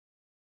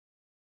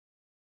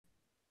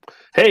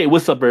Hey,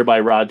 what's up,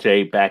 everybody?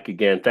 Rajay back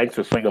again. Thanks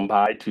for swinging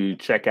by to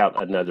check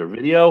out another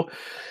video.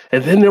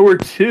 And then there were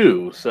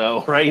two.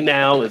 So right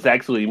now it's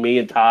actually me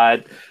and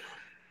Todd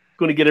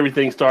going to get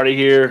everything started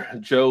here.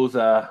 Joe's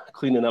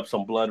cleaning up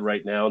some blood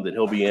right now, then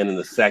he'll be in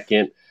a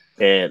second.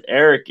 And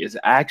Eric is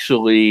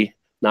actually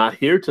not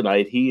here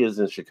tonight. He is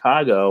in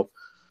Chicago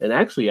and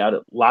actually out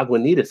at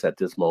Lagunitas at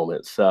this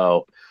moment.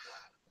 So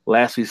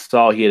last we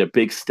saw, he had a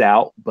big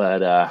stout,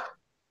 but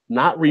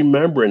not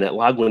remembering that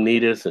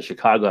Lagunitas and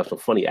Chicago have some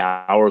funny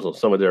hours on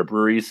some of their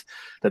breweries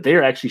that they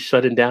are actually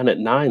shutting down at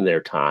 9 their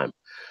time,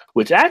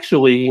 which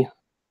actually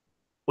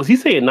was he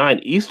saying 9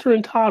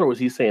 Eastern, Todd, or was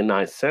he saying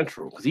 9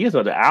 Central? Because he has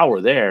another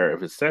hour there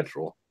if it's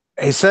Central.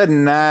 He said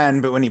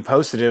 9, but when he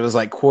posted it, it was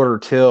like quarter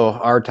till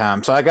our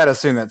time. So I got to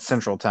assume that's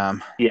Central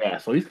Time. Yeah,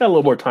 so he's got a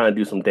little more time to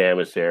do some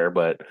damage there,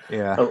 but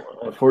Yeah.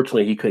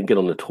 unfortunately he couldn't get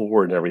on the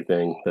tour and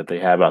everything that they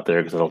have out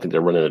there because I don't think they're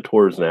running the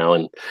tours now.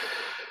 And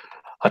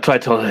I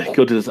tried to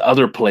go to this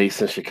other place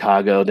in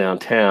Chicago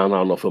downtown. I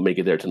don't know if he'll make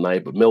it there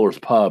tonight, but Miller's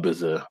Pub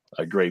is a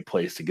great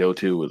place to go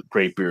to with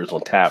great beers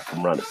on tap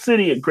from around the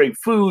city and great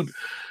food,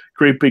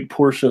 great big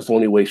portions. The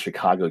only way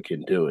Chicago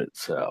can do it.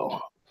 So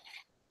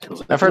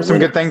I've heard some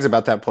good things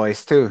about that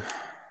place too.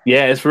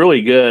 yeah, it's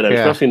really good,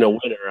 Yeah. especially in the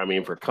winter. I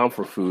mean, for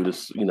comfort food,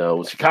 it's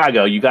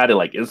Chicago. You got to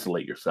like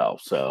insulate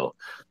yourself. So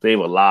they have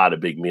a lot of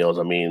big meals.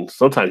 I mean,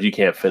 sometimes you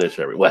can't finish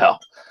well,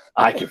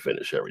 I can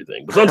finish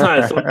everything, but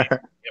sometimes some people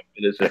can't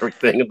finish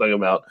everything. I'm talking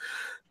about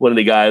one of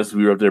the guys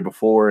we were up there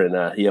before,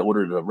 and he had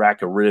ordered a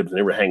rack of ribs, and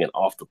they were hanging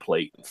off the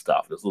plate and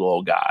stuff. This little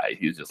old guy,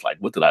 he was just like,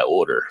 "What did I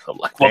order?" I'm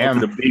like, "Welcome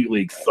Damn. to the big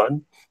leagues,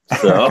 son."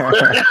 So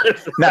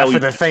Not for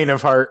the faint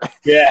of heart.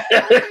 yeah.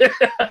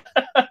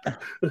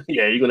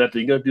 Yeah, you're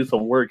gonna do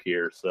some work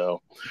here.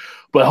 So,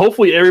 but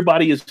hopefully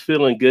everybody is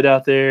feeling good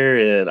out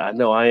there, and I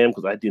know I am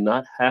because I do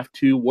not have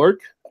to work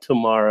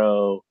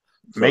tomorrow.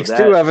 So Makes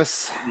two of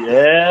us.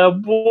 yeah,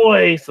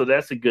 boy. So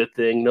that's a good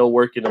thing. No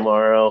working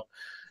tomorrow,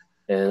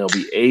 and I'll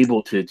be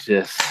able to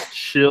just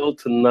chill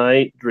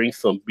tonight, drink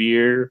some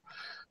beer,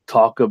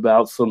 talk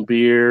about some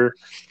beer.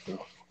 Let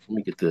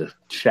me get the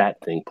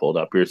chat thing pulled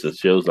up here since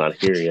Joe's not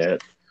here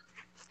yet.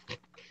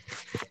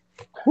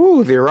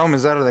 Woo, the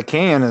aromas out of the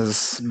can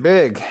is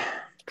big.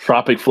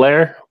 Tropic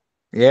Flare.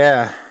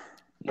 Yeah.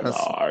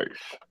 Large.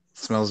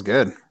 Smells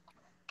good.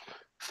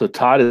 So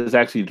Todd is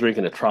actually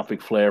drinking a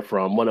Tropic Flare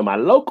from one of my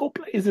local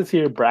places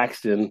here,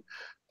 Braxton.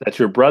 That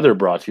your brother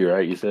brought you,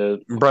 right? You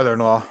said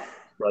Brother-in-law.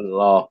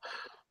 brother-in-law.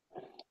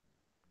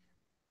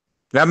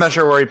 I'm not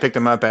sure where he picked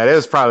them up at. It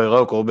was probably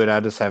local, but I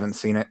just haven't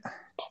seen it.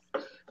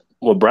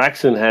 Well,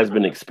 Braxton has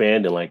been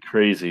expanding like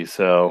crazy.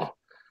 So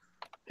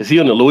is he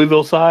on the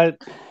Louisville side?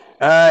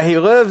 He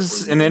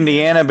lives in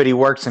Indiana, but he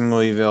works in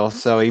Louisville.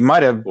 So he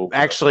might have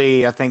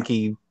actually, I think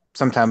he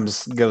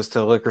sometimes goes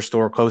to a liquor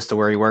store close to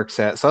where he works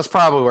at. So that's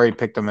probably where he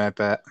picked them up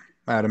at,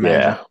 I'd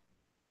imagine.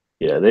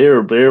 Yeah,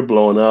 they're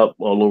blowing up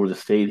all over the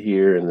state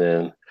here. And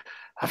then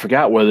I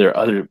forgot where their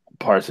other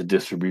parts of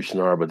distribution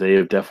are, but they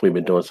have definitely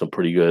been doing some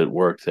pretty good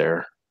work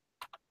there.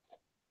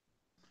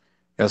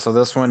 Yeah, so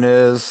this one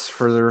is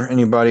for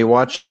anybody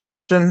watching.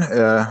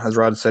 As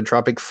Rod said,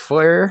 Tropic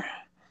Flare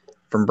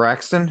from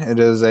Braxton. It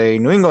is a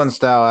New England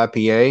style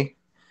IPA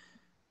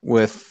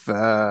with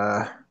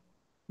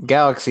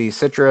Galaxy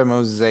Citra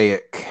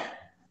Mosaic.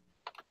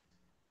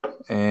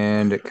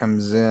 And it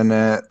comes in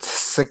at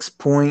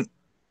 6.8%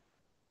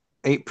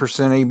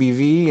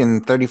 ABV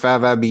and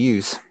 35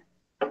 IBUs.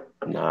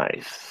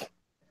 Nice.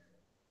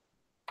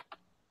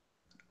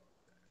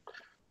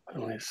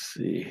 Let me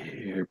see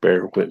here.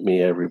 Bear with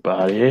me,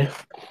 everybody.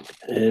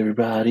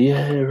 Everybody.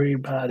 Let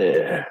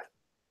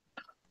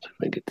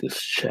me get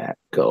this chat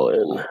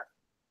going.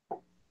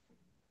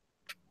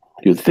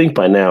 You'd think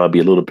by now I'd be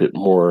a little bit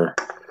more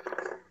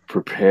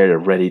prepared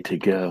and ready to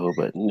go,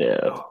 but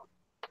no.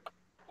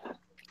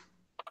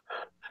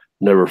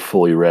 Never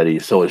fully ready.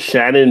 So is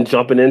Shannon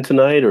jumping in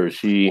tonight, or is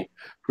she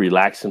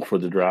relaxing for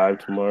the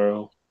drive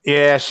tomorrow?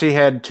 Yeah, she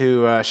had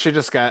to. She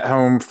just got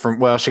home from.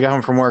 Well, she got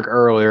home from work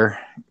earlier.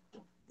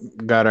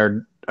 Got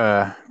her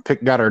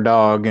got her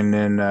dog, and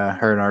then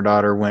her and our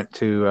daughter went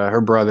to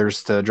her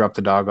brother's to drop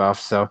the dog off.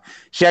 So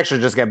she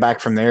actually just got back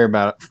from there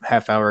about a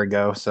half hour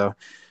ago. So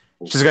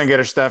she's gonna get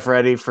her stuff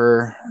ready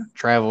for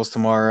travels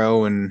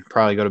tomorrow and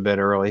probably go to bed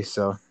early.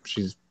 So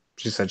she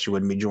said she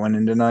wouldn't be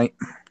joining tonight.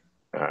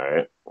 All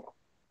right.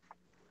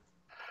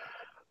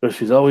 But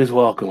she's always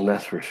welcome,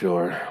 that's for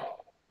sure.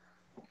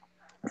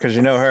 Because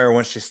you know her,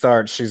 once she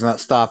starts, she's not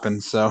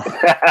stopping. So,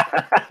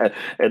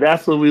 and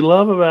that's what we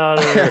love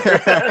about her.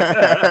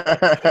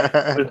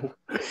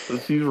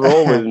 She's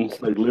rolling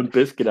like Limp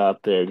Bizkit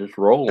out there, just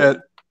rolling.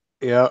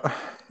 Yeah.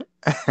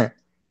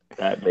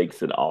 That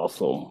makes it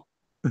awesome.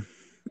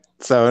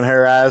 So in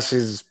her eyes,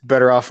 she's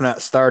better off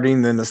not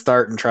starting than to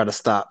start and try to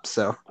stop.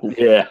 So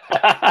yeah.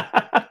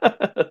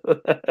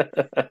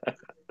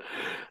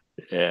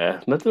 Yeah,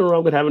 nothing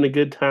wrong with having a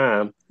good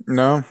time.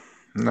 No,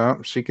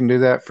 she can do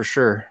that for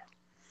sure.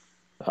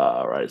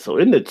 All right. So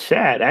in the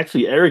chat,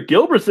 actually, Eric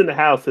Gilbert's in the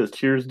house says,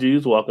 cheers,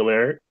 dudes. Welcome,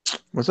 Eric.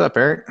 What's up,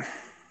 Eric?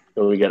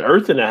 And we got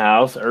Earth in the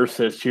house. Earth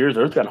says cheers.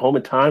 Earth got home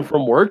in time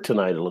from work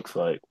tonight, it looks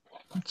like.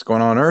 What's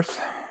going on, Earth?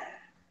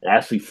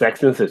 Ashley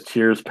Sexton says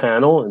cheers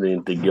panel, and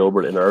then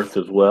Gilbert and Earth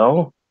as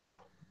well.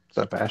 What's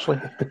up, Ashley?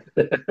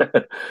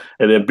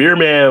 And then Beer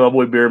Man, my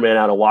boy Beer Man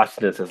out of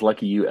Washington says,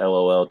 lucky you,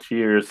 LOL.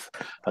 Cheers.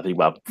 I think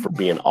about for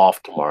being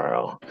off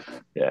tomorrow.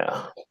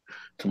 Yeah.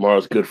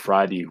 Tomorrow's Good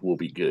Friday will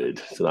be good,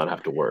 so I don't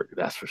have to work.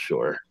 That's for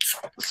sure.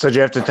 So did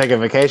you have to take a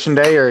vacation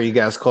day, or are you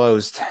guys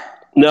closed?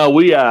 No,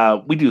 we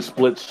do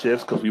split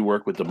shifts because we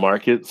work with the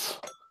markets.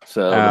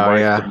 So the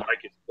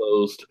market's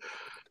closed.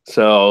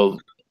 So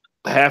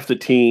half the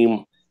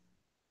team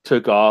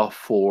took off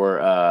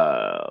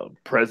for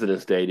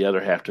President's Day. The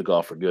other half took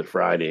off for Good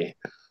Friday.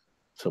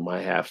 So my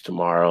half's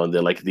tomorrow, and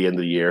then like at the end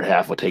of the year,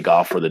 half will take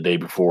off for the day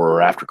before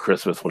or after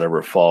Christmas, whenever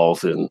it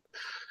falls, and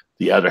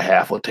the other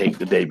half will take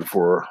the day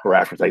before or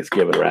after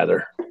Thanksgiving,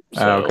 rather.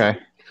 So, okay.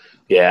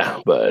 Yeah,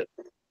 but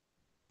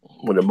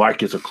when the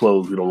markets are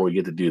closed, we don't really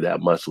get to do that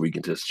much, so we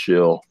can just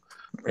chill.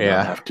 Yeah,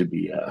 not have to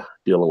be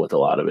dealing with a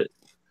lot of it.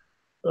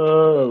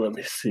 Let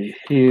me see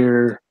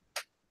here,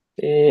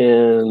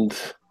 and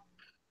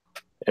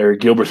Eric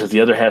Gilbert says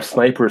the other half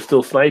sniper is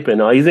still sniping.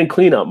 No, he's in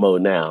cleanup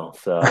mode now.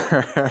 So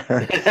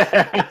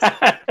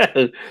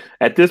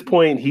at this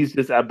point, he's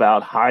just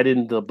about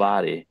hiding the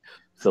body.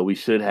 So we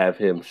should have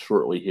him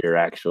shortly here,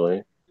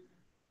 actually.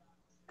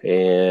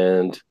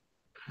 And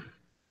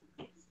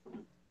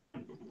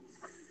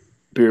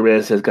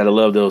Beerman says, gotta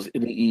love those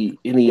any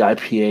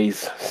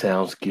IPAs.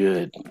 Sounds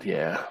good.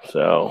 Yeah.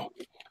 So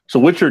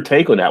what's your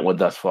take on that one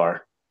thus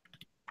far?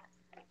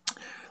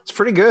 It's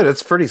pretty good.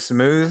 It's pretty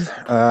smooth.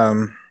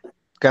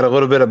 Got a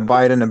little bit of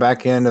bite in the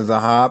back end of the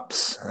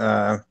hops.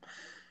 Not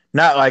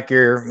like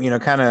your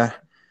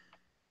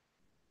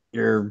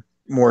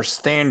more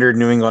standard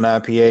New England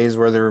IPAs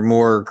where they're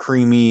more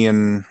creamy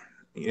and,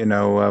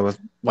 with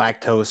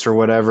lactose or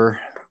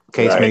whatever the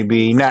case may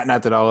be. Not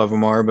that all of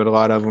them are, but a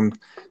lot of them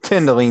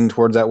tend to lean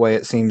towards that way,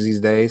 it seems, these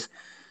days.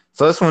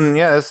 So this one,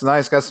 yeah, it's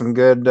nice. Got some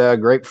good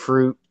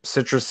grapefruit,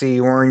 citrusy,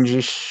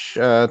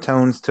 orangish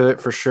tones to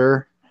it for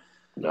sure.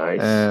 Nice.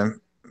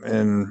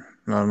 And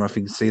I don't know if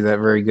you can see that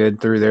very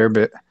good through there,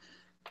 but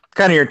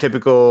kind of your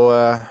typical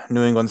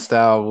New England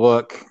style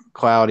look,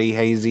 cloudy,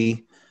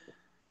 hazy.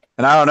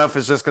 And I don't know if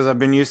it's just because I've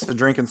been used to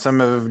drinking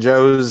some of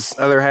Joe's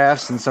other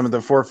halves and some of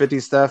the 450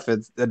 stuff.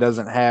 It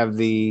doesn't have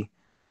the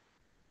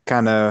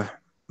kind of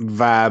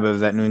vibe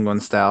of that New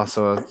England style.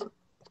 So it's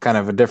kind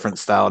of a different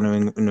style,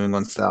 New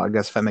England style, I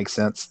guess, if that makes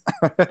sense.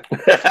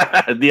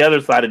 The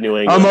other side of New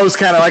England. Almost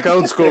kind of like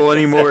old school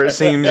anymore, it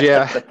seems,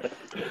 yeah.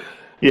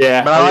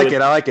 Yeah. But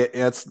I like it.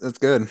 Yeah, it's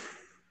good.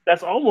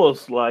 That's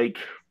almost like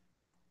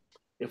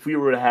if we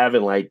were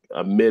having like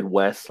a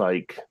Midwest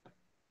like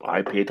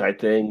IPA type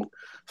thing.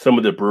 Some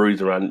of the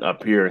breweries around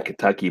up here in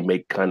Kentucky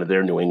make kind of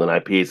their New England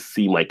IPAs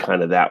seem like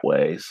kind of that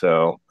way.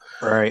 So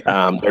right.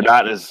 They're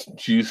not as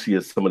juicy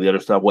as some of the other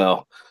stuff.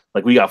 Well,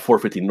 like we got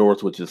 450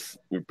 North, which is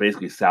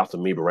basically south of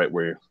me, but right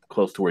where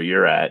close to where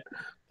you're at.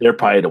 They're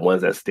probably the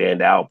ones that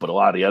stand out, but a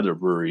lot of the other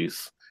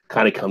breweries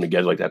kind of come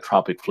together like that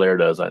Tropic Flare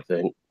does, I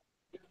think.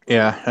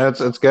 Yeah,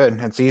 it's good.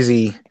 It's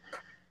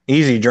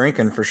easy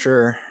drinking for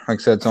sure. Like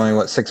I said, it's only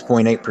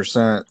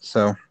 6.8%.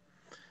 So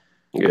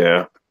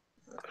yeah.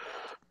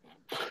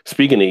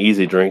 Speaking of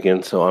easy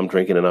drinking, so I'm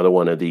drinking another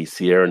one of these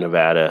Sierra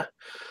Nevada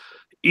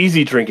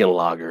easy drinking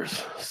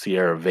lagers,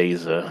 Sierra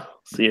Veza.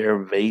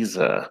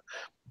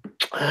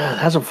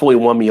 Hasn't fully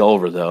won me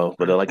over though,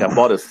 but like I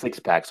bought a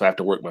 6-pack, so I have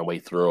to work my way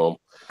through them.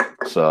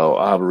 So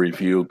I'll have a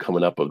review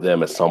coming up of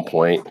them at some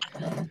point.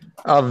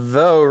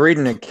 Although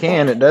reading a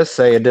can, it does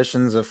say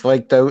additions of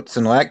flaked oats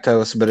and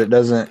lactose, but it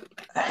doesn't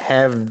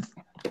have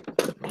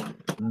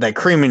the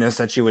creaminess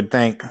that you would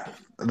think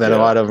that a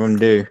lot of them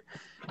do.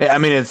 I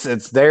mean,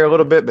 it's there a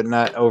little bit, but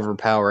not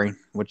overpowering,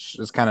 which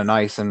is kind of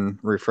nice and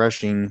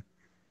refreshing.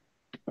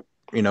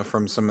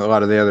 From a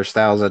lot of the other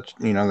styles that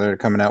that are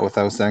coming out with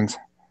those things.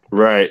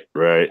 Right.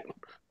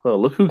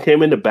 Well, look who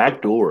came in the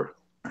back door.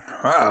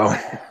 Wow.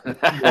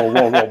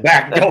 Whoa,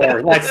 back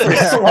door. Let's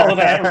just slow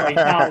that right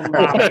down,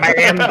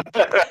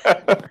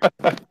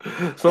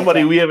 man.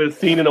 Somebody we haven't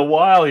seen in a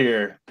while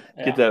here.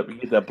 Yeah.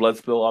 Get that blood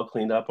spill all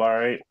cleaned up, all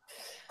right?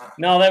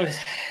 No, that was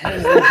a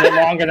little bit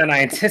longer than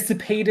I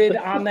anticipated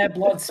on that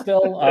blood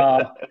spill.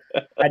 I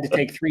had to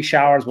take 3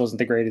 showers. Wasn't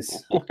the greatest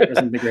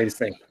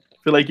thing.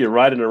 I feel like you're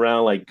riding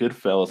around like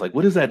Goodfellas. Like,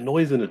 what is that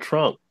noise in the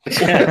trunk?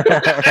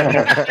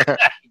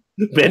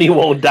 Benny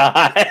won't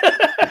die.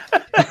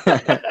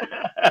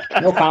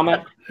 No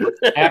comment.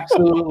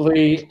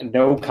 Absolutely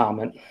no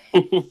comment.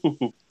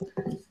 Well,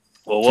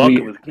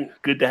 welcome. It's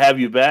good to have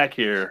you back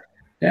here.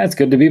 Yeah, it's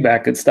good to be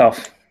back. Good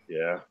stuff.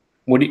 Yeah.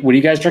 What are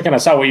you guys drinking? I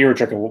saw what you were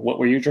drinking. What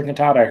were you drinking,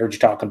 Todd? I heard you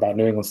talking about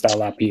New England style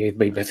IPA,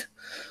 baby.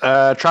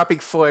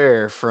 Tropic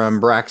Flare from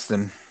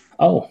Braxton.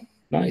 Oh,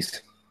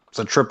 nice. It's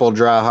a triple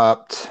dry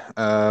hopped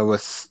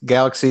with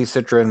Galaxy,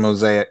 Citra, and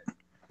Mosaic.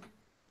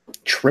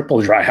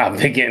 Triple dry hop.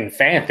 They're getting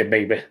fancy,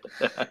 baby.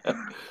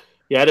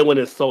 Yeah, I didn't want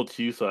to insult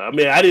you. So, I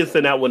mean, I didn't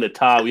send that one to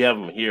Todd. We have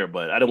him here,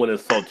 but I didn't want to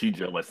insult you,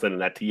 Joe, by sending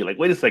that to you. Like,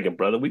 wait a second,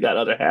 brother. We got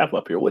other half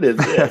up here. What is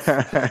this?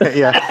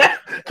 Yeah.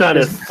 Trying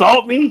to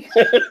insult me?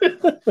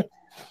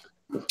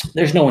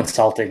 There's no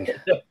insulting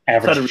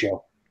average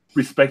Joe.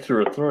 Respect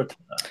your authority.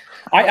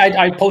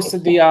 I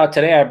posted the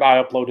today.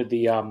 I uploaded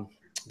the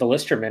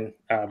Listerman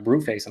brew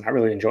face, and I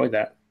really enjoyed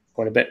that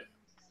quite a bit.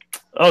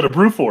 Oh, the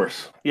Brew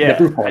Force. Yeah. The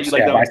Brew Force.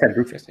 Like I said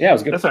brew face. Yeah, it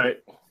was good. That's all right.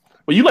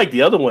 Well, you like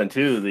the other one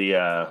too,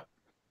 the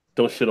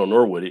Don't Shit on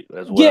Norwood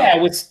as well. Yeah,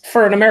 it was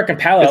for an American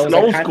Pale Ale. It's an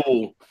old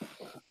school.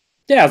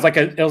 Yeah,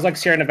 it was like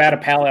Sierra Nevada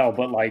Pale Ale,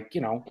 but like,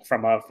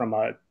 from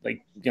a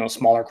like,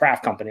 smaller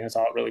craft company. That's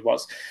all it really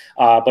was.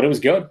 But it was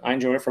good. I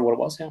enjoyed it for what it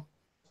was. Yeah,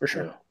 for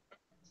sure. Yeah.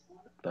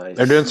 Nice.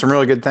 They're doing some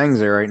really good things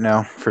there right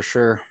now, for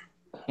sure.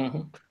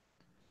 Mm-hmm.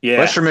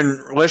 Yeah.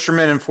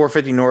 Listerman and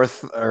 450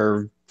 North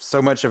are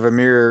so much of a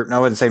mirror. I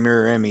wouldn't say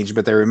mirror image,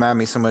 but they remind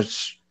me so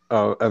much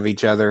of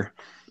each other.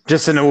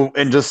 Just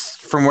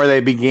just from where they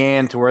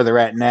began to where they're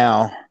at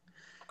now.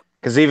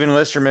 Because even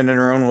Listerman in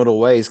their own little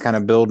ways kind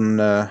of building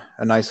a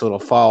nice little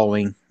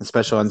following,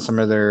 especially on some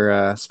of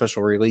their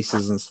special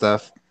releases and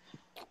stuff.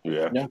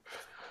 Yeah.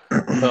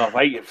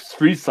 Like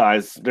Street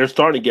Size, they're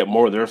starting to get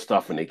more of their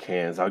stuff in the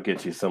cans. I'll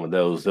get you some of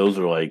those. Those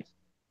are like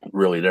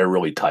they're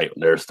really tight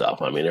on their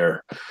stuff. I mean,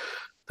 they're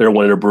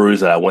one of the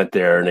breweries that I went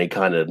there and they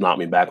kind of knocked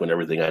me back on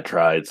everything I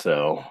tried.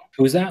 So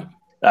who's that?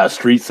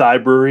 Street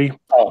Side Brewery.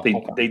 Oh,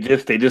 they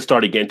just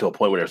started getting to a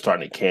point where they're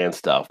starting to can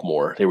stuff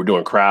more. They were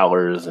doing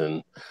crowlers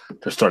and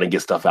they're starting to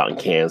get stuff out in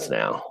cans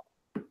now.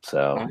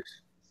 So nice.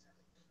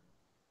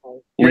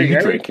 What are you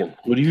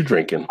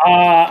drinking?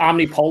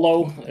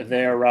 Omnipolo.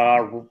 Their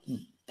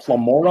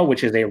Plamora,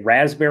 which is a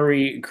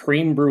raspberry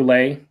creme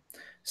brulee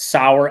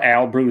sour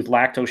ale brewed with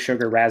lactose,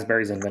 sugar,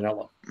 raspberries, and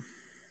vanilla.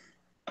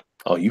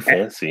 Oh, you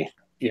fancy.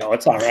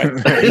 It's all right.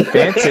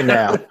 Fancy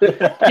now.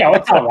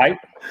 It's all right.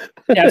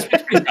 Yeah, it's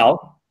pretty solid.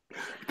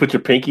 Put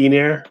your pinky in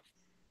there.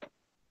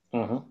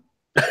 Mm-hmm.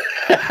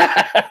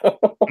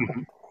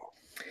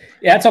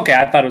 Yeah, it's okay.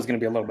 I thought it was going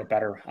to be a little bit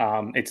better.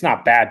 It's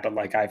not bad, but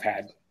like I've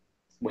had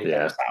way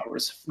better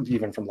sours,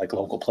 even from like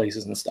local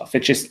places and stuff.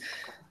 It's just,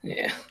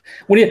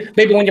 when you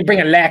bring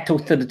a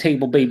lactose to the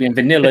table, baby, and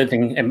vanilla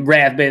and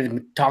raspberries,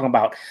 and talking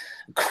about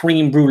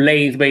cream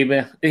brulees,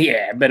 baby,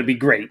 it better be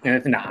great. And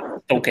if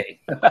not, okay.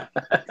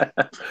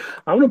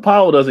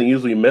 Omnipolo doesn't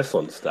usually miss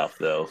on stuff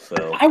though,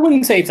 so I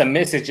wouldn't say it's a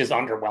miss. It's just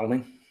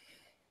underwhelming.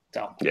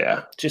 So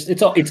yeah,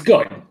 it's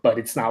good, but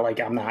it's not like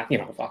I'm not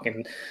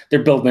fucking.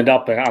 They're building it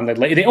up on the.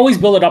 They always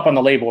build it up on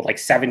the label with like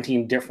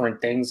 17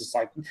 different things. It's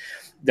like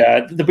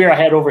the beer I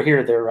had over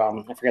here. They're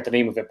I forget the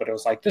name of it, but it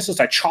was like, this is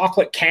a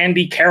chocolate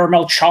candy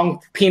caramel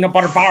chunk peanut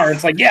butter bar.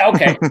 It's like, yeah,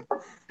 okay,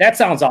 that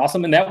sounds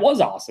awesome, and that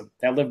was awesome.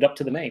 That lived up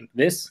to the name.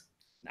 This,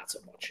 not so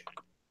much.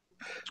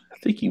 I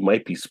think you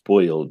might be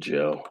spoiled,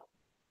 Joe.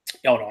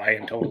 Oh no, I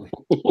am totally.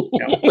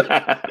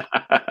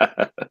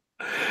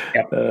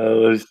 Yep.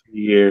 Let's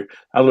see here.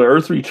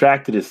 Earth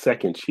retracted his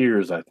second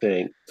cheers, I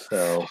think.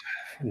 So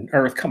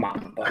Earth, come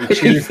on. I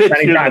think you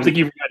forgot you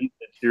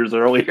said cheers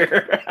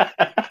earlier.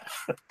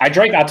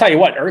 I'll tell you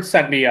what, Earth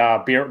sent me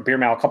beer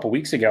mail a couple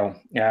weeks ago.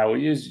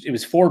 It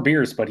was 4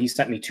 beers, but he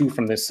sent me 2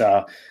 from this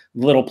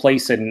little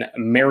place in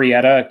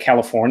Marietta,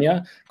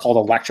 California called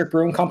Electric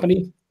Brewing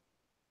Company.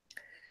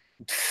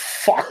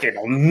 Fucking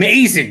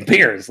amazing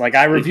beers. Like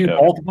I reviewed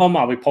both of them.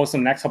 I'll be posting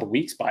them the next couple of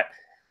weeks, but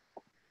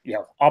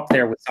up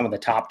there with some of the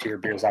top tier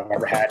beers I've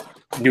ever had,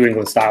 New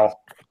England style,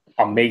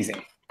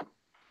 amazing.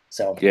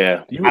 So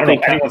yeah, I don't know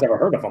if anyone's ever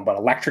heard of them, but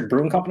Electric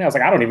Brewing Company. I was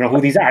like, I don't even know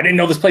who these are. I didn't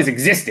know this place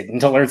existed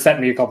until they sent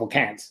me a couple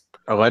cans.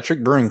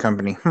 Electric Brewing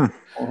Company.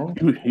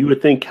 You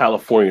would think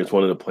California is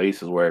one of the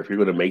places where if you're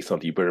going to make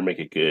something, you better make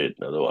it good.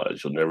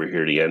 Otherwise, you'll never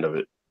hear the end of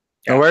it.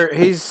 Yeah. Where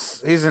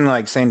he's in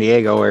like San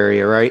Diego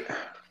area, right?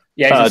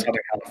 Yeah, he's in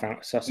Southern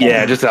California.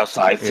 Yeah, just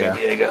outside San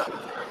Diego.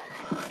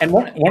 And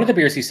one of the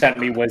beers he sent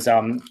me was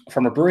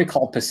from a brewery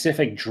called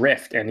Pacific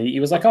Drift, and he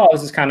was like, "Oh,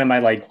 this is kind of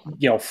my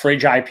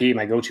fridge IPA,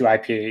 my go-to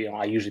IPA.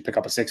 I usually pick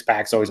up a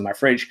 6-pack, it's always in my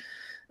fridge."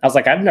 I was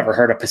like, "I've never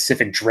heard of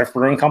Pacific Drift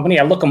Brewing Company."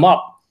 I look them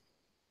up.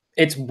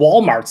 It's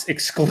Walmart's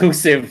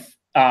exclusive,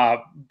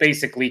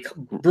 basically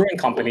brewing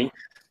company.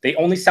 They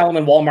only sell them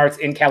in Walmarts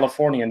in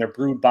California, and they're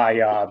brewed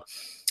by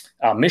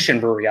Mission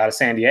Brewery out of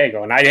San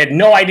Diego. And I had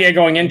no idea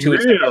going into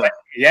it.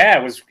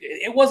 Yeah,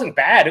 it wasn't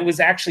bad. It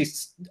was actually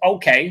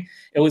okay.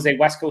 It was a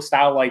West Coast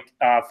style,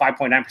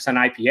 5.9%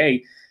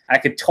 IPA. I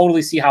could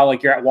totally see how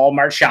you're at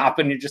Walmart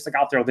shopping. You're just like,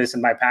 I'll throw this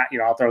in my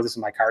I'll throw this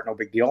in my cart. No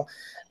big deal.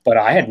 But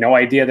I had no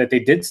idea that they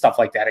did stuff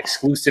like that.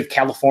 Exclusive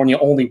California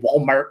only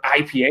Walmart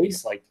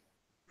IPAs.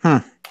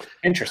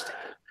 Interesting.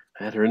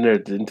 They're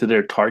into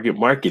their target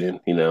marketing,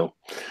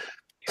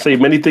 Say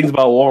many things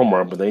about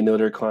Walmart, but they know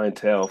their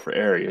clientele for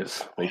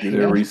areas. They do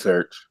their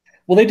research.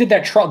 Well, they did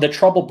that the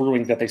trouble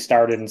brewing that they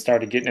started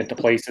getting into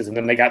places, and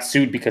then they got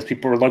sued because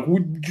people were like,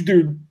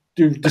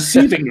 they're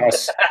deceiving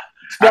us.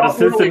 Out of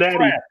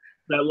Cincinnati.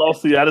 That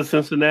lawsuit out of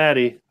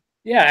Cincinnati.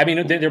 Yeah, I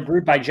mean, they're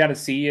brewed by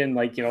Genesee, and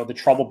the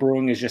trouble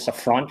brewing is just a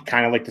front,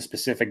 kind of like the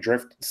Specific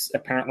Drift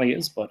apparently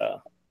is. But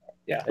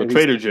Yeah, Well,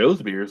 Trader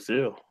Joe's beers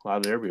too. A lot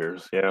of their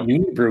beers. Yeah.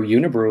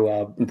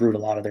 Unibrew brewed a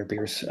lot of their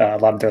beers. A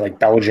lot of their like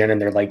Belgian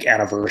and their like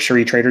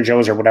anniversary Trader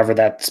Joe's or whatever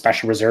that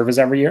special reserve is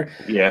every year.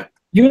 Yeah.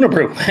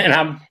 Unibrew,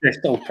 and they're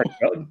still pretty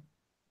good.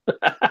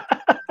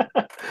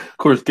 Of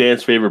course,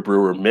 Dan's favorite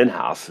brewer,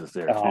 Minhouse, is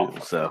there too.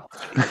 So,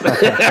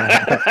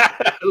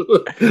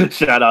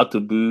 shout out to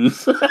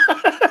Booze.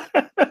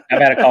 I've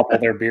had a couple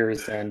of their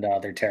beers, and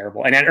they're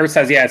terrible. And then Earth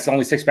says, "Yeah, it's the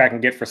only 6-pack I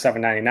can get for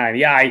 $7.99."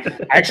 Yeah, I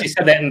actually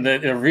said that in the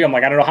review. I'm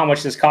like, I don't know how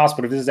much this costs,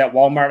 but if this is at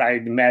Walmart, I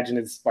imagine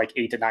it's like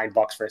 $8 to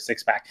 $9 for a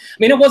 6-pack. I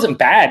mean, it wasn't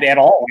bad at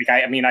all.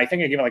 Like, I mean, I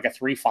think I gave it like a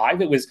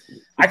 3.5. It was,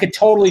 I could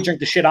totally drink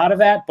the shit out of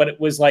that, but it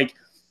was like,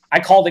 I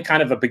called it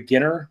kind of a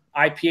beginner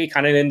IPA,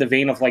 kind of in the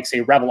vein of like,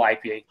 say, Rebel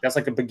IPA. That's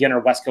like a beginner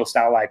West Coast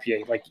style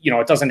IPA. Like, you know,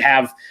 it doesn't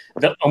have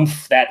the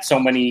oomph that so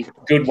many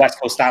good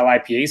West Coast style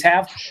IPAs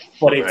have,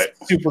 but it's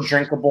super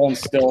drinkable and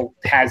still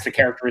has the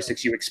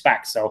characteristics you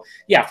expect. So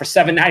yeah, for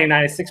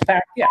 $7.99 a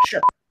 6-pack, yeah,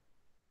 sure.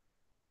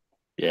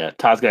 Yeah,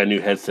 Todd's got a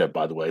new headset,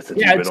 by the way, since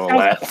Yeah, you've been on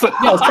last.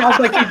 Yeah, it sounds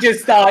like you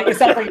just it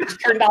sounds like you just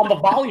turned down the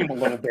volume a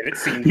little bit. It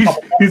seems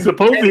he's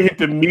supposed to hit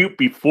the mute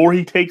before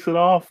he takes it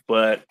off,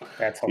 but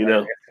that's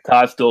hilarious.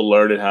 Todd's still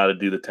learning how to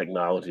do the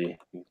technology,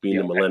 being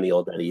the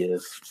millennial that he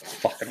is. It's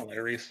fucking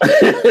hilarious.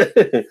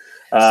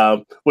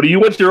 Well, do you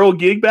want your old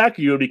gig back?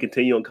 Or you want to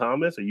continue on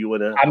comments, or you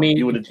want to? I mean,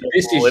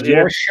 this is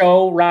your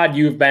show, Rod.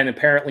 You've been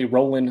apparently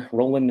rolling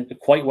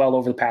quite well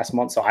over the past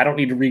month, so I don't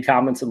need to read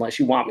comments unless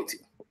you want me to.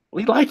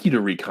 We like you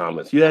to read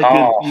comments. You had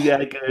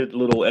a good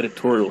little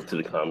editorial to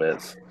the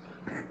comments.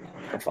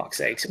 For fuck's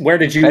sakes. Where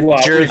did you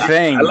That's your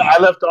thing. I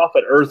left off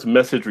at Earth's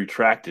message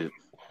retracted.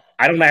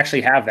 I don't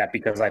actually have that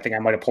because I think I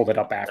might have pulled it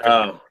up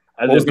after.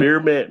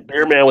 The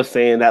beer man was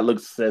saying that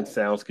looks and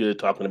sounds good,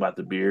 talking about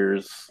the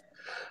beers.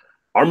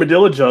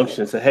 Armadillo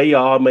Junction said, "Hey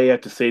y'all, I may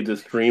have to save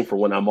this stream for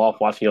when I'm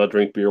off. Watching y'all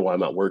drink beer while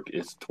I'm at work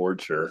is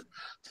torture."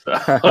 So.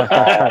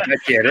 Yeah,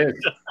 it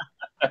is.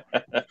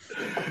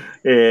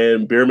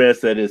 And Beerman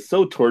said it's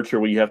so torture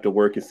when you have to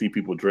work and see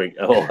people drink.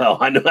 Oh hell,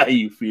 I know how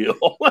you feel.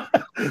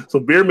 So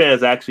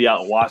Beerman's actually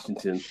out in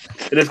Washington,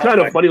 and it's kind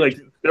of funny. Like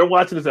they're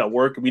watching this at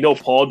work, and we know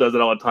Paul does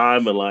it all the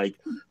time. And like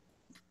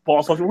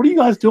Paul's like, "What are you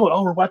guys doing?"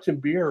 "Oh, we're watching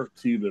beer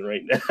tubing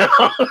right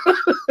now."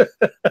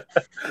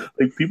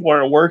 Like people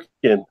aren't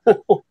working.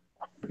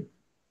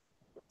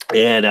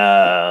 And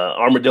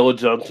Armadillo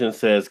Junction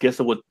says, "Guess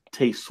it would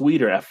taste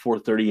sweeter at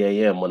 4:30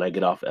 a.m. when I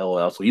get off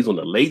LL." So he's on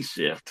the late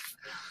shift.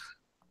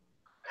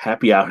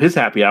 Happy hour. His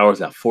happy hour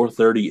is at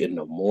 4:30 in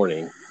the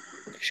morning.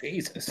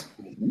 Jesus.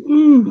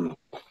 Ooh.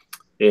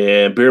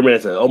 And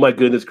Beerman says, "Oh my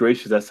goodness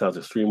gracious, that sounds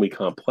extremely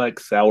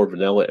complex. Sour,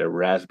 vanilla, and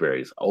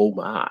raspberries. Oh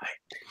my."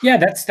 Yeah,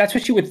 that's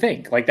what you would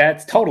think. Like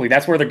that's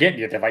where they're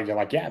getting you. You're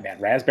like, yeah, man,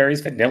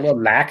 raspberries, vanilla,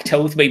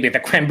 lactose, maybe the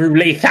creme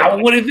brulee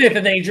sour. What is it?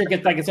 And then you drink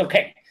it like it's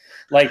okay.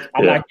 Like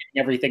I'm not getting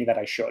everything that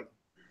I should.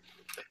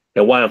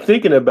 And while I'm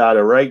thinking about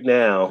it right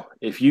now,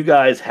 if you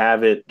guys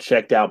haven't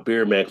checked out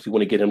Beerman, because you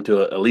want to get him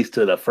to at least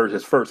to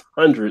his first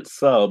 100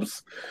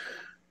 subs,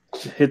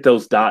 hit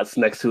those dots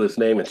next to his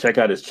name and check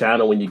out his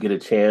channel when you get a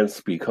chance,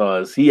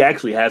 because he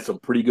actually has some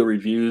pretty good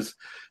reviews.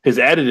 His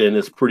editing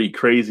is pretty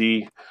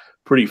crazy,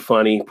 pretty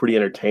funny, pretty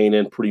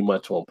entertaining, pretty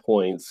much on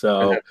point.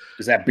 So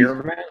is that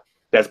Beerman?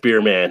 That's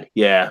Beerman,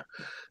 yeah.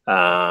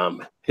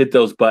 Hit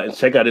those buttons,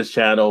 check out his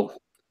channel.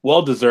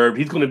 Well deserved.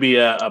 He's going to be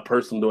a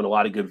person doing a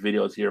lot of good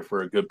videos here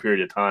for a good period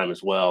of time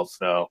as well.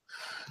 So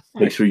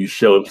make sure you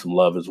show him some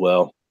love as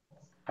well.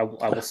 I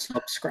will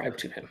subscribe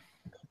to him.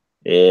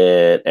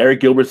 And Eric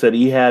Gilbert said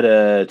he had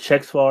a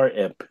Czechosvar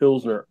and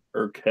Pilsner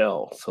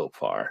Urquell so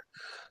far.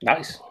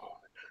 Nice.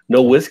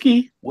 No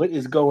whiskey? What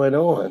is going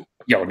on?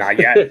 Yo, not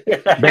yet.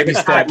 Baby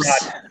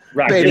steps.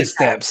 Rod, Baby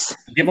steps.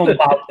 Give him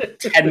about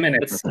 10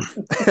 minutes.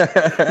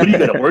 What are you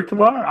going to work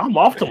tomorrow? I'm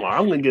off tomorrow.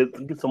 I'm going to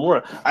get some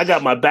more. I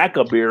got my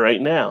backup beer right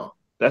now.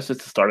 That's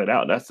just to start it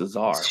out. That's the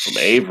Czar from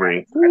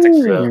Avery.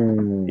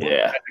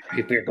 Yeah.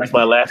 That's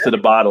my last of the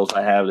bottles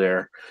I have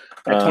there.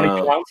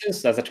 22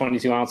 ounces? That's a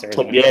 22 ouncer.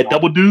 Yeah,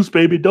 double deuce,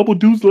 baby. Double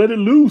deuce, let it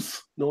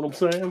loose. Know what I'm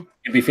saying?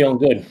 You'll be feeling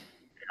good.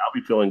 Yeah, I'll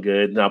be feeling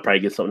good. And I'll probably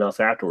get something else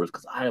afterwards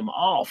because I am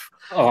off.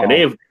 Oh.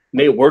 And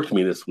they worked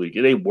me this week.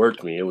 They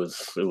worked me. It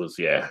was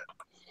yeah.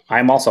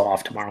 I'm also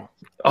off tomorrow.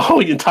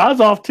 Oh, and Todd's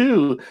off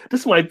too.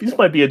 This might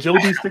be a Joe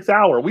D 6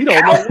 hour. We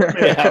don't know what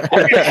may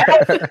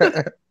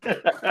happen.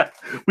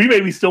 We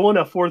may be still on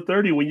at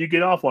 4:30 when you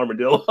get off,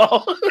 Armadillo.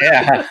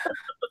 Yeah.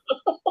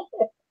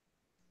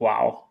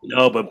 Wow.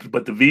 No,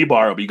 but the V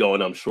bar will be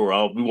going, I'm sure.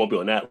 We won't be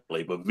on that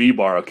late, but V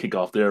bar will kick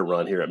off their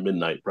run here at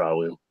midnight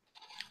probably.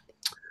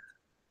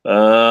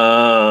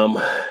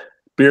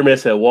 Beerman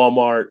said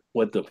Walmart.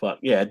 What the fuck?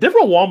 Yeah,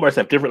 different Walmarts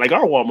have different. Like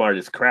our Walmart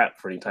is crap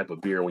for any type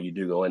of beer when you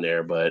do go in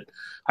there. But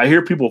I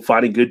hear people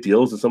finding good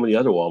deals in some of the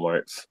other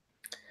Walmarts.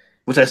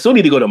 Which I still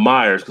need to go to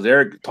Myers because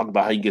Eric talked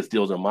about how he gets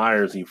deals in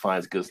Myers and he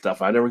finds good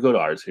stuff. I never go to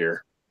ours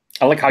here.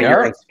 I like how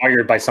you're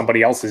inspired by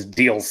somebody else's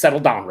deals. Settle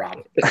down,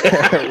 Rob.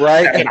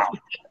 Right?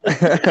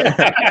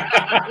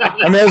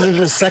 I mean, those are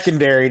just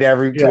secondary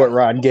to what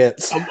Rod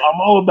gets. I'm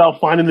all about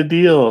finding the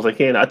deals.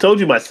 I told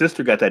you my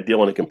sister got that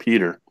deal on a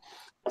computer.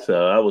 So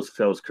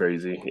that was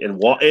crazy. In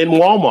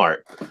Walmart,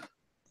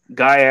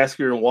 guy asked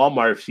her in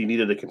Walmart if she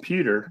needed a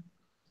computer.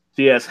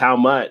 She asked how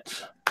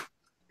much.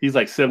 He's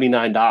like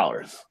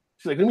 $79.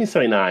 She's like, "What do you mean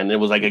 79?" And it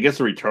was like, I guess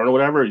a return or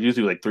whatever. It's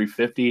usually like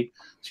 $350.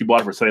 She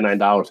bought it for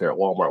 $79 here at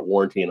Walmart,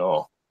 warranty and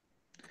all.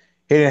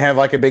 He didn't have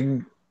like a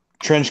big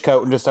trench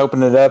coat and just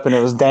opened it up and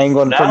it was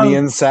dangling from the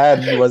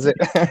inside, was it?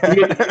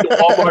 He had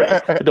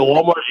the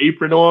Walmart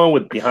apron on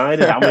with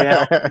behind it. How many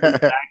hours?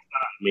 I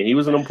mean, he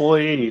was an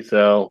employee,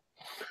 so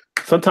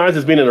sometimes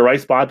it's being in the right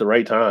spot at the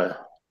right time.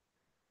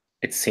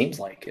 It seems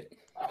like it.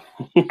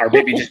 Or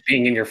maybe just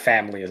being in your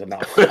family is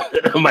enough.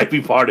 It might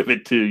be part of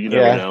it too. You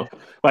never know.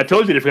 But I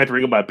told you that I forgot to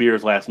bring up my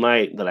beers last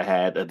night that I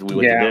had that we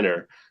went to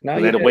dinner. No,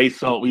 we had to wait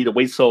so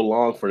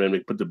long for them to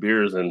put the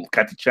beers and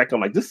got to check. I'm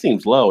like, this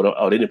seems low.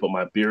 Oh, they didn't put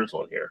my beers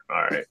on here.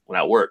 All right, well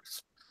that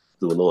works.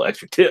 Do a little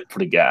extra tip for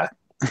the guy.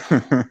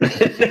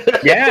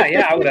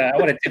 yeah, I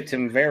would have tipped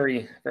him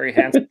very, very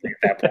handsomely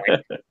at that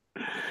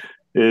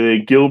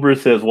point. Gilbert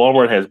says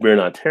Walmart has beer in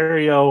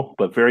Ontario,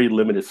 but very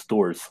limited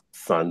stores.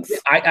 Sons.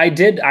 I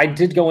did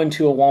go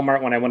into a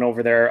Walmart when I went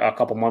over there a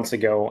couple months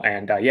ago,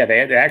 and they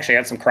actually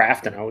had some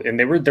craft, and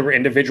there were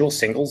individual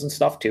singles and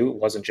stuff too. It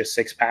wasn't just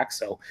 6-packs,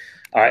 so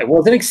it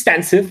wasn't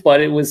extensive,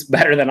 but it was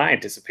better than I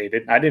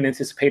anticipated. I didn't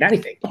anticipate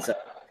anything. So.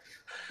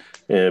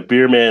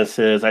 Beer Man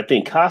says, I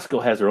think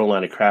Costco has their own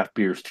line of craft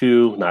beers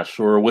too. Not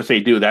sure what they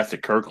do. That's the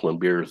Kirkland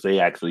beers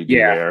they actually do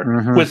there.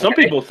 Mm-hmm. Which some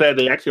people said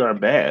they actually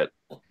aren't bad.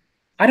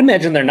 I'd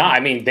imagine they're not. I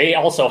mean, they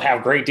also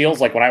have great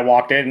deals. Like when I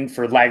walked in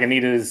for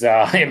Lagunitas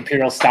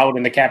Imperial Stout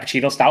and the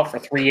Cappuccino Stout for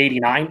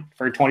 $3.89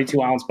 for a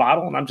 22-ounce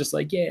bottle, and I'm just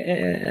like,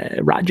 yeah,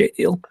 Roger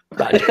deal.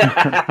 Roger.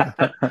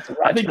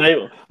 I think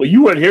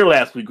you weren't here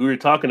last week. We were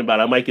talking about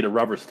I might get a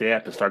rubber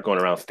stamp and start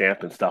going around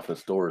stamping stuff in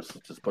stores,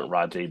 just putting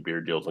Roger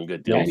beer deals on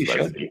good deals.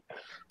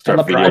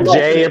 Start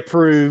Roger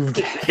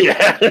approved.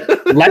 Yeah.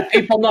 Let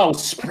people know.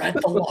 Spread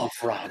the love,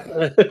 Rob.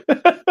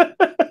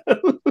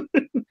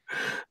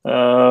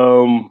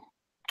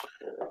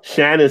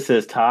 Shannon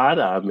says, Todd,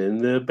 I'm in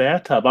the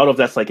bathtub. I don't know if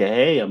that's like a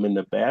hey, I'm in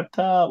the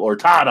bathtub, or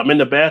Todd, I'm in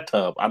the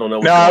bathtub. I don't know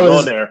what's going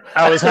on there.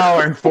 I was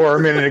hollering for a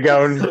minute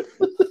ago and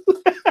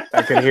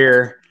I could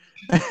hear.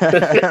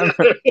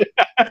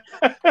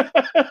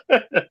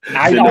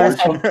 I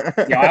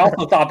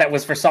also thought that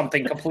was for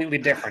something completely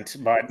different,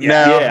 but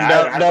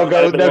don't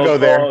go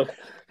there.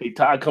 Hey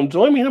Todd, come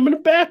join me. I'm in the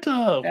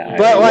bathtub. Yeah,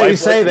 but while you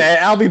say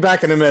that, I'll be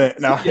back in a minute.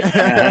 No.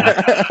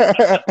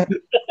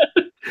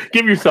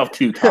 Give yourself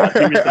two, Todd.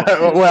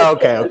 Well,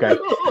 okay.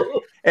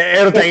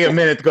 It'll take a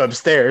minute to go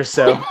upstairs,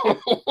 so.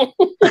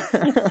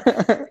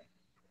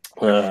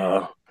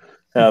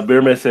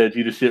 Beerman said,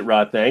 you the shit,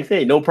 Rod. Thanks.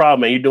 Hey, no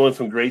problem, man. You're doing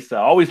some great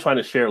stuff. Always trying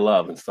to share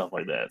love and stuff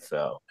like that.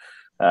 So,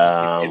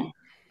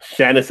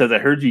 Shannon says, I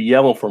heard you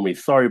yelling for me.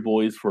 Sorry,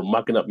 boys, for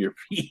mucking up your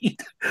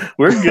feet.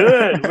 We're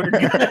good.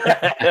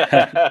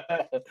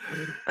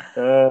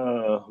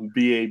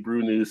 B.A.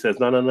 Brew News says,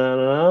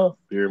 no.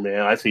 Beer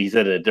man. I see he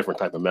said it in a different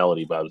type of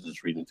melody, but I was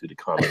just reading through the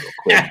comment real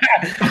quick.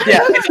 Yeah,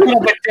 it's a little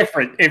bit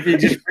different if you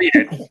just read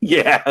it.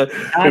 Yeah.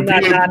 No,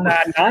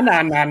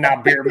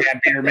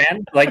 beer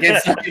man. Like,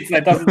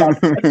 it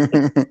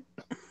doesn't.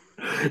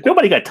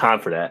 Nobody got time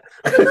for that.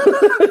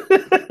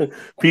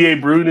 PA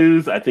Brew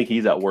News, I think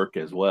he's at work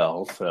as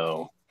well.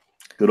 So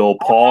good old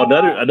Paul.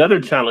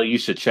 Another channel you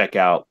should check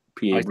out,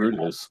 PA Brew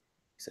News.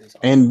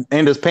 And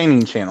his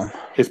painting channel.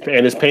 His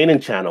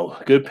painting channel.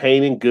 Good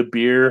painting, good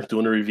beer,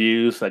 doing the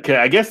reviews. Like,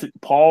 I guess,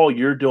 Paul,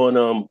 you're doing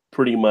them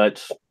pretty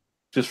much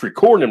just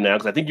recording them now,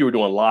 because I think you were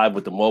doing live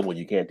with the mobile.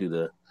 You can't do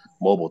the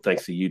mobile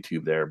thanks to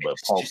YouTube there, but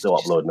Paul's still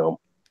uploading them.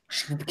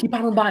 Keep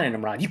on reminding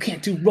him, Ron. You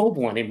can't do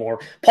mobile anymore.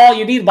 Paul,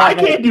 you need to buy I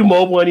can't do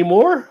mobile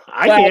anymore.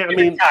 I can't. I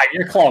mean,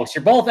 you're close.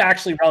 You're both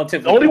actually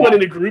relatively. The only one in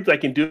the group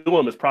that can do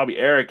them is probably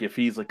Eric, if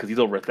he's because he's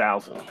over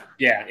 1,000.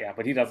 Yeah,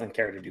 but he doesn't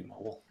care to do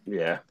mobile.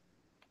 Yeah.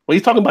 Well,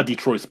 he's talking about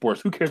Detroit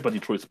sports. Who cares about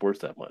Detroit sports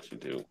that much? You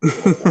do.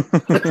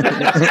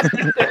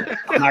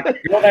 I'm not going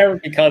to go there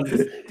because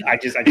I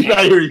can't.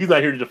 He's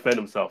not here to defend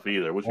himself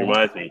either, which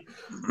reminds me,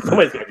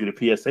 somebody's going to do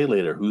the PSA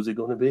later. Who's it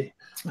going to be?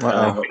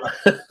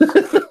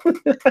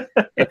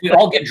 If we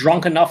all get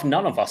drunk enough,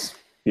 none of us.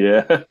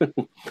 Yeah.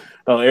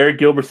 Oh, Eric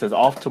Gilbert says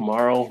off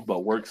tomorrow,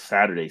 but works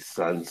Saturday,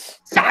 sons.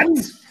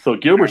 So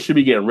Gilbert should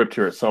be getting ripped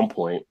here at some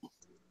point.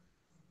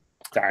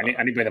 Sorry,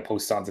 anybody that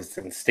posts sons is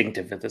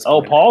instinctive at this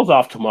point. Oh, Paul's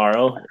off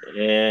tomorrow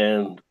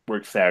and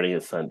works Saturday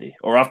and Sunday.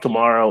 Or off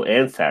tomorrow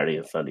and Saturday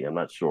and Sunday. I'm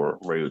not sure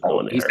where he was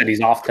going there. He said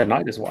he's off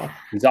tonight as well.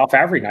 He's off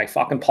every night.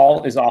 Fucking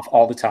Paul is off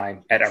all the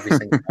time at every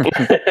single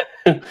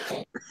night.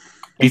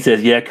 He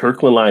says, yeah,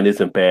 Kirkland line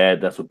isn't bad.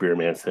 That's what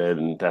Beerman said,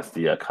 and that's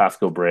the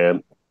Costco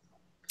brand.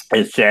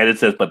 And Shannon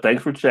says, but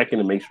thanks for checking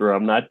to make sure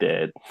I'm not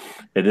dead.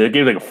 And then it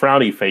gave like a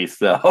frowny face,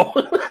 though.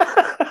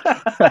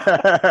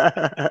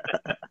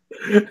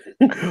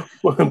 I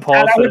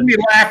wouldn't be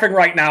laughing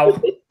right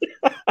now.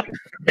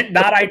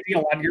 Not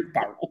ideal on your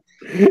part.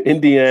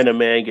 Indiana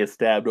man gets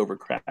stabbed over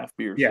craft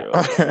beer. Yeah.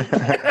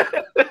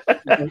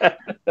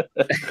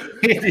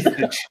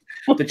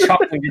 The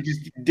chuckling, you're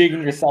just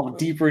digging yourself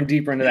deeper and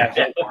deeper into that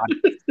hole.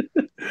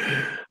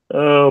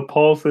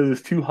 Paul says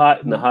it's too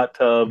hot in the hot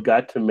tub.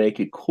 Got to make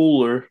it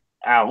cooler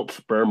out.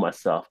 Burn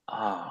myself.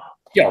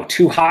 Yo,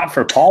 too hot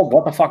for Paul?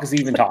 What the fuck is he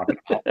even talking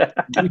about?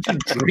 Don't you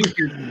drink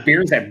your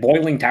beers at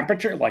boiling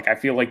temperature? Like, I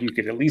feel like you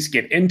could at least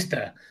get into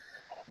the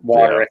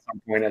water at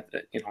some point.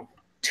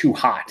 Too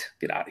hot.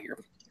 Get out of here.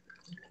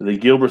 The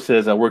Gilbert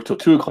says I work till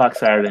 2:00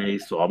 Saturday,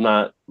 so I'm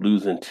not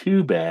losing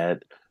too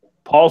bad.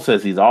 Paul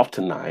says he's off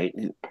tonight.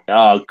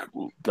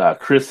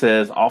 Chris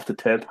says off the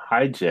 10th.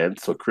 Hi, Jen.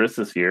 So Chris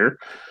is here.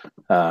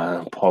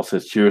 Paul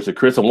says cheers to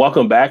Chris and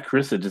welcome back.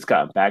 Chris had just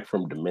got back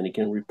from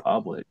Dominican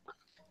Republic.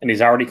 And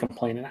he's already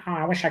complaining,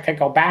 I wish I could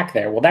go back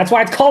there. Well, that's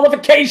why it's called a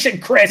vacation,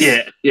 Chris.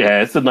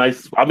 Yeah, it's a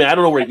nice. I mean, I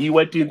don't know where he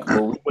went to.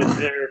 When we went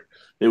there,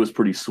 it was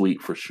pretty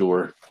sweet for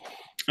sure.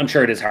 I'm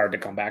sure it is hard to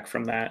come back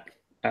from that.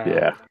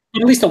 Yeah.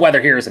 At least the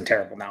weather here isn't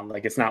terrible now.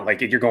 Like, it's not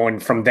like you're going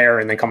from there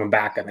and then coming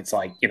back and it's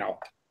like,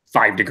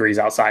 5 degrees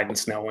outside and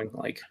snowing.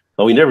 Like,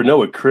 well, we never know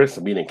with Chris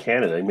being in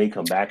Canada. He may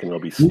come back and there'll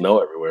be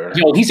snow everywhere.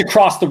 Yo, he's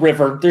across the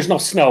river. There's no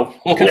snow.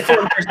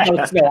 Confirmed there's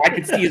no snow. I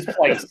can see his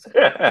place.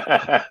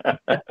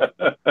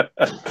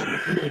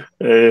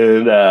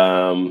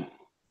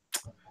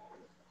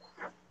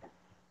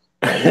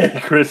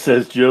 And Chris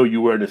says, Joe,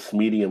 you weren't a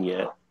schmedium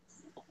yet.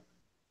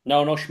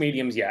 No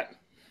schmediums yet.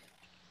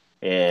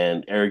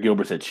 And Eric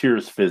Gilbert said,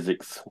 cheers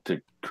physics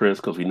to Chris,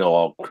 because we know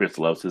all Chris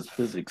loves his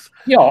physics.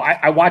 Yo,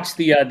 I watched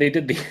they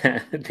did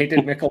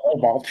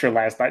Michelob Ultra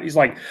last night. He's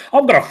like,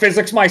 I'm gonna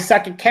physics my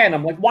second can.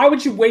 I'm like, why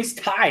would you waste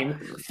time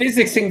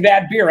physicsing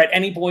that beer at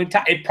any point in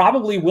time? It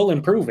probably will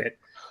improve it.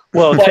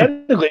 Well,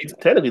 technically, it's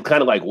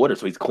kind of like water,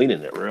 so he's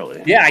cleaning it,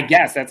 really. Yeah, I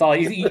guess that's all.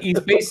 He's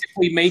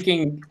basically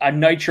making a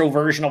nitro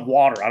version of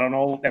water. I don't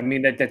know. I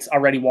mean, that's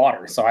already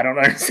water, so I don't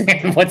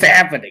understand what's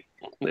happening.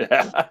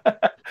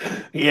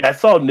 Yeah, I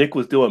saw Nick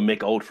was doing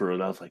Mick Ultra,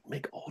 and I was like,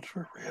 Mick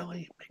Ultra,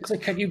 really? He's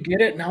like, can you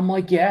get it? And I'm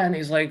like, yeah. And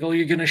he's like, oh,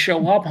 you're gonna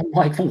show up? I'm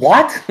like,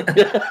 what?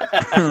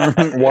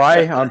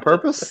 Why? On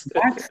purpose?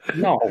 What?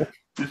 No.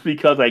 Just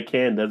because I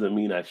can doesn't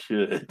mean I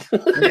should.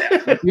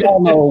 Yeah, we all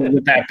know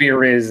what that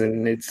beer is,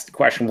 and it's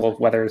questionable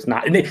whether it's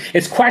not.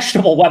 It's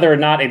questionable whether or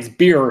not it's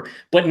beer,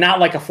 but not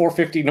like a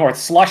 450 North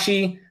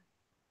slushy,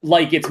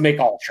 like it's Mick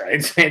Ultra.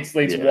 It's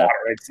water.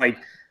 It's like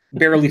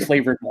barely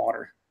flavored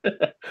water.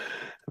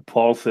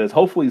 Paul says,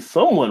 hopefully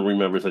someone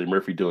remembers Eddie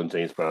Murphy doing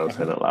James Brown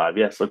Saturday Night Live.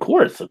 Yes, of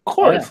course. Yeah.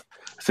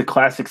 It's a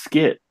classic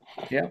skit.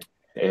 Yeah.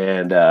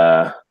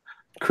 And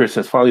Chris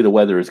says, finally the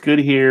weather is good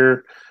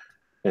here.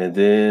 And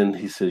then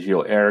he says,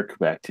 Eric,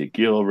 back to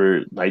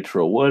Gilbert,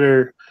 nitro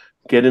water,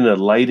 getting a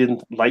lightning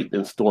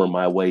storm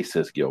my way,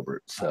 says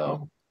Gilbert.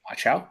 So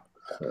watch out.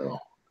 So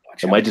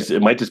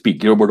it might just be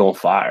Gilbert on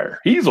fire.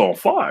 He's on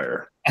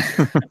fire.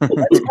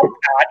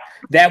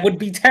 That would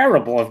be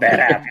terrible if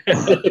that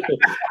happened.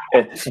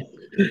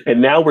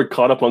 And now we're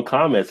caught up on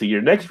comments. So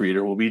your next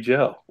reader will be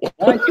Joe.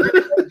 Well, you did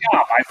a good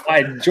job. I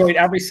enjoyed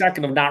every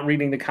second of not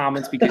reading the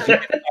comments because you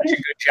did such a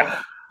good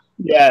job.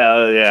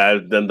 Yeah,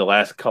 I've done the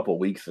last couple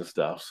weeks and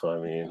stuff. So I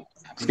mean,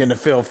 I was getting a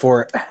feel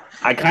for it.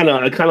 I kind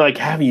of like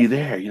having you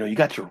there. You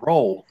got your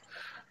role.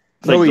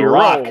 It's know like your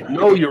Rock. role.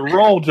 Know your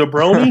role,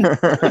 jabroni.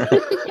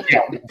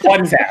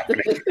 What is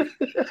happening?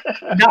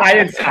 No, I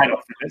didn't sign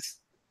up for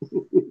this.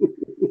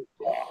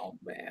 Oh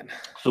man.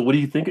 So what do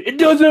you think? It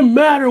doesn't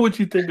matter what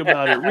you think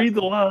about it. Read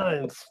the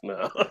lines.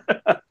 No.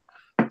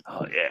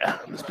 Oh yeah,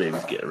 this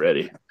baby's getting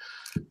ready.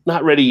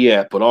 Not ready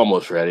yet, but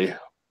almost ready.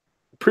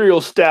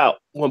 Imperial Stout,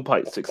 1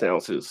 pint, 6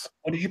 ounces.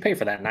 What did you pay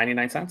for that?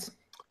 99 cents?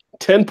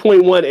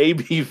 10.1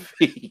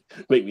 ABV.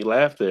 Make me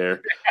laugh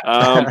there.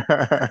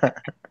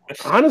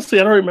 Honestly,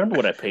 I don't remember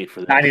what I paid for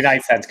that.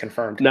 99 cents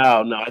confirmed.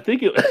 No, I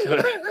think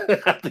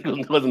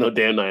it wasn't no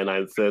damn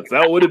 99 cents.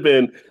 That would have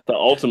been the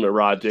ultimate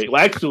Rod J.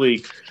 Well,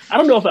 actually, I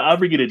don't know if I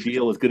ever get a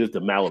deal as good as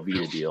the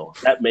Malavita deal.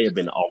 That may have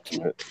been the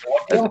ultimate.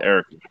 That's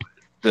Eric.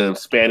 The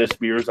Spanish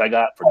beers I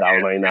got for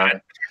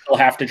 $1.99. You'll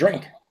have to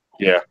drink.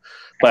 Yeah.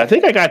 But I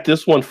think I got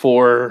this one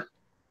for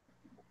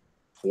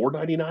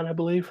 $4.99, I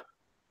believe.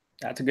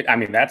 That's a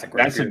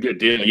good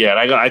deal. Yeah,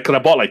 I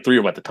bought like 3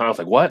 of them at the time. I was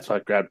like, what? So I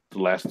grabbed the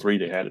last 3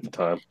 they had at the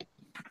time.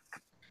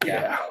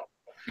 Yeah.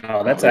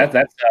 Oh, that's I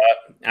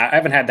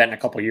haven't had that in a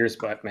couple of years,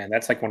 but man,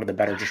 that's like one of the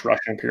better just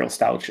Russian Imperial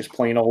Stouts. Just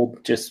plain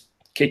old, just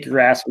kick your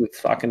ass with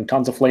fucking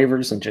tons of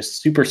flavors and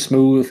just super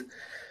smooth.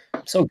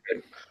 So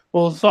good.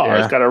 Well, it's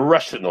got a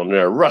Russian on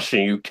there.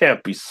 Russian, you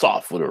can't be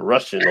soft with a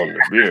Russian on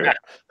the beer.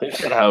 They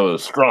should have a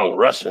strong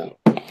Russian.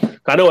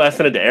 I know I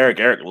sent it to Eric.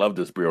 Eric loved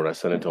this beer when I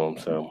sent it to him.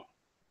 So,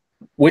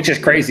 which is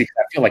crazy.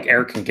 I feel like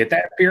Eric can get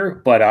that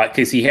beer, but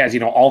because he has,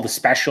 all the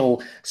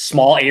special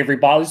small Avery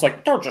bottles,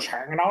 like they're just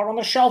hanging out on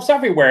the shelves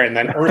everywhere. And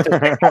then Earth is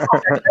like,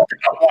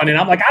 one, and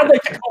I'm like, I'd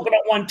like the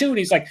coconut one too. And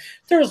he's like,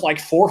 there's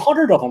like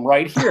 400 of them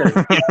right here,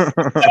 all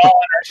on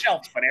our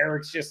shelves. But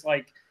Eric's just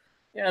like,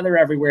 yeah, they're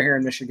everywhere here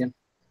in Michigan.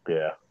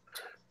 Yeah.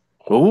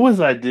 Well, what was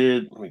I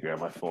did? Let me grab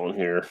my phone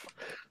here.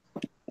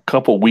 A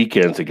couple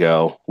weekends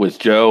ago was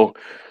Joe.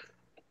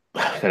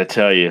 I gotta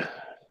tell you,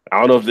 I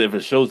don't know if it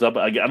shows up.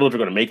 I don't know if they're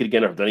gonna make it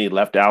again or if there's any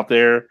left out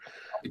there.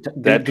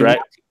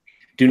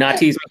 Do not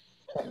tease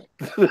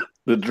me.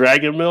 The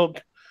dragon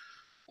milk.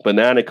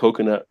 Banana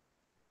coconut.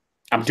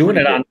 I'm doing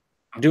it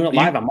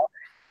live on Monday.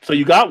 So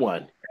you got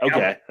one.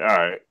 Okay. All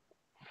right.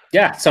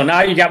 Yeah. So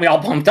now you got me all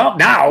pumped up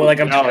now. Like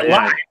I'm live.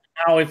 Yeah.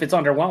 Now if it's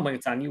underwhelming,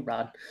 it's on you,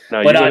 Rod.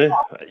 No, but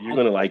you're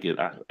gonna like it.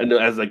 I know,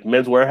 as like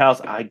Men's Warehouse,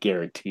 I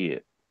guarantee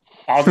it.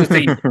 I was gonna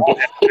say like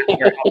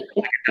 $1.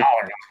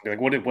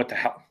 Like what the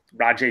hell?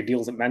 Rod J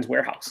deals at Men's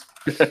Warehouse.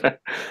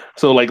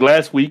 So like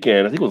last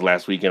weekend, I think it was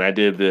last weekend, I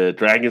did the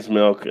Dragon's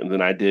Milk, and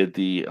then I did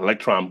the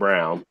Electron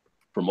Brown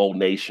from Old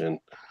Nation,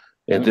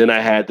 and then I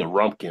had the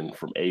Rumpkin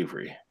from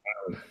Avery.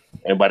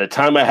 And by the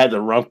time I had the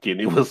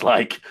Rumpkin, it was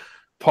like,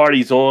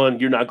 party's on.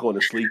 You're not going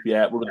to sleep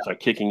yet. We're going to start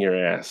kicking your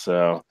ass.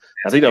 So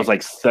I think that was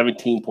like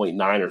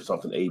 17.9 or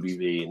something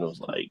ABV. And it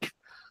was like,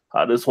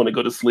 I just want to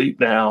go to sleep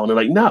now. And they're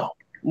like, no,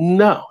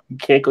 you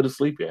can't go to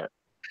sleep yet.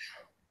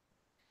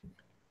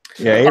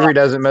 Yeah, Avery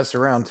doesn't mess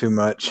around too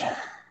much.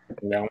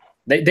 No,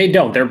 they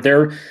don't.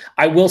 They're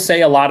I will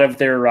say a lot of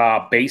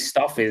their base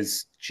stuff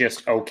is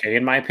just okay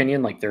in my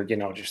opinion. Like they're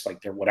just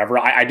like they're whatever.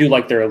 I do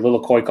like their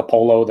Little Koi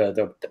Capolo,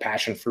 the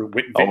passion fruit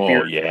wit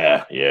beer.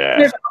 Yeah.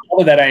 There's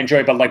all of that I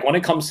enjoy, but like when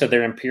it comes to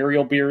their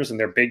imperial beers and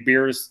their big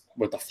beers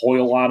with the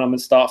foil on them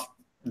and stuff,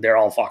 they're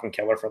all fucking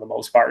killer for the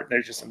most part.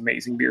 They're just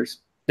amazing beers.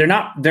 They're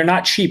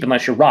not cheap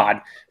unless you're Rod.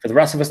 For the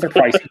rest of us, they're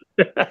pricey.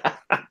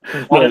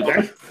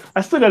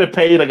 I still got to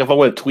pay, like if I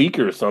want a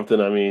tweaker or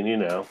something. I mean,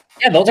 Yeah,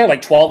 those are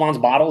like 12-ounce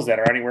bottles that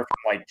are anywhere from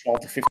like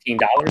 $12 to $15.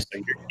 So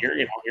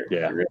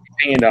you're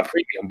paying a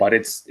premium, but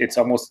it's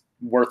almost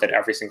worth it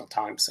every single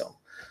time. So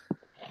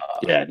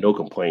no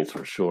complaints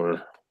for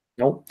sure.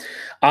 Nope.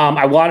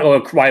 I want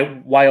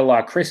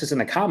while Chris is in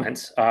the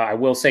comments, I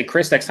will say,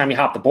 Chris, next time you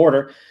hop the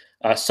border,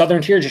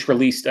 Southern Tier just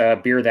released a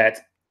beer that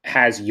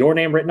has your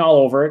name written all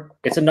over it.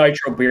 It's a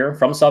nitro beer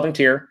from Southern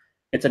Tier.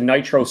 It's a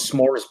nitro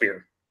s'mores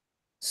beer.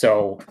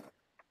 So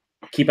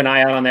keep an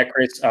eye out on that,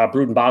 Chris.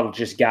 Brewed and Bottled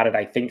just got it,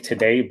 I think,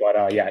 today.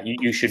 But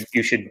you should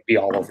be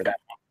all over that.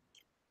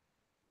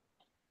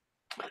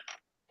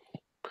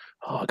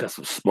 Oh, I got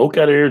some smoke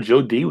out of here.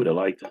 Joe D would have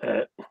liked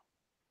that.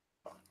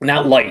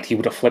 Not light. He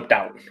would have flipped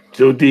out.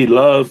 Joe D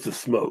loves to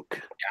smoke.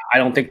 Yeah, I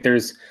don't think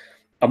there's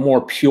a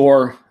more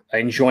pure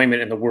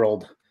enjoyment in the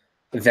world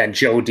than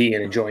Joe D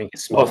and enjoying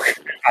his smoke.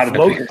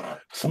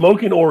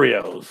 Smoking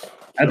Oreos.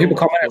 And people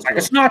come in, it's like,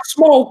 it's not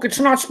smoke,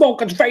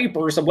 it's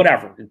vapors or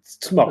whatever. It's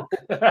smoke.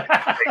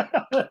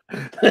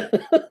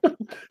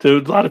 To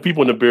a lot of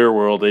people in the beer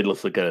world, they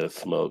just look at it as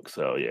smoke.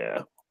 So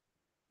yeah.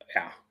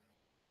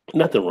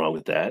 Nothing wrong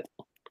with that.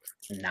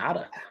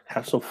 Nada.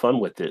 Have some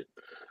fun with it.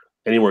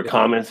 Any more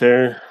comments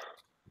there?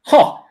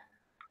 Oh,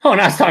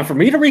 now it's time for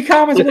me to read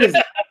comments? What is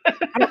that?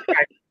 I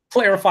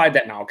clarified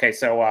that now. Okay,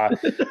 so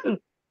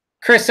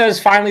Chris says,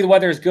 finally the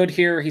weather is good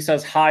here. He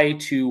says hi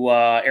to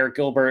Eric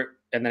Gilbert.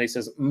 And then he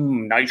says,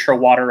 nitro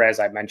water,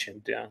 as I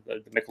mentioned, the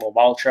Michelob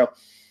Ultra.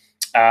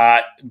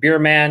 Beer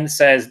Man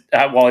says, he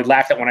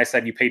laughed at when I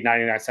said you paid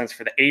 99 cents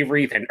for the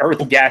Avery. Then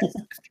Earth guessed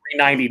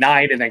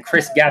 $3.99, and then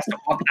Chris guessed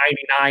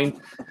 $1.99.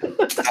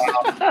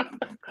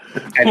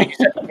 I think you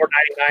said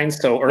 $4.99.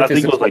 So Earth, I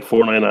think it was like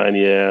 $4.99.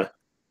 Yeah.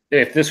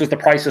 If this was the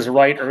Price is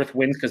Right, Earth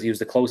wins because he was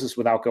the closest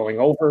without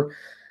going over.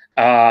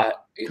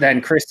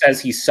 Then Chris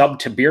says he subbed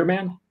to Beer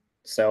Man.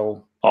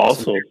 So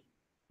awesome.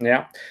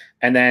 Yeah.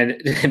 And then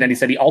he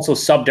said he also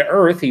subbed to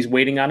Earth. He's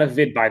waiting on a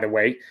vid, by the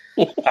way.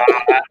 And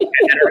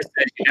then Earth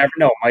said, you never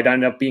know. Might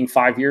end up being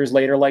 5 years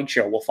later like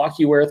Joe. Well, fuck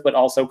you, Earth, but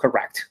also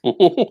correct.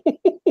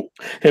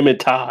 Him and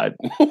Todd.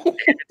 Him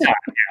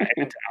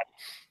and Todd.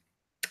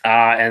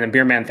 And then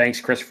Beer Man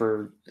thanks Chris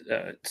for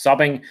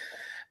subbing.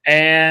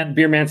 And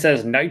Beer Man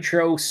says,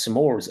 nitro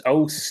s'mores.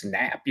 Oh,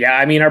 snap. Yeah,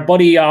 I mean, our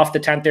buddy off the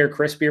tent there,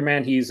 Chris Beer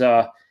Man, he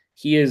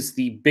is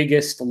the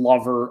biggest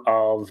lover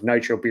of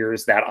nitro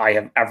beers that I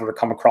have ever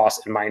come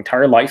across in my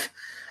entire life.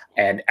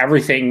 And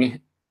everything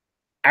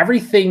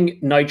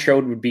nitro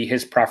would be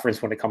his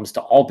preference when it comes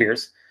to all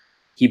beers.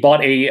 He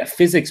bought a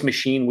physics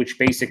machine, which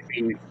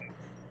basically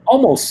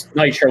almost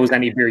nitros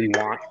any beer you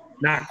want.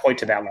 Not quite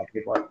to that level,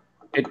 but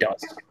it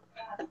does.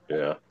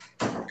 Yeah.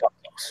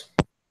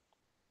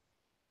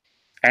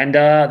 And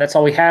that's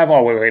all we have.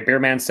 Oh, wait. Beer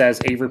Man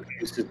says Avery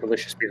produces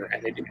delicious beer,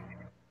 and they do.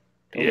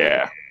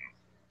 Yeah.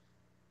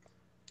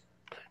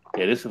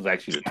 Yeah, this is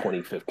actually the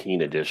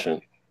 2015 edition.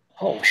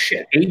 Oh,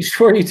 shit. Age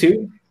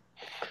 42?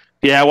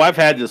 Yeah, well, I've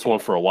had this one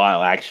for a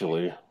while,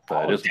 actually.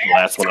 But this is the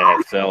last one I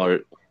had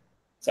cellared.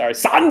 Sorry,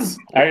 sons!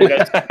 All right,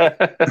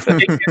 at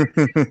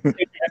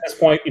this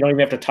point, you don't even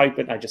have to type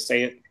it. I just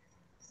say it.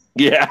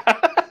 Yeah.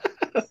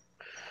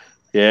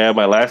 Yeah,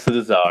 my last of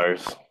the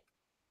Czars.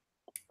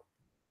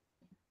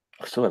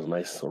 Still has a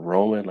nice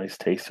aroma, nice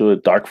taste to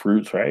it. Dark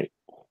fruits, right?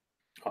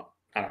 Oh,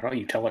 I don't know.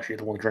 You tell us you're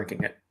the one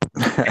drinking it.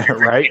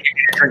 Right?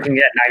 Drinking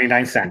it at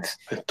 99 cents.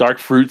 Dark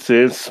fruits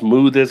is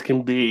smooth as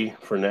can be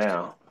for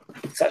now.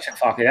 That's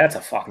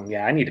a fucking,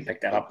 yeah, I need to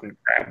pick that up and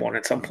grab one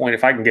at some point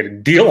if I can get a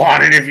deal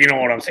on it, if you know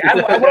what I'm saying. I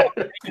don't know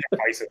the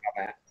prices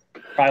on that.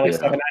 Probably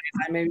like $7.99,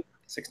 maybe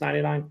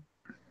 $6.99.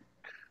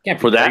 Can't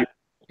be for that?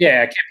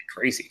 Yeah, it can't be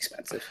crazy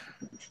expensive.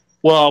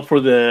 Well,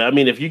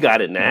 if you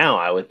got it now,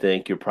 I would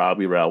think you're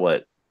probably around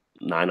what,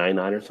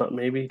 $9.99 or something,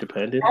 maybe,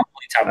 depending.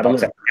 Probably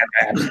 $10.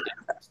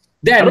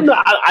 I don't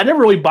know. I never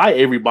really buy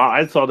Avery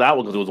bottle. I saw that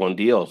one because it was on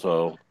deal.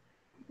 So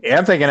yeah,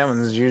 I'm thinking that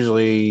one's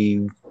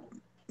usually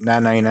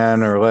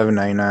 $9.99 or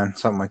 $11.99,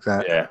 something like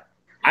that. Yeah.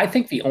 I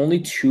think the only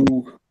two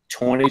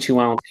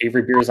 22-ounce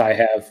Avery beers I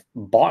have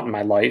bought in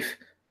my life,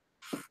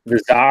 the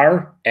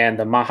Tsar and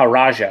the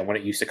Maharaja, when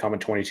it used to come in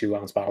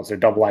 22-ounce bottles. They're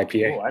double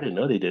IPA. Oh, I didn't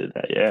know they did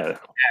that. Yeah.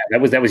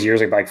 That was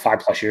years ago, like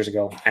 5+ years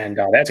ago, and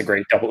that's a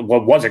great double.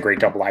 Well, was a great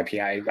double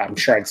IPA. I'm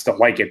sure I'd still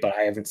like it, but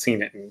I haven't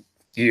seen it in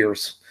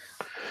years.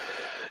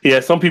 Yeah,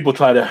 some people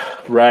try to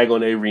rag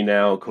on Avery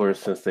now, of course,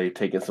 since they've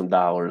taken some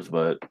dollars,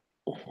 but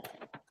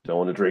don't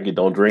want to drink it,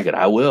 don't drink it.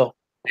 I will.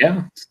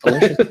 Yeah, it's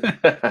delicious.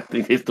 I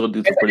think they still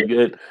do some pretty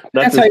good.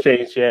 Nothing's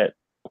changed yet.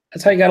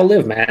 That's how you got to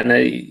live, man.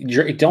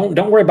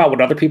 Don't worry about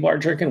what other people are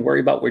drinking.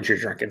 Worry about what you're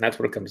drinking. That's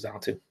what it comes down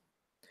to.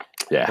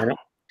 Yeah. You know?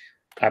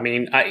 I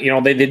mean,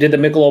 they did the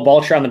Michelob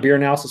Ultra on the Beer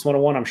Analysis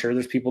 101. I'm sure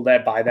there's people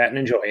that buy that and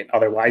enjoy it.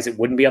 Otherwise, it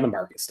wouldn't be on the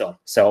market still.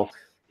 So,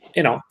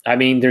 I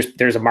mean,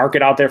 there's a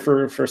market out there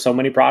for so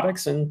many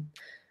products, and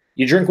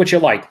you drink what you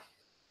like.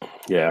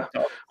 Yeah.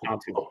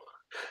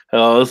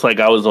 It's like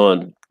I was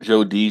on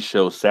Joe D's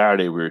show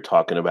Saturday. We were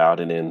talking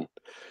about, and then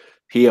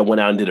he went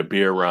out and did a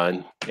beer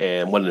run,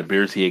 and one of the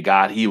beers he had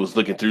got, he was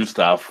looking through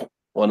stuff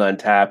on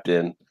Untapped,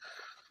 and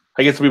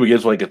I guess people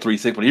gives like a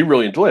 3.6, but he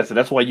really enjoyed it. So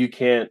that's why you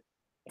can't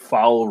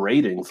follow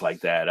ratings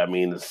like that. I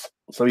mean,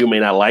 some of you may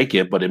not like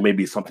it, but it may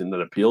be something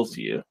that appeals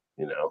to you.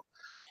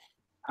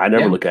 I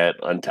never look at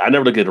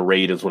the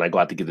ratings when I go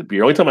out to get the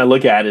beer. Only time I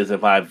look at it is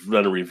if I've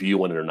done a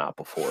review on it or not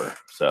before.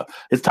 So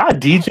is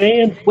Todd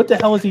DJing? What the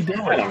hell is he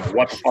doing? I don't know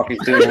what the fuck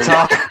he's doing.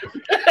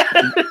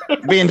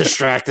 Being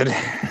distracted.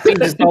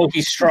 Seems as though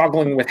he's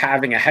struggling with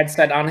having a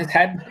headset on his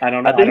head. I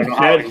don't know. I think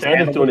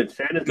Shannon's doing it.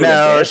 Shannon's doing a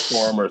dance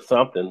for him or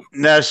something.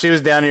 No, she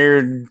was down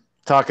here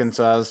talking,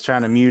 so I was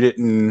trying to mute it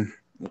and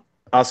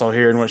also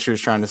hearing what she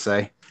was trying to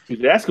say. She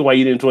was asking why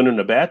you didn't join her in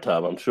the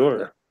bathtub, I'm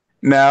sure.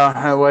 No,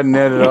 I wasn't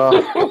it at all.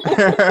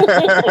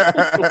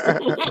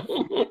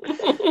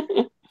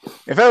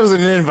 If that was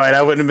an invite,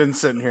 I wouldn't have been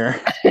sitting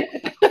here.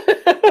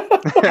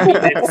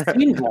 It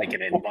seemed like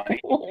an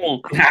invite.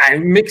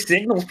 Mixed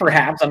signals,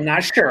 perhaps. I'm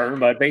not sure,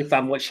 but based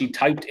on what she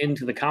typed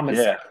into the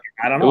comments, yeah.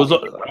 I don't know.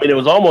 It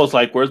was almost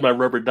like, "Where's my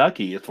rubber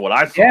ducky?" It's what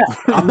I saw. Yeah,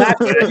 I'm not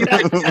going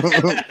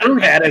to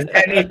through that as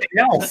anything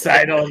else.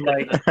 I don't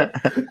like.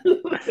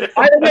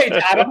 By the way,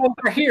 Todd, I'm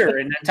over here,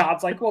 and then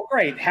Todd's like, "Well,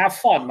 great, have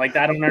fun." Like,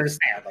 I don't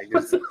understand. Like,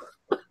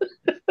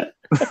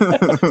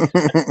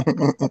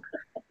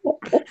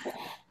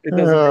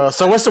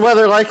 so what's the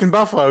weather like in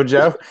Buffalo,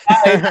 Joe?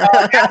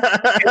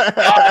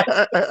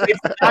 It's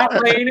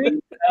not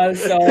raining,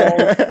 so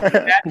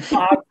that's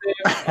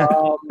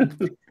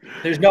positive.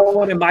 There's no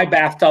one in my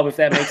bathtub, if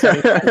that makes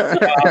any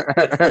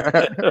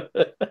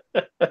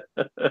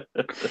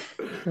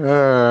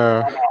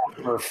sense.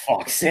 For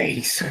fuck's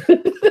sakes.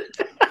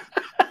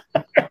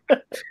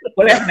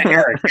 What happened to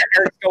Eric?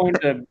 Eric's going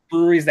to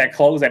breweries that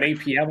close at 8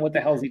 p.m. What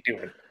the hell is he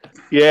doing?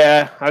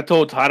 Yeah, I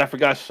told Todd I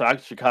forgot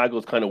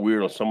Chicago's kind of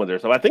weird on some of their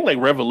stuff. I think like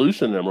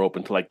Revolution and them are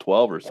open to like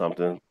 12 or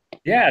something.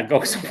 Yeah,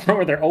 go somewhere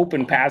where they're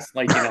open past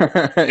like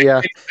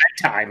yeah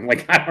bedtime.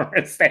 Like I don't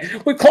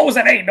understand. We close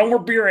at 8. No more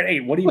beer at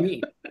 8. What do you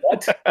mean?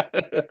 What?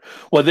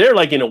 Well, they're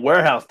like in a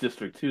warehouse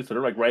district too, so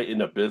they're like right in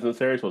the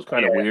business area. So it's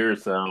kind of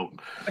weird. So,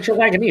 but you're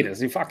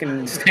Lagunitas. You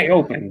fucking stay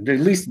open at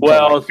least.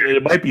 Well,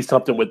 it might be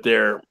something with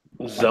their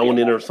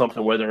zoning or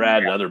something where they're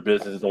at, and other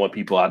businesses don't want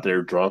people out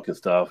there drunk and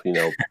stuff.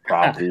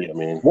 Property. I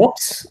mean,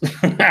 whoops,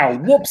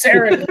 whoops,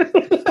 Eric,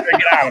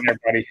 get out of there,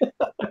 buddy.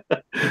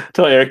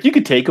 Tell Eric you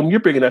can take them. You're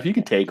big enough. You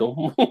can take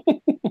them.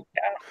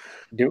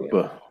 Do it.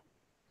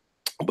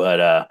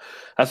 But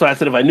that's why I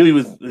said if I knew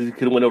he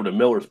could have went over to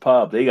Miller's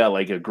Pub. They got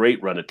like a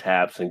great run of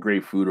taps and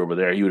great food over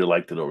there. He would have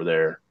liked it over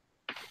there.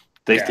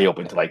 They stay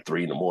open till like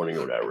 3 a.m. or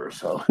whatever.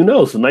 So who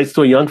knows? It's nice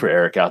still young for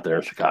Eric out there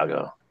in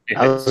Chicago.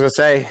 I was gonna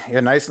say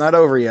your night's not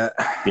over yet.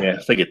 Yeah,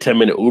 it's like a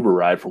 10-minute Uber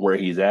ride from where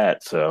he's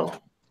at. So,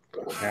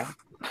 yeah.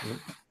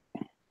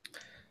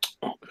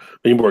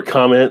 Any more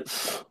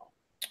comments?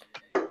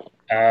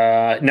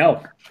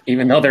 No,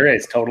 even though there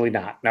is totally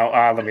not. No,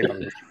 let me.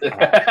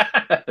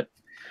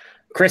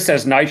 Chris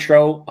says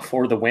Nitro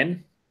for the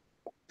win.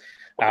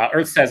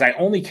 Earth says I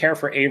only care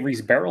for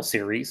Avery's Barrel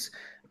Series,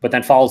 but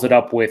then follows it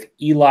up with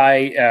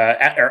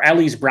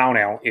Ellie's Brown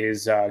Ale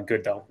is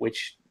good though,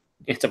 which.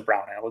 It's a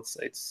brown ale.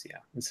 It's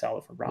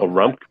solid for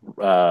brown.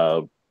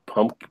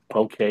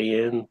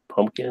 Pumpkin.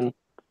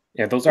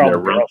 Yeah, those are all the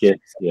barrel.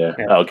 Yeah.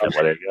 Okay.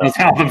 Whatever. He's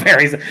all the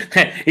berries.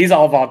 He's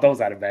all about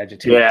those, I'd imagine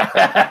too. Yeah.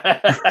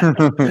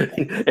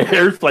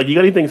 It's like, you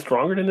got anything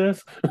stronger than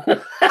this?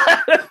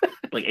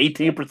 Like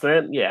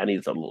 18%? Yeah, I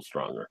need something a little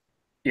stronger.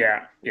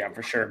 Yeah,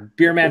 for sure.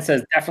 Beerman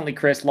says definitely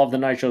Chris. Love the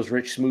nitros,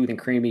 rich, smooth, and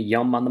creamy.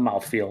 Yum on the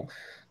mouthfeel.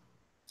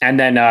 And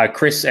then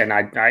Chris and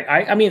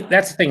I mean,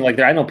 that's the thing. Like,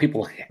 I know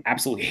people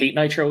absolutely hate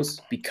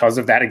nitros because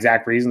of that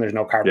exact reason. There's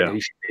no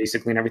carbonation,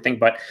 basically, and everything.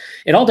 But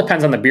it all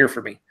depends on the beer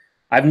for me.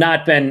 I've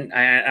not been.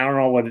 I don't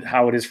know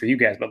how it is for you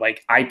guys, but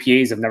like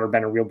IPAs, I've never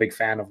been a real big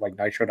fan of like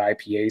nitro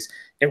IPAs.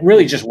 It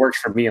really just works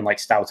for me in like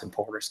stouts and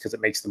porters because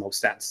it makes the most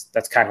sense.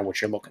 That's kind of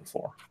what you're looking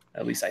for.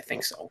 At least I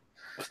think so.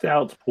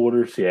 Stouts,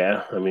 porters,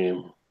 yeah. I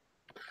mean,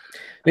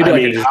 maybe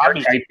like a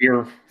dessert type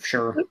beer,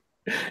 sure.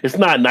 It's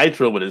not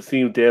nitro, but it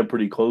seems damn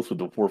pretty close with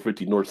the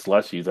 450 North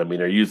slushies. I mean,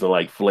 they're using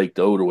like flaked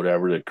oat or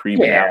whatever to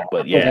cream it out.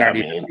 But yeah, I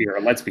mean, beer,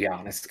 let's be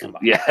honest. Come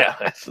on. Yeah,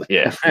 that's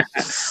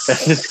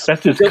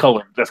just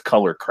color. That's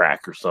color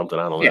crack or something.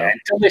 I don't know. Yeah,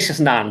 delicious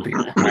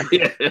non-beer.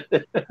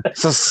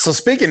 So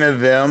speaking of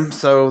them,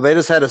 so they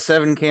just had a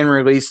 7-can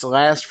release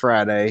last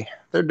Friday.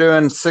 They're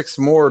doing 6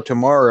 more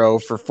tomorrow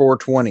for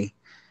 $4.20.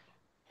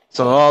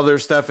 So all their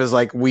stuff is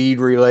like weed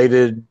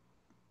related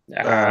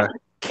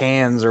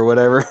cans or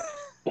whatever.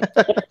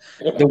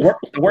 The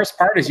worst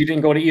part is you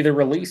didn't go to either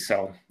release,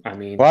 so I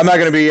mean, well, I'm not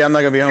gonna be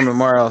home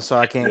tomorrow, so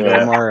I can't go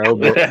tomorrow.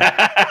 But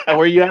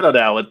where you at on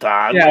that one,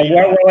 Todd?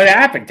 Yeah, what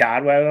happened,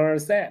 Todd? Well, I don't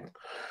understand.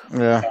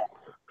 Yeah,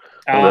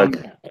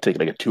 take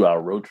like a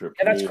 2-hour road trip.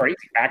 Yeah, that's crazy.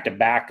 Back to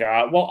back.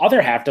 Well,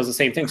 Other Half does the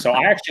same thing. So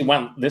I actually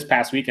went this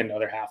past weekend to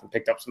Other Half and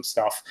picked up some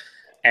stuff,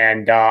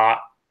 and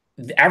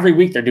every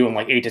week they're doing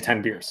like 8 to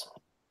 10 beers.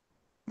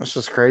 That's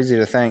just crazy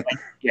to think.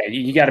 Yeah,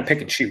 you got to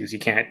pick and choose. You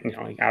can't,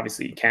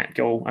 obviously you can't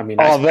go. I mean,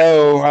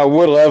 although I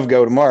would love to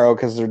go tomorrow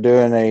because they're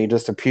doing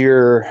just a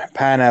pure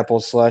pineapple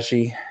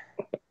slushy.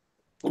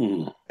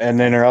 And then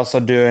they're also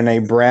doing a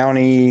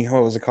brownie.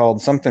 What was it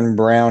called? Something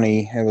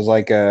brownie. It was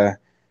like a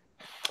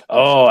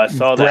I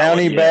saw that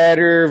brownie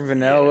batter,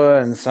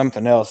 vanilla, and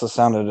something else. It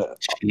sounded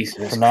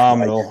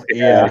phenomenal. Christ.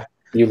 Yeah.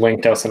 You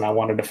linked us, and I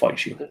wanted to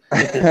fight you.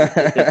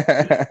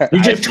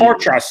 You just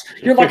torture us.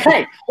 You're like,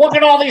 hey, look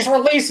at all these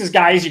releases,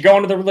 guys. You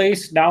going to the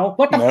release? No.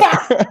 What the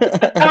fuck?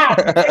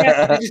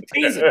 Just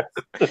teasing.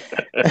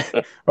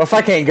 Well, if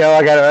I can't go,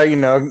 I gotta,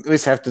 at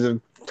least have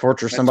to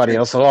torture somebody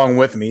else along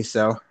with me.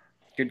 So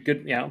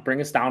good. Yeah,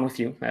 bring us down with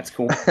you. That's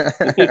cool.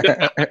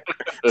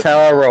 That's how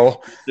I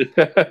roll.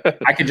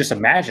 I could just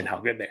imagine how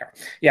good they are.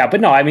 Yeah, but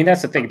no, I mean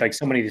that's the thing. Like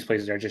so many of these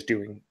places are just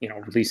doing,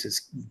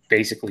 releases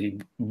basically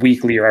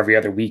weekly or every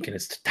other week, and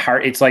it's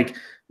hard. It's like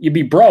you'd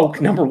be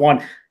broke. Number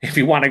one, if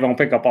you want to go and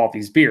pick up all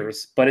these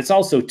beers, but it's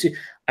also too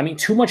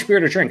much beer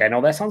to drink. I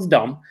know that sounds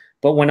dumb,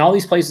 but when all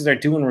these places are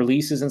doing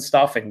releases and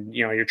stuff, and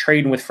you're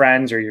trading with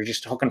friends, or you're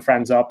just hooking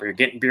friends up, or you're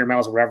getting beer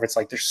miles or whatever, it's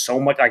like there's so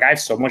much. Like I have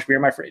so much beer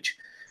in my fridge.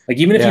 Like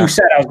even if you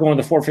said I was going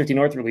to the 450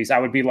 North release, I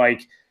would be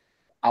like,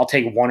 I'll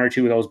take 1 or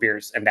 2 of those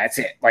beers and that's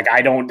it. Like I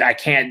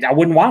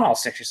wouldn't want all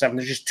 6 or 7.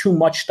 There's just too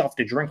much stuff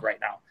to drink right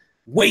now.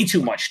 Way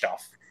too much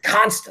stuff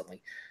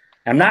constantly.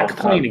 I'm not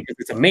complaining because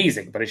it's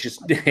amazing, but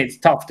it's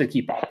tough to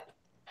keep up.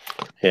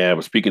 Yeah,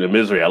 but speaking of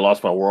misery, I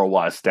lost my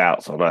worldwide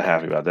stout, so I'm not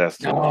happy about that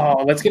still.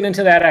 Oh, let's get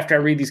into that after I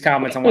read these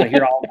comments. I want to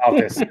hear all about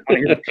this. I want to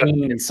hear the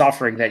pain and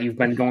suffering that you've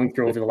been going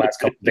through over the last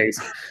couple of days.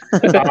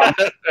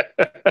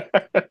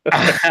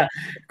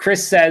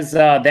 Chris says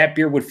that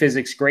beer would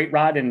physics great,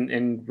 Rod,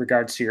 in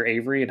regards to your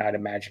Avery, and I'd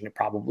imagine it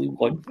probably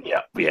would.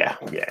 Yeah,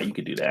 you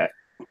could do that.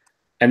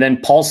 And then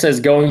Paul says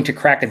going to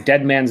crack a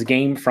dead man's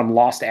game from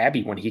Lost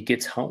Abbey when he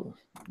gets home.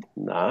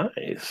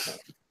 Nice.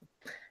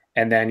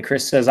 And then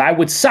Chris says, I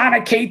would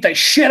sonicate the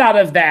shit out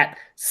of that,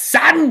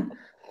 son.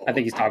 I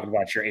think he's talking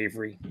about your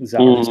Avery.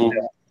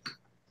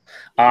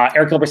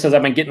 Eric Gilbert says,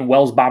 I've been getting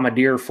Wells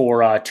Bombardier for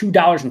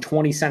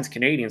 $2.20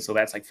 Canadian. So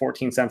that's like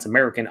 14 cents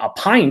American a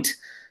pint,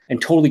 and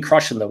totally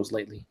crushing those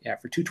lately. Yeah,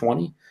 for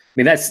 $2.20. I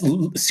mean, that's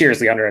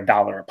seriously under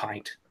 $1 a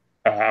pint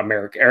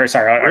American. Or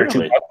sorry,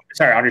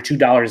 under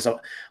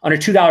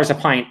 $2 a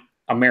pint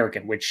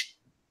American, which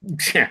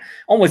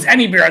almost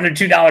any beer under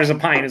 $2 a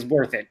pint is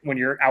worth it when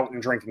you're out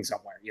and drinking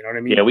somewhere. You know what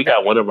I mean? Yeah, we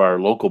got one of our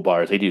local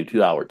bars. They do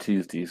 2-hour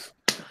Tuesdays.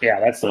 Yeah,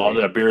 that's all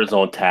their beers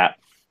on tap.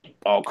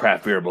 All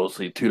craft beer,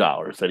 mostly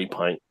 $2 any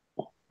pint.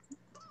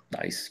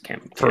 Nice.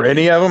 For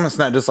any of them, it's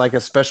not just like a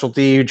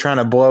specialty. You're trying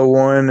to blow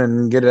one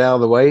and get it out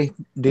of the way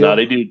deal? No,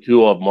 they do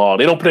 2 of them all.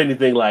 They don't put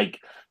anything like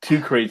too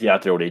crazy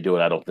out there when they do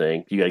it. I don't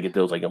think you got to get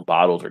those like in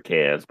bottles or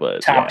cans.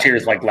 But top tier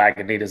is like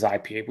Lagunitas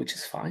IPA, which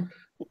is fine.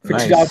 For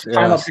nice.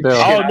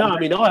 $2, no, I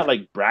mean they'll have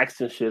like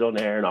Braxton shit on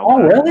there and all.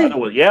 Oh,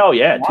 really?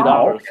 Yeah, $2.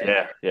 Wow,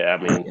 okay. Yeah. I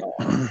mean,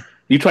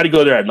 you try to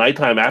go there at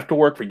nighttime after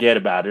work, forget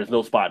about it. There's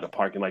no spot in the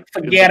parking lot.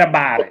 Forget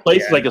about it. The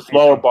place is like a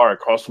smaller bar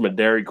across from a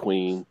Dairy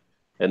Queen,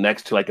 and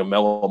next to like a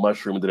Mellow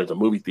Mushroom, and then there's a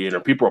movie theater.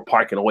 People are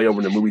parking away over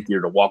in the movie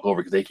theater to walk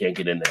over because they can't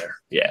get in there.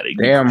 Yeah,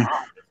 damn.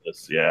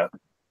 Yeah,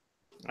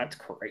 that's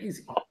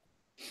crazy.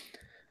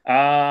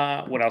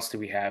 What else do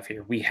we have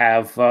here? We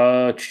have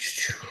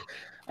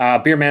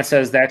Beerman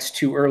says that's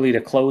too early to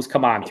close.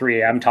 Come on,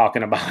 3 a.m.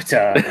 talking about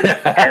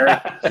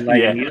Eric.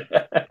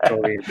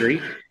 Totally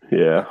agree.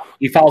 Yeah.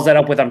 He follows that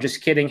up with, I'm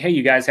just kidding. Hey,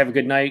 you guys have a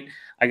good night.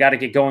 I got to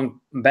get going.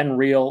 Been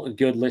real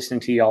good listening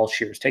to y'all.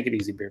 Cheers. Take it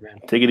easy,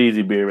 Beerman. Take it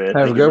easy, Beerman.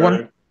 Have a good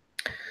one.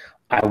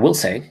 I will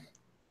say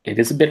it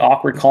is a bit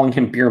awkward calling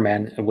him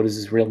Beerman. What is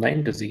his real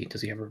name? Does he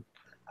ever?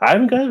 I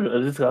haven't got it. I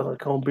just got to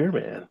call him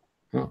Beerman.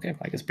 Okay,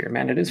 I guess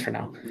Beerman it is for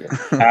now.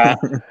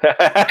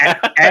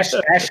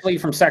 Ashley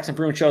from Saxon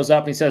Bruin shows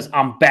up and he says,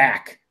 I'm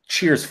back.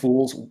 Cheers,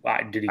 fools.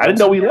 Did he? I didn't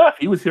know he left.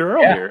 He was here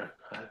earlier.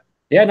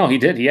 Yeah, no, he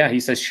did. Yeah, he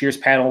says cheers,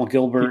 panel,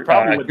 Gilbert,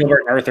 probably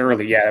Gilbert and Earth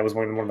early. Yeah, that was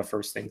one of the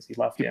first things he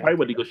left. He probably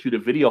went to go shoot a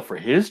video for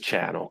his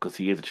channel because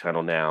he has a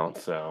channel now.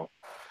 So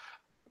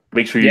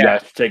make sure you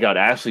guys check out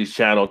Ashley's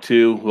channel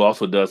too, who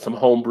also does some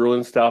home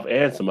brewing stuff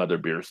and some other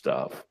beer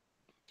stuff.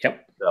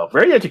 Yep. So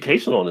very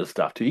educational on this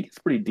stuff too. He gets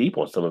pretty deep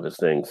on some of his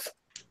things.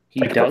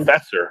 He like does. A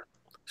professor.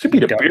 Should be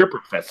the beer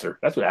professor.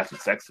 That's what Ashley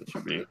Sexton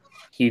should be.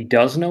 He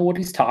does know what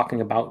he's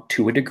talking about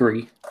to a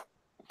degree.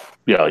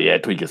 Yeah,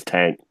 tweak his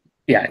tank.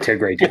 Yeah, to a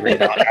great degree.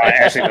 No, I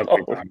actually know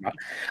what you're talking about.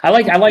 I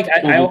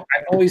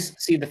always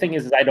see the thing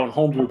is I don't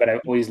homebrew, but I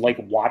always like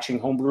watching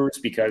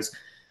homebrewers because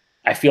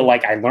I feel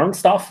like I learn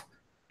stuff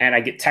and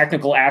I get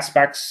technical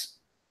aspects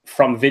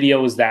from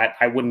videos that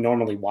I wouldn't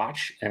normally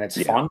watch, and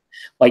it's fun.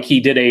 Like he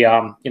did a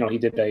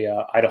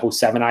Idaho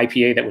 7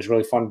 IPA that was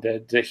really fun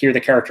to hear the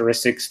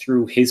characteristics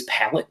through his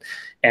palate,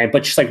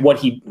 but just like what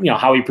he,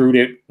 how he brewed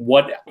it,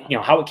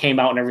 how it came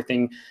out and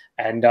everything.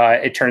 And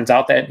it turns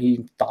out that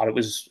he thought it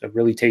was a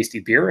really tasty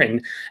beer.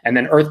 And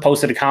then Earth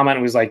posted a comment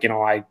and was like,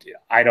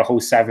 Idaho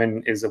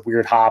 7 is a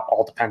weird hop.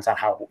 All depends on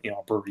how,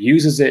 a brewery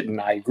uses it. And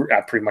I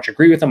pretty much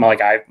agree with him.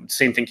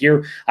 Same thing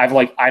here. I've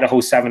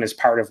Idaho 7 is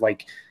part of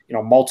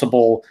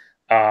multiple,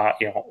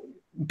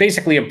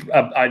 basically an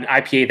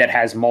IPA that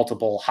has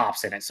multiple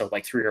hops in it. So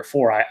 3 or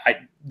 4,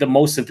 the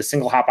most of the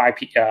single hop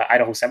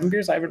Idaho 7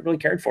 beers I haven't really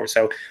cared for.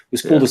 So it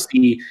was cool to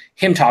see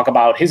him talk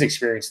about his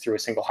experience through a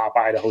single hop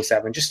Idaho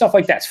 7, just stuff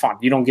like that's fun.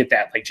 You don't get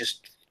that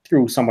just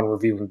through someone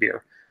reviewing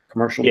beer,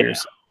 commercial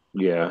beers.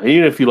 Yeah,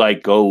 even if you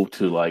go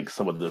to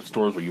some of the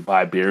stores where you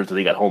buy beers and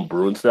they got home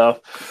brewing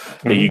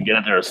stuff, and you get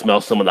out there and smell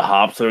some of the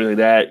hops and everything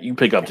like that, you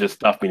pick up just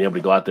stuff, being able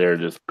to go out there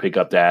and just pick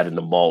up that and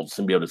the malts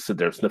and be able to sit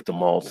there, sniff the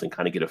malts, and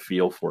kind of get a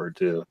feel for it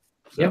too.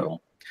 So.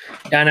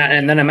 Yeah.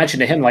 And then I mentioned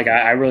to him,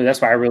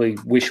 that's why I really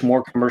wish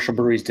more commercial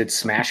breweries did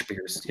smash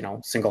beers,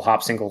 single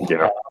hop,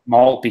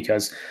 malt,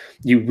 because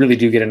you really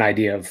do get an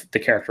idea of the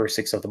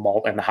characteristics of the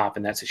malt and the hop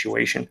in that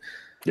situation.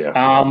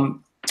 Yeah.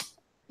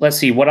 Let's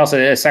see what else.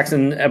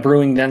 Sexton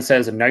Brewing then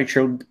says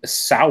nitro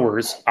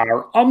sours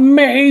are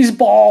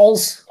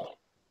amazeballs.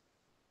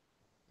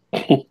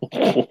 I'm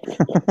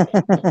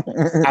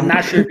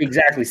not sure if he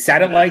exactly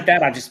said it like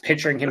that. I'm just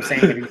picturing him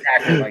saying it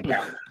exactly like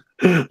that.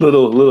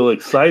 Little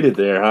excited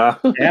there, huh?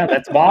 Yeah,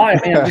 that's why.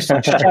 I'm just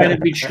trying to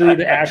be true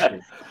to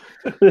Ashley.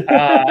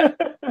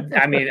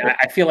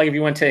 I feel like if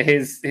you went to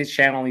his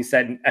channel and he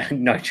said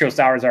nitro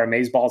sours are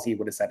amazeballs, he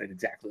would have said it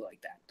exactly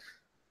like that.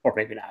 Or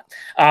maybe not.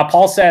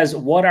 Paul says,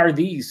 what are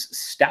these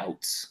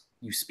stouts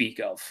you speak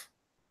of?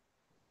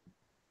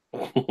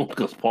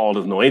 Because Paul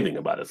doesn't know anything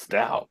about a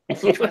stout.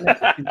 He's trying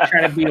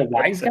to be a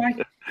wise guy?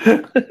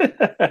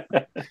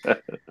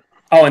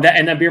 Oh, and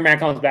then Beer Man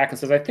comes back and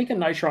says, I think a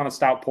nitro on a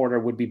stout porter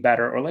would be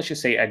better, or let's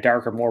just say a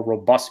darker, more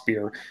robust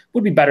beer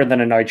would be better than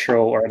a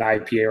nitro or an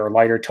IPA or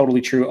lighter. Totally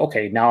true.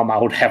 Okay, now I'm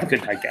out. Have a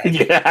good night, guys.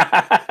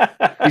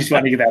 Yeah. You just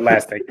want to get that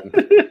last thing.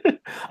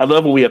 I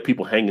love when we have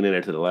people hanging in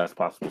there to the last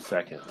possible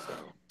second. So.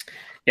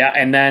 Yeah,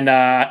 and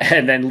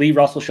then Lee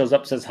Russell shows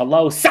up and says,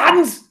 hello,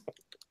 sons!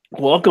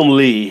 Welcome,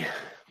 Lee.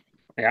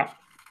 Yeah.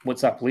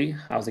 What's up, Lee?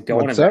 How's it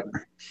going? What's up?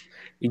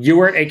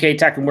 Ewart, a.k.a.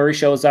 Tech Murray,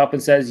 shows up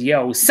and says,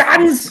 yo,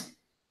 sons!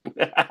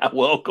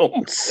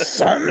 Welcome.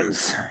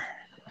 Sons.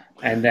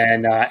 And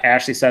then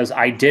Ashley says,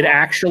 I did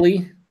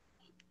actually.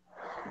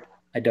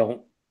 I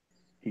don't.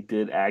 He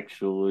did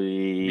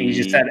actually. He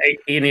just said,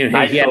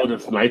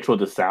 nitro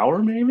to sour,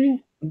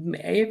 maybe?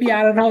 Maybe.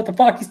 I don't know what the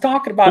fuck he's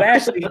talking about.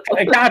 Ashley,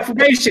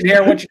 confirmation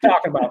here, what you're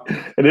talking about.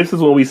 And this is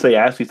when we say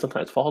Ashley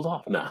sometimes falls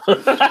off now.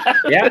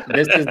 Yeah,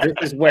 this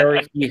is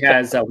where he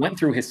has went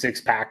through his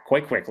 6-pack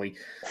quite quickly.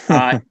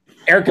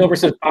 Eric Gilbert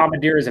says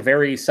Bombardier is a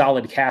very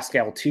solid cask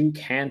ale too.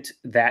 Can't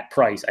that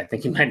price? I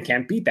think he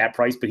can't beat that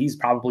price, but he's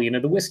probably into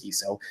the whiskey,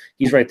 so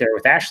he's right there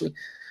with Ashley.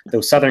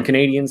 Those Southern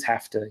Canadians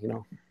have to,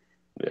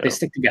 they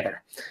stick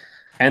together.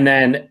 And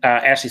then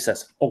Ashley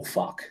says, "Oh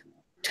fuck,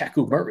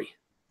 Taku Murray."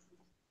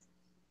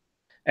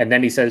 And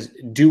then he says,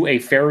 do a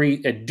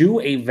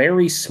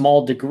very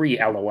small degree,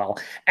 LOL.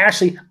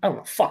 Ashley, I don't know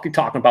what the fuck you're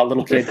talking about,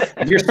 little kid.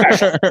 You're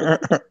special.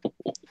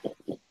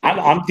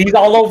 He's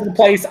all over the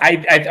place.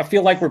 I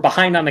feel like we're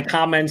behind on the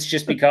comments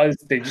just because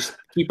they just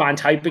keep on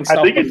typing stuff.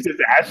 I think it's just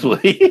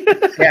Ashley.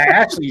 Yeah,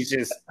 Ashley's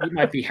just, he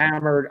might be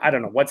hammered. I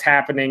don't know what's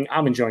happening.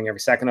 I'm enjoying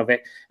every second of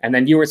it. And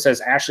then Ewart says,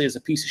 Ashley is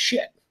a piece of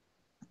shit.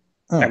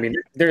 I mean,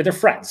 they're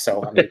friends.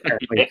 So I mean,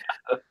 apparently.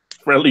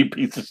 Friendly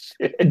piece of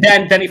shit. And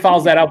then he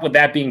follows that up with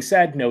that being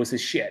said, knows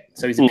his shit.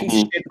 So he's a piece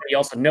of shit, but he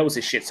also knows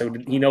his shit. So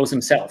he knows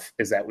himself.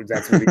 That's what he's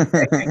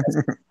saying.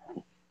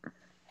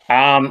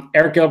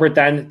 Eric Gilbert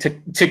then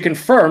to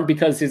confirm,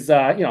 because his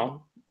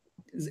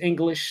his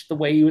English, the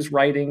way he was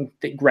writing,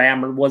 the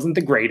grammar wasn't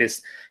the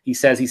greatest. He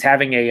says he's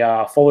having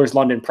a Fuller's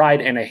London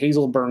Pride and a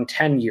Hazelburn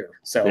 10-year.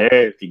 So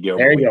there he goes.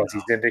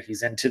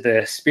 He's into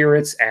the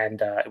spirits,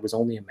 and it was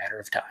only a matter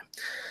of time.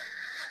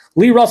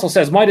 Lee Russell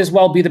says, might as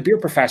well be the beer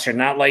professor,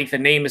 not like the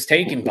name is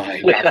taken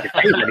by Dr.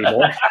 Dave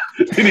anymore.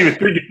 Didn't even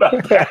think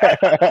about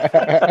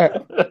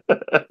that.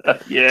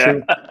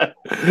 Yeah.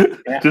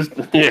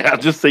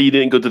 Just say you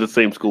didn't go to the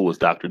same school as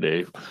Dr.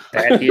 Dave.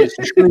 That is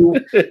true.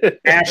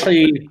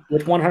 Ashley,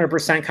 with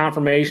 100%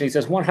 confirmation, he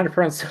says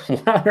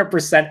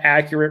 100%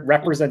 accurate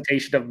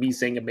representation of me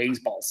saying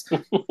amazeballs.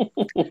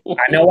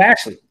 I know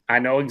Ashley. I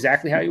know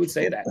exactly how you would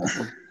say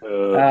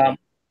that.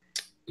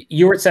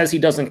 Ewart says he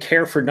doesn't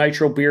care for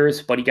nitro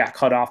beers, but he got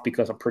cut off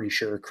because I'm pretty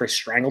sure Chris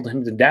strangled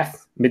him to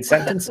death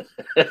mid-sentence.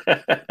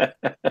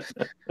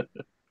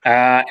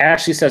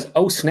 Ashley says,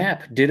 oh,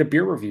 snap, did a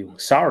beer review.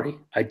 Sorry,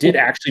 I did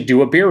actually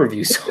do a beer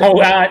review. So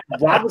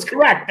Rob was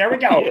correct. There we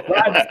go.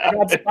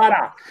 Rob's spot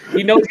on.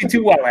 He knows you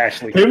too well,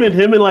 Ashley. Him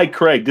and like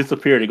Craig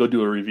disappear to go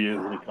do a review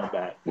and they come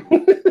back.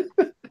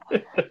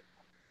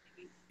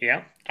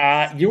 Yeah.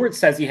 Ewart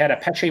says he had a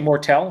Peche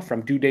Mortel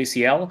from Deux de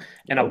Ciel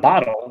and a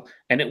bottle,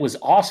 and it was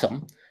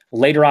awesome.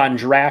 Later on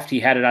draft,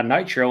 he had it on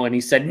nitro, and he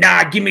said,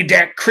 nah, give me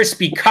that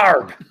crispy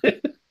carb.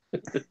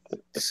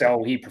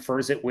 So he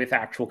prefers it with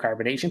actual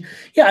carbonation.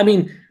 Yeah, I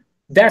mean,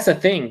 that's the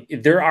thing.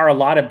 There are a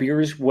lot of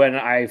beers when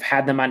I've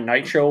had them on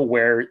nitro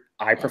where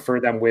I prefer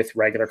them with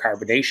regular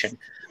carbonation.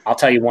 I'll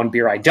tell you one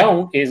beer I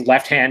don't is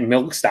Left Hand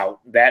Milk Stout.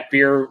 That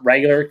beer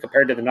regular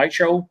compared to the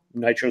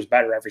nitro's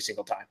better every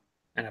single time.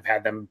 And I've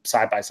had them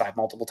side by side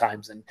multiple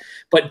times.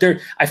 But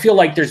I feel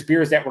like there's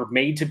beers that were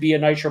made to be a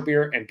nitro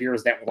beer and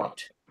beers that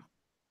weren't.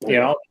 You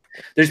know,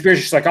 there's beers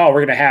just like, oh, we're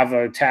gonna have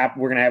a tap,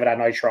 we're gonna have it on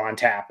nitro on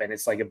tap, and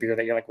it's like a beer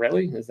that you're like,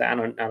 really? Is that? I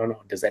don't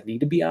know. Does that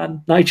need to be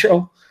on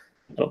nitro?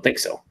 I don't think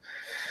so.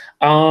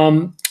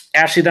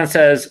 Ashley then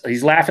says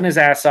he's laughing his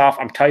ass off.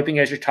 I'm typing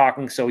as you're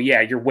talking, so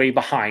yeah, you're way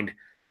behind.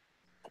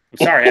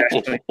 I'm sorry,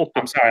 Ashley.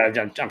 I'm sorry.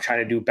 I'm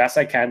trying to do best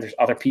I can. There's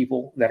other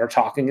people that are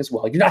talking as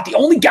well. You're not the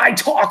only guy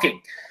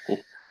talking.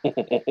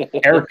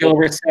 Eric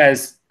Gilbert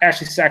says,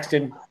 Ashley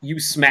Sexton, you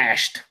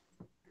smashed.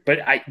 But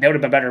that would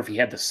have been better if he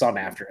had the son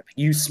after it.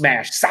 You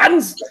smashed.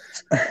 Sons!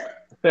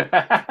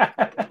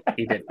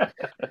 He did.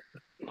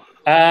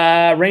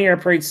 Rainier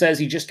Parade says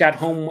he just got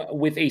home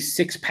with a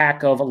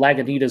 6-pack of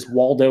Lagunitas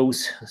Waldo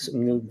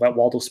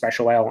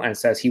Special Ale and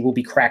says he will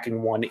be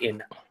cracking one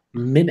in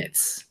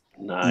minutes.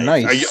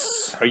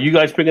 Nice. Are you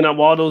guys picking up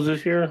Waldos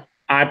this year?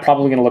 I'm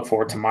probably going to look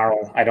for it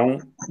tomorrow. I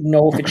don't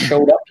know if it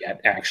showed up yet,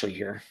 actually,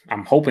 here.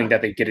 I'm hoping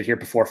that they get it here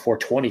before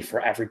 420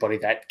 for everybody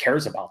that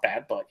cares about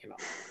that, but, you know.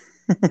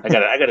 I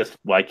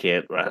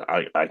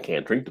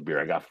can't drink the beer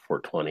I got for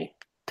 420,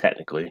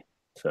 technically.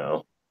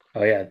 So.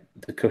 Oh, yeah,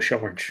 the Kush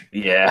Orange.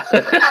 Yeah.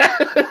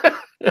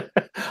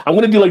 I'm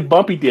going to do like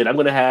Bumpy did. I'm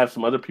going to have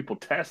some other people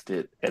test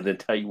it and then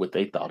tell you what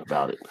they thought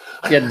about it.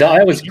 Yeah,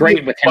 that was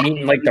great with him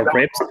eating like the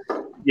ribs.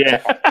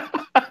 Yeah.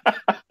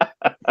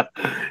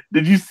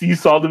 Did you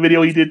saw the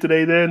video he did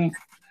today then?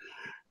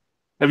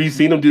 Have you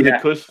seen him do the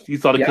Kush? You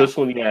saw the Kush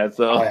one? Yeah.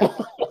 So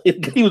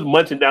he was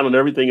munching down on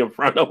everything in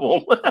front of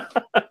him.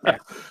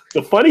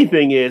 The funny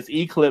thing is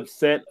Eclipse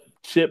sent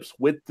chips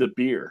with the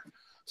beer.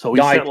 So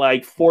he sent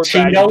like 4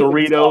 bags of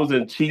Doritos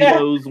and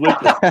Cheetos with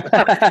it.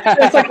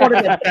 It's like one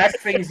of the best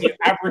things you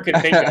ever could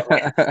think of.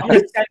 Like, I'm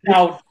going to send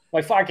out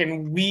my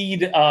fucking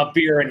weed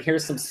beer and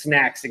here's some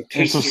snacks in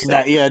case.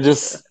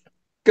 Just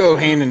go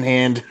hand in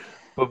hand.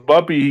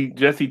 But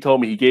Jesse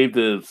told me he gave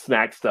the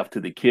snack stuff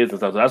to the kids and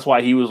stuff. So that's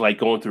why he was like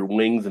going through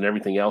wings and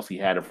everything else he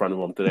had in front of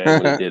him today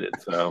when he did it.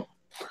 So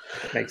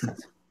makes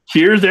sense.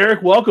 Cheers,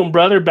 Eric. Welcome,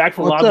 brother. Back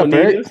from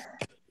Lagunitas.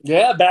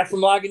 Yeah, back from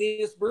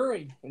Lagunitas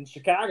Brewing in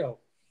Chicago.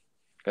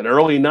 An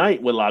early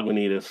night with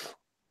Lagunitas.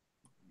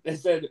 They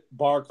said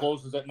bar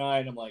closes at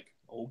 9. I'm like,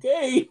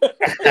 okay.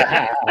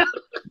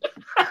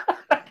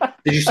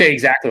 Did you say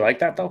exactly like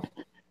that though?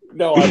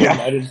 No,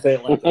 I didn't say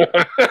it like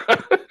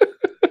that.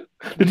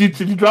 Did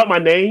you drop my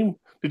name?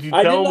 Did you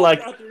tell him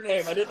like drop your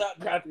name? I did not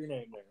drop your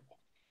name there.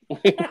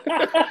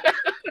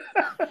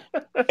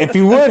 If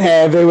you would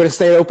have, they would have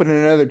stayed open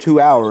another 2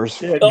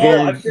 hours. Yeah,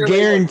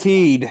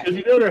 guaranteed. Because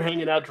you know they're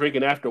hanging out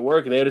drinking after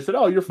work, and they would have said,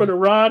 "Oh, you're from the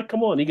Rod.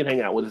 Come on, you can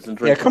hang out with us and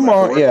drink." Yeah, come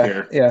on.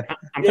 Yeah.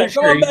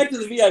 Come on back to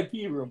the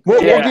VIP room.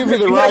 We'll give you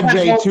the Rod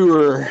J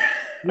tour.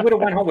 You would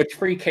have went home with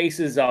 3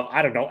 cases of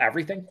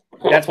everything.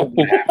 That's what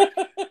would happen.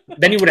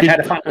 Then you would have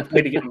had to find a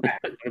way to get them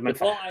back.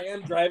 Well, I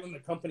am driving the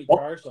company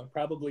car, so I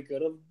probably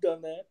could have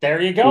done that.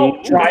 There you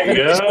go. Driving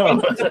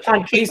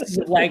on cases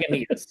of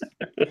Lagunitas.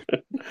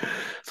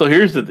 So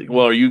here's the thing.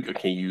 Well,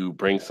 can you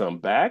bring some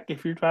back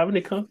if you're driving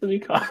a company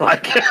car?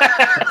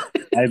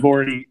 I've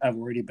already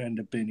been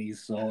to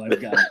Benny's, so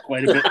I've got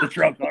quite a bit in the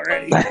trunk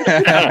already.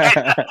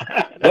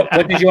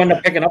 What did you end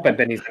up picking up at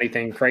Benny's?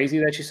 Anything crazy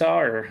that you saw,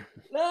 or?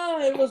 No,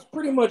 it was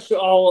pretty much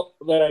all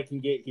that I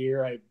can get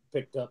here. I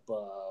picked up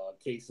a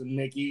case of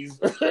Mickey's.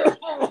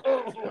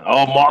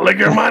 Malt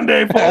Liquor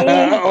Monday,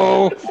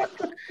 folks.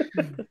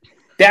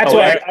 That's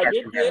what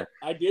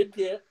I did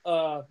get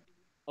a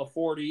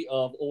 40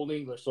 of Old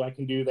English, so I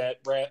can do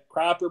that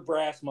proper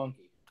brass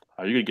monkey.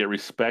 Are you gonna get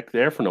respect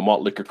there from the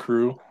Malt Liquor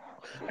crew?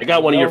 I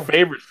got one of your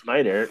favorites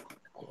tonight, Eric.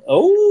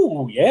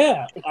 Oh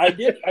yeah, I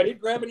did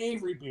grab an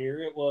Avery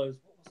beer. What was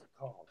it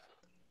called?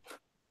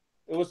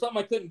 It was something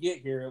I couldn't get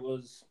here. It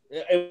was.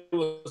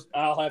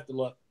 I'll have to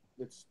look.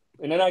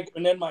 And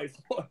then my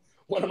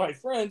one of my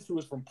friends who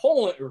was from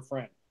Poland,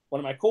 one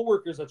of my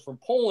coworkers that's from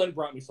Poland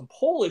brought me some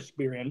Polish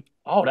beer in.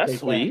 Oh, that's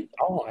sweet.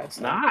 Oh, that's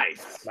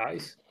nice.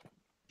 Nice.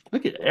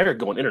 Look at Eric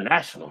going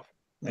international.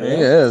 He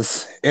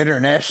is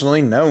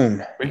internationally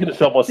known. We're going to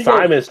show up on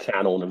Simon's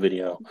channel in the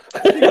video.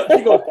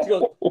 He goes,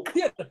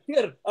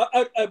 here,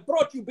 I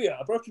brought you beer.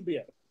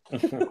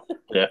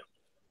 Yeah.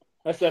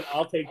 I said,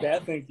 I'll take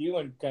that, thank you,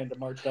 and kind of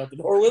marched out the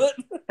door with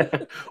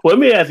it. Well, let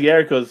me ask you,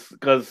 Eric,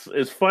 because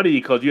it's funny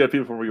because you have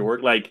people from your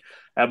work. Like,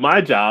 at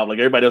my job, like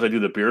everybody else, I do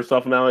the beer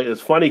stuff now.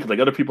 It's funny because like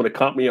other people in the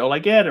company are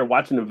like, yeah, they're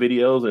watching the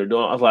videos. They're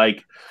doing. I was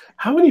like,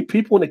 how many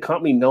people in the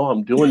company know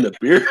I'm doing the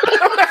beer?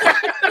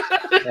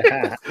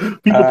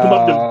 People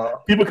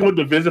come up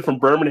to visit from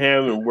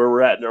Birmingham and where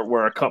we're at, and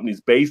where our company's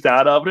based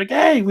out of. Like,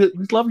 hey, we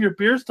love your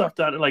beer stuff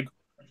down there. Like,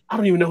 I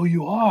don't even know who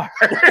you are.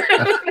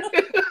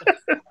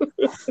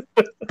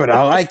 But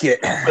I like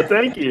it. But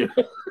thank you.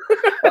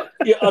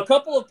 Yeah, a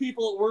couple of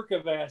people at work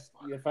have asked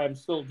if I'm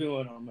still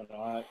doing them, and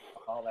all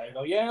that. I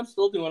go, yeah, I'm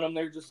still doing them.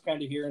 They're just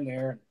kind of here and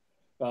there.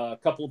 A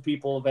couple of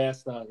people have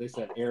asked. They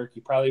said, Eric,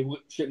 you probably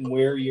shouldn't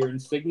wear your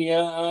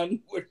insignia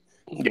on where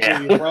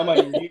you're from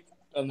on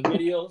the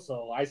video.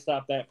 So I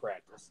stopped that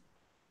practice.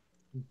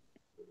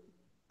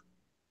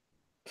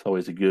 It's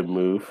always a good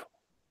move.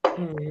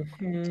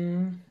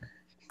 Mm-hmm.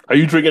 Are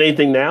you drinking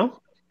anything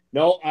now?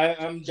 No,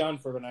 I'm done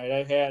for the night.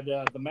 I had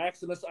the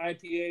Maximus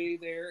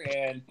IPA there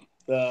and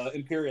the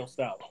Imperial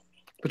Stout.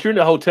 But you're in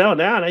the hotel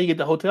now. Now you get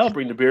the hotel,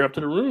 bring the beer up to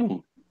the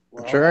room.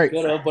 Well, that's right.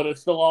 But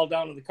it's still all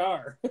down in the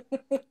car.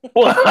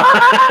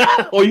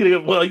 Well, you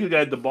could have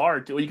got the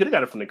bar too. Well, you could have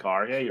got it from the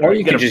car. Yeah, or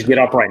you could just get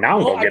up right now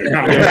and go get it.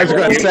 I was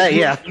going to say,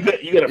 yeah. You got a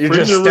fridge You're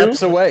just in the room?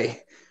 steps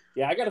away.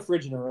 Yeah, I got a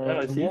fridge in the room.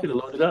 Yeah, so you could have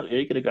loaded up. Yeah,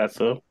 you could have got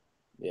some.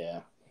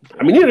 Yeah.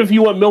 I mean, even if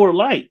you want Miller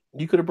Lite,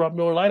 you could have brought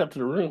Miller Lite up to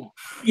the room.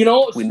 You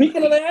know,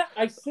 speaking of that,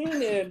 I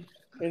seen in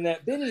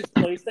that Benny's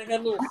place, they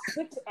had little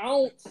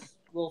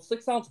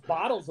 6 ounce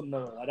bottles of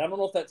Miller Lite. I don't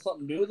know if that's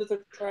something new that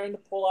they're trying to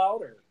pull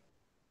out or.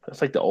 That's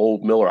like the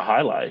old Miller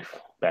High Life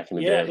back in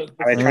the day.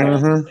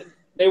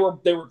 They were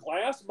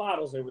glass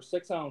bottles. They were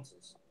 6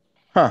 ounces.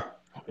 Huh.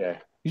 Okay.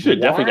 You should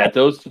have definitely got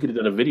those. You could have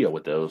done a video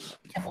with those.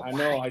 I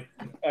know.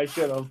 I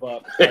should have.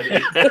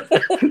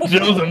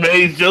 Joe's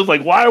amazed. Joe's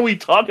like, why are we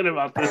talking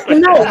about this?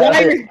 No,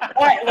 why?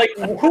 Like,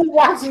 who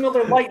wants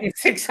another light in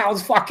 6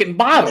 ounce fucking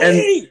bottle?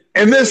 And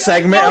in this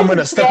segment, I'm going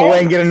to step away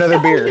and get another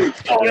beer.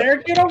 Oh,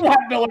 Eric, you don't want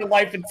Miller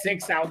Lite in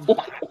 6 ounce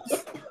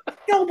bottles.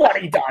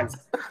 Nobody does.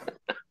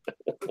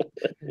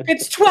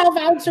 It's 12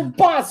 ounce or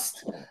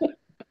bust. Well,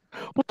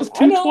 it's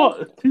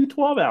two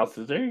 12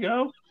 ounces. There you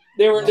go.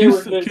 There were 6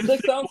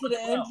 ounces of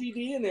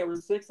MGD and there were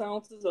 6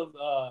 ounces of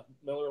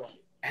Miller Lite.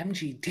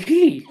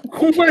 MGD?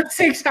 Who wants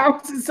 6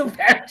 ounces of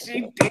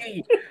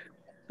MGD?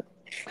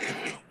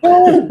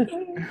 Oh,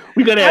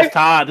 we gotta ask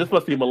Todd. This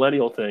must be a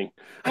millennial thing.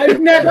 I've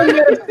never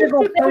met a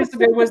single person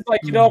that was like,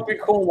 you know, it'd be a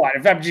cool one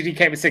if MGD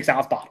came in 6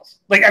 ounce bottles.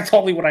 Like, that's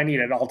totally what I need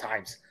at all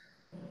times.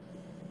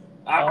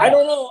 I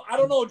don't know,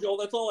 Joel.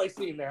 That's all I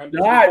seen there. I'm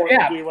just reporting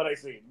to you what I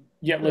seen.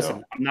 Yeah,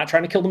 listen, I'm not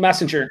trying to kill the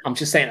messenger. I'm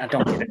just saying I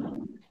don't get it.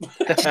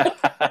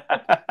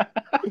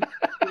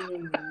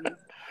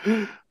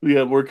 We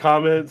have more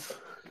comments.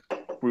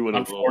 We would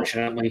have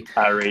unfortunately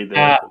tirade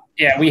there.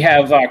 Yeah, we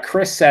have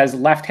Chris says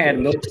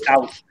left-hand milk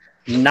stout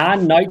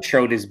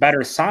non-nitroed is better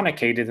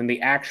sonicated than the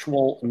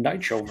actual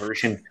nitro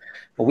version.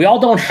 But we all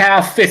don't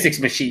have physics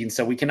machines,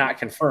 so we cannot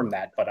confirm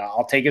that. But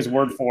I'll take his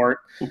word for it.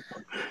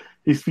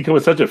 He's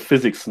becoming such a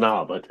physics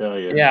snob, I tell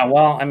you. Yeah,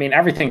 well, I mean,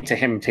 everything to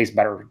him tastes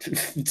better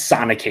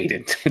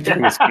sonicated.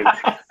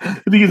 I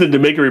think he's in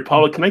Dominican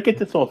Republic. Can I get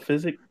this on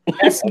physics?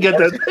 Get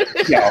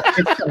that? Yeah,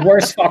 it's the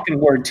worst fucking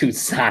word too,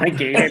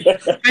 sonicated.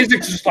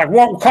 Physics is like,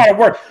 what kind of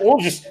word?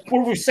 What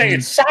do we say?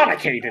 It's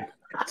sonicated.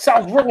 It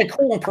sounds really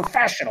cool and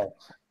professional.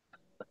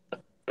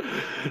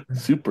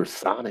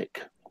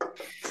 Supersonic.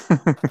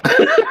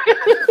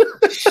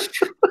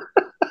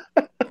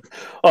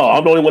 Oh,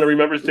 I'm the only one that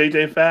remembers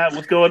JJ Fat.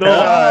 What's going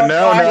on?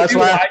 No, that's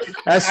why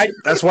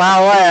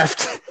I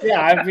laughed. Yeah,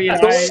 I mean,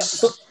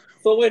 so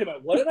wait a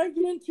minute. What did I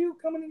get into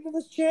coming into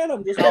this chat?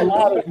 I'm just a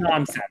lot of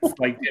nonsense,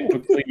 like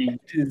typically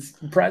is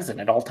present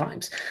at all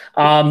times.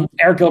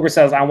 Eric Gilbert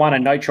says, "I want a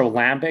nitro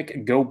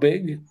lambic. Go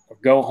big or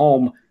go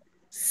home."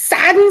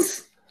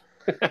 Sadness.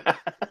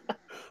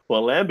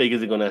 Well, lambic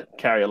isn't going to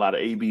carry a lot of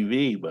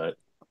ABV, but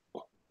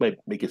might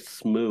make it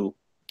smooth.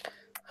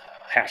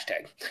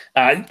 Hashtag.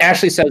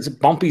 Ashley says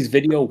Bumpy's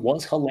video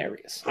was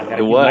hilarious.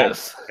 It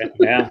was.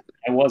 Yeah,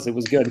 it was. It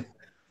was good.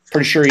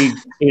 Pretty sure he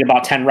ate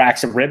about 10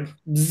 racks of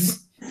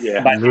ribs.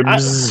 Yeah.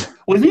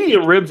 Was he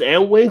eating ribs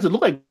and wings? It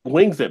looked like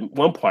wings at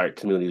one part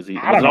to me when he was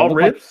eating. Was it all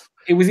ribs?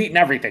 Like, he was eating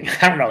everything.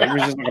 I don't know. It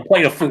was just like a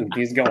plate of food.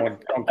 He's going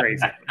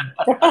crazy.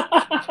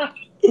 A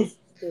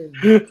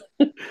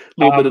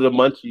little bit of the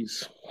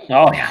munchies.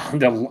 Oh yeah,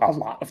 a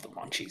lot of the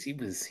munchies. He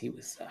was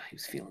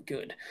feeling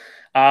good.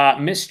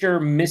 Mr.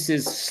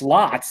 Mrs.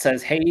 Slot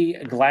says, "Hey,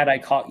 glad I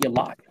caught you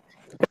live."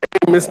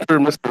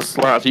 Mr.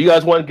 Slot. So you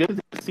guys want good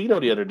to see casino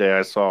the other day.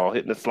 I saw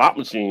hitting the slot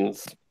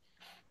machines.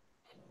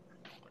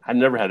 I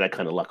never had that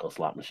kind of luck on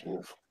slot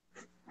machines.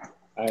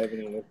 I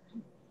haven't either.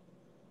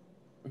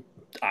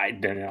 I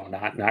don't know,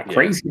 not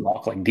crazy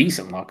luck, like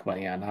decent luck, but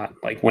yeah, not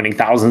like winning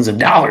thousands of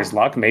dollars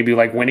luck. Maybe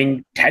like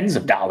winning tens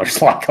of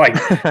dollars luck. Like,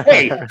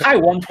 hey, I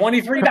won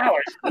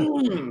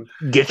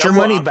 $23. Get your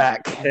money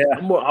back. Yeah,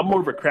 I'm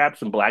more of a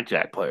craps and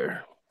blackjack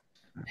player.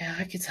 yeah,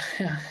 I could.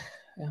 Yeah.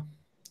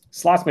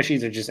 Slots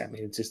machines are just, I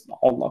mean, it's just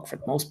all luck for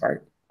the most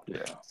part.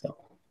 Yeah. So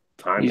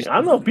timing. I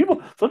don't know. Some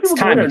people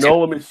go in there know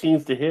what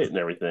machines to hit and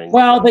everything.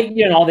 Well,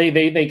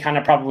 they kind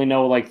of probably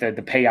know like the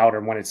payout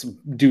or when it's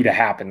due to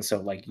happen. So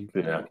like you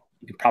can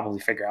probably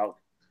figure out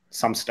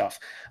some stuff.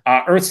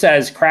 Earth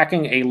says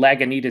cracking a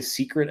Lagunitas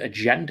secret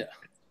agenda.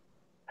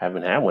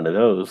 Haven't had one of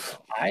those.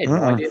 I had no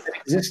idea that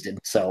existed.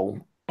 So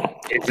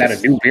is that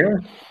a new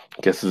beer?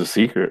 Guess it's a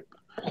secret.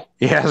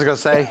 Yeah, I was gonna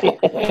say.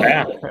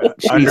 Yeah.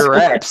 Under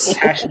wraps.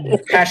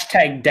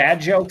 Hashtag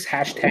dad jokes.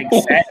 Hashtag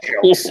sad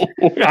jokes.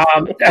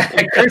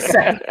 Chris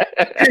says,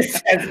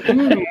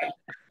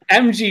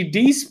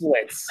 MGD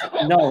splits.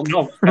 No,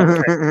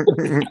 Chris.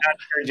 Not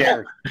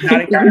Jared.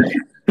 Not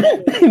encouraging.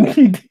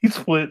 MGD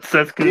splits.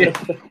 That's good.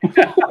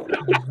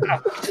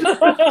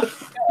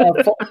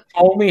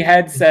 Foamy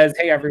Head says,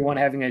 "Hey everyone,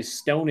 having a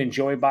Stone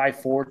Enjoy by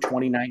for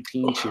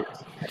 2019. Cheers."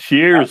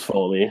 Cheers,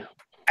 Foamy.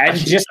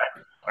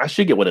 I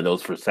should get one of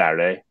those for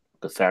Saturday.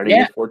 Because Saturday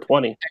is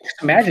 420.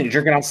 Just imagine you're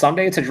drinking on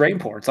Sunday. It's a drain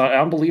pour. It's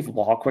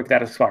unbelievable how quick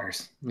that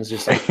expires. It's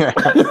just like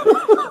Saturday,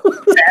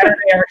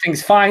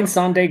 everything's fine.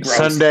 Sunday, gross.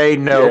 Sunday,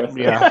 no.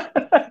 Yeah.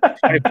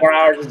 24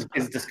 hours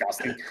is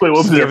disgusting. Wait, what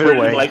was Give it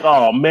away. Like,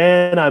 oh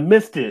man, I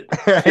missed it.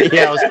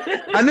 Yeah,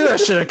 I knew I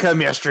should have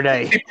come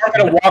yesterday. People are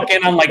gonna walk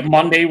in on like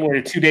Monday, or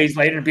 2 days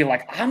later, and be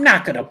like, "I'm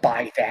not gonna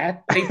buy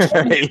that." They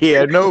told me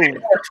yeah, no.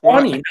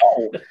 20,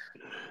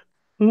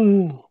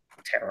 no.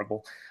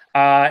 Terrible.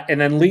 And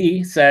then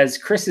Lee says,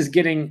 Chris is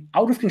getting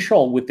out of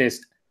control with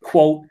this,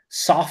 quote,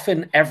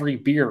 soften every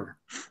beer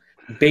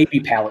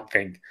baby palate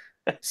thing.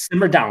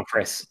 Simmer down,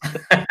 Chris.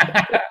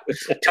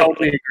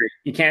 Totally agree.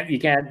 You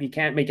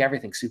can't make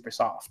everything super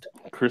soft.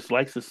 Chris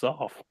likes it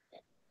soft.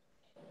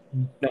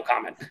 No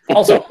comment.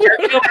 Also,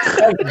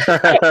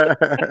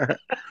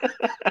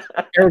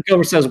 Eric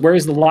Gilbert says,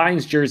 where's the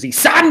Lions jersey?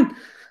 Son!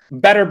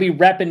 Better be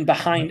repping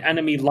behind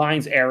enemy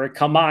lines, Eric.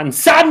 Come on,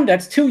 son.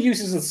 That's 2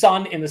 uses of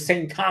son in the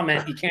same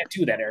comment. You can't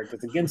do that, Eric.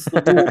 That's against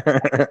the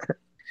rule.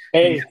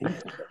 Hey,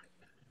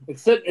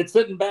 it's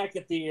sitting back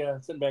at the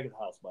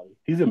house, buddy.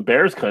 He's in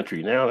Bears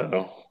country now,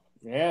 though.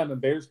 Yeah, I'm in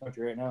Bears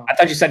country right now. I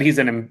thought you said he's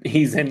in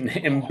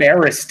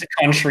embarrassed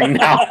country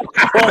now.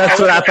 That's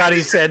what I thought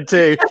he said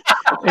too.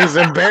 He's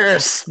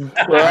embarrassed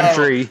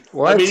country.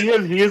 What? I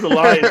mean, he is a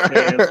Lions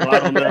fan, so I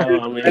don't know.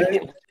 I mean,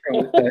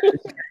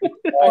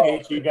 I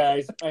hate you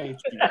guys.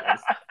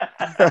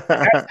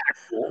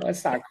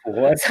 That's not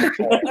cool.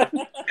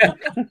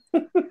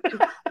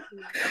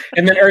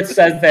 And then Earth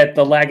says that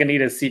the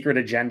Lagunitas secret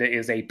agenda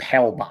is a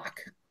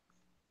Palebach.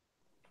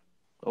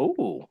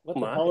 Oh, what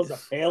the hell is a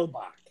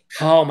Palebach?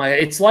 Oh my!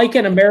 It's like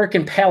an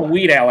American pale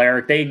wheat ale,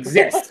 Eric. They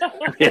exist.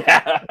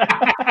 Yeah.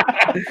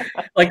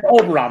 Like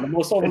Oberon, the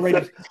most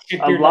overrated.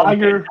 A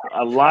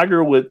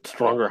lager with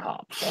stronger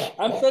hops.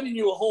 I'm sending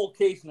you a whole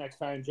case next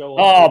time, Joe.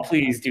 Oh,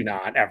 please do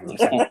not ever.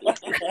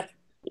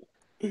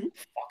 Fucking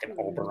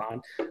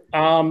Oberon.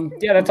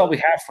 Yeah, that's all we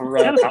have for.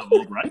 I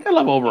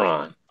love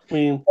Oberon. I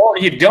mean, or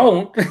you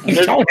don't.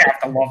 You don't have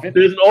to love it.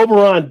 There's an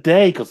Oberon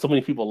day because so many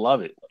people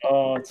love it.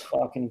 Oh, it's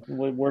fucking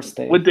worst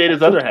day. What day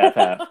does other half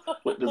have?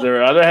 Is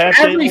there other half?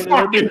 Every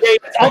fucking day.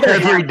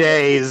 Every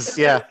day is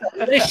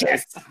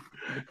delicious.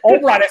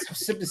 Oberon has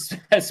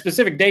a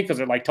specific day because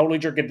they're like totally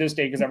drinking this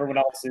day because everyone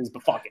else is.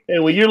 But fuck it.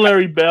 And when you're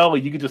Larry Bell,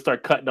 you can just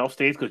start cutting off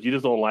states because you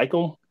just don't like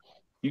them.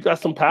 You got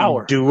some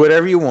power. Do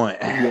whatever you want.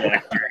 Yeah.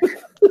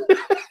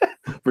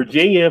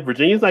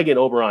 Virginia's not getting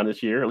Oberon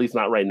this year. At least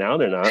not right now.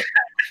 They're not.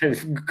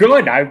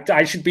 Good.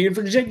 I should be in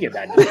Virginia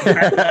then.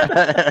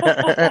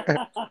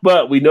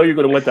 But we know you're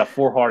going to want that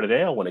 4-hearted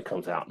ale when it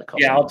comes out in a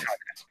couple. Yeah, I'll try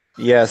that.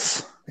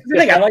 Yes. The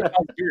thing I like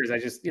about the beers, I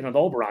just the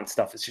Oberon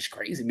stuff is just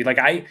crazy. I mean, like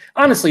I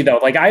honestly though,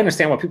 like I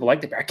understand why people like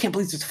the beer. I can't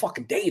believe there's a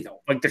fucking day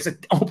though. Like there's an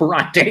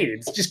Oberon day.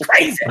 It's just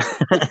crazy.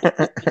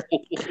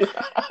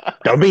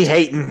 Don't be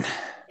hating.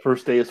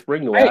 First day of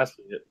spring, the last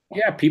of it.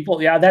 Yeah,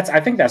 people. Yeah, I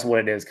think that's what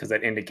it is because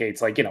it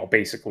indicates like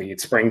basically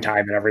it's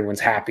springtime and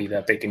everyone's happy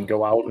that they can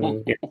go out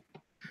and.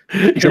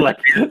 You're like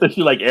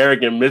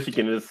Eric in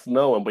Michigan, it's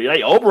snowing, but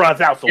like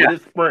Oberon's out, so it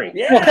is spring.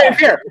 Yeah. Well, same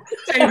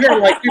here.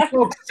 Like we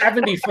broke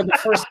 70 for the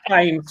first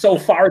time so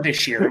far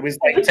this year. It was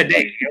like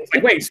today. It was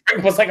like, wait,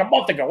 spring was like a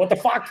month ago. What the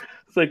fuck?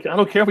 It's like I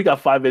don't care if we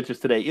got 5 inches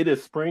today. It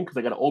is spring because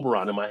I got an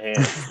Oberon in my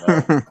hand.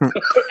 So.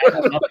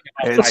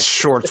 It's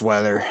shorts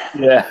weather.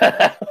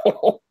 Yeah.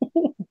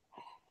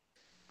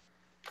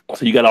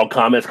 So you got all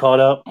comments caught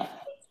up?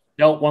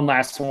 No, one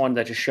last one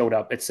that just showed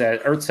up. It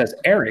says Earth says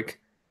Eric.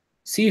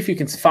 See if you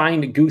can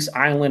find Goose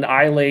Island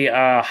Islay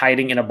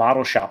hiding in a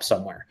bottle shop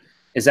somewhere.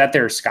 Is that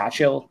their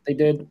Scotch ale they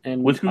did?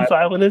 And which Goose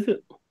Island is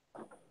it?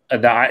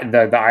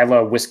 the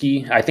Isla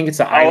whiskey. I think it's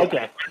the Isla.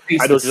 Okay.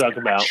 I know what you're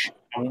talking about.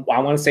 I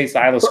want to say it's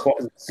the Isla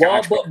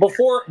Scotch. Well, but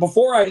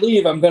before I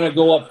leave, I'm going to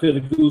go up to the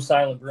Goose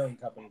Island Brewing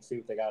Company and see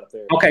what they got up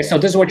there. Okay, so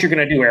this is what you're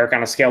going to do, Eric.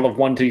 On a scale of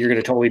 1 to 2, you're going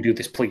to totally do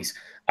this, please.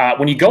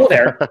 When you go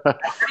there, I'm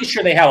pretty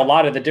sure they have a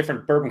lot of the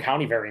different Bourbon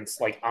County variants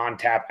like on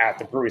tap at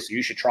the brewery, so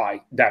you should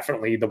try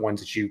definitely the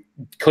ones that you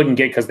couldn't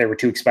get because they were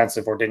too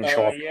expensive or didn't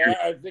show up. Yeah,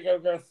 I think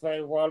I'm going to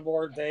say one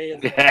more day.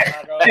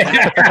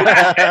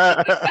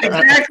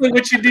 Exactly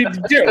what you need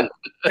to do.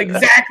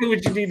 Exactly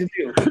what you need to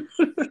do.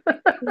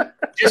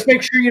 Just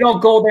make sure you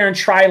don't go there and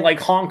try like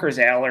Honker's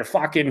Ale or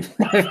fucking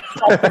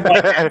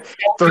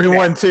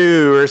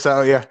 312 or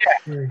so. Yeah.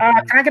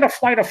 Can I get a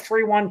flight of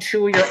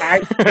 312? Your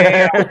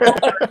IPA.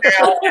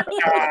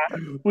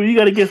 Well, you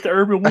got to get the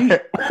urban wheat. You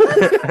got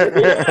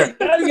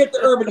to get the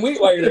urban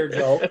wheat while you're there,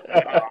 Joe. Oh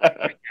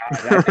my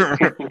God, I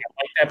like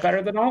that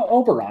better than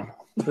Oberon.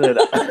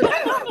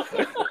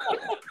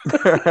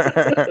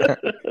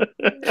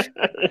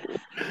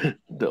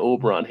 The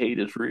Oberon hate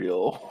is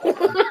real.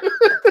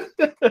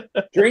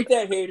 Drink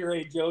that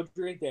haterade, Joe.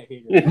 Drink that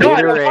haterade. No,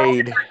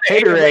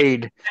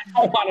 Haterade.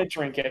 I don't want to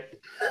drink it.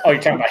 Oh,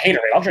 you're talking about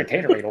Haterade. I'll drink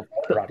Haterade over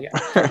Oberon, yeah.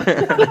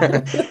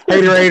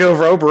 Haterade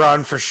over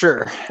Oberon for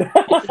sure.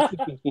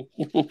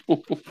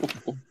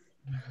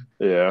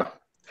 Yeah.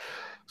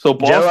 So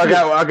Boston,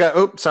 Joe, I got.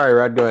 Oops, sorry,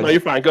 Rod. Go ahead. No,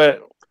 you're fine. Go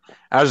ahead.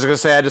 I was just gonna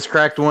say I just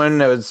cracked one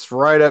that was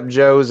right up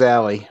Joe's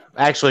alley.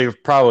 Actually,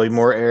 probably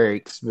more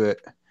Eric's, but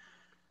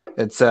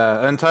it's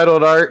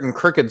Untitled Art and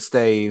Crooked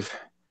Stave.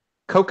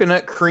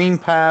 Coconut Cream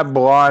Pie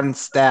Blonde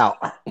Stout.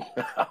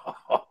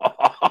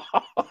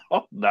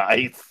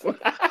 Nice.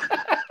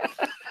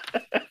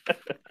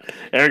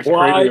 Eric's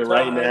craving it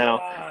right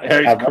now.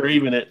 Eric's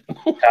craving it.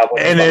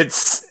 And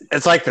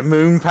it's like the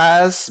moon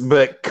pies,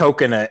 but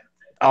coconut.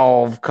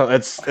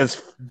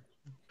 It's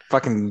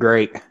fucking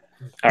great.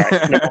 All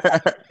right.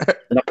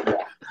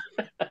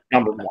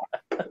 Number one.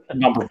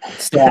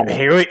 Storm.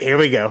 Here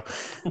we go.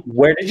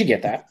 Where did you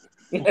get that?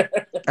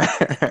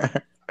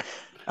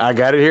 I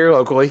got it here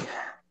locally.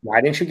 Why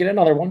didn't you get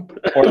another one?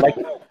 Or like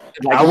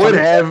I would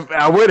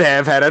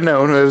have had I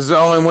known. It was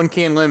only 1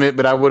 can limit,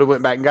 but I would have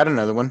went back and got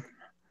another one.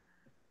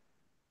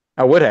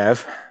 I would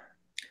have.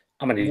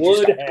 I'm gonna need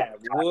you to stop.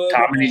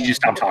 I'm gonna need you to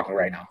stop talking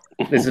right now.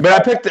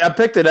 I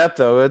picked it up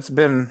though. It's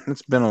been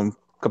a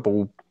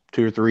couple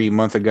 2 or 3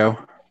 months ago.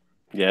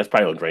 Yeah, it's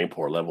probably on drain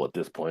pour level at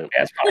this point.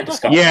 Yeah, it's probably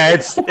disgusting. Yeah,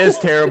 it's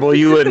terrible.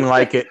 You wouldn't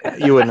like it.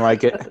 You wouldn't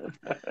like it.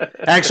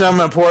 Actually, I'm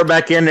gonna pour it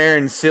back in there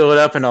and seal it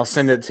up, and I'll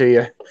send it to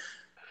you.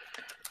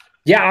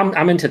 Yeah,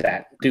 I'm into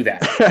that. Do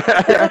that.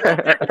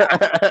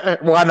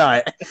 Why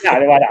not? Yeah,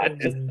 why not?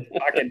 Just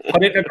fucking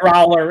put it in a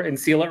growler and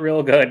seal it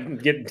real good.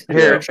 And get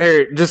Here,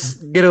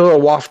 just get a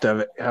little waft of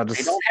it. I'll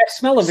just I don't have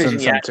smell-o-vision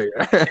send yet. some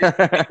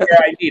to Where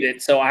I need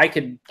it, so I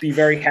could be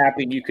very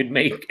happy and you could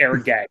make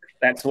Eric gag.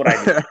 That's what I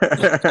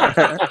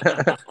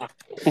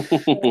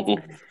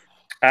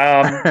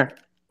need.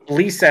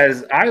 Lee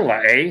says,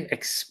 Isla,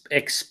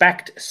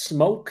 expect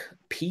smoke,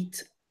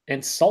 peat,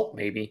 and salt,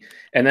 maybe.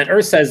 And then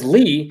Earth says,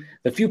 Lee,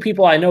 the few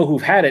people I know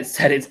who've had it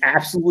said it's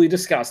absolutely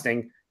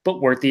disgusting, but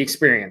worth the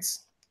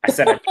experience. I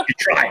said I need to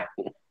try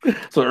it.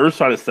 So Earth's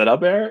trying to set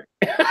up Eric?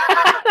 No,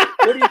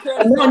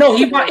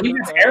 he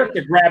wants Eric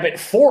to grab it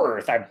for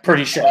Earth, I'm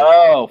pretty sure.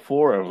 Oh,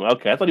 for him.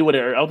 Okay. I thought he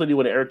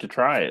wanted Eric to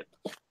try it.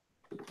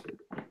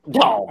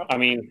 No, I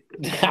mean,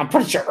 I'm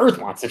pretty sure Earth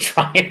wants to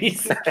try it. You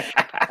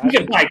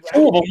can buy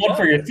 2 of them, one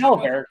for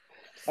yourself, Eric.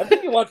 I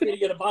think he wants me to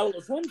get a bottle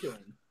of sun to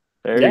him.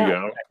 There you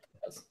go.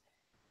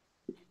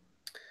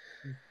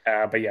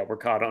 But yeah, we're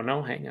caught. Oh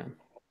no, hang on.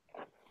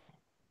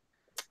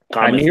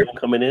 Comments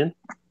coming in.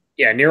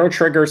 Yeah, Nero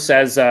Trigger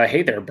says,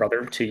 "Hey there,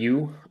 brother." To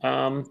you,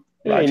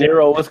 Hey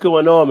Nero, what's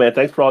going on, man?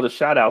 Thanks for all the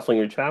shout outs on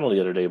your channel the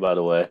other day, by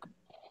the way.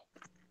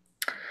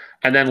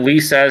 And then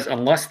Lee says,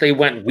 "Unless they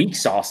went weak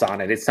sauce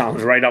on it, it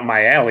sounds right up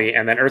my alley."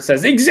 And then Earth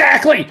says,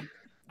 "Exactly.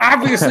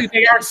 Obviously,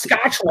 they aren't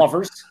Scotch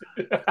lovers."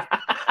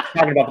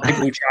 Talking about the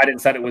people who tried it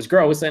and said it was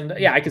gross, and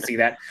yeah, I can see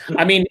that.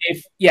 I mean,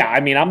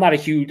 I'm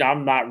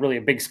not really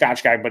a big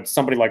Scotch guy, but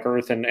somebody like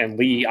Earth and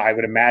Lee, I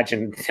would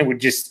imagine it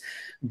would just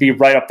be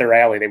right up their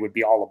alley. They would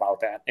be all about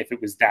that if it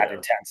was that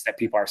intense that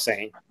people are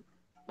saying.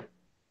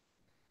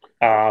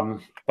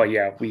 But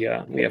yeah, we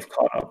have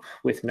caught up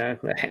with now.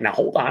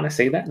 Hold on, I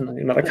say that in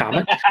another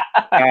comment.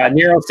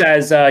 Nero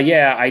says,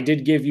 "Yeah, I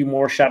did give you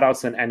more shout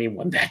outs than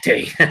anyone that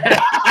day."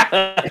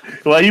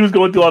 Well, he was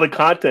going through all the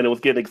content and was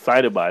getting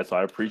excited by it, so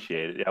I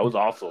appreciate it. Yeah, it was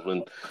awesome,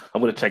 and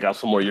I'm going to check out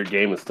some more of your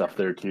game and stuff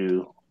there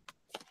too.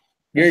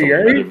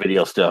 Your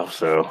video stuff.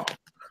 So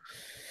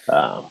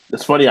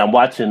it's funny. I'm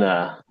watching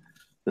the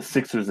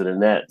Sixers and the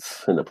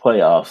Nets in the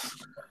playoffs,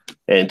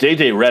 and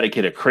JJ Redick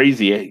hit a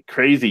crazy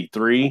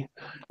 3.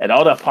 And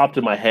all that popped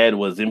in my head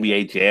was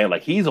NBA Jam.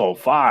 Like, he's on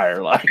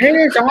fire. Like,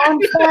 he's on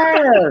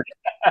fire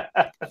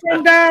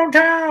from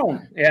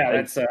downtown. Yeah,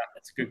 that's a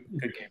good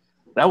game.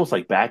 That was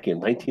like back in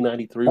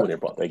 1993 when they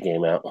brought that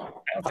game out. That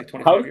was like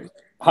 25 years.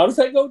 How does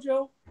that go,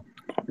 Joe?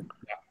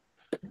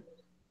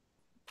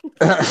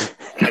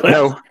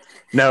 No.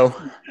 No,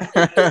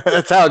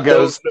 that's how it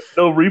goes.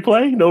 No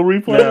replay. No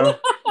replay. No.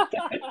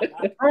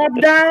 From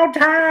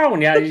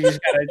downtown. Yeah, you just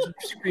gotta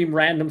scream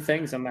random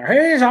things in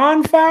there. He's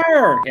on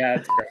fire. Yeah,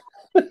 it's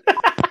great.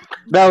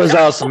 That was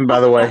awesome, by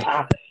the way.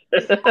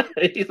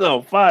 He's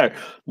on fire.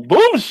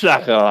 Boom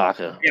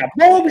shakalaka. Yeah,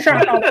 boom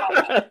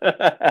shakalaka.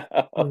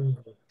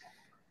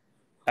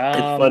 It's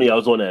funny. I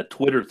was on a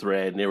Twitter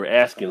thread and they were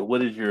asking,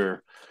 "What is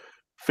your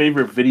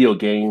favorite video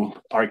game,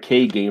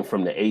 arcade game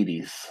from the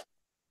 '80s?"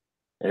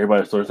 And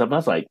everybody started something. I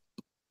was like,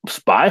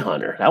 Spy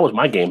Hunter. That was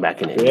my game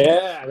back in the 80s.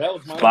 Yeah, that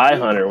was my Spy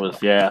Hunter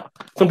was, yeah.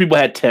 Some people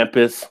had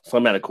Tempest.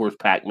 Some had, of course,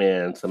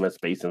 Pac-Man. Some had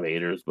Space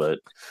Invaders. But,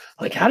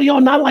 like, how do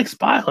y'all not like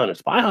Spy Hunter?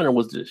 Spy Hunter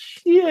was the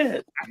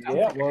shit.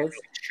 Yeah, it was.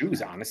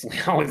 Shoes, honestly.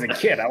 I was a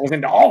kid. I was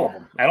into all of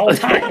them at all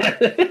times.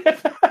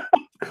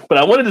 But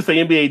I wanted to say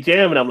NBA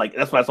Jam, and I'm like,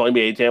 that's why I saw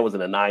NBA Jam was in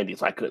the 90s,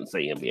 so I couldn't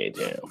say NBA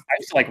Jam. I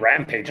used to like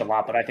Rampage a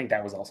lot, but I think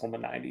that was also in the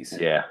 90s.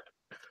 Yeah.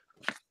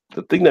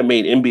 The thing that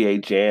made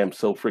NBA Jam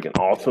so freaking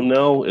awesome,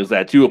 though, is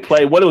that you would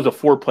play, it was a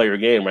 4-player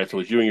game, right? So it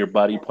was you and your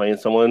buddy playing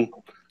someone.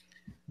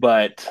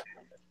 But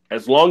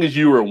as long as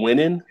you were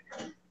winning,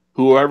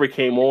 whoever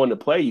came on to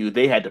play you,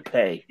 they had to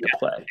pay to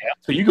play.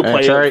 So you could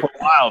play it for a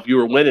while if you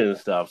were winning and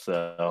stuff.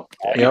 So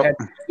all you had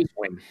to do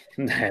was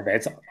win.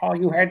 That's all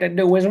you had to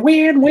do was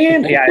win.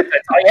 Yeah,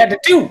 that's all you had to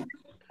do.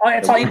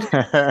 That's all you did.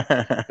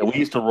 And we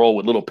used to roll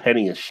with Little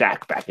Penny and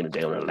Shaq back in the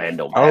day on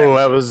Orlando. Oh,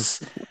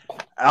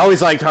 I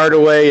always liked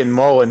Hardaway and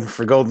Mullen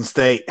for Golden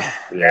State.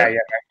 Yeah, that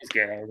was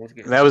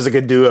good. That was a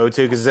good duo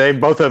too, because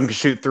both of them could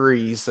shoot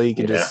threes, so you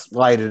could just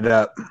light it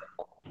up.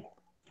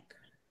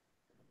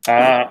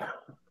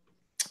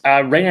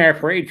 Rainier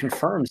Parade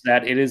confirms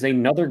that it is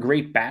another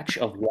great batch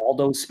of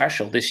Waldo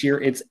Special. This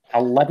year, it's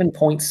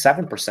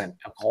 11.7%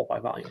 alcohol by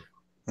volume.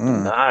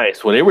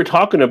 Nice. Well, they were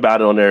talking about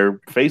it on their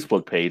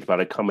Facebook page about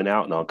it coming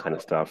out and all kind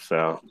of stuff.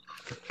 So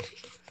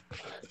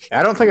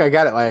I don't think I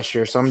got it last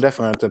year, so I'm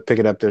definitely going to have to pick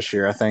it up this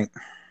year, I think.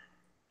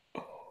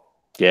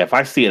 Yeah, if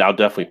I see it, I'll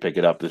definitely pick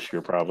it up this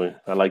year, probably.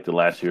 I like the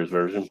last year's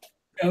version.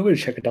 I'm going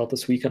to check it out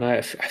this weekend.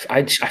 I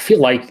feel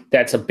like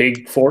that's a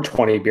big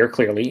 420 beer,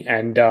 clearly.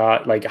 And,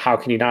 like, how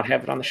can you not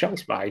have it on the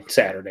shelves by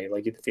Saturday?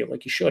 Like, you feel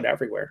like you should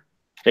everywhere.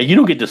 Yeah, you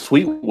don't get the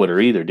Sweetwater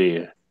either, do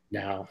you?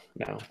 No.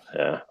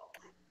 Yeah.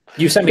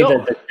 You sent me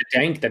the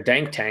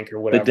dank tank or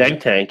whatever. The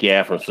dank tank,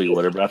 yeah, from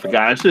Sweetwater. But I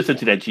forgot. I should have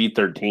sent you that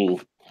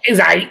G13. Is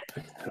I?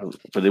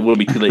 But it will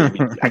be too late.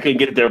 I can't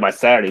get it there by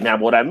Saturday. Now,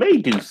 what I may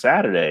do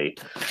Saturday,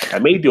 I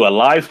may do a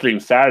live stream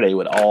Saturday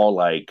with all,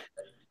 like,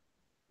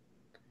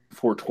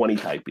 420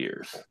 type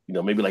beers. You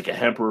know, maybe like a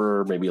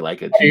Hemperor, maybe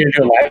like a. Are you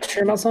gonna do a live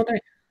stream on Sunday?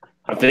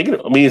 I'm thinking.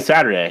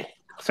 Saturday.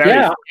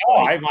 Yeah.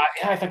 I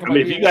think.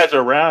 If you guys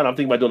are around, I'm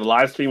thinking about doing a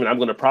live stream, and I'm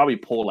going to probably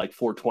pull like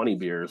 420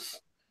 beers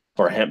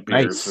or hemp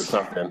beers or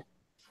something.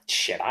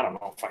 Shit, I don't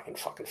know if I can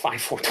fucking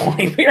find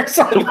 420 beers.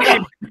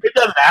 It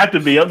doesn't have to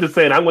be. I'm just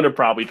saying I'm going to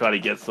probably try to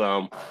get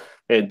some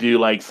and do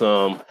like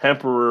some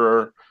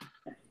Hemperor,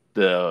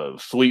 the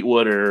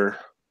Sweetwater.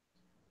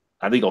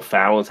 I think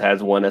O'Fallon's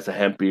has one that's a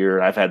hemp beer.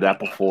 I've had that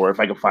before.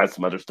 If I can find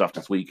some other stuff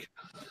this week,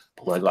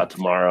 when I go out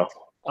tomorrow.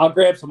 I'll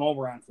grab some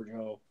Oberon for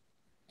Joe.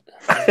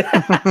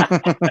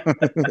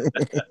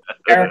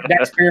 Eric,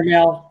 next beer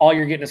mail, all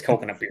you're getting is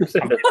coconut beers.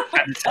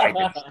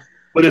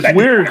 But it's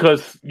weird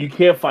because you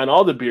can't find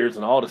all the beers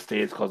in all the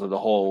states because of the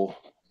whole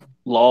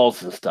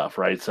laws and stuff,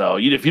 right? So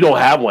if you don't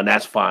have one,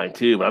 that's fine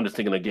too. But I'm just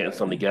thinking of getting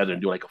some together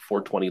and do like a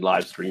 420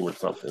 live stream or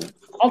something.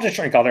 I'll just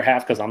drink other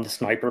half because I'm the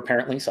sniper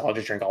apparently. So I'll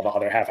just drink all the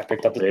other half I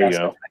picked up. There you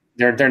go.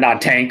 They're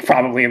not tank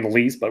probably in the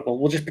least, but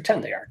we'll just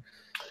pretend they are.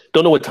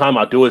 Don't know what time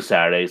I'll do it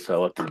Saturday, so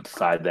I'll have to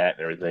decide that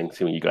and everything.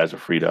 See when you guys are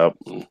freed up.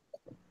 Yeah,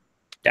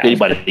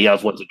 anybody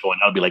else wants to join,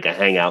 that'll be like a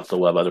hangout, so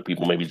we'll have other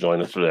people maybe join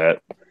us for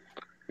that.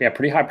 Yeah,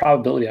 pretty high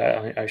probability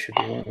I should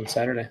do one on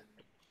Saturday.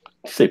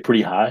 You say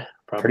pretty high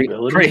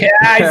probability? Pretty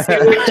high. See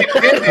what you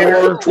did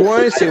there.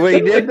 420, see what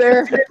you did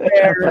there?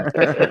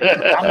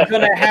 I'm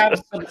going to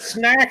have some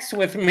snacks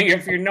with me,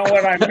 if you know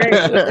what I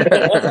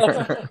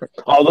mean.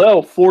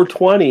 Although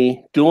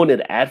 420, doing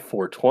it at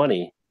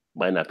 420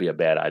 might not be a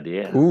bad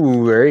idea.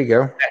 Ooh, there you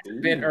go. That's a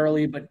bit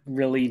early, but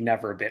really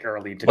never a bit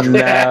early to do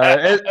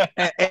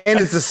and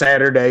it's a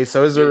Saturday,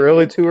 so is it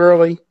really too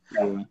early?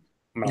 No.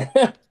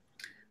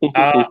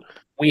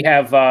 We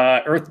have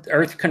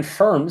Earth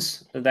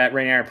confirms that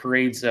Rainier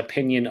Parade's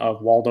opinion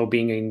of Waldo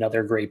being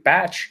another great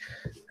batch.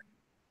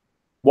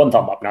 1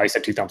 thumb up. No, he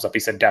said 2 thumbs up. He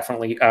said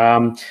definitely.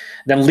 Then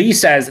Lee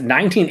says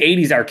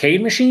 1980s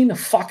arcade machine,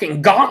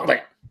 fucking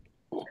Gauntlet.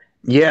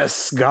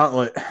 Yes,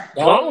 Gauntlet.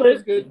 Gauntlet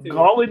is good too.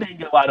 Gauntlet didn't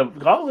get a lot of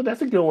Gauntlet.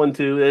 That's a good one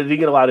too. They didn't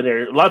get a lot in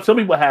there. Some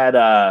people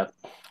had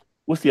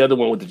what's the other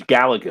one with the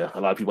Galaga? A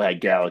lot of people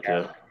had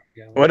Galaga.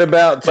 What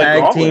about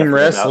tag team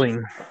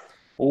wrestling?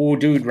 Oh,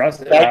 dude,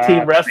 tag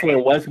team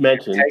wrestling was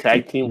mentioned.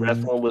 Tag team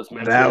wrestling was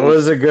mentioned. That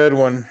was a good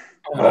one.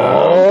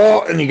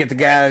 Oh, and you get the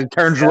guy who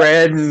turns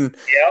red, and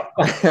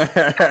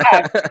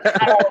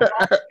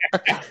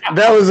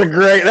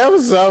that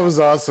was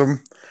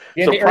awesome.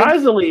 Yeah,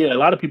 surprisingly, a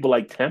lot of people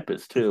like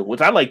Tempest too,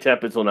 which I like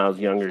Tempest when I was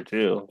younger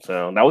too.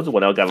 So that was the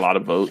one that got a lot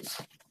of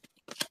votes.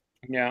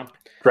 Yeah.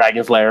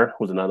 Dragon's Lair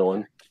was another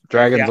one.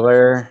 Dragon's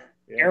Lair.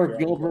 Eric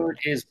Gilbert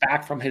is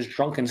back from his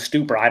drunken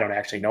stupor. I don't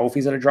actually know if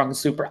he's in a drunken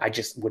stupor. I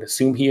just would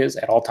assume he is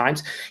at all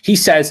times. He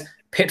says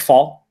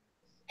Pitfall,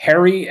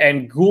 Harry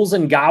and Ghouls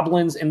and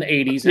Goblins in the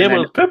 80s. Yeah,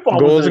 but Pitfall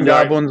Ghouls and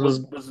Goblins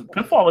was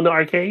Pitfall in the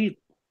arcade?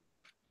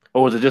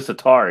 Or was it just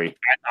Atari?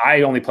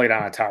 I only played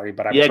on Atari,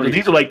 but because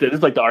these are like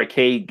the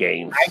arcade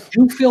games. I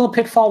do feel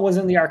Pitfall was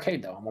in the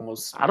arcade though.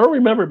 I don't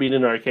remember being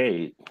in the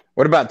arcade.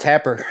 What about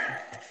Tapper?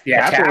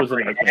 Yeah, Tapper was in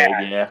the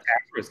arcade. Yeah,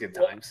 Tapper was good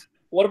times.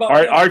 What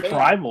about Arch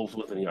Rivals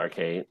was in the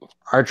arcade?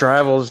 Arch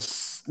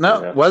Rivals.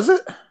 No, was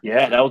it?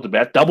 Yeah, that was the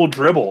best. Double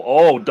Dribble.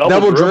 Oh,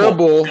 Double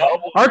Dribble.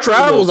 Arch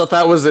Rivals, I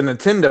thought was a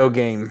Nintendo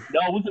game.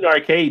 No, it was in the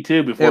arcade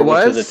too. Before it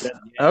was.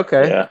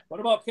 Okay. Yeah. What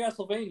about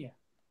Castlevania?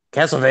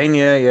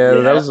 Castlevania, yeah,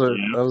 that was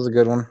a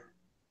good one.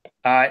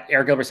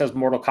 Eric Gilbert says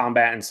Mortal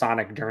Kombat and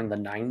Sonic during the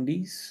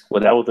 90s.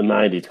 Well, that was the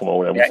 90s. Come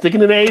on, I'm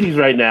sticking in the 80s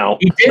right now.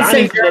 He did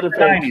say during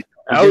the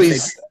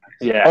 90s.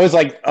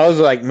 I was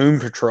like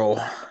Moon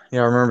Patrol.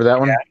 Yeah, remember that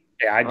one?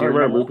 Yeah, I do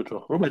remember Moon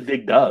Patrol. What about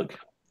Dig Dug?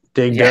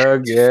 Dig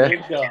Dug, yeah.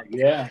 Dig Dug,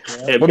 yeah.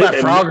 What about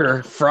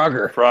Frogger?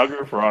 Frogger.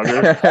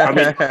 I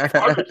mean,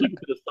 Frogger took it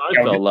to the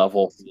Seinfeld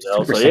level,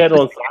 so he had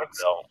on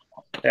Seinfeld.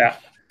 Yeah.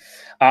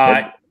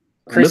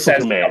 Chris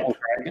says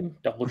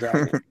Double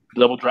Dragon.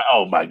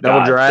 Oh my God.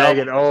 Double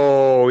Dragon.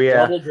 Oh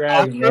yeah. Double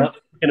Dragon. Yeah.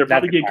 Can it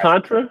probably get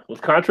Contra?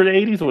 Was Contra the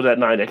 80s or was that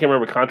 90s? I can't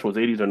remember if Contra was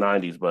 80s or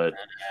 90s, but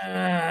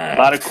a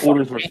lot of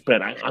quarters were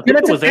spent. I think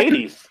it was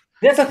 80s.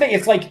 That's the thing.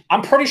 It's like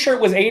I'm pretty sure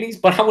it was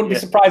 80s, but I wouldn't be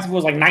surprised if it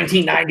was like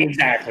 1990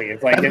 exactly.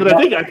 It's like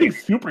I think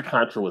Super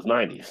Contra was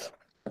 90s.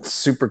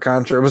 Super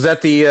Contra. Was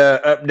that the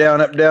up down,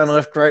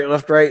 left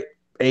right?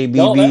 A,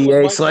 B, B,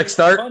 A, select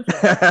start.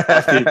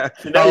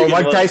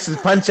 Mike Tyson's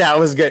Punch Out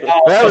was good.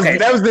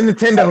 That was the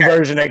Nintendo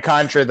version of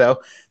Contra, though.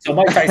 So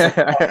Mike Tyson's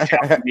Punch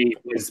Out for me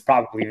was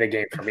probably the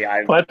game for me.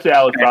 Punch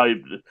Out was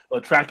probably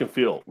Track and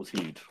Field was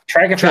huge.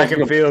 Track and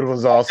Field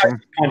was awesome.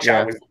 Punch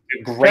Out was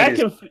the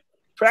greatest.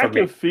 Track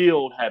and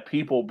Field had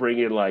people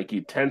bringing like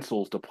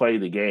utensils to play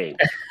the game.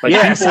 Like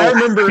I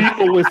remember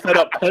people would set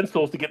up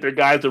pencils to get their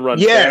guys to run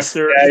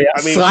faster. I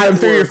mean, slide them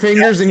through your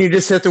fingers, and you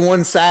just hit the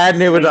one side,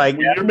 and it would like.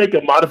 When you're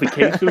making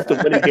modifications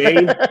to win a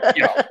game,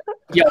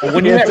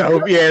 when you it's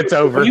over. Yeah, it's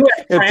over.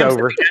 It's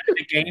over. At the end of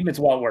the game, it's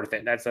well worth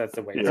it. That's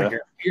the way. Yeah.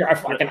 Your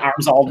fucking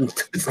arms all.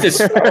 What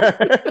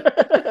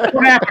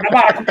happened? I'm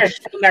out of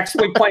commission next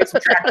week playing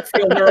some track and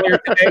field earlier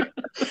today.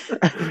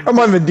 I'm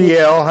on the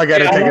DL. I got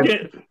to take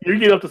it. You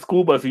get up to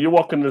school bus and you're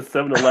walking to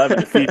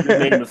 7-Eleven to see if your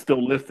name is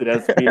still listed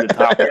as being the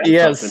top.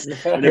 Yes.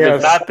 And if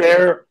it's not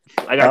there,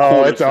 I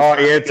got it's all.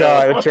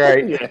 That's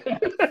right.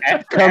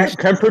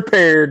 Come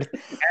prepared.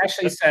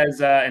 Ashley says,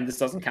 and this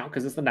doesn't count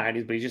because it's the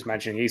 90s, but he just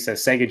mentioned, he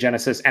says Sega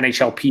Genesis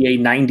NHL PA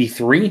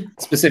 93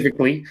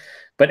 specifically,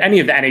 but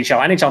any of the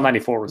NHL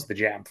 94 was the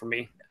jam for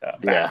me.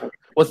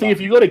 Well, see, if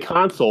you go to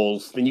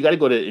consoles, then you got to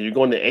go to, you're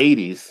going to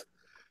 80s,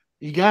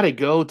 you got to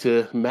go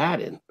to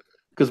Madden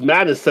because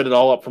Madden set it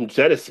all up from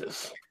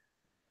Genesis.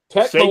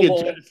 Sega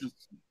Genesis.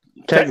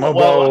 Tecmo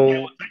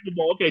Bowl.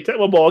 Okay,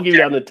 Tecmo Bowl. I'll give you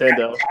that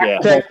Nintendo. Yeah.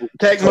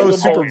 Tecmo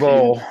Super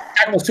Bowl.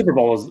 Tecmo Super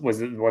Bowl was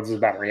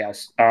better,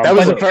 yes. That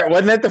was the first,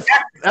 wasn't that the?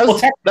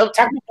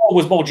 Tecmo Bowl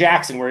was Bo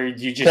Jackson, where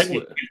you just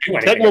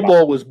Tecmo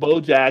Bowl was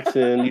Bo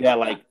Jackson. You got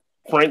like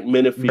Frank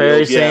Minifield,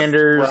 Barry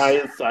Sanders,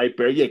 Brian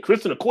Siper,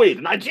 Christian Okoye,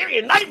 the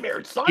Nigerian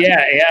Nightmare, son.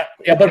 Yeah.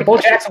 But Bo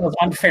Jackson was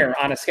unfair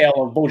on a scale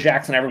of Bo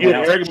Jackson. Everyone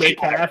else. Eric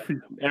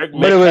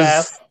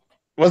Metcalf.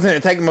 Wasn't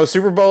it Tecmo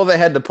Super Bowl that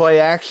had the play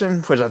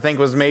action, which I think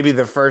was maybe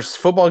the first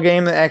football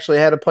game that actually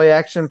had a play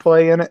action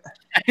play in it?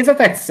 Isn't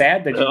that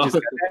sad that you just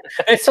said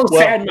that? It's so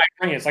sad in my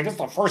brain. It's like it's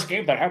the first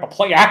game that had a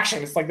play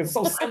action. It's like it's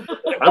so simple.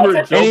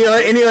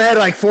 And you had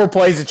like 4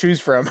 plays to choose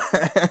from.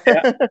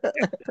 I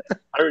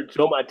heard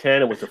Joe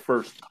Montana was the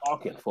first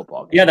talking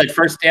football game. Yeah, the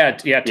first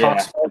Talk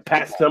Sport.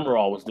 Pat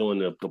Summerall was doing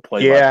the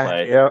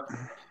play-by-play. Yeah.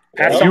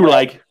 You were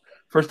like.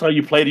 First time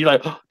you played, you're like,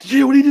 oh, did you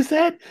hear what he just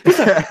said?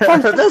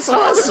 That's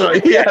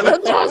awesome. Yeah,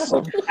 that's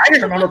awesome. I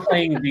just remember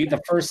playing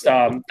the first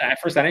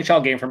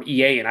NHL game from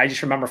EA, and I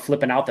just remember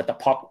flipping out that the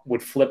puck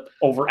would flip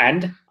over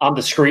end on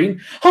the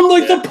screen. I'm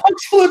like, the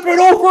puck's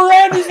flipping over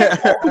end.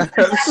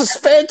 This is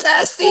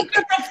fantastic. Look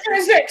at the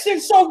physics.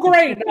 It's so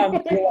great. And I'm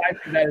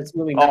realizing that it's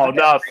really not. Oh,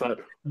 no, son.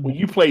 When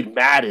you played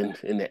Madden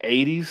in the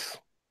 80s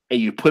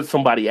and you put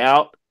somebody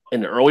out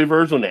in the early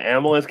version when the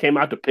ambulance came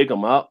out to pick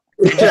them up,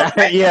 yeah.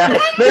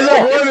 There's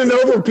like running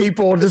over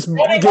people, just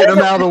get them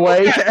out of the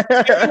way.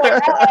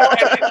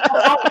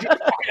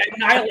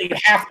 Annihilate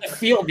half the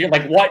field. You're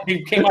like, what?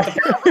 You came out the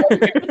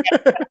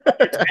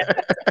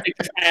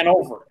ran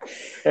over.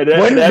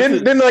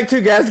 Didn't like 2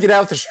 guys get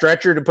out the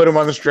stretcher to put them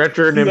on the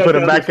stretcher and then put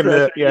them back in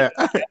the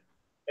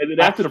And then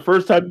after the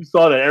first time you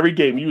saw that, every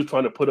game you was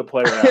trying to put a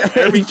player out.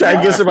 Every time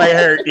to get somebody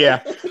hurt,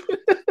 yeah.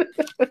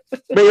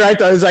 But you're right,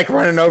 though. It's like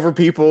running over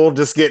people,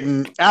 just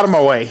getting out of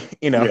my way.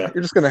 You're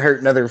just going to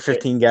hurt another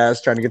 15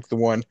 guys trying to get to the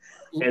one.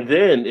 And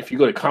then if you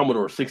go to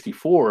Commodore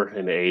 64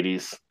 in the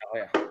 80s,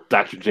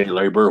 Dr. J.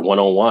 Larry Bird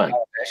 101.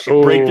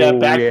 Break that Oh,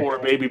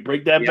 backboard, baby.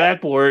 Break that Yeah.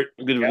 backboard.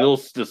 Get a Yeah. little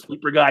the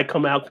sweeper guy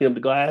come out, clean up the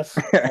glass.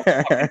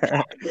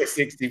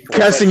 64.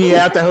 Cussing you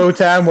out the whole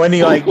time. Wasn't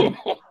he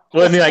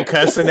like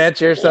cussing at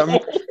you or something?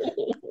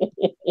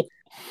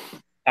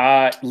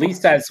 Lee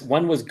says,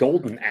 when was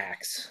Golden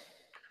Axe?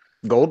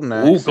 Golden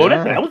Ooh, Axe.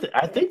 Golden yeah.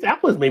 I think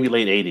that was maybe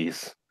late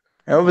 80s.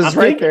 It was I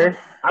right think- there.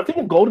 I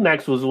think Golden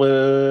Axe was when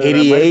I 88 might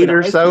have been in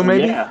or high so, school.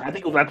 maybe? Yeah, I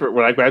think it was after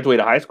when I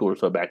graduated high school or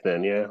so back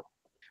then. Yeah.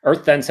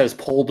 Earth then says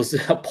pole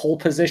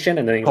position,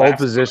 and then he Pole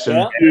laughs. position.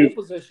 Yeah, Dude.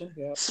 pole position.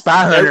 Yeah.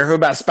 Spy Hunter. Who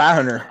about Spy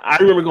Hunter? I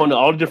remember going to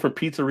all the different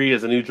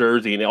pizzerias in New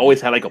Jersey, and they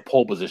always had like a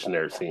pole position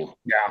there. It seemed.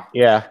 Yeah.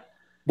 Yeah.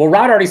 Well,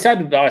 Rod already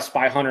said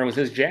Spy Hunter was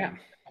his jam.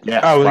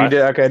 Yeah. Oh, Spy- you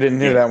did. Okay, I didn't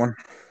hear that one.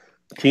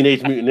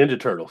 Teenage Mutant Ninja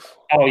Turtles.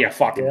 Oh yeah,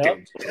 fucking Yeah.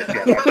 dude.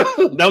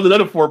 That was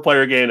another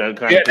 4-player game. That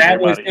kind Yeah, of that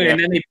was about good. it. And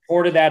then they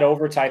ported that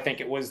over to I think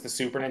it was the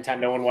Super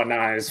Nintendo and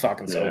whatnot. It's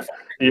fucking so fun.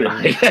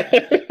 Yeah.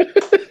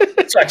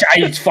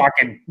 I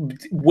fucking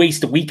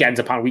waste weekends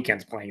upon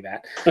weekends playing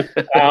that.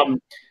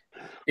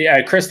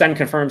 Yeah, Chris then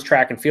confirms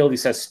track and field. He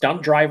says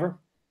stunt driver.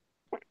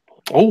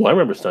 Oh, I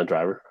remember Stunt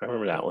Driver. I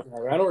remember that one.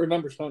 I don't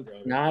remember Stunt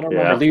Driver. No, I don't Yeah.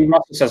 remember. Lee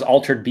Russell says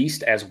Altered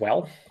Beast as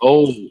well.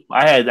 Oh,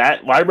 I had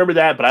that. Well, I remember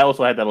that, but I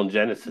also had that on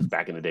Genesis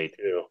back in the day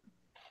too.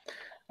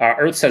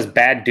 Earth says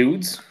Bad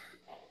Dudes.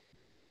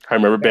 I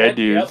remember Bad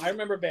Dudes. Yep, I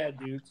remember Bad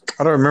Dudes.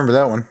 I don't remember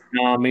that one.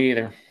 No, me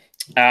either.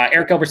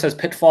 Eric Gilbert says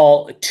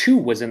Pitfall 2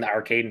 was in the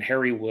arcade and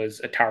Harry was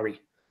Atari.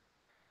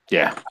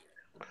 Yeah.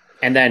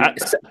 And then,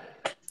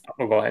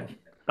 go ahead.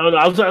 I don't know.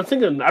 I was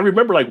thinking. I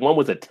remember like one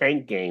was a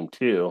tank game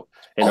too,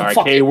 in Oh, arcade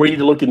fuck yeah. where you had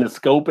to look in the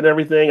scope and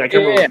evering. I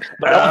can't remember.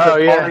 But that was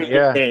Oh, a yeah, Atari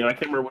yeah. game. I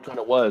can't remember which one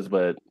it was,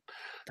 but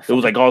it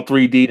was like all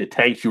 3D. The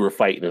tanks you were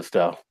fighting and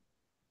stuff.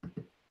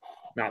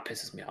 Now it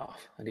pisses me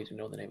off. I need to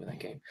know the name of that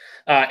game.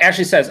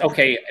 Ashley says,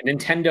 okay,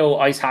 Nintendo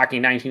Ice Hockey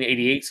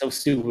 1988, so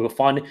stupid but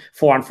fun.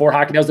 4-on-4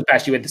 hockey, that was the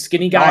best. You had the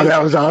skinny guy. Oh,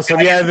 that was awesome.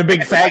 Yeah, the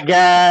big fat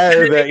guy.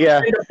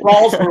 Yeah. The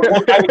brawls where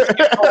one guy would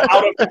get thrown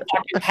out of the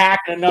fucking pack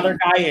and another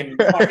guy and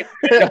fucking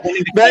end up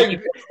winning the game in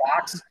the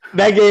box.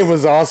 That game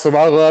was awesome.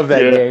 I love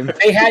that Yeah. game.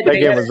 That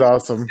game was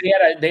awesome.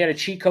 They had a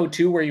cheat code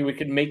too where you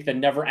could make the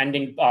never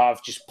ending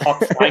just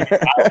puck flying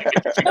out.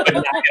 You could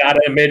knock it out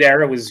of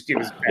midair. It was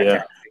fantastic.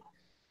 Yeah.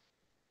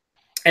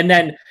 And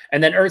then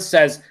Earth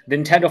says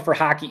Nintendo for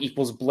hockey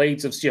equals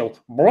Blades of Steel.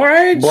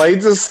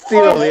 Blades of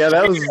Steel. Yeah,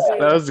 that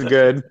was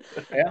good.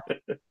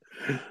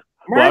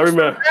 Well, I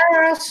remember.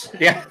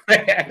 Yeah.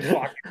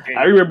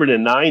 I remember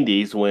in the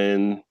 '90s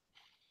when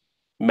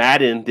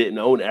Madden didn't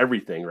own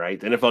everything, right?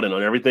 The NFL didn't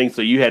own everything,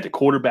 so you had the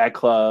quarterback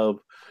club,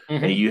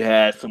 and you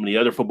had some of the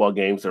other football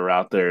games that were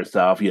out there and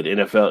stuff. You had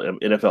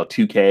NFL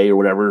 2K or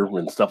whatever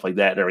and stuff like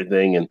that and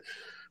everything. And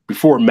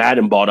before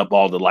Madden bought up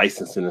all the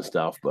licensing and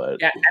stuff, but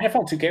yeah,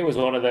 NFL 2K was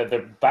one of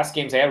the best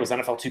games they had. Was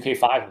NFL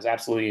 2K5. It was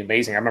absolutely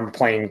amazing. I remember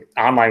playing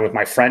online with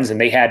my friends, and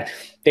they had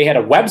a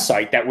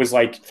website that was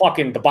like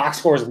fucking the box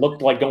scores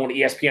looked like going to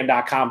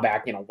ESPN.com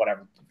back,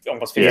 whatever,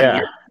 almost 15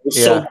 years. It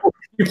was so cool.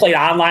 You played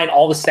online,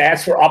 all the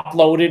stats were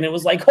uploaded, and it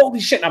was like, holy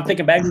shit. And I'm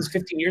thinking back, this was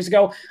 15 years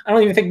ago. I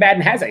don't even think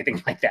Madden has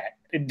anything like that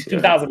in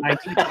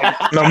 2019.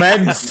 No,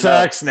 Madden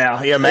sucks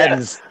now. Yeah,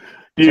 Madden's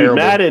dude, terrible.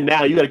 Madden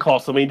now you got to call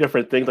so many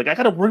different things. Like I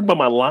got to worry about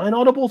my line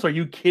audibles. Are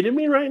you kidding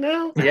me right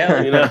now?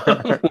 Yeah,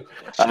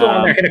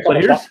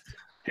 But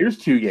here's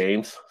two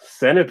games: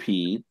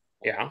 Centipede.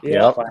 Yeah.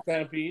 Yep.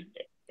 Centipede.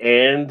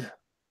 And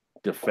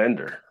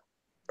Defender.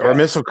 Or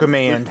Missile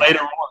Command.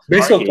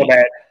 Missile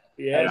Command.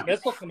 Yeah,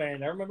 Missile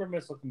Command. I remember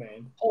Missile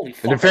Command. Holy The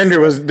fuck. Defender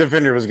was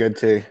good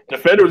too.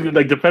 Defender was good.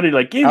 Like Defender,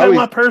 like give me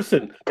my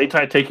person. They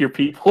try to take your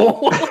people.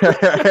 Or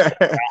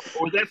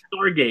that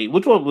Stargate.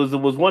 Which one was? It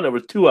was one. There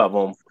was two of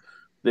them.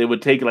 They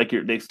would take like the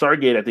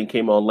Stargate. I think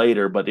came on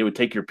later, but they would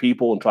take your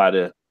people and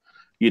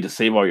you had to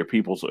save all your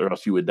people, or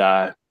else you would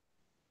die.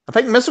 I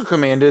think Missile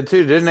Command did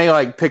too. Didn't they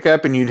like pick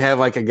up and you'd have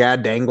like a guy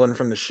dangling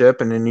from the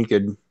ship, and then you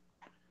could.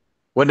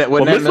 Not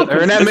Missile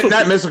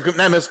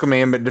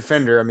Command, but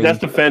Defender. I mean, that's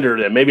Defender.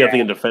 Then maybe I'm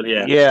thinking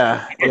Defender.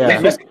 Yeah.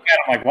 I'm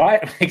like,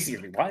 what? Excuse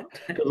me, what?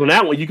 On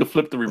that one, you could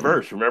flip the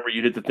reverse. Remember,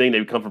 you did the thing. They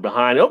would come from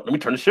behind. Oh, let me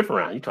turn the ship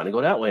around. You're trying to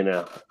go that way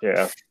now.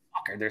 Yeah.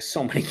 Fucker, there's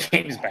so many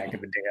games back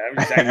in the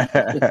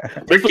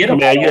day. Missile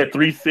Command, you had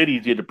 3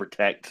 cities you had to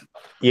protect.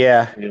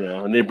 Yeah.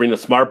 And they bring the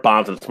smart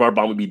bombs, and the smart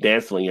bomb would be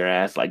dancing on your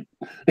ass, like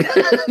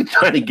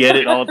trying to get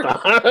it all the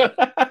time.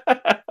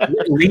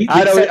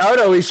 I would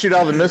always shoot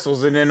all the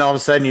missiles, and then all of a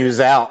sudden you was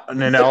out, and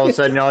then all of a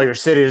sudden all your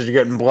cities are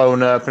getting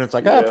blown up, and it's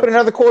like, put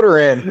another quarter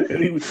in.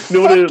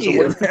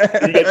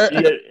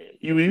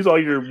 You use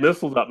all your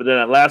missiles up, and then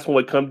that last one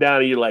would come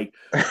down, and you're like,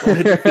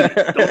 don't hit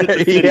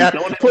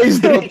the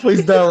city,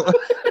 please don't.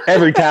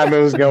 Every time it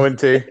was going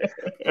to.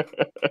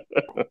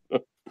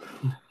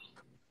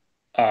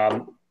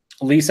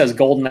 Lee says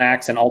Golden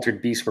Axe and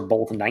Altered Beast were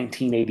both in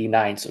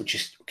 1989, so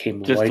just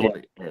came right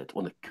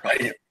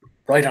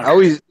on.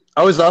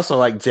 I was also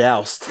like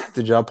Joust.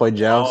 Did y'all play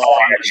Joust?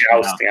 Oh,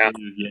 Joust, yeah.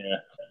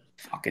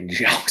 Fucking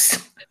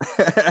Joust.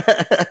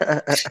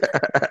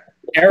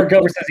 Eric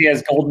Gilbert says he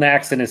has Golden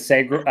Axe in his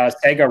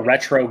Sega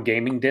Retro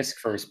gaming disc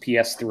for his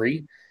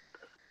PS3.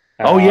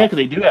 Oh yeah, because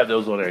they do have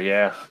those on there.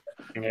 Yeah.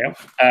 Yeah.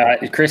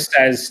 Chris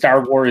says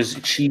Star Wars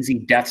cheesy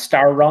Death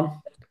Star run.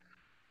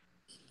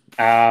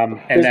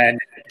 And then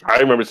I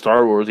remember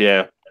Star Wars.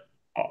 Yeah.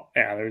 oh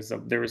yeah,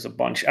 there was a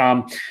bunch.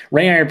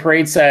 Ray Iron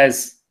Parade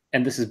says,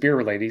 and this is beer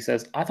related. He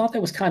says, I thought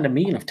that was kind of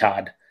mean of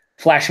Todd,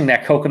 flashing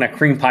that coconut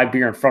cream pie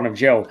beer in front of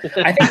Joe.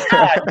 I think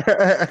Todd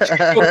should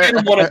give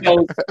him one of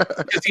those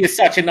because he is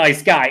such a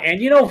nice guy.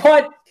 And you know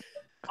what?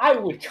 I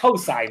would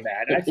co-sign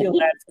that. I feel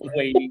that's the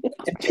way to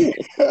do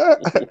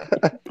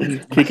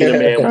it. Kicking a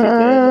man with his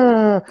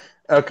hand.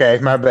 Okay,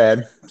 my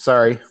bad.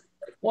 Sorry.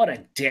 What a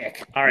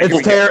dick. All right.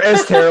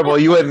 It's terrible.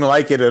 You wouldn't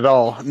like it at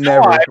all.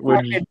 Never.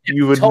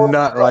 You would totally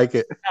not like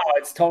it. No,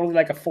 it's totally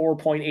like a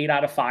 4.8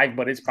 out of 5,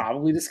 but it's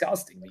probably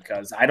disgusting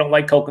because I don't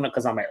like coconut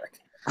because I'm Eric.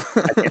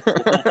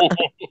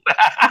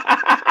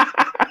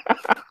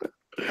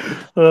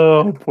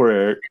 Oh, poor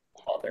Eric.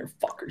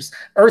 Motherfuckers.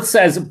 Earth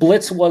says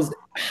Blitz was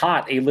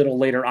hot a little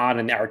later on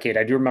in the arcade.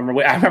 I do remember.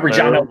 I remember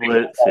John Elway.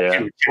 Blitz,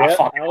 yeah. I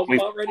was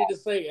about ready to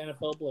say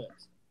NFL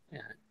Blitz.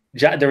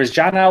 There was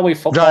John Elway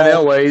football. John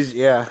Elway's,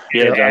 yeah.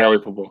 Yeah, John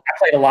Elway football. I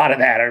played a lot of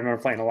that. I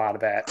remember playing a lot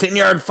of that.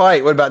 10-yard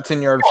fight. What about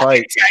 10-yard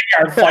fight?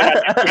 10-yard fight.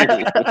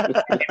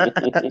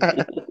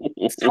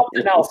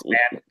 Something else,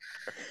 man.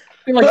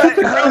 Like,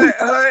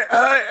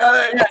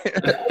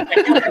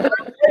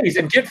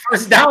 and get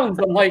first downs.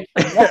 I'm like,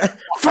 what?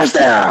 First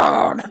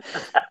down.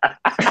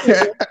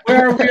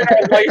 Where are we in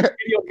our life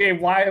video game?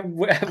 Why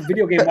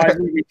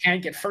we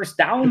can't get first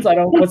downs? I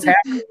don't know what's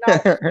happening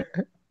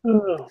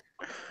now.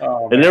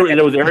 And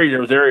there was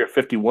Area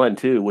 51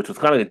 too, which was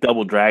kind of like a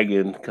Double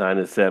Dragon kind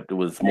of except it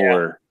was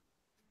more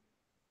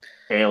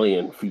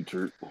alien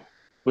featured.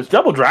 Which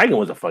Double Dragon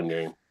was a fun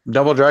game.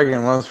 Double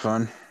Dragon was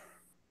fun.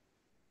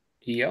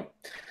 Yep.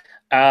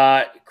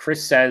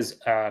 Chris says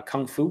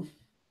Kung Fu.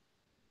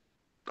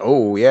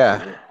 Oh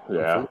yeah.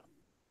 Yeah.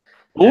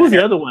 What was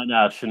the other one?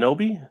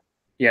 Shinobi?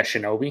 Yeah,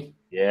 Shinobi.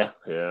 Yeah.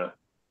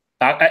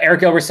 Eric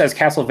Gilbert says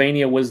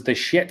Castlevania was the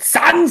shit.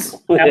 Sons!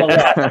 Good.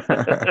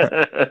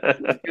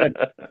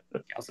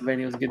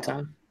 Castlevania was a good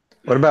time.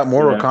 What about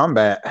Mortal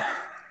Kombat?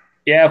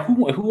 Yeah,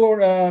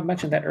 who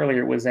mentioned that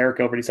earlier? It was Eric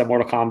Gilbert. He said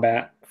Mortal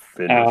Kombat.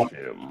 Finish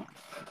him.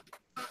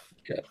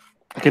 Good.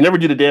 I can never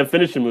do the damn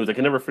finishing moves. I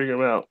can never figure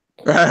them out.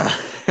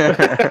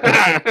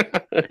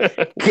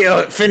 Kill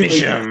it.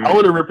 Finish him. I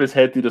want to rip his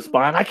head through the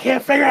spine. I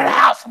can't figure it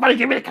out. Somebody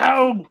give me the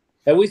code.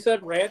 Have we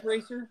said Rad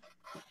Racer?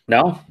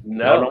 No.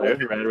 There's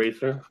Rad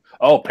Racer.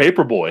 Oh,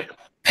 Paperboy.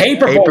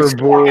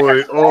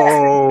 Paperboy.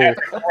 Oh, that's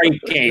a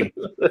great game.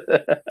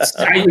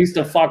 I used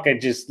to fucking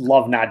just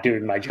love not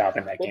doing my job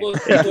in that game. Was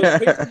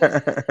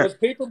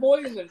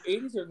Paperboy in the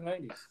 80s or the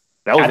 90s?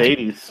 That was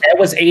 80s. That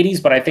was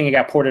 80s, but I think it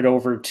got ported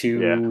over to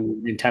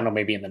Nintendo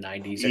maybe in the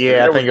 90s.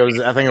 Yeah, I think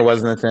it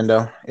was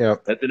Nintendo.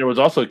 Yep. And then there was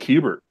also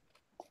Cubert.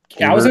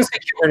 Yeah, I was gonna say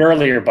Cubert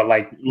earlier, but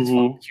like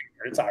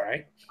it's all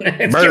right.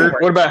 It's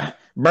What about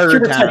Burger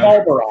Cubert's Time?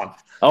 like Alberon.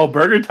 Oh,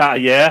 Burger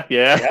Time. Yeah.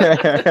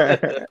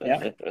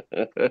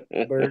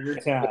 Burger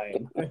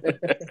Time.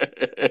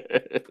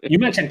 You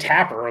mentioned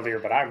Tapper earlier,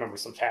 but I remember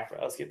some Tapper.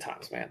 That was good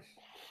times, man.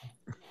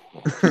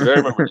 I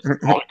remember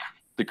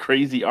the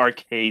crazy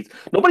arcades.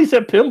 Nobody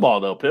said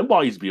pinball though.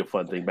 Pinball used to be a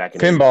fun thing back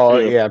in pinball.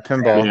 the day. Yeah,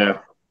 pinball.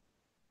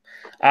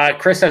 Yeah.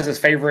 Chris says his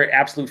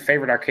absolute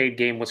favorite arcade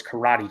game was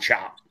Karate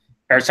Chop.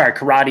 Or sorry,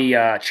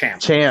 Karate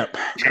Champ.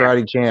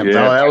 Karate Champ.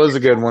 Yeah. Oh, that was a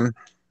good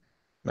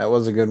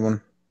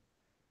one.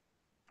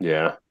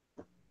 Yeah.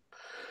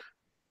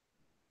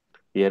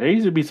 Yeah, there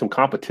used to be some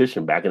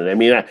competition back in the day. I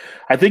mean,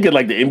 I think of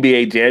like the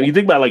NBA Jam. You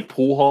think about like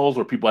pool halls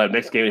where people have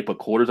next game, they put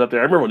quarters up there.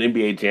 I remember an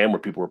NBA Jam where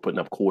people were putting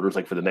up quarters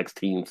like for the next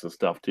teams and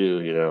stuff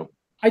too, you know.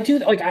 I do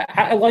like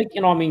I like,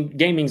 I mean,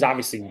 gaming's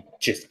obviously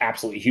just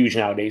absolutely huge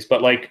nowadays,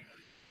 but like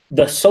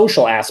the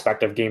social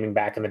aspect of gaming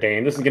back in the day,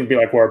 and this is going to be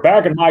like, we're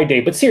back in my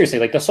day, but seriously,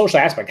 like the social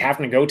aspect,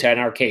 having to go to an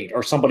arcade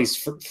or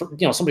somebody's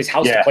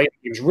house to play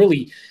games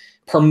really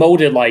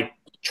promoted like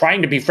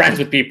trying to be friends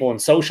with people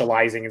and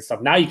socializing and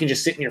stuff. Now you can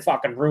just sit in your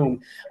fucking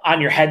room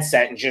on your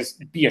headset and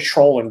just be a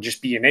troll and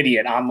just be an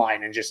idiot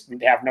online and just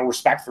have no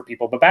respect for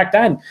people. But back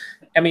then,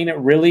 I mean, it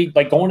really,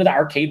 like, going to the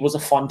arcade was a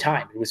fun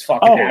time. It was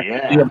fucking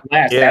a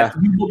blast. Yeah.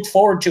 You looked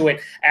forward to it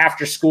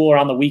after school or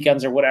on the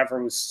weekends or whatever.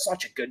 It was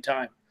such a good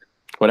time.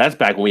 Well, that's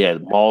back when we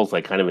had malls,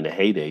 like kind of in the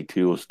heyday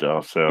too, and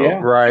stuff. So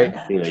right,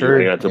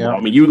 true. I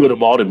mean, you would go to the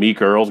mall to meet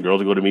girls would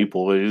go to meet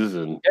boys,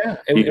 and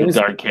it was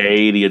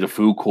arcade. You had the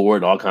food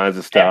court, all kinds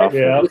of stuff.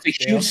 Yeah, it was a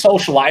huge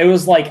social life. It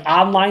was like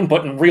online,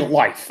 but in real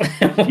life.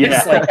 It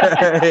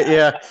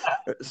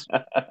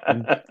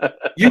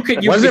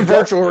wasn't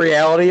virtual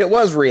reality. It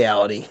was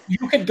reality.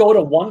 You could go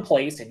to one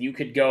place and you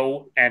could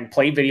go and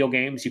play video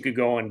games. You could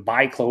go and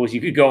buy clothes. You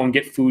could go and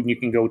get food, and you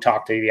can go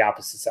talk to the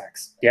opposite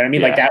sex. You know what I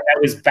mean? Like that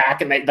was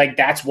back in like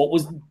that's what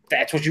was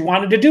that's what you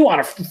wanted to do on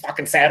a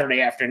fucking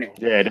Saturday afternoon.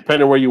 Yeah,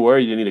 depending on where you were,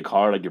 you didn't need a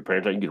car like your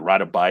parents. You could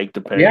ride a bike.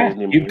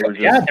 Depending.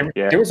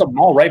 There was a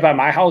mall right by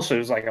my house. So it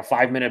was like a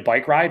 5-minute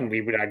bike ride, and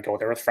I'd go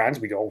there with friends.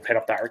 We go hit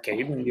up the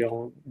arcade and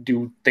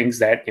do things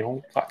that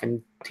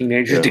fucking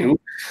teenagers do,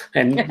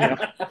 and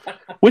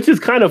which is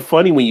kind of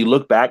funny when you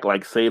look back,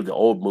 like say the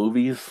old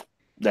movies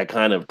that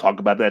kind of talk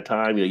about that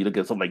time. You look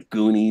at something like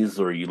Goonies,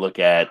 or you look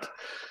at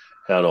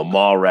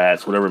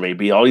Mallrats, whatever it may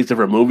be, all these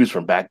different movies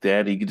from back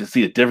then. You can just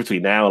see the difference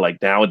between now,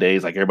 like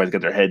nowadays, like everybody's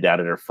got their head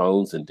down in their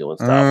phones and doing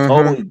stuff.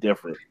 Totally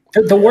different.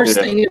 The worst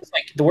thing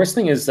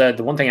is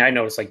the one thing I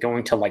noticed, like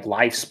going to like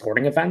live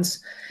sporting events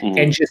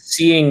and just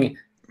seeing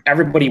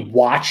everybody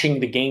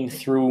watching the game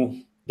through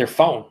their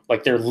phone.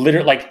 Like they're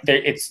literally like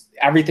it's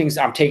everything's.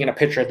 I'm taking a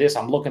picture of this.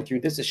 I'm looking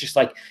through this. It's just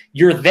like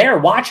you're there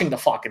watching the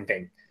fucking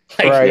thing.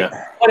 Like,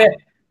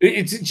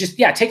 it's just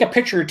take a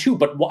picture or two,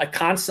 but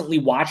constantly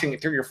watching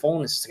it through your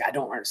phone is just like I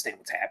don't understand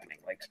what's happening.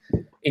 Like,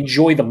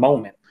 enjoy the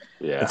moment.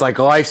 Yeah, it's like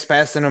life's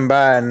passing them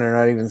by, and they're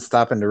not even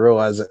stopping to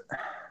realize it.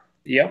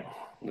 Yep.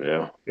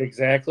 Yeah.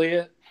 Exactly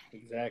it.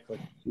 Exactly.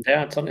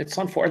 Yeah, it's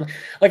unfortunate.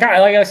 Like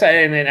I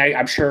said, and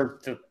I'm sure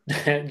the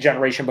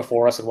generation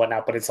before us and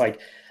whatnot, but it's like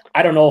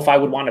I don't know if I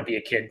would want to be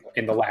a kid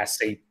in the last,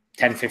 say,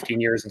 10, 15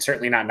 years, and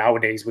certainly not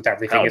nowadays with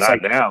everything. No, it's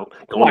not like now.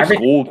 Going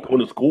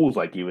to school is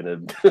like even a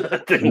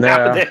thing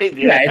nowadays.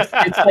 Yeah,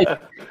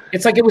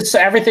 it's like it was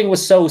everything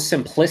was so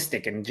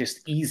simplistic and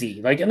just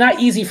easy. Like not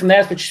easy from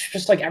that, but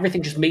just like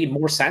everything just made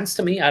more sense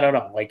to me. I don't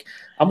know. Like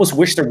I almost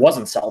wish there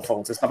wasn't cell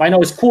phones and stuff. I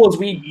know as cool as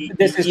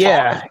this is.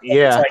 Yeah.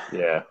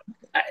 I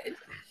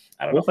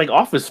don't know. It's like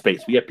Office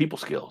Space. We have people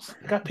skills.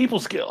 I got people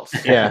skills.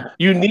 Yeah.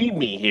 You need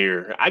me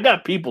here. I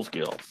got people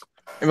skills.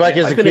 Like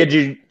as a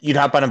kid, you'd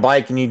hop on a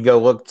bike and you'd go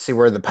look to see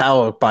where the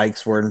power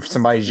bikes were in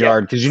somebody's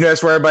yard because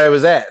that's where everybody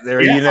was at.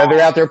 They're they're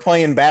out there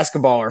playing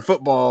basketball or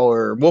football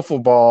or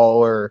wiffle ball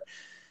or.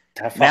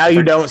 Now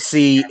you don't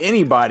see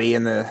anybody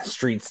in the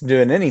streets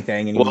doing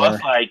anything anymore. Well,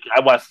 it's like I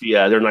watched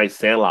their night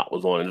Sandlot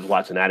was on and just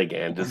watching that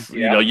again. Just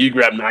you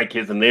grab 9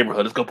 kids in the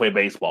neighborhood, let's go play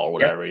baseball or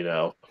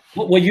whatever.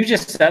 What you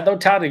just said though,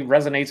 Todd, it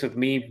resonates with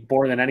me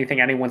more than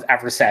anything anyone's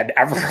ever said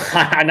ever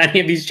on any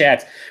of these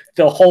chats.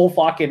 The whole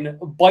fucking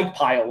bike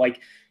pile, like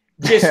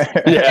just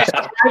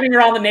driving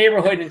around the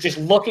neighborhood and just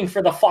looking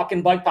for the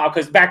fucking bike pile.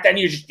 Because back then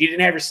you didn't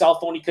have your cell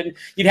phone,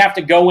 you'd have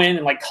to go in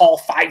and like call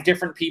 5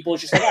 different people,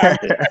 just like ride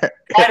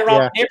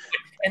around the neighborhood.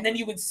 And then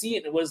you would see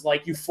it. It was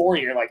like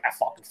euphoria. You're like, I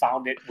fucking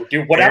found it. We'll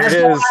do whatever.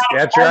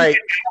 That's right.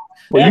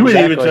 Well, you would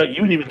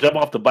even jump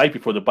off the bike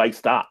before the bike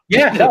stopped.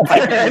 Yeah. No,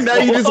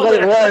 you just let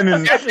it run.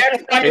 And,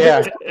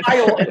 the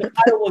pile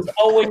was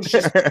always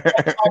just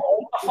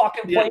all the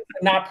fucking place,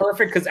 not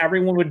perfect because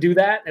everyone would do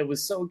that. It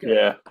was so good.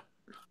 Yeah.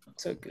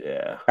 So good.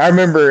 Yeah. I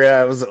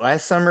remember was it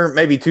last summer,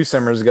 maybe 2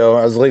 summers ago,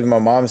 I was leaving my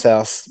mom's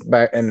house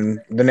back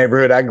in the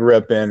neighborhood I grew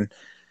up in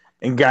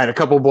and got a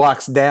couple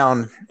blocks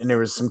down, and there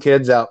was some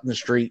kids out in the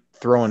street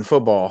throwing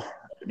football,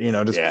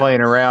 just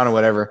playing around or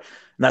whatever.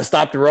 And I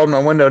stopped and rolled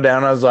my window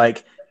down. I was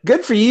like,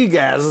 good for you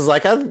guys. I was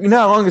like, how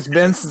long it's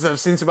been since I've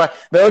seen somebody.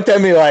 They looked at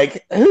me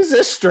like, who's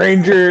this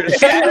stranger?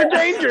 Stranger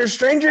danger,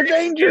 stranger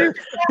danger.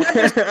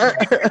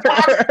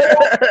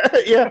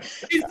 Yeah.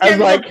 I was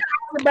like,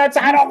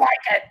 I don't like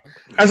it.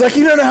 I was like,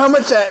 you don't know how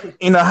much that,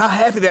 how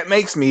happy that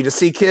makes me to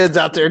see kids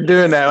out there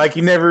doing that. Like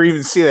you never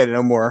even see that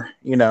no more,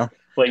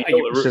 But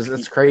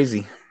it's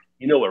crazy.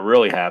 You know what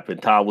really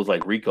happened? Todd was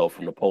like Rico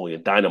from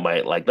Napoleon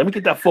Dynamite. Like, let me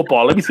get that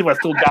football. Let me see if I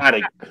still got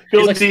it.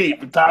 Go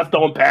deep. And Todd's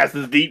throwing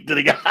passes deep to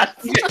the guys.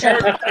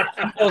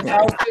 Those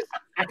houses,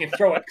 I can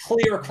throw it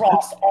clear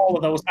across all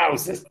of those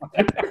houses.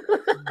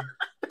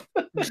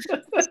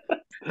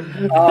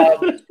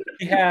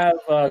 We have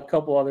a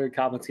couple other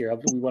comments here.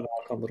 We went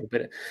off a little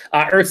bit.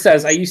 Earth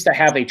says, I used to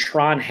have a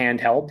Tron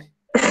handheld.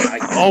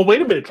 Oh,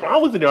 wait a minute.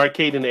 Tron was in the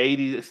arcade in the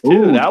 80s, too.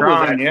 Ooh, that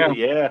Tron, was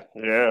actually,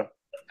 yeah.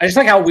 I just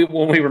like how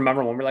when we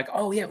remember when we're like,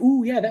 oh yeah, that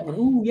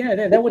one,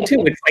 that one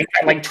too. It's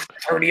like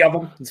 30 of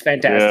them. It's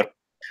fantastic.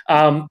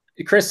 Yeah.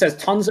 Chris says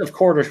tons of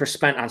quarters were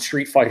spent on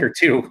Street Fighter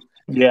 2.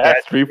 Yeah,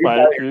 Street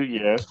Fighter 2.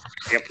 Yeah.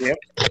 Yep.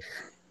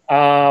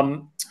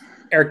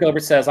 Eric Gilbert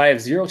says, I have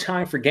 0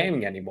 time for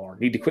gaming anymore.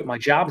 Need to quit my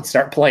job and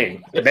start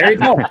playing. There you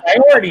go.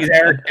 Priorities,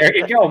 Eric. There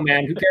you go,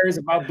 man. Who cares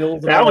about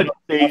bills? Nowadays,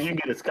 you can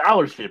get a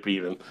scholarship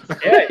even.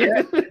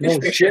 Yeah. No,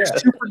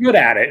 super good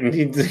at it.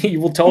 And he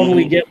will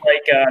totally get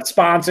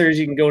sponsors.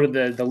 You can go to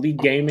the League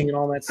Gaming and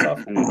all that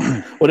stuff.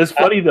 Well, it's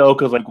funny, though,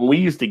 because when we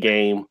used to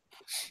game,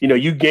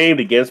 you gamed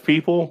against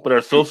people, but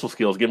our social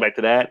skills, getting back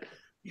to that,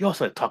 you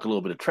also had to talk a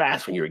little bit of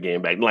trash when you were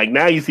getting back. Like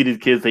now you see these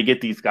kids, they get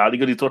these scouts, they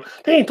go to these stores,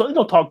 they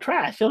don't talk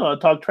trash. They don't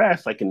talk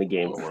trash like in the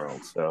gaming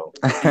world. So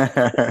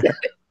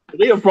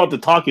they have brought the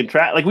talking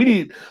trash. Like we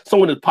need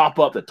someone to pop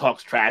up that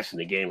talks trash in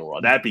the gaming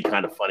world. That'd be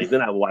kind of funny.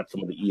 Then I would watch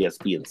some of the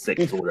ESPN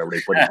 6 or whatever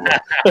they put in.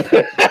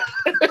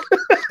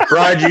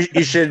 Rod,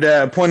 you should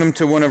point them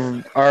to one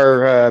of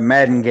our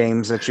Madden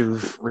games that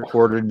you've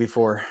recorded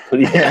before.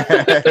 Yeah.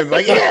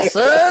 Like, yeah,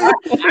 son,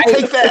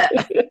 take that.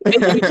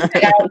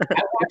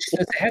 I watched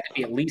this. It had to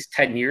be at least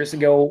 10 years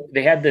ago.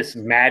 They had this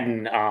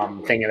Madden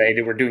thing that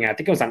they were doing. I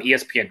think it was on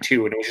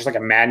ESPN2, and it was just like a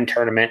Madden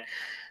tournament.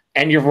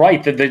 And you're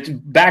right.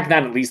 The back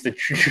then, at least, the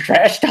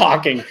trash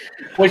talking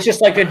was just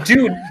like a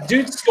dude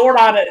scored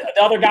on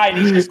the other guy, and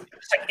he's just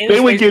like they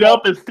would get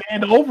up and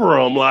stand over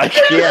him, like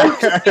yeah. He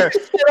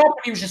stood up and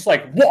he was just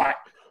like, "What?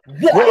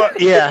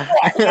 Yeah.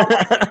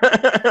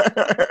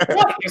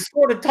 What? You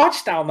scored a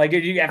touchdown. Like,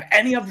 did you have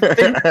any other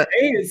thing to say?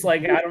 It's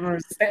like, I don't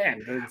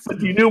understand."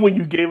 But you knew when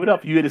you gave it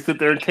up, you had to sit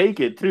there and take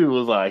it too. It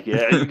was like,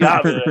 yeah, you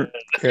got it.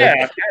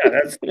 Yeah,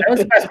 that was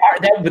the best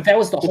part. But that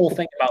was the whole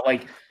thing about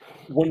like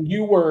when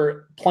you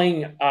were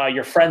playing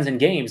your friends in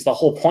games. The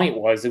whole point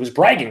was it was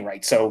bragging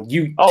rights. So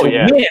win,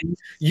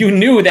 you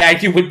knew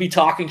that you would be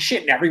talking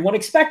shit, and everyone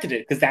expected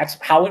it because that's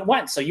how it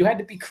went. So you had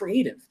to be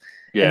creative.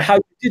 Yeah. And how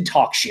you did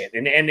talk shit,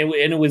 and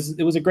it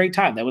was a great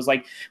time. That was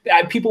like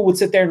people would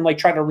sit there and like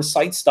try to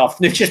recite stuff,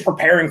 and they're just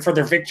preparing for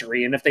their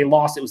victory. And if they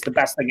lost, it was the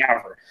best thing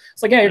ever.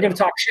 It's like, yeah, you're gonna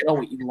talk shit. Oh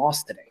wait, you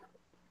lost today.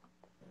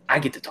 I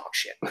get to talk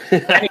shit.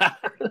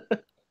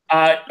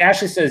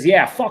 Ashley says,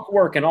 "Yeah, fuck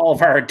work and all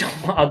of our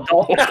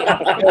adult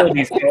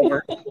abilities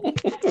over."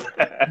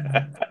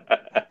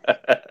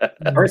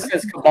 First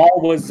says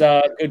Cabal was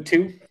good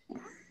too,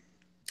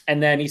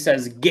 and then he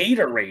says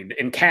Gatorade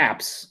in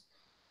caps.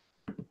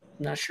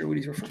 Not sure what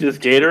he's referring to. Just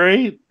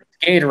Gatorade?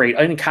 Gatorade.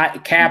 In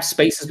caps,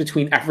 spaces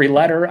between every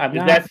letter. Is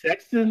that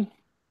Sexton?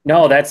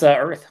 No, that's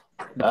Earth.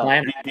 The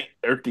planet.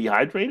 Earth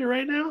dehydrated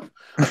right now?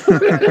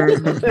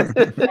 Earth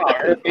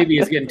maybe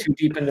is getting too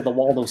deep into the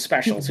Waldo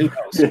specials. Who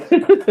knows?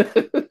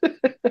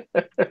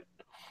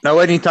 No,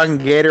 wasn't he talking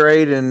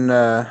Gatorade and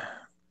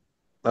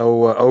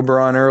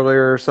Oberon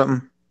earlier or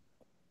something?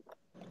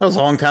 That was a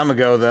long time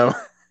ago, though.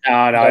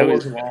 No, it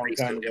was a long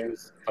time ago. It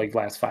was like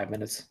last 5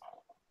 minutes.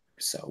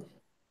 So.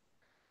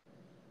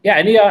 Yeah,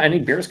 any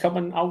beers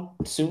coming out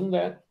soon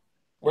that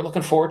we're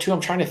looking forward to? I'm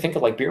trying to think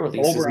of like beer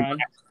releases. Oberon.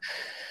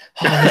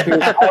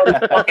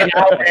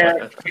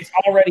 It's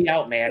already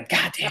out, man.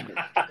 God damn it.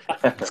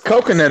 It's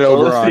coconut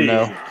Oberon,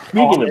 though.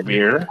 Speaking of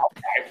beer,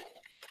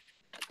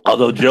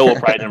 although Joe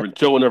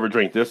will never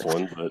drink this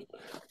one, but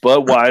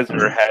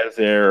Budweiser has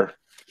their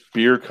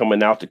beer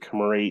coming out to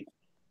commemorate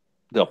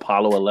the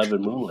Apollo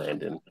 11 moon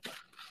landing.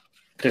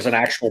 There's an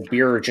actual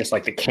beer, just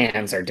like the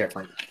cans are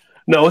different.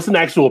 No, it's an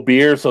actual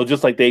beer. So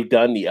just like they've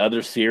done the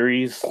other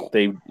series,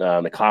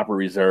 the Copper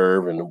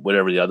Reserve and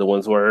whatever the other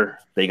ones were,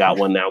 they got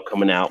one now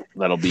coming out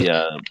that'll be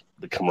to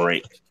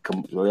commemorate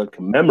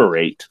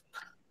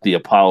the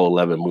Apollo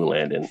 11 moon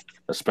landing,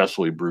 a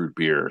specially brewed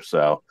beer.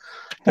 So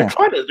they're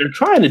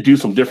trying to do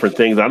some different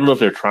things. I don't know if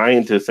they're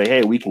trying to say,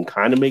 hey, we can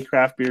kind of make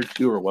craft beer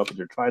too, or what, but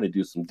they're trying to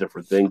do some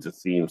different things. It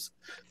seems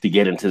to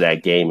get into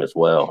that game as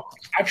well.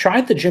 I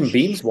tried the Jim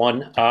Beam's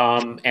one,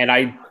 and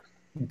I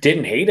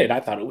didn't hate it. I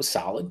thought it was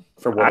solid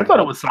for what I thought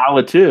it was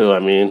solid too. I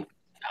mean,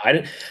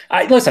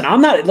 listen.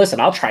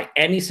 I'll try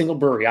any single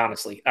brewery,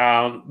 honestly.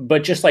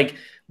 But just like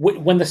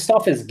when the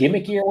stuff is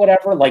gimmicky or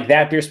whatever, like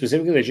that beer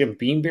specifically, the Jim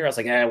Beam beer, I was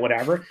like,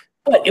 whatever.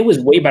 But it was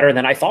way better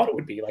than I thought it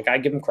would be. Like I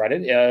give them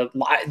credit.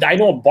 I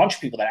know a bunch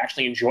of people that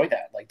actually enjoy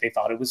that. Like they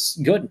thought it was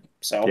good.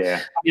 So yeah.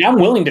 I mean, I'm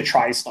willing to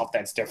try stuff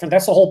that's different.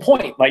 That's the whole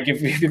point. Like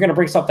if you're going to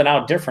bring something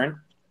out different,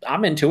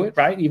 I'm into it,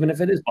 right? Even if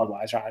it is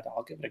Budweiser,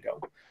 I'll give it a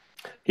go.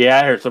 Yeah,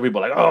 I heard some people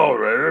like, oh,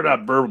 they're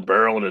not bourbon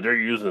barreling it, they're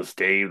using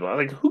stave. I'm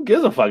like, who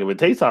gives a fuck? If it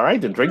tastes all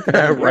right, then drink the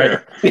Right.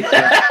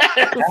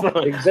 So,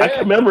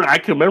 exactly. I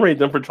commemorate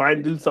them for trying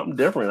to do something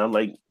different. I'm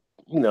like,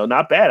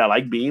 not bad. I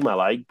like Beam, I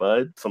like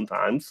Bud.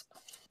 Sometimes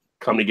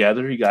come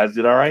together. You guys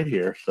did all right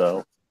here.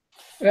 So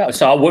yeah.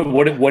 So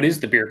what is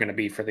the beer going to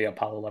be for the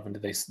Apollo 11?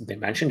 Did they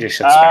mention just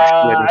special?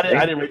 I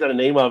didn't write down the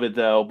name of it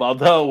though.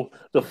 Although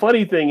the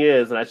funny thing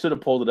is, and I should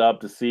have pulled it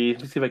up to see.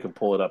 Let me see if I can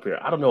pull it up here.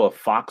 I don't know if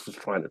Fox is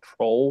trying to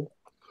troll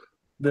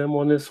them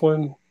on this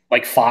one.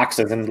 Like Fox,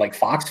 as in like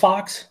Fox?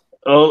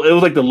 Oh, it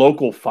was like the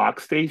local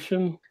Fox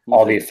station.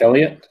 Oh, the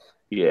affiliate?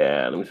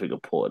 Yeah, let me see if I can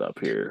pull it up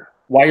here.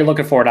 While you're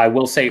looking for it, I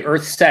will say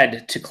Earth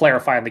said, to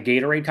clarify on the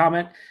Gatorade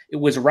comment, it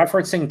was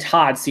referencing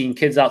Todd seeing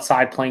kids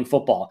outside playing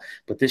football.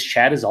 But this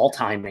chat is all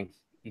timing.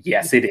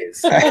 Yes, it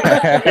is.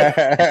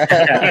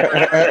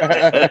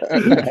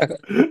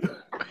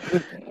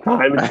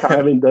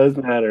 Timing does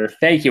matter.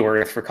 Thank you,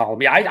 Earth, for calling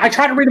me. I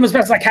try to read them as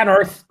best as I can,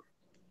 Earth.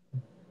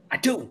 I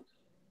do,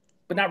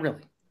 but not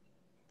really.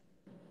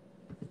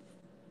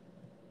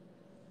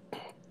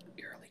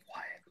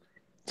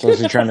 So is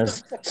he trying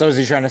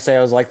to say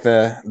I was like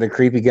the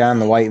creepy guy in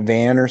the white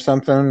van or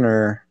something,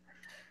 or?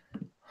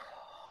 I'm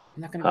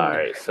not gonna. All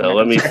right, so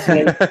let me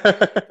see.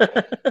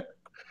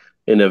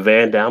 In a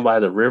van down by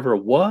the river.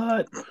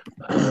 What?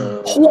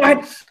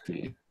 What?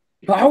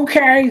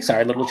 Okay.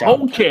 Sorry, little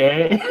job.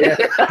 Okay.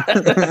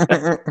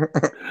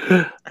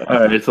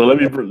 All right, so let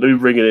me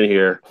bring it in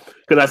here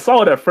because I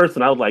saw it at first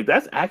and I was like,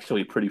 "That's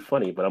actually pretty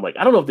funny." But I'm like,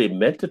 I don't know if they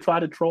meant to try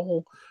to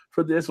troll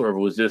for this or if it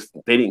was just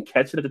they didn't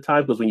catch it at the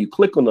time, because when you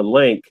click on the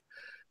link,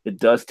 it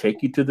does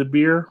take you to the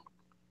beer.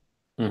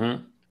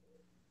 Mm-hmm.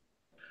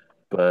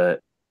 But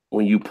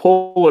when you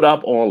pull it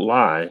up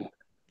online,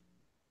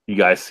 you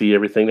guys see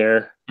everything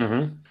there.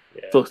 Mm-hmm.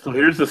 So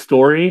here's the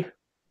story.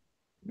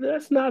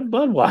 That's not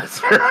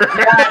Budweiser.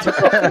 That's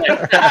Brooklyn.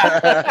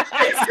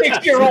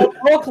 6-year-old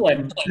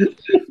Brooklyn.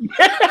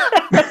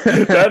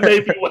 That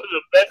may be one of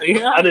the best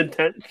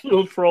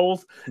unintentional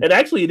trolls. And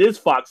actually, it is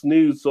Fox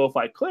News. So if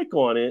I click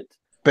on it,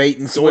 Bait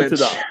and go into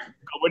switch.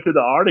 the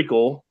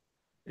article.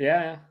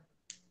 Yeah.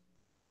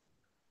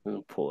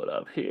 I'll pull it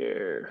up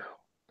here.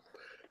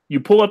 You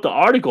pull up the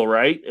article,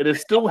 right? And it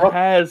still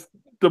has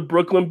the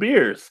Brooklyn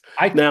beers.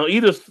 Now,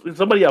 either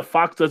somebody at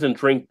Fox doesn't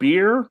drink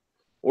beer,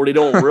 or they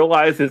don't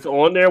realize it's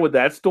on there with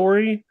that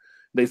story.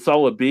 They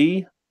saw a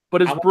B,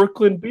 but it's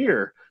Brooklyn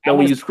beer. Now,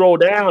 when you scroll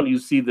down, you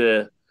see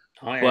the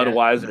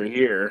Budweiser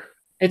here.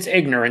 It's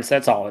ignorance.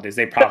 That's all it is.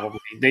 They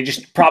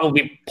just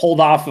probably pulled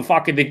off a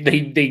fucking.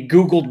 They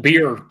Googled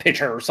beer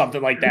pitcher or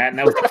something like that, and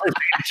that was the first thing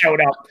that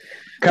showed up.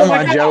 Come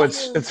on, Joe.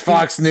 It's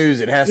Fox News.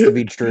 It has to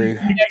be true.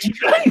 And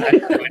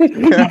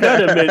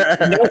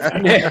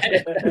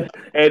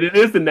it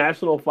is the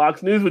national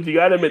Fox News, but you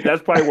got to admit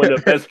that's probably one of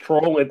the best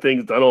trolling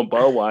things done on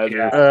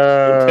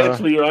Budweiser.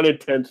 Intentionally or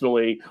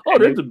unintentionally. Oh,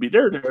 there's a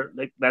beer. There.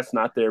 That's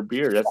not their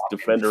beer. That's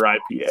Defender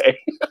IPA.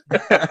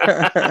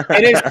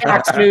 It is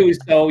Fox News,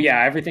 so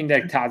yeah, everything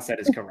that Todd said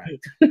is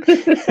correct.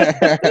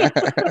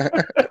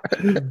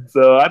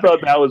 So I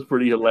thought that was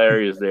pretty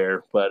hilarious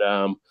there, but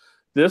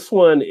this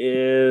one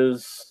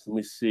is, let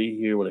me see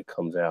here when it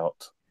comes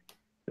out.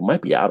 It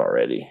might be out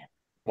already.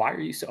 Why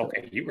are you so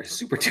okay? You were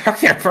super dark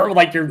there for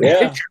like your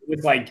picture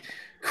was like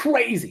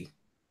crazy.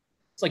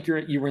 It's like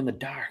you were in the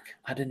dark.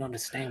 I didn't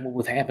understand what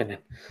was happening.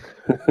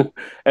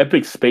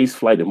 Epic space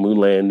flight to moon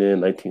landing,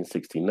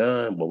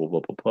 1969. Blah blah blah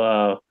blah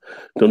blah.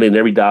 Donating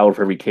every dollar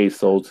for every case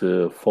sold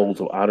to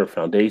Folds of Honor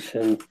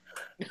Foundation.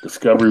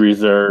 Discovery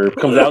Reserve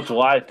comes out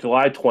July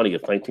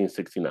 20th,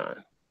 1969.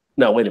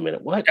 No, wait a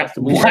minute. What? That's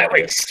the movie.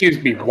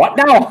 Excuse me. What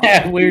now?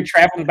 We're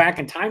traveling back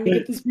in time to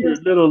get this beer. A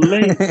little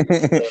late.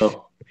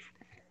 So,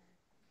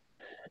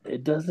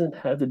 it doesn't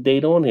have the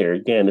date on here.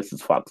 Again, this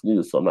is Fox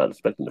News, so I'm not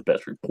expecting the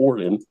best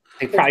reporting.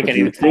 They probably can't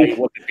even tell you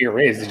what the beer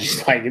is. It's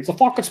just like, it's a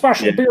fucking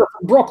special beer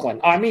from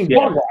Brooklyn. I mean,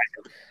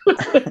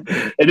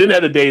 Budweiser. It didn't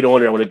have the date on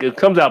there. When it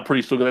comes out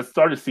pretty soon, I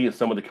started seeing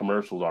some of the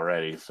commercials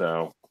already.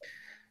 So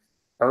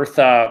Earth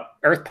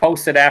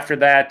posted after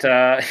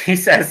that. He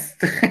says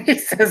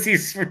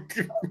he's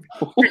retracting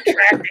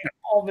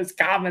all of his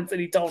comments, and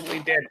he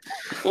totally did.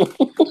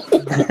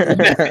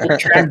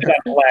 Retracted on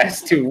the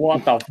last two.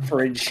 What the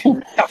fridge?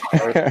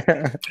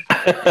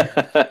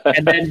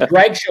 And then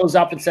Greg shows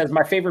up and says,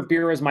 "My favorite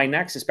beer is my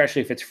next,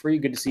 especially if it's free.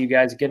 Good to see you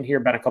guys again here.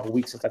 Been a couple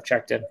weeks since I've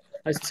checked in.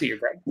 Nice to see you,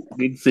 Greg.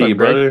 Good to see you,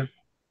 brother."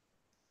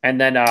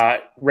 And then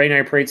Ray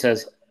Night Parade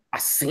says, I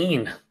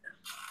seen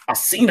a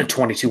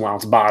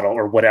 22-ounce bottle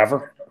or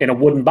whatever in a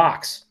wooden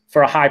box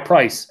for a high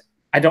price.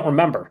 I don't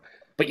remember.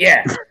 But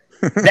yeah,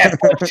 that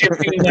Jim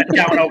Beam went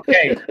down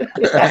okay.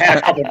 I had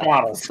a couple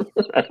bottles.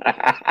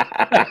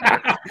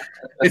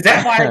 Is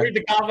that why I read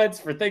the comments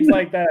for things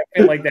like that? I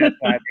feel like that's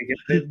why I think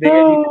they need to be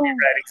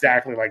read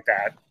exactly like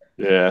that.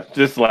 Yeah,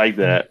 just like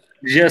that.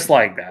 Just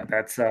like that.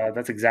 That's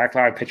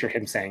exactly how I picture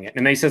him saying it.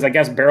 And then he says, I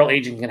guess barrel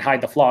aging can hide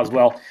the flaws.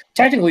 Well,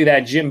 technically that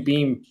Jim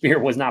Beam beer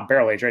was not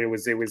barrel aged, right? It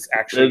was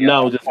actually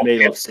just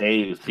made of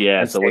aged.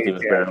 Yeah, so it wasn't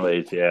even barrel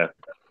aged, yeah.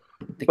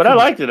 But I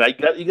liked it.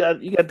 You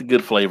got the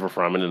good flavor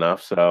from it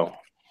enough. So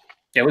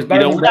it was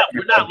better. We're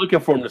not looking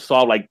for them to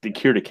solve like the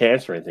cure to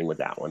cancer or anything with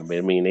that one. But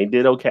I mean, they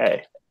did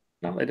okay.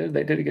 No, they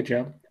did a good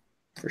job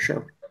for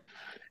sure.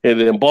 And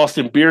then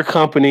Boston Beer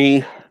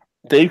Company,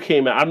 they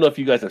came out. I don't know if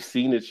you guys have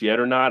seen this yet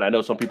or not. I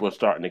know some people are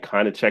starting to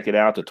kind of check it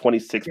out. The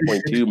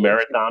 26.2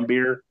 Marathon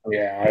beer.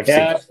 Yeah,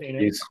 I've seen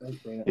it.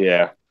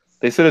 Yeah,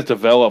 they said it's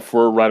developed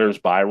for runners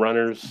by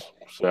runners.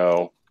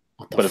 So,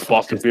 but it's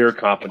Boston Beer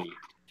Company.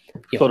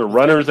 So the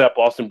runners at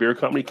Boston Beer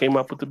Company came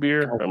up with the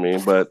beer. I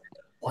mean, but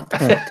what the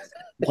fuck?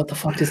 What the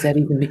fuck does that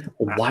even mean?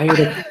 What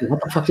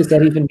the fuck does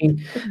that even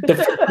mean?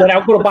 When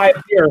I go to buy a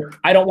beer,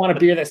 I don't want a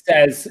beer that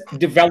says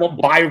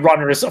developed by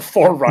runners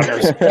for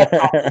runners.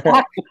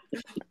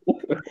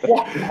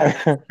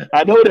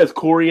 I know it has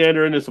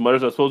coriander in it. Some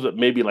others, I suppose it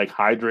maybe like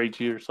hydrates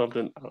you or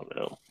something. I don't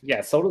know.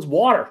 Yeah, so does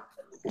water.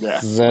 Yeah.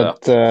 Is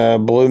that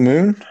Blue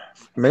Moon?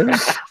 Maybe.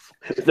 Is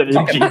that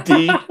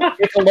MGT?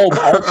 It's a little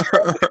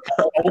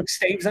oak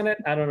staves in it.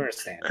 I don't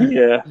understand.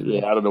 Yeah.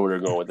 I don't know where they're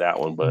going with that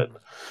one, but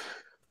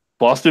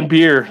Boston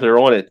Beer, they're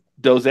on it.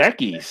 Dos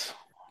Equis,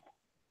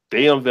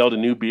 they unveiled a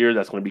new beer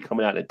that's going to be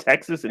coming out in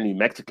Texas and New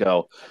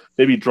Mexico.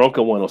 Maybe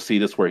Drunken One will see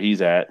this where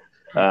he's at.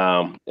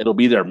 It'll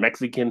be their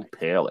Mexican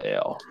Pale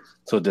Ale.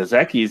 So Dos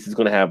Equis is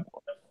going to have,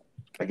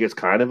 I guess,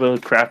 kind of a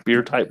craft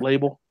beer type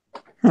label.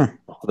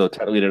 Although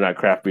technically they're not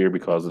craft beer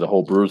because of the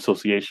whole Brew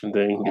Association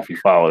thing, if you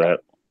follow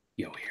that.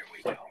 Yo, here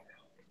we go.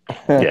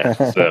 Yeah,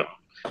 so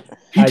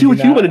you do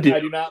what you want to do.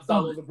 I do not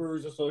follow the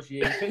Brewers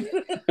Association.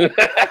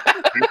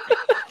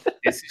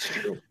 This is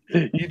true.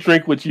 You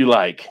drink what you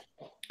like.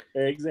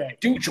 Exactly.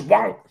 Do what you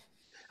want.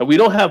 And we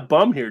don't have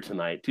Bum here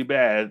tonight. Too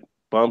bad.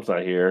 Bum's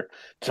not here.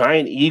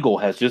 Giant Eagle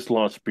has just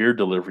launched beer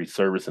delivery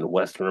service in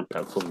Western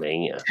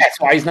Pennsylvania. That's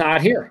why he's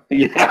not here.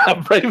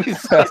 Yeah, maybe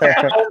so.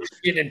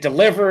 Getting it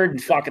delivered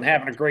and fucking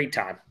having a great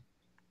time.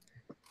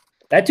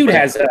 That dude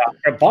has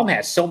Bum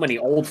has so many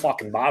old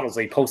fucking bottles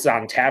that he posted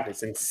on tap.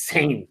 It's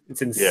insane.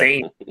 It's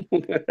insane.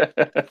 Yeah.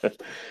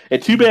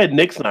 And too bad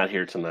Nick's not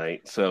here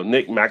tonight. So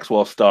Nick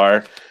Maxwell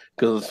Star,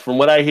 because from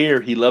what I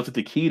hear, he loves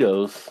the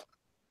taquitos.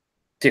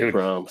 Dude,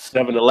 from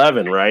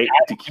 7-Eleven, right?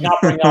 I do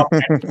not bring up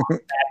bad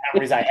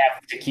memories I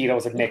have of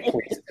taquitos and Nick,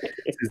 please.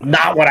 This is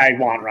not what I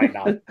want right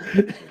now.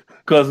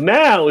 Because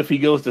now, if he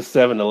goes to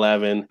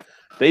 7-Eleven,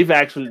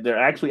 they're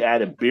actually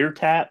adding beer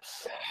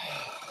taps,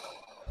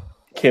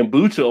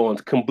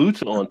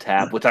 kombucha on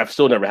tap, which I've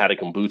still never had a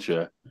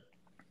kombucha,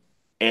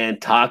 and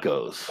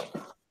tacos.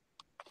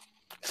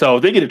 So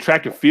if they get a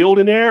track and field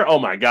in there, oh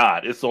my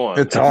God, it's on.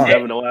 It's on.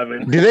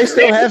 7-Eleven. Do they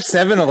still have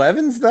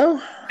 7-Elevens though?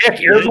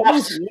 Nick,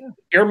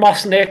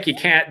 earmuffs, Nick.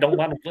 Don't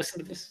let him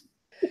listen to this.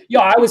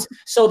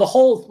 So the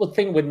whole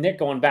thing with Nick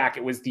going back,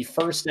 it was the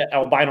first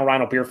Albino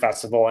Rhino Beer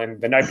Festival, and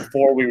the night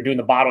before we were doing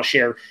the bottle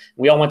share.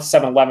 We all went to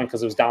 7-Eleven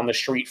because it was down the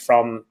street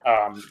from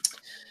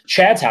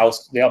Chad's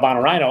house, the Albino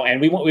Rhino,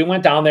 and we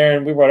went down there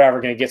and we were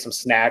going to get some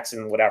snacks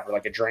and whatever,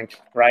 like a drink,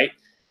 right?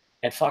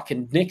 And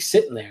fucking Nick's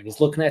sitting there and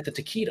he's looking at the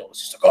taquitos.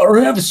 He's like,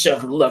 I have a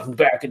 7-Eleven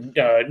back in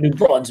New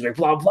Brunswick,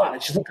 blah, blah.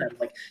 And she's looking at him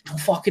like, don't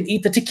fucking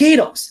eat the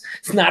taquitos.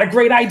 It's not a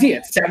great idea.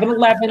 It's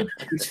 7-Eleven.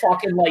 It's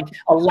fucking like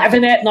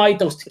 11 at night.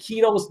 Those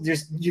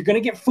taquitos, you're going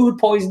to get food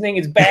poisoning.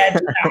 It's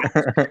bad.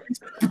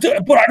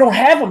 But I don't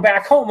have them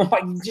back home. I'm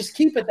like, just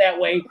keep it that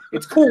way.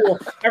 It's cool.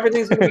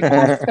 Everything's going to be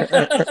fine.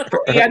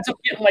 He ends up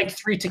getting like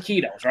 3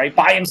 taquitos, right?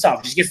 By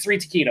himself. Just gets 3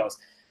 taquitos.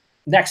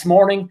 Next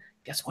morning,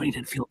 guess what? He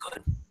didn't feel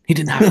good. He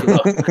didn't have to go.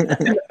 In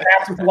the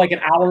bathroom for like an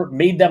hour,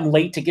 made them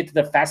late to get to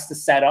the fest to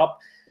set up.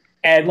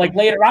 And like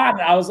later on,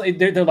 I was like,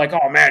 they're like,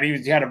 oh man,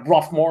 he had a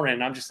rough morning.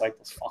 And I'm just like,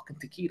 those fucking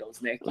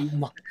taquitos, Nick.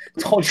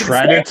 Told you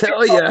Trying to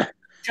tell you.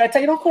 I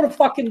tell you, don't go to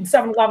fucking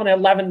 7-Eleven at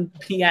 11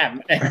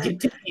 p.m. and get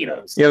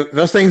taquitos. Yeah,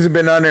 those things have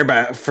been on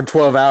there for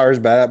 12 hours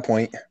by that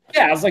point.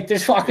 Yeah, I was like,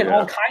 there's fucking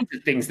all kinds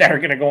of things that are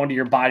going to go into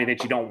your body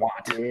that you don't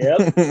want.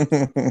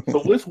 Yep.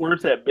 But what's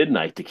worse at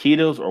midnight,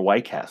 taquitos or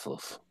White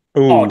Castles?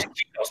 Ooh. Oh,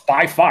 taquitos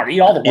by far. Eat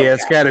all the White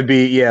it's got to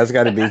be. Yeah, it's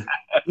got to be. At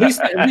least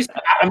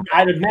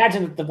I'd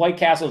imagine that the White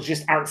Castles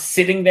just aren't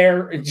sitting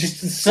there.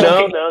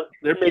 No,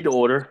 they're made to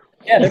order.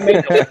 Yeah, they're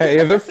made to order.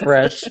 Yeah, they're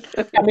fresh.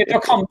 I mean,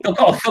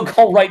 they'll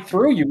go right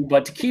through you,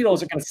 but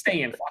taquitos are going to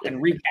stay and fucking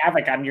wreak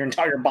havoc on your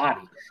entire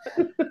body.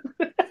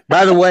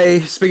 By the way,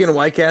 speaking of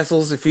White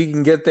Castles, if you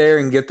can get there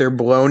and get their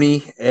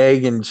bologna,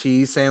 egg, and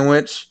cheese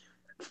sandwich,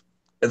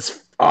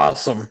 it's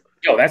awesome.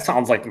 Yo, that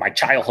sounds like my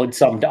childhood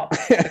summed up.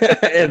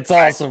 It's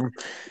awesome.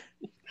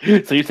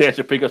 So you say I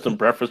should pick up some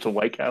breakfast from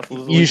White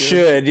Castles? You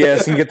should,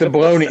 yes, and get the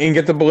bologna.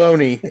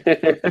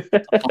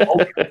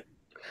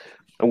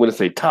 I'm going to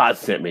say Todd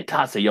sent me.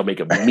 Todd said, y'all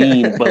make a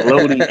mean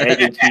bologna,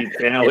 egg, and cheese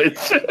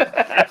sandwich. Do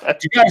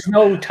you guys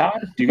know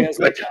Todd? Do you guys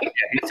know Todd? Yeah,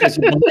 he says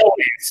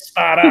bologna is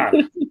spot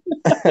on.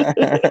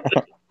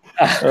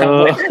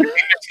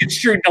 It's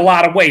construed in a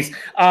lot of ways.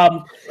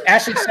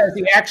 Ashley says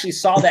he actually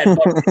saw that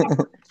book this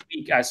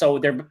week. So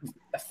they're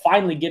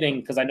finally getting,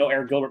 because I know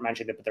Eric Gilbert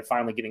mentioned it, but they're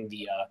finally getting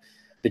the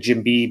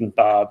Jim Beam,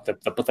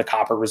 the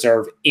Copper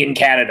Reserve in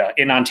Canada,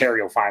 in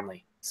Ontario,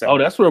 finally. So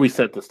that's where we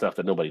sent the stuff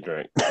that nobody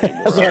drank.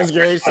 That's what I was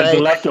going to say.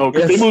 The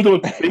leftovers. Yes.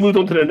 They moved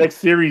on to the next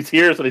series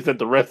here, so they sent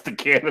the rest to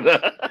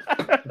Canada.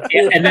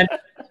 and then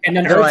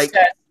they're like,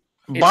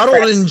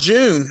 bottled in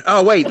June.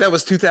 Oh wait, that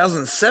was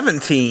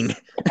 2017.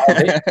 Oh,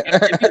 they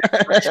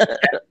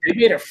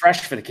made it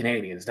fresh for the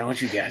Canadians, don't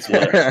you guys?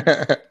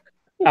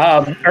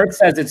 Earth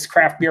says it's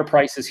craft beer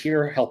prices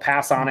here. He'll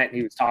pass on it. And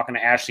he was talking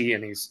to Ashley,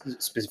 and he's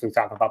specifically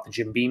talking about the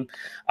Jim Beam.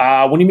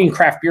 When you mean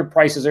craft beer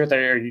prices, Earth,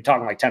 are you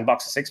talking like $10 a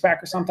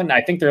 6-pack or something?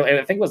 I think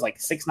it was like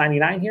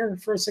 $6.99 here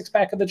for a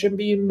 6-pack of the Jim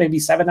Beam, maybe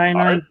 $7.99.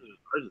 Ours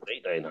is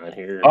 $8.99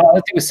 here. I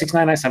think it was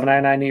 $6.99,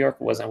 $7.99 in New York.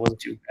 It wasn't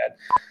too bad.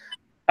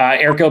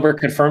 Eric Gilbert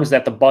confirms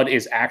that the Bud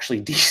is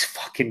actually these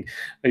fucking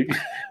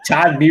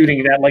Todd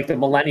muting that like the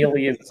millennial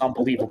he is. It's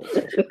unbelievable.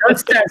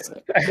 Earth says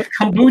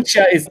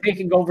kombucha is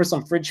taking over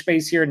some fridge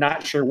space here.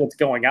 Not sure what's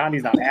going on.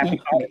 He's not happy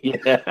about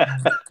it. Yeah.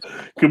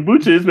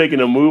 Kombucha is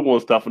making a move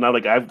on stuff, and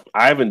I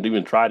haven't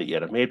even tried it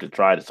yet. I may have to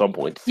try it at some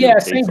point. Yeah,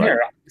 same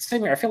here. Same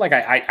here. I feel like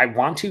I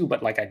want to,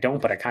 but like I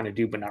don't, but I kind of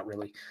do, but not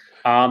really.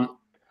 And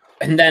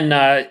then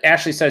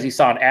Ashley says he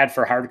saw an ad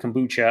for hard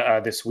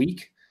kombucha this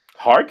week.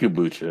 Hard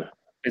kombucha?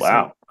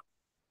 Wow.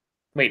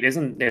 Wait,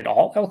 isn't it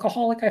all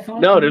alcoholic? I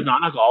thought. No, there's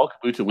not alcoholic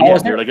kombucha. We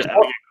have here, like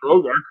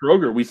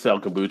Kroger, we sell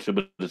kombucha,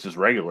 but it's just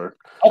regular.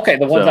 Okay,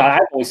 the ones that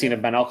I've always seen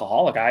have been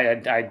alcoholic.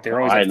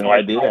 They're always. I had no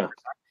idea.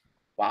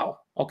 Wow.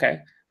 Okay.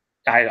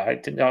 I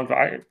didn't know.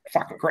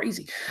 Fucking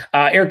crazy.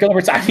 Eric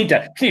Gilbert, I need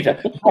to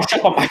brush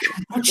up on my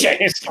kombucha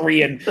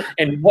history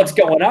and what's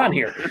going on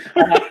here.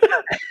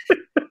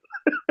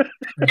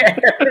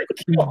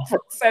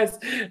 says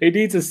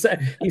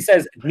he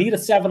says need a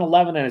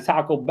 7-Eleven and a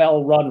Taco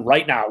Bell run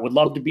right now. Would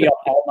love to be up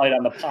all night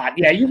on the pot.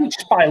 Yeah, you would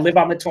just probably live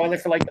on the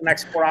toilet for like the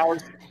next 4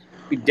 hours.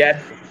 Be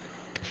dead.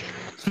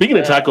 Speaking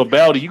of Taco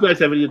Bell, do you guys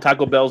have any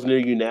Taco Bells near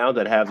you now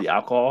that have the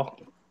alcohol?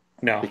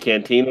 No, the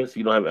cantinas.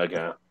 You don't have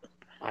okay.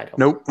 I don't.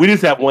 Nope. We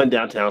just have one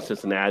downtown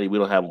Cincinnati. We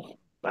don't have.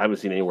 I haven't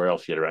seen anywhere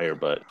else yet right here,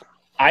 but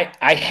I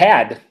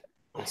had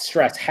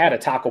a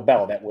Taco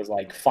Bell that was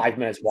like 5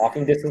 minutes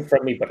walking distance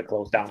from me, but it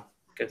closed down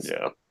because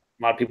a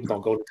lot of people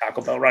don't go to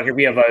Taco Bell around here.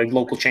 We have a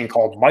local chain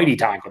called Mighty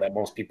Taco that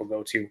most people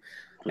go to,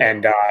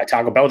 and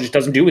Taco Bell just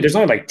doesn't do it. There's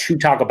only like 2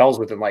 Taco Bells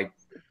within like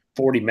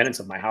 40 minutes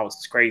of my house.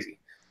 It's crazy.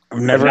 I've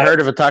never heard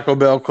of a Taco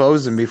Bell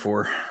closing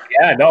before.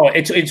 Yeah, no,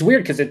 it's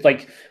weird because it's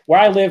like where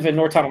I live in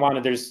North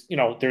Carolina. There's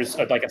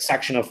like a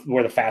section of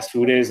where the fast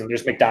food is, and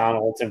there's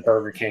McDonald's and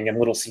Burger King and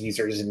Little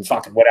Caesars and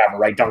fucking whatever,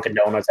 right? Dunkin'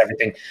 Donuts,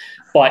 everything.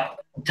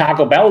 But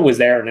Taco Bell was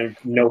there, and then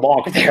no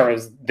longer there.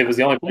 It was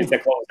the only place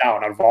that closed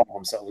down out of all of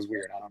them, so it was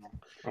weird. I don't know.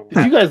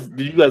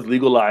 Did you guys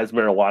legalize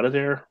marijuana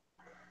there?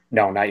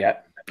 No, not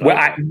yet.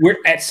 Well, we're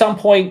at some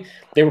point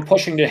they were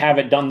pushing to have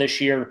it done this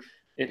year.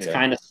 It's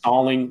kind of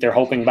stalling. They're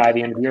hoping by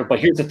the end of the year. But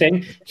here's the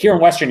thing. Here in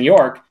Western New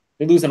York,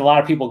 they're losing a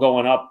lot of people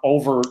going up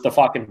over the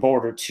fucking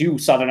border to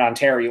Southern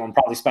Ontario and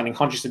probably spending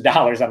hundreds of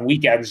dollars on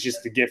weekends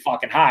just to get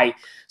fucking high.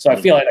 So I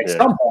feel like at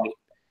some point,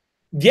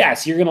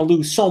 yes, you're going to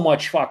lose so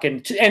much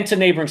fucking and to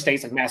neighboring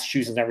states like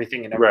Massachusetts and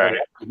everything. And everything.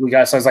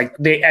 Right. So I was like,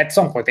 at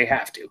some point they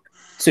have to.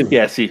 Soon.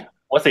 Yeah, see,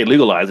 once they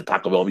legalize it,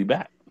 Taco Bell will be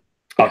back.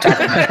 Oh,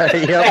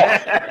 it'd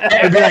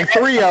be like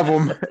 3 of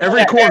them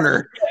every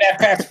corner. That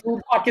fast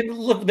food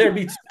fucking there'd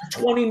be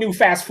 20 new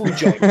fast food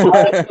joints,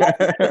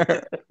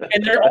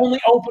 and they're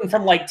only open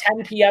from like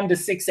 10 p.m. to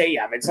 6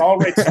 a.m. It's all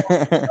rich.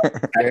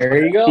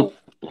 There you go.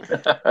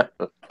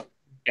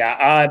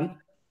 Yeah.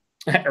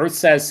 Earth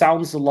says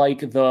sounds like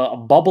the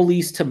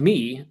bubblies to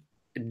me.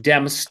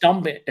 Dem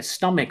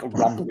stomach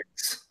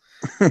rumblings.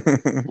 I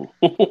don't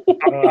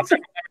know.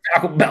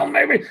 Taco Bell,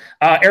 maybe.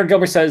 Eric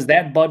Gilbert says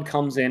that Bud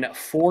comes in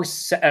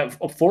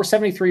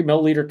 473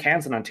 milliliter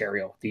cans in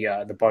Ontario.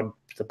 The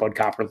Bud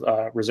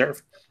Copper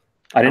Reserve.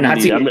 I did not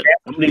see. I'm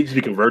gonna need you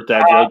to convert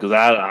that because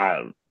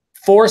I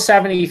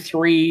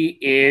 473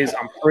 is.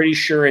 I'm pretty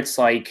sure it's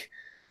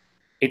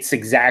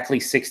exactly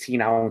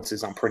 16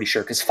 ounces. I'm pretty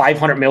sure because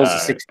 500 mils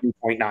is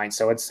 16.9.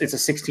 So it's a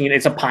 16.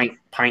 It's a pint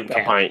can.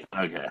 A pint.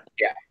 Okay.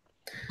 Yeah.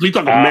 We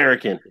talking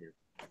American.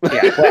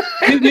 Yeah, well,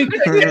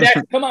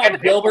 come on,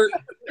 Gilbert.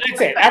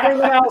 That's it.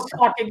 Everyone else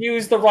fucking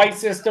used the right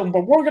system,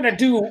 but we're gonna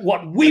do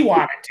what we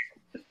want to.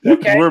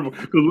 Okay,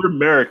 because we're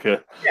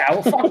America. Yeah,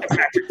 well, fuck the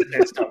metric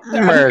system.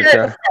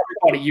 America.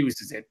 Everybody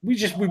uses it. We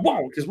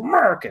won't because we're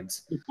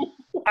Americans.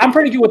 I'm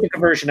pretty good with the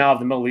conversion now of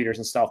the milliliters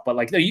and stuff, but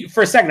like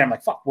for a second, I'm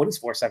like, fuck, what is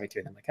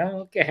 473? I'm like,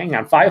 oh, okay, hang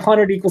on,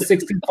 500 equals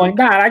 16.9.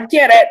 I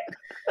get it.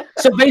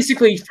 So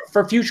basically,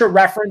 for future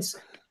reference.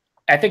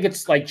 I think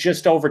it's like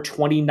just over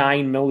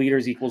 29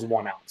 milliliters equals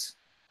 1 ounce.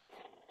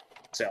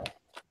 So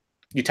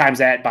you times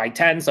that by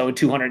 10, so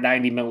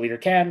 290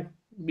 milliliter can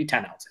be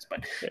 10 ounces.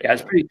 But yeah,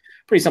 it's pretty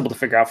simple to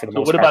figure out for the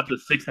most part. What about the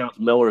 6 ounce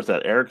millers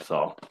that Eric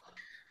saw?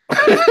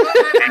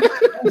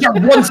 They're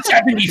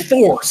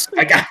 174s.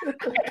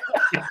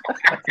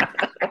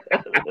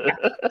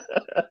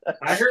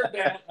 I heard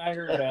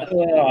that.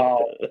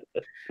 Oh.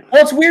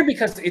 Well, it's weird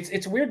because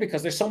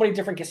there's so many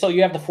different. So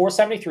you have the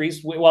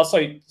 473s. Well, so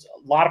a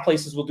lot of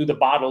places will do the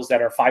bottles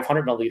that are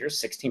 500 milliliters,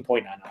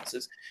 16.9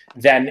 ounces.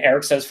 Then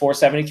Eric says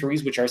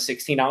 473s, which are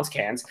 16 ounce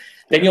cans.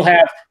 Then you'll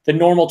have the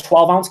normal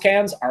 12 ounce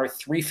cans are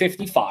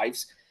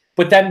 355s.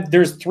 But then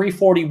there's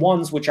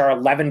 341s, which are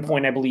 11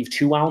 point, I believe,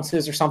 2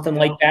 ounces or something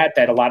like that.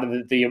 That a lot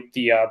of the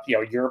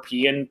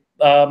European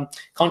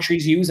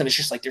countries use, and it's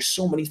just like there's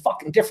so many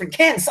fucking different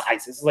can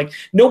sizes. It's like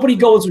nobody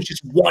goes with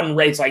just one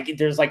race. Like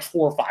there's like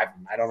 4 or 5 of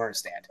them. I don't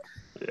understand.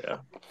 Yeah.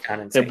 Kind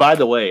of insane. And by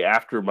the way,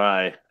 after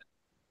my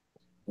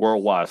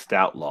worldwide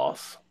stout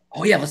loss.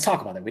 Oh yeah, let's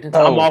talk about it. We didn't.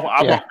 I'm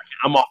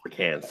off for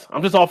cans.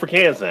 I'm just off for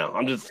cans now.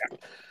 I'm just.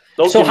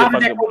 So how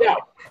did that go down?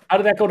 How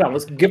did that go down?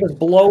 Let's give us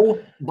blow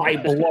by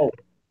blow.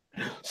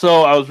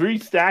 So I was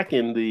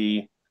restacking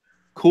the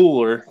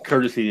cooler,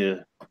 courtesy of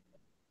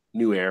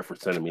New Air for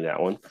sending me that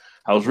one.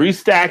 I was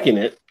restacking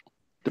it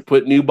to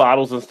put new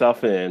bottles and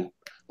stuff in.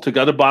 Took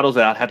other bottles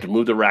out, had to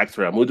move the racks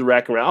around. Moved the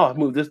rack around. Oh, I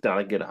moved this down.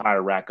 I get a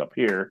higher rack up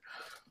here.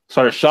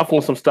 Started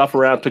shuffling some stuff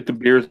around. Took the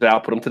beers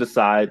out, put them to the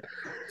side,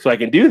 so I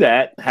can do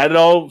that. Had it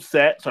all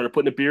set. Started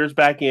putting the beers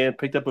back in.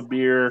 Picked up a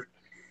beer.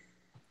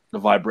 The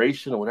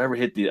vibration or whatever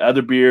hit the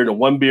other beer. The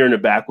one beer in the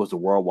back was the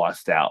Worldwide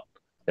Stout,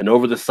 and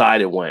over the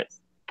side it went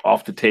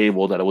off the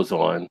table that it was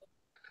on.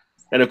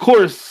 And of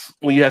course,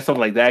 when you have something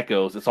like that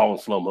goes, it's all in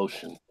slow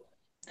motion.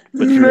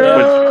 But and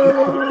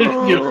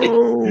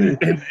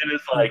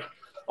it's like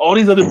all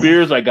these other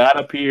beers I got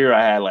up here.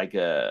 I had like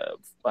a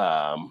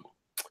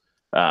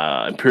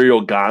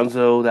Imperial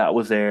Gonzo that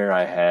was there.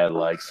 I had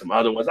like some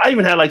other ones. I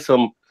even had like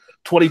some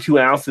 22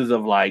 ounces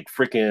of like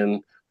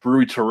freaking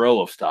Brewery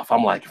Tarot of stuff.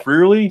 I'm like,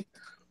 really?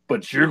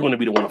 But you're going to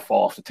be the one to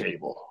fall off the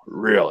table,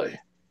 really?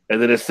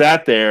 And then it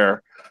sat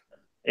there.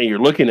 and you're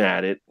looking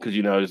at it because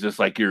it's just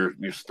like you're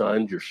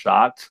stunned, you're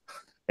shocked,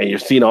 and you're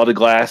seeing all the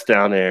glass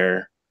down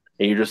there,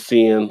 and you're just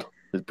seeing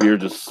the beer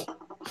just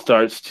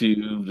starts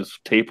to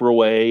just taper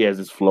away as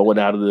it's flowing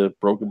out of the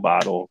broken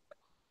bottle.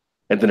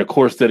 And then, of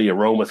course, then the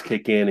aromas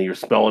kick in and you're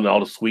smelling all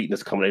the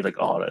sweetness coming in. You're like,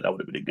 oh, that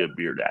would have been a good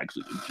beer to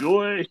actually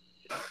enjoy.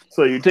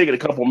 So you're taking a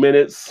couple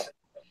minutes.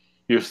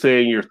 You're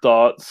saying your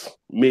thoughts.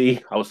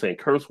 I was saying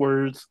curse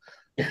words,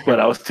 but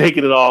I was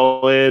taking it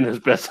all in as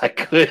best I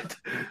could.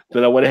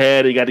 Then I went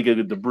ahead and got to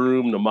get the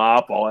broom, the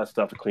mop, all that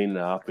stuff to clean it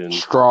up. And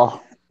straw.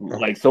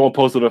 Like someone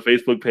posted on a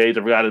Facebook page.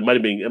 I forgot. It might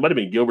have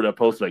been Gilbert that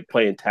posted like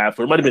playing taps,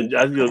 or it might have been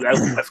that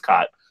was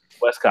Westcott.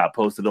 Westcott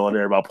posted on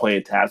there about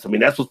playing taps. I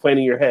mean, that's what's playing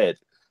in your head.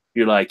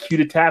 You're like, cue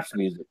the taps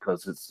music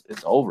because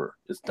it's over.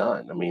 It's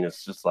done. I mean,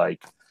 it's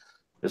like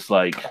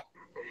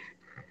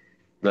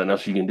nothing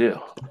else you can do.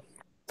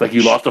 It's like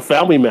you lost a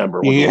family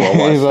member when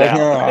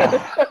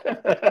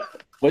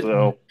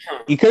So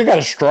you could have got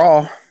a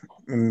straw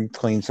and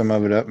cleaned some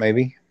of it up,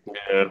 maybe.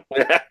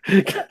 Yeah.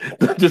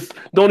 Just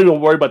don't even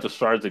worry about the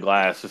shards of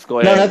glass. Just go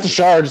ahead. No, not the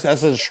shards.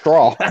 That's a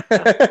straw.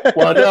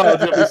 Well, no,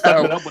 just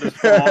stuck it up with a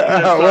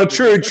straw. Well,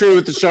 true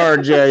with the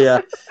shards.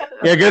 Yeah.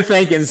 Good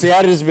thinking. See,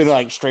 I'd just be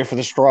like straight for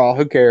the straw.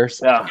 Who cares?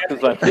 Yeah,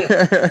 it's like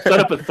set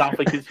up a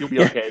esophagus, you'll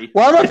be okay.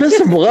 Why am I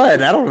pissing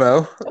blood? I don't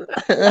know.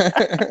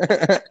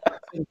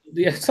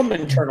 Yeah, some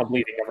internal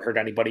bleeding never hurt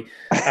anybody.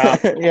 Yeah,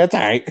 it's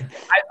all right.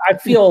 I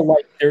feel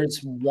like there's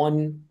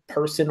one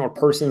person or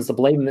persons to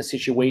blame in this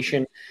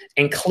situation,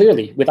 and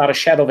clearly, without a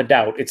shadow of a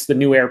doubt, it's the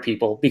New Air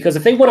people. Because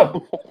if they would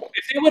have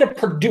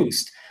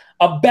produced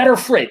a better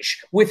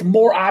fridge with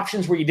more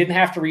options where you didn't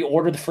have to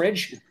reorder the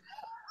fridge,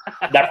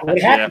 that would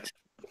have happened.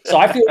 So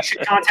I feel you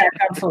should contact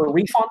them for a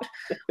refund.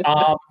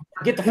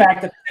 Get the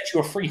fact that they sent you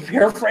a free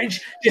beer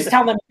fridge. Just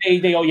tell them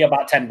they owe you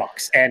about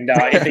 $10, and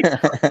if they tell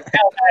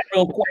that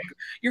real quick,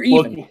 you're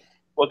even.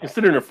 Well,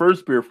 considering the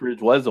first beer fridge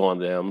was on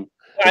them,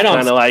 I know.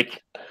 Kind of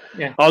like.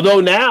 Yeah.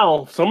 Although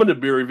now some of the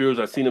beer reviewers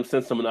I've seen them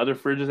send some other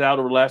fridges out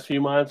over the last few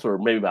months, or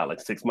maybe about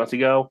like 6 months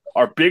ago,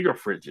 are bigger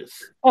fridges.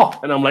 Oh,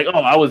 and I'm like,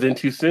 I was in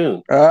too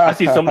soon. I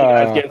see some of the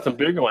guys getting some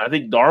bigger one. I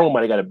think Darwin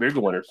might have got a bigger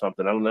one or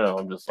something. I don't know.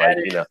 I'm just like,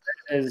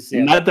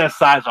 not that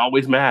size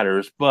always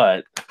matters,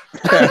 but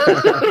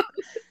but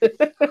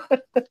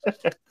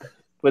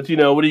what are you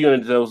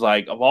going to do? It was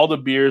like of all the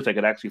beers that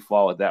could actually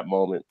fall at that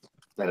moment.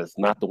 That is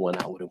not the one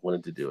I would have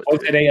wanted to do it.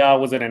 Was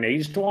it an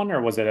aged one or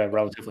was it a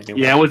relatively new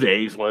one? Yeah, it was an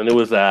aged one. It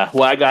was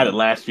I got it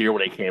last year when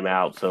they came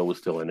out, so it was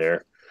still in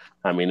there.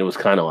 I mean, it was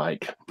kind of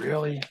like,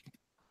 really?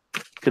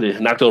 Could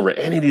have knocked over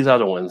any of these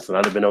other ones and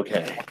I'd have been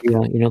okay.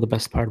 Yeah, the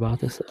best part about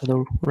this,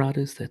 though, Rod,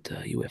 is that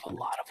you have a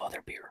lot of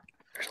other beer.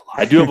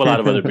 I do have a lot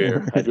of other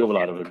beer.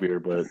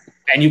 But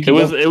and it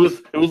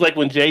was like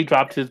when Jay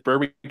dropped his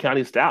Bourbon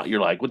County Stout.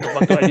 You're like, what the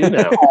fuck do I do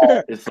now?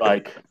 It's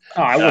like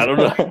I don't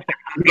know.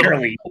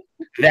 Barely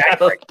that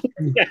quick.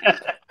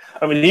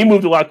 I mean, he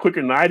moved a lot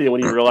quicker than I did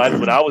when he realized it,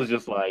 but I was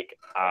just like,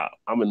 I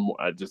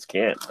just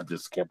can't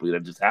believe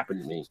that just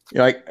happened to me.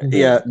 You're like,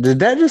 yeah, did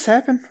that just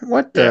happen?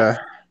 What?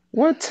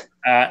 What?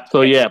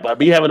 So yeah, but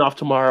me having off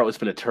tomorrow, it's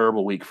been a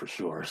terrible week for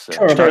sure. So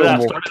terrible. Started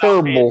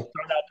out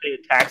paying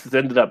taxes,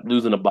 ended up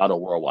losing a bottle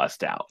of Worldwide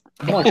Stout.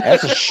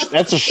 That's a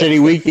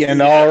shitty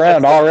weekend all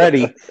around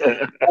already.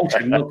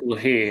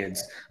 Knuckleheads.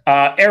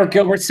 Eric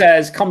Gilbert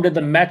says, "Come to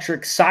the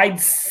metric side,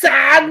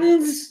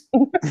 sons."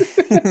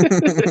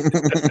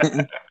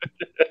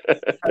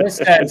 This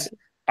says,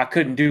 "I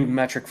couldn't do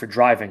metric for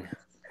driving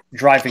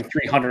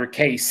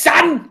 300K,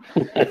 son."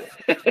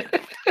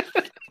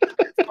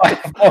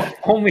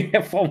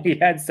 Foamy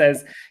Head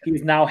says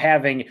he's now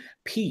having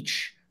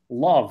peach,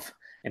 love,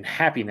 and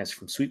happiness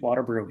from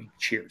Sweetwater Brewing.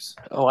 Cheers.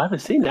 Oh, I haven't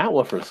seen that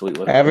one from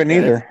Sweetwater. I haven't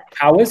either.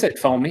 How is it,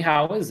 Foamy?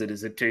 How is it?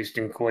 Is it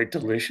tasting quite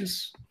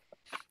delicious?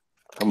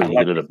 I'm going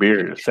to get a beer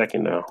in a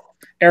second now.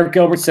 Eric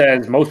Gilbert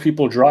says most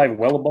people drive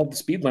well above the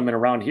speed limit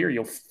around here.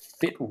 You'll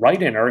fit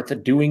right in, Earth,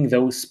 doing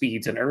those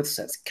speeds. And Earth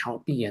says,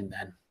 count me in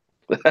then.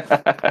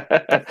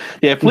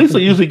 Yeah, police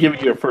will usually give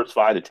you your first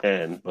 5 to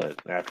 10, but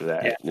after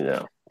that,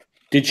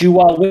 Did you?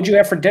 What did you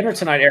have for dinner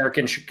tonight, Eric,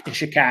 in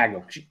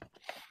Chicago?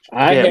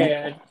 I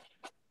had.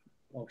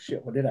 Oh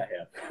shit! What did I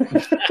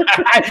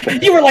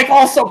have? You were like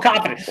all so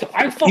confident.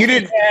 You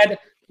didn't.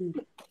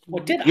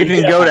 What did you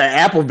didn't go to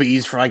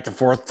Applebee's for like the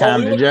 4th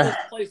time, did you? This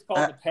place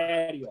called the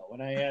Patio,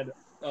 and I had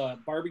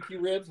barbecue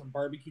ribs and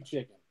barbecue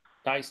chicken.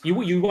 Nice.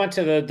 You went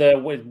to the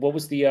what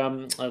was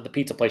the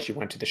pizza place you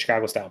went to, the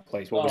Chicago style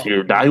place? What was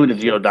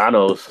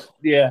Giordano's.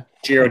 Yeah.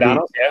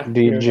 Giordano's,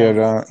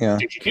 yeah.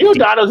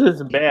 Giordano's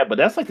isn't bad, but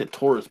that's like the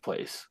tourist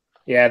place.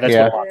 Yeah, that's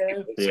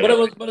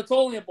what But it's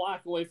only a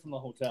block away from the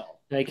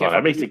hotel.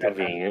 That makes it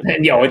convenient.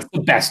 And it's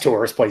the best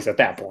tourist place at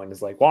that point.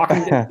 It's like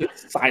walking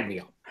sign me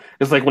up.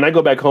 It's like when I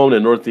go back home to the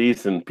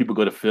Northeast and people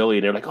go to Philly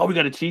and they're like, "Oh, we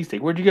got a cheesesteak.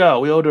 Where'd you go?"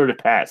 We ordered a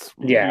Pat's.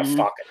 Yeah,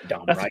 fucking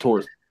dumb. That's a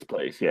tourist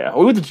place. Yeah,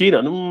 we went to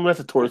Gina.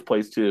 That's a tourist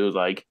place too. It's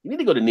like you need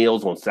to go to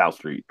Neil's on South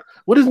Street.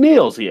 What is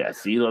Neil's? Yeah,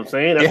 see what I'm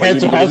saying?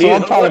 That's what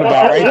I'm talking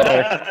about right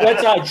there.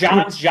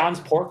 That's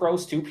John's pork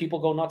roast too. People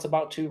go nuts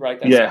about too,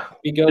 right? That's yeah,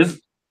 because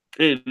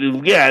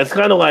Yeah, it's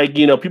kind of like,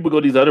 people go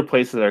to these other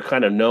places that are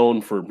kind of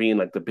known for being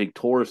like the big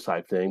tourist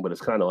type thing, but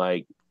it's kind of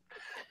like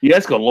you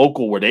guys go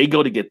local where they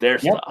go to get their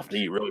stuff.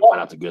 Then you really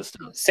find out the good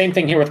stuff. Same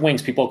thing here with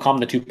wings. People come.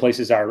 The two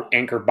places are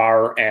Anchor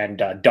Bar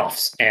and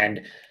Duff's,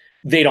 and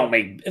they don't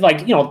make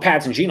the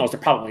Pats and Geno's.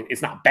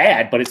 It's not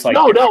bad, but it's like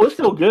no, it's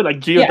still good. Like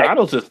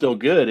Giordano's is still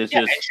good.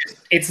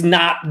 It's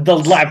not the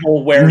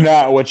level where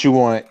not what you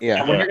want.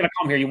 Yeah, when you're gonna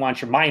come here, you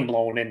want your mind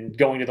blown, and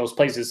going to those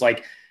places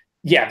like.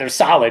 Yeah, they're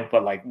solid,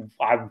 but like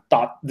I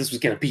thought this was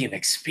going to be an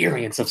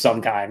experience of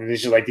some kind, and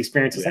it's just like the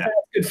experience is like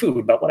good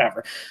food, but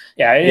whatever.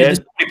 Yeah,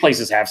 so many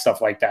places have stuff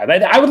like that.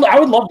 I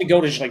would love to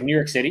go to just like New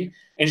York City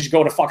and just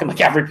go to fucking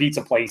like every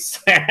pizza place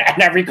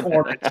and every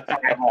corner.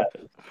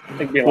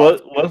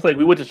 It's like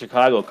we went to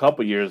Chicago a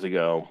couple years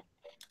ago,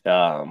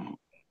 and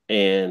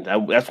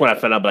that's when I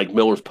found out like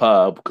Miller's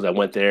Pub because I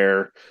went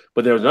there.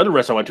 But there was another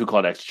restaurant I went to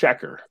called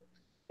Exchequer.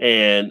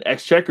 And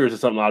Exchequers is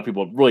something a lot of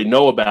people really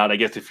know about. I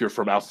guess if you're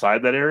from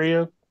outside that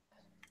area,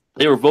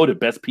 they were voted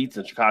best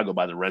pizza in Chicago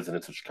by the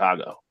residents of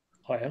Chicago.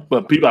 Oh yeah,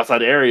 but people outside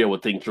the area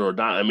would think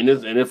Giordano. I mean,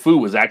 the food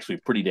was actually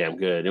pretty damn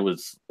good. It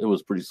was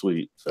pretty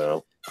sweet.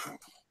 So,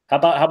 how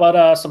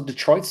about some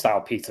Detroit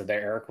style pizza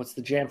there, Eric? What's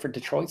the jam for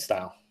Detroit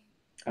style?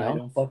 I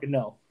don't fucking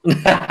know.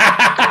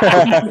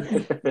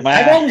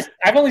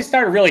 I've only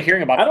started really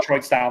hearing about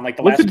Detroit style in like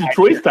the last. What's a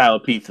Detroit style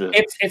pizza?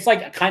 It's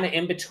like kind of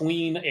in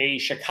between a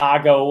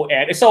Chicago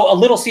and so a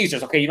Little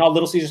Caesars. Okay,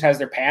 Little Caesars has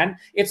their pan.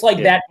 It's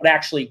like that, but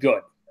actually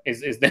good.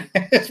 Is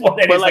what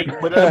it is.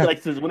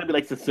 Wouldn't it be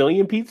like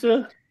Sicilian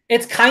pizza?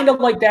 It's kind of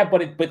like that,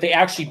 but they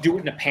actually do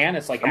it in a pan.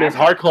 It's like it's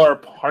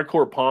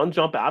hardcore pawn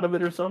jump out of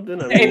it or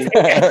something. I mean,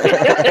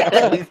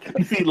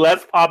 you see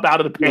less pop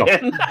out of the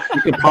pan.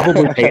 You could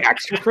probably pay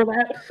extra for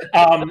that.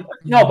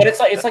 No, but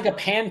it's like a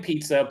pan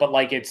pizza, but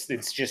like it's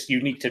just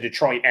unique to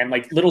Detroit. And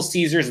like Little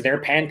Caesars, their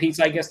pan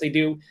pizza, I guess they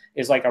do,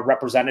 is like a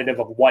representative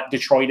of what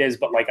Detroit is,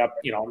 but like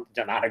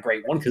not a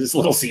great one because it's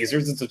Little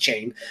Caesars, it's a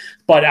chain.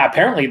 But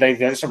apparently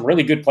there's some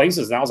really good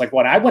places. And I was like,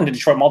 I went to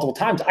Detroit multiple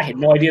times. I had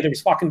no idea there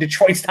was fucking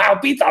Detroit style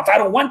pizza. I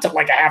don't went to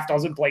like a half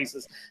dozen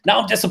places.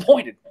 Now I'm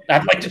disappointed.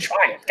 I'd like to try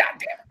it. God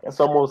damn it.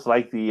 It's almost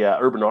like the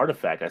Urban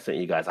Artifact I sent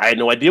you guys. I had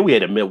no idea we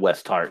had a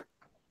Midwest tart.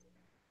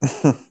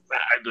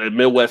 The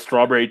Midwest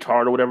strawberry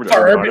tart or whatever.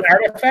 Urban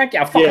Artifact?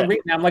 Yeah, fucking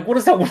reading that. I'm like, what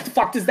is that? What the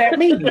fuck does that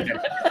mean?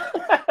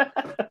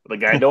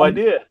 Like, I had no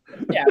idea.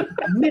 Yeah,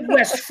 a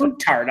Midwest fruit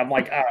tart. I'm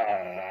like,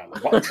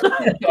 what?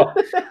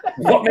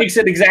 What makes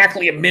it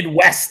exactly a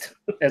Midwest?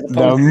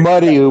 The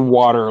muddy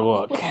water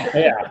look.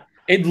 Yeah.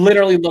 It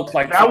literally looked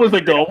like that was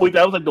like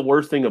the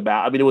worst thing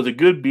about. I mean, it was a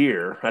good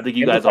beer. I think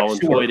you guys all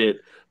enjoyed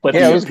it, but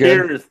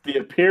the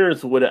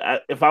appearance would.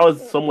 If I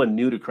was someone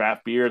new to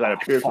craft beer, that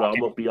appearance would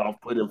almost be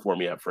off-putting for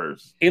me at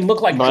first. It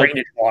looked like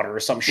drainage water or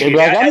some shit.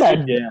 Like,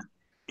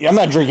 I'm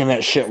not drinking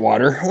that shit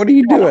water. What are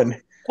you doing?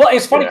 Well,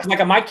 it's funny because like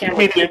on my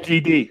camera,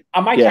 MGD.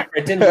 On my camera,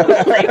 it didn't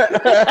look great.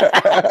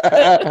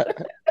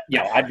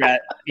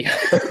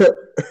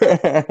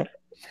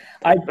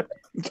 I'd rather.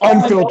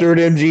 Unfiltered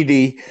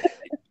MGD.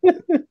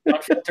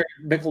 Unfiltered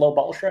Michelob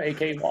Ultra,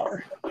 aka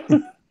water.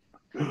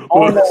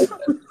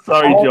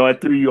 Sorry, Joe, I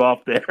threw you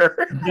off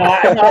there. No,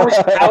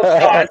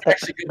 it's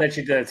actually good that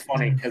you did. It's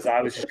funny because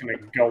I was just going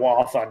to go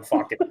off on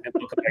fucking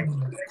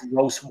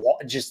gross,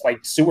 just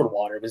like sewer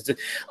water. It was just,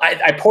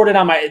 I poured it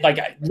on my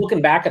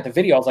looking back at the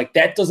video, I was like,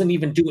 that doesn't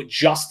even do it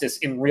justice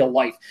in real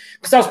life.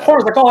 Because I was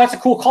pouring, like, oh, that's a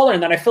cool color,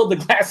 and then I filled the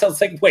glass. I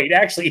was like, wait,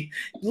 actually,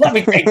 let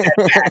me take that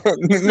back.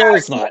 No,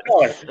 it's not.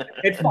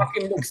 It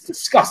fucking looks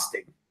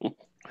disgusting.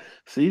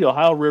 See, the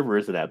Ohio River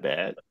isn't that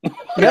bad.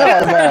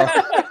 No.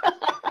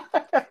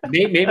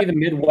 Maybe the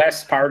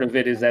Midwest part of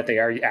it is that they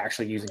are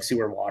actually using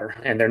sewer water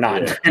and they're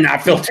not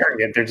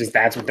filtering it. They're just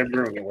that's what they're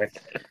brewing it with.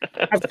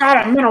 It's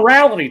got a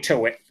minerality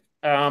to it.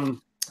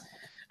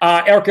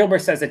 Eric Gilbert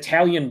says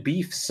Italian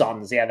beef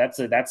sons. Yeah, that's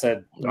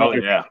a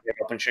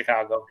up in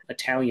Chicago.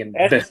 Italian.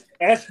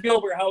 Ask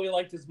Gilbert how he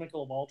liked his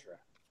Michelob Ultra.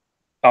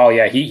 Oh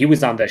yeah, he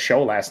was on the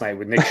show last night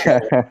with Nick Show,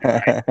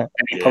 and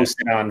he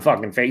posted on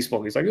fucking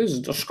Facebook. He's like, "This is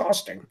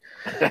disgusting."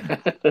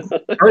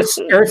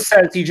 Earth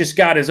says he just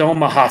got his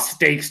Omaha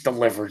steaks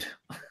delivered.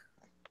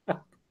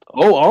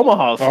 Oh,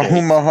 Omaha steaks!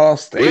 Omaha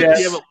steaks.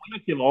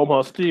 We have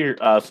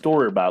Omaha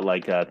store about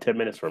like 10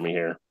 minutes from me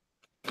here.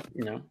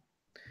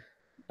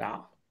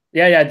 Wow.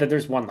 Yeah.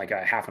 There's one like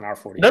a half an hour,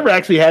 40. Never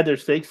actually had their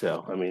steaks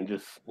though. I mean,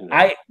 just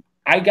I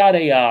got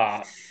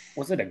a.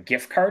 Was it a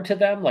gift card to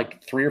them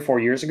like 3 or 4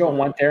 years ago and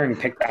went there and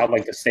picked out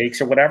like the steaks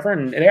or whatever,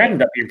 and it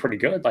ended up being pretty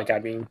good. Like, I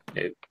mean,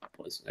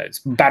 it's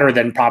better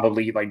than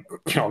probably like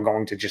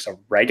going to just a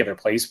regular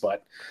place,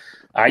 but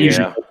I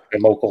usually go to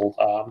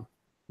the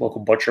local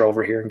butcher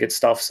over here and get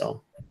stuff.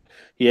 So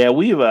yeah,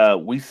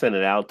 we sent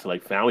it out to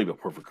like family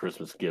before for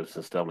Christmas gifts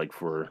and stuff, like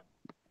for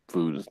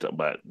food and stuff,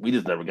 but we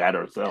just never got it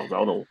ourselves.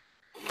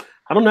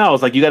 I don't know.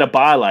 It's like you got to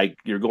buy, like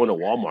you're going to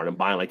Walmart and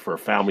buying like for a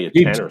family of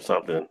 10 or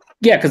something.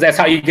 Yeah, because that's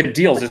how you get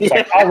deals. It's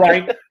like, all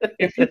right,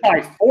 if you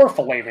buy 4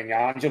 filet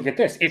mignons, you'll get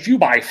this. If you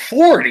buy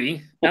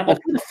 40, and I'm like,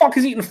 who the fuck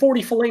is eating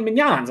 40 filet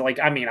mignons? Like,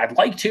 I mean, I'd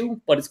like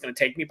to, but it's going to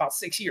take me about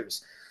 6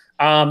 years.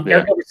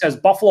 Eric Gilbert says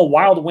Buffalo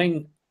Wild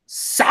Wing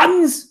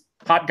Sons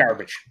hot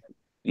garbage.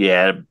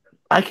 Yeah,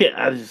 I can't.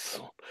 I just,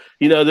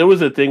 there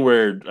was a thing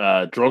where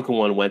Drunken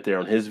One went there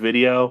on his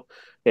video,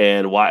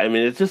 and why? I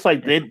mean, it's just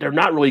like they're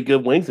not really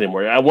good wings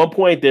anymore. At one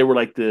point, they were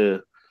like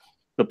the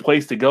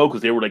place to go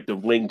because they were like the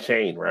wing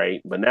chain,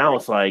 right? But now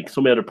it's like so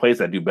many other places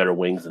that do better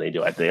wings than they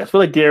do. I feel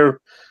like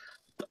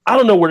I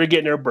don't know where they're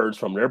getting their birds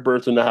from. Their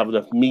birds do not have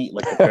enough meat,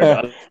 like compared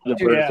to other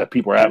birds that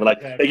people are having.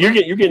 Like you're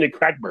getting the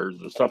crack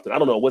birds or something. I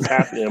don't know what's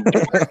happening.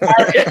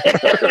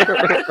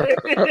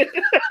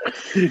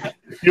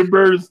 Your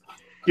birds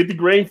get the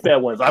grain fed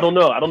ones. I don't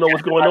know. I don't know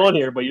what's going on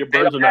here, but your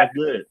birds are not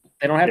good.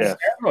 They don't have the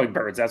steroid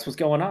birds. That's what's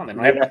going on. They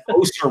don't have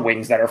poster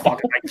wings that are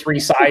fucking like 3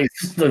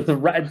 sizes the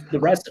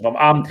rest of them.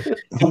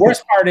 The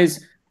worst part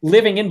is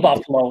living in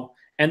Buffalo,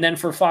 and then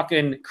for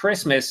fucking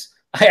Christmas,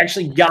 I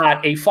actually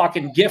got a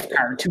fucking gift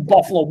card to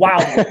Buffalo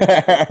Wild Wings. And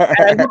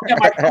I looked at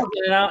my cousin,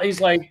 and he's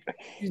like,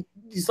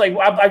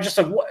 I'm just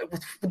like,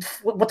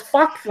 what the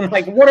fuck? I'm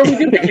like, what are we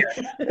doing here?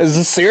 Is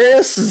this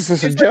serious? Is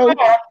this a joke?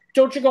 Like,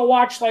 don't you go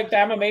watch like the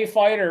MMA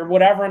fight or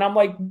whatever? And I'm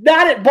like,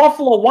 not at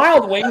Buffalo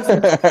Wild Wings.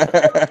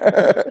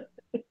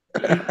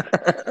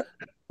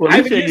 Well,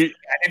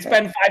 it's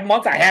been 5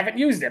 months. I haven't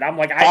used it. I'm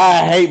like,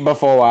 I hate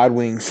Buffalo Wild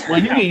Wings. Well,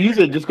 you can use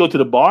it. Just go to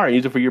the bar and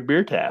use it for your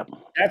beer tab.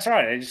 That's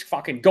right. I just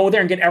fucking go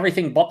there and get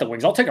everything but the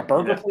wings. I'll take a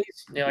burger,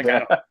 please. Like,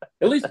 at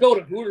least go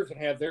to Hooters and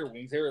have their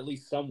wings. They're at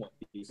least somewhat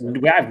decent.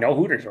 We have no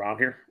Hooters around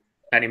here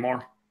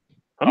anymore.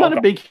 I'm not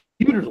a big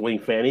Hooters wing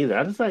fan either.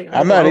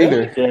 I'm not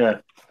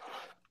either.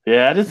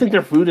 Yeah. I just think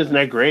their food isn't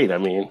that great. I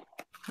mean,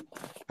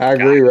 I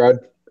agree, Rod.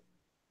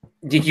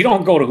 You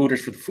don't go to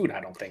Hooters for the food,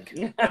 I don't think.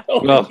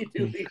 Well,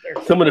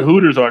 some of the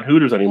Hooters aren't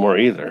Hooters anymore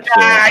either. So.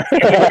 Like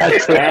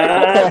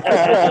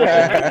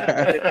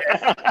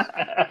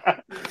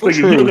if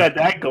you got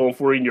that going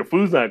for you and your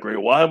food's not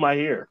great, why am I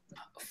here?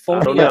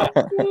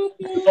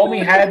 Foamy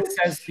Head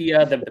says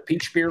the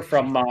peach beer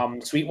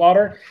from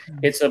Sweetwater.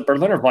 It's a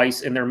Berliner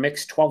Weiss in their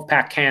mixed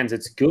 12-pack cans.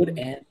 It's good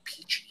and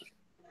peachy.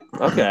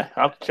 Okay,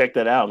 I'll check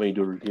that out. Maybe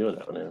do a review of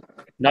that one.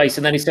 Nice.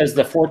 And then he says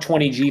the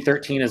 420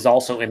 G13 is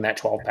also in that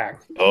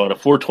 12-pack. Oh, the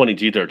 420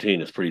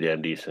 G13 is pretty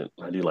damn decent.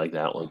 I do like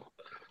that one.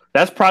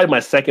 That's probably my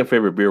second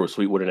favorite beer with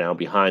Sweetwater now,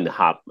 behind the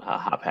Hop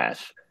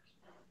Hash.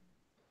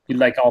 You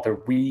like all the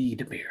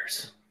weed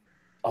beers.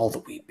 All the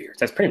weed beers.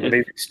 That's pretty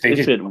much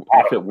if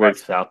it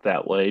works out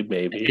that way,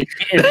 maybe.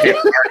 If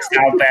it works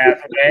out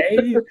that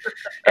way.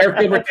 Eric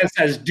Gilbert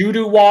says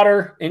doo-doo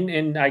water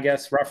in I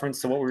guess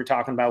reference to what we were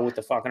talking about with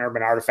the fucking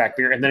Urban Artifact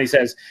beer. And then he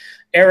says,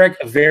 Eric,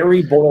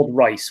 very boiled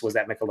rice was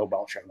that Michelob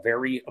Ultra.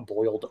 Very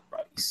boiled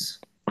rice.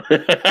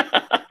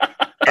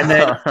 And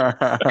then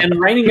and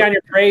raining down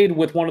your parade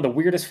with one of the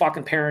weirdest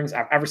fucking pairings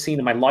I've ever seen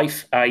in my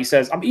life. He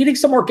says, I'm eating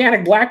some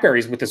organic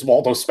blackberries with this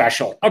Waldo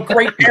special. A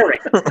great pairing.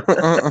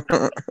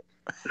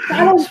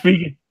 I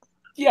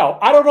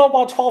don't know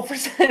about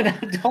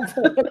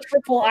 12%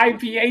 triple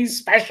IPA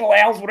special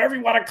ales, whatever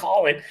you want to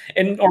call it,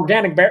 and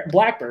organic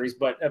blackberries,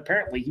 but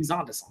apparently he's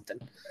onto something.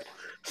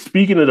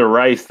 Speaking of the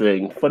rice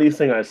thing, funniest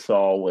thing I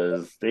saw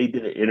was they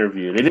did an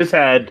interview. They just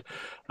had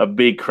a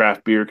big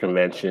craft beer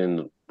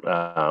convention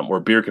or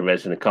beer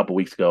convention a couple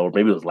weeks ago, or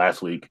maybe it was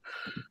last week.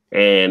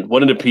 And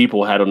one of the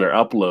people had on their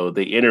upload,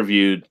 they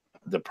interviewed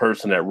the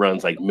person that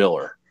runs like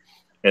Miller.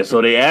 And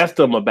so they asked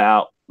them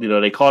about,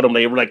 they called them,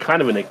 they were like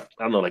kind of in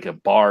like a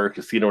bar,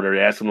 casino, where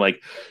they asked them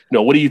like,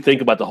 what do you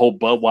think about the whole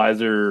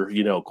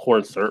Budweiser,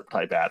 corn syrup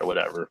type ad or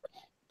whatever?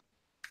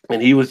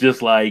 And he was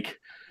just like,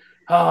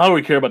 oh, I don't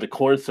really care about the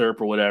corn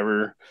syrup or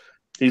whatever.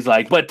 He's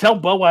like, but tell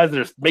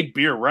Budweiser to make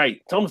beer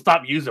right. Tell them to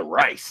stop using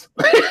rice.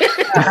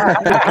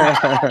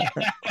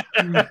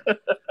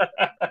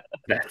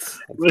 That's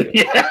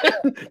yeah.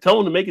 Tell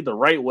them to make it the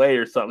right way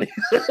or something.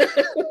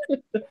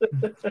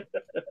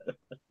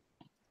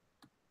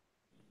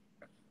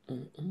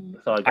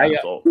 That's all I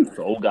got. It's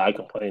the old guy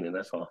complaining.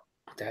 That's all.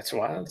 That's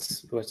why.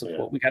 That's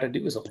what we got to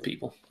do as old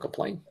people,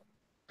 complain.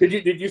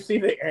 Did you see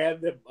the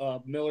ad that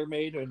Miller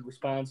made in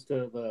response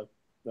to the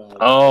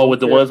with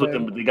the ones with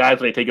the guys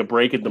when they take a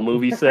break at the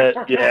movie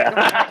set?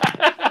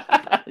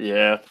 Yeah.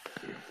 Yeah.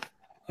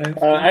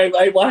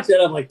 I watched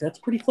that. I'm like, that's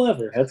pretty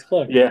clever. That's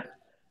clever. Yeah.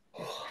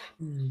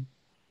 You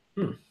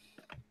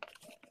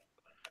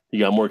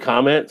got more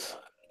comments?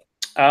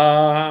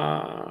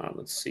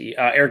 Let's see.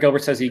 Eric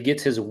Gilbert says he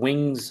gets his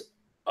wings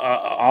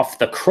off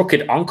the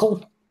Crooked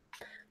Uncle.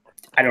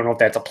 I don't know if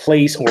that's a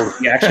place or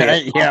he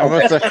actually.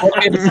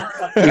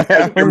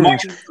 They're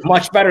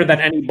much better than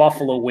any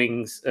Buffalo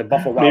wings.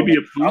 Buffalo maybe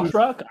a food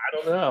truck. I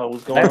don't know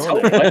what's going on.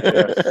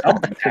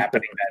 Something's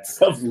happening. That's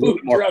a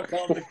food truck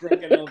on the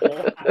Crooked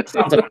Uncle.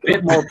 Sounds a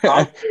bit more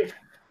positive.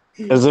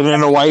 Is it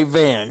in a white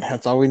van?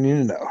 That's all we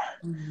need to know.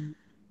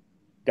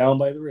 Down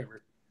by the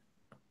river.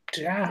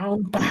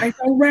 Down by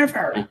the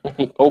river.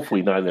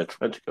 Hopefully not in a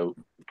trench coat.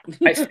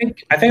 I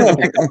think I'm gonna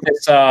pick up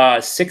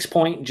this 6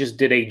 Point just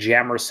did a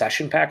Jammer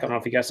session pack. I don't know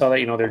if you guys saw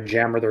that. Their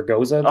Jammer, their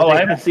Goza. Oh,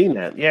 I haven't seen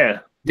that. Yeah.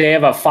 They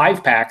have a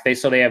 5-pack. They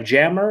have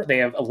Jammer, they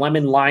have a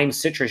lemon lime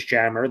citrus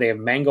Jammer, they have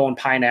mango and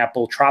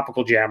pineapple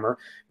tropical Jammer,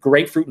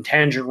 grapefruit and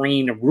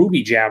tangerine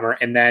ruby jammer,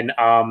 and then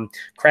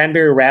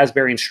cranberry,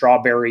 raspberry, and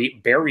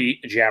strawberry berry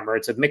jammer.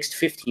 It's a mixed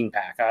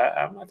 15-pack.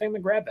 I think I'm going to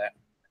grab that.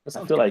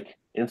 I feel like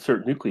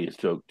insert nucleus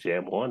joke.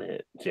 Jam on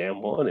it. Jam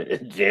on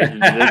it.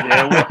 Jam on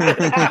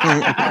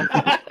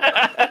it.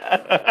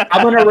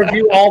 I'm going to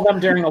review all of them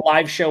during a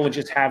live show and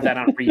just have that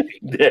on repeat.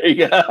 There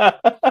you go.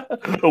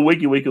 A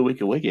wiki.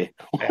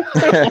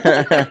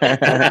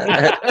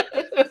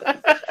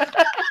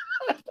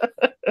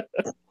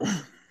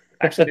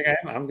 Actually,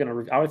 I'm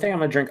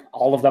gonna drink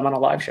all of them on a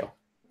live show.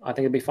 I think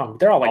it'd be fun.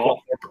 They're all like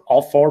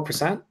all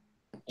 4%.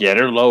 Yeah,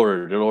 they're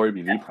lower. They're lower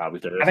ABV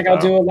probably. I think I'll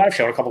do a live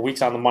show in a couple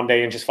weeks on the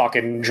Monday and just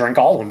fucking drink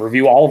all of them,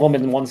 review all of them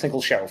in one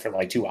single show for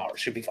like 2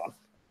 hours. Should be fun.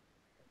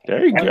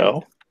 There you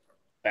go.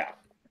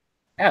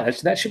 Yeah,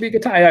 that should be a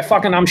good time.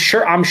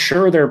 I'm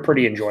sure they're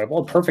pretty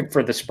enjoyable. Perfect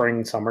for the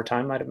spring,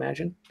 summertime, I'd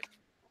imagine.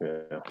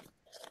 Yeah.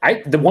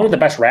 One of the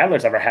best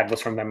Radlers I ever had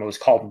was from them. It was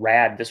called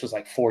Rad. This was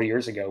like 4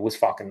 years ago. It was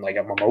fucking like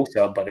a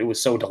mimosa, but it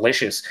was so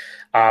delicious.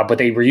 But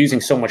they were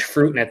using so much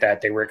fruit in it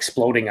that they were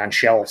exploding on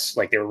shelves,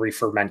 like they were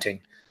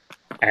re-fermenting.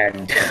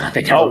 And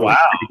they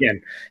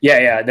again.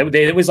 Yeah.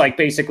 It was like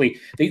basically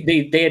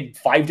they had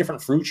 5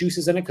 different fruit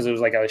juices in it because it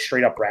was like a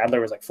straight up Radler.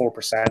 It was like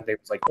 4%. There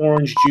was like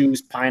orange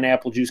juice,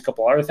 pineapple juice, a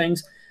couple other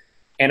things.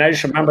 And I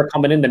just remember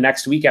coming in the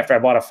next week after I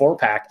bought a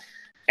 4-pack.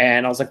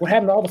 And I was like, what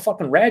happened to all the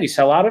fucking Rad? You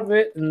sell out of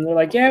it? And they're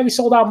like, yeah, we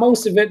sold out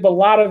most of it, but a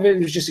lot of it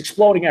was just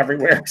exploding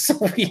everywhere. So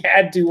we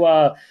had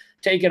to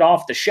take it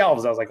off the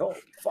shelves. I was like, oh,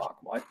 fuck,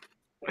 what?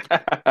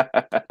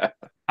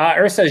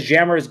 Earth says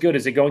Jammer is good.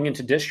 Is it going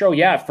into distro?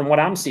 Yeah, from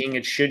what I'm seeing,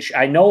 it should.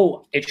 I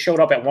know it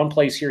showed up at one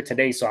place here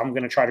today, so I'm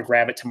going to try to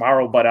grab it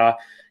tomorrow. But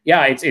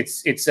yeah,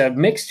 it's a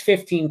mixed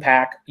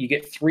 15-pack. You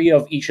get 3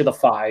 of each of the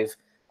 5.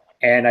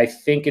 And I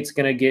think it's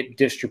going to get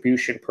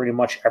distribution pretty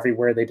much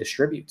everywhere they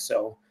distribute.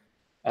 So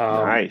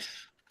nice.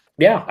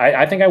 Yeah,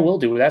 I think I will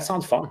do. That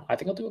sounds fun. I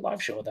think I'll do a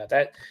live show with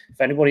that.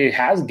 If anybody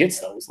gets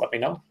those, let me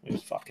know.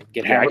 Just fucking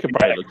get I could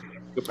probably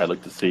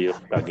look to see you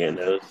about getting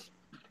those.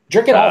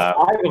 Drinking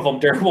all 5 of them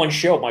during one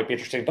show might be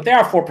interesting, but they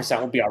are 4%.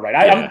 We'll be all right.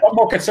 I'm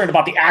more concerned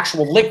about the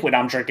actual liquid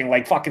I'm drinking,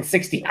 like fucking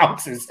 60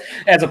 ounces,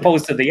 as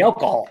opposed to the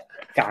alcohol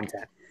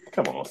content.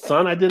 Come on,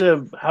 son.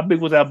 How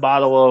big was that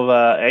bottle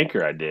of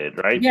Anchor I did,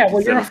 right? Yeah,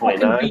 well, you're a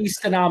fucking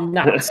beast and I'm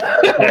not. There's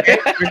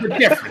a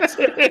difference.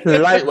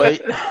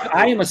 Lightweight.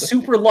 I am a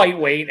super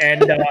lightweight,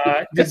 and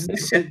this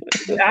is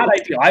not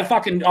ideal.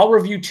 I'll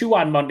review 2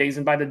 on Mondays,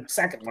 and by the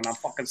second one, I'm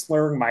fucking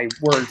slurring my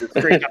words at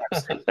 3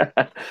 times.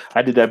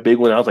 I did that big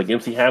one. I was like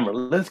MC Hammer.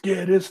 Let's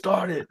get it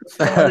started. Too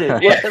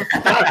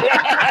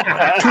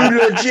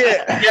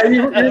legit. Yeah,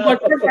 you're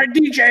like, where's my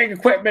DJing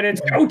equipment?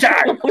 It's go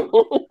time.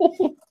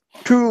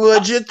 Too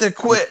legit to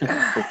quit.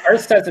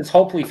 Earth says it's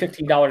hopefully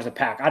 $15 a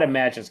pack. I'd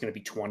imagine it's going to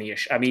be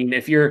 20-ish. I mean,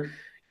 we're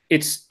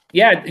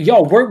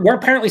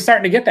apparently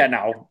starting to get that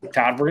now,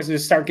 Todd. We're going to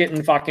start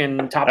getting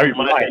fucking top. I need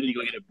to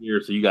go get a beer,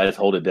 so you guys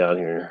hold it down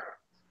here.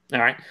 All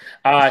right.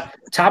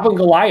 Top and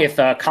Goliath,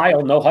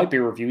 Kyle, no hype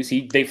beer reviews.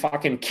 They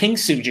fucking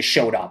Kingsu just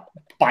showed up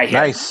by him.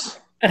 Nice.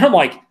 And I'm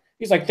like,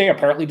 he's like, they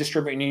apparently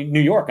distribute in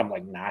New York. I'm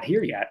like, not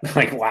here yet.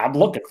 Like, well, I'm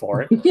looking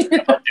for it.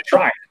 I'd love to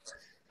try it.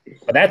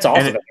 But that's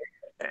awesome.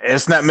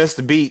 It's not missed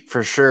a beat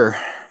for sure.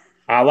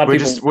 We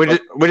just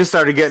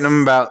started getting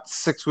them about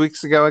 6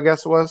 weeks ago, I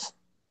guess it was.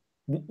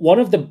 One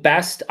of the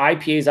best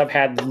IPAs I've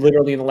had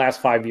literally in the last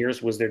 5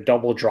 years was their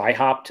double dry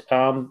hopped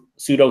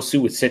Pseudo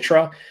Sue with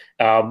Citra.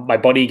 My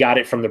buddy got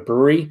it from the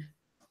brewery.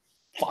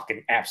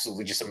 Fucking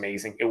absolutely just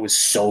amazing. It was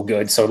so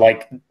good. So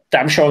like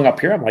I'm showing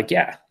up here. I'm like,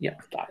 yeah,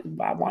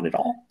 I want it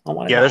all.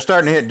 They're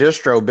starting to hit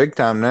distro big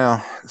time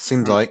now. It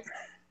seems like.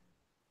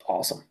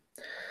 Awesome.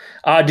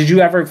 Did you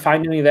ever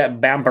find any of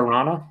that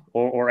Bambarana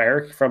or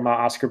Eric from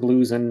Oscar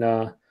Blues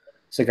and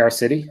Cigar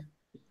City?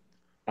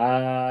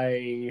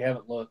 I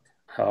haven't looked.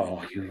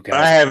 Oh, you guys!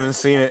 I haven't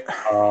seen it.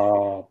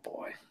 Oh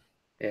boy,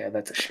 yeah,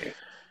 that's a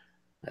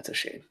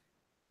shame.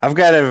 I've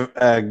got a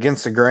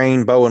Against the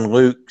Grain Bo and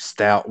Luke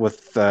stout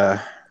with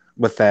that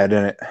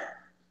in it,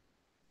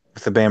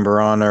 with the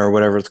Bambarana or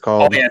whatever it's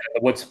called. Oh yeah,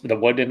 the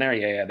wood in there.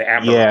 Yeah, the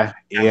Amber.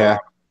 Yeah,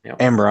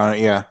 Amberana.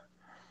 Yeah.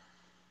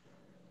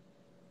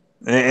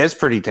 It's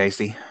pretty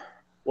tasty.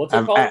 What's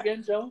it called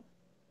again, Joe?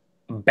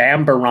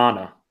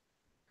 Bambarana.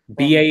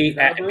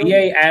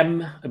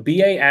 BAMBURANA.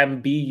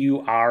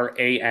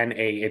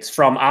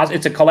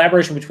 It's a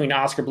collaboration between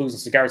Oscar Blues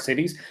and Cigar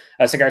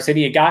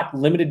City. It got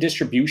limited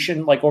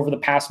distribution like over the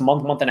past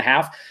month and a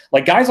half.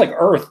 Like guys like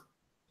Earth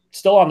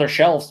still on their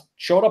shelves,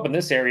 showed up in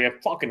this area,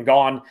 fucking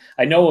gone.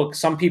 I know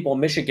some people in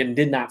Michigan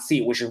did not see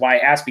it, which is why I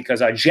asked,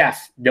 because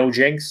Jeff, No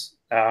Jinx,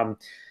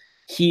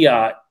 he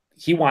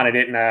wanted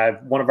it,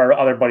 and one of our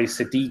other buddies,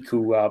 Sadiq,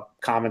 who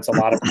comments a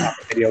lot about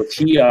the videos,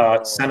 he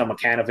sent him a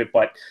can of it.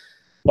 But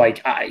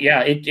like,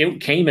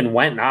 it came and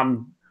went,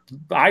 and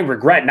I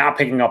regret not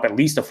picking up at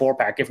least a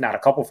 4-pack, if not a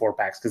couple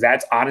 4-packs, because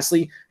that's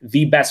honestly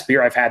the best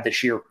beer I've had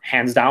this year,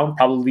 hands down.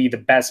 Probably the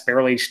best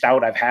barrel-aged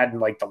stout I've had in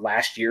like the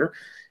last year.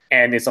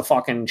 And it's a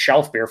fucking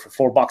shelf beer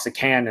for $4 a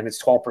can, and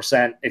it's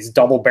 12%. It's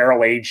double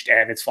barrel aged,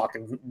 and it's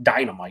fucking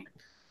dynamite.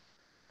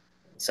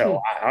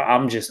 So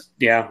I'm just,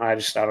 I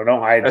don't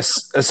know.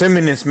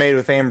 Assuming it's made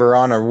with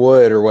amberana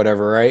wood or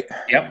whatever, right?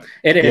 Yep,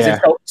 it is. Yeah.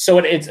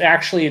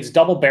 It's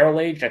double barrel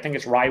aged. I think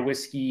it's rye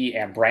whiskey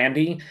and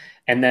brandy,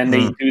 and then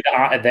they do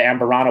the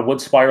amberana wood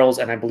spirals,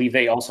 and I believe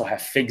they also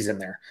have figs in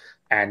there.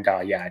 And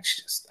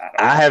it's just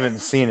I haven't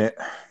seen it.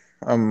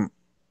 I'm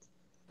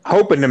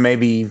hoping to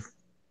maybe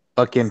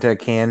look into a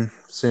can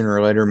sooner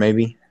or later,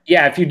 maybe.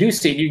 Yeah, if you do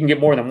see it, you can get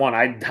more than one.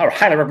 I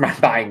highly recommend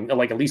buying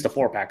like at least a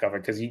 4-pack of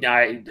it because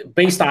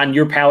based on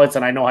your palates,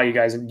 and I know how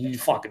you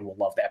fucking will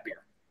love that beer.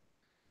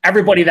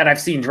 Everybody that I've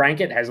seen drank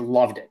it has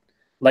loved it.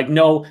 Like,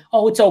 no,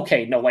 oh, it's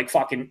okay. No, like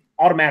fucking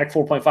automatic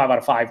 4.5 out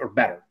of 5 or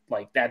better.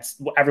 Like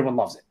everyone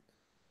loves it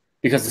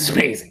because it's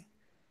amazing.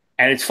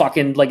 And it's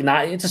fucking like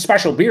it's a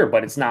special beer,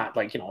 but it's not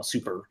like,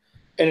 super.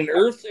 In an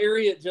Earth's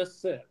area, it just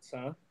sits,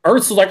 huh?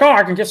 Earth's like,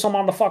 I can get some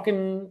on the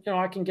fucking,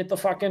 I can get the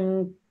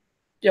fucking,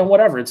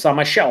 whatever. It's on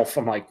my shelf.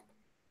 I'm like,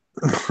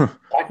 I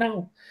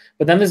know.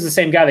 But then there's the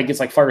same guy that gets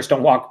like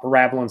Firestone Walk,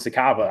 Parabla, and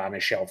Sacaba on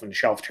his shelf and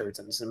shelf turds,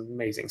 and it's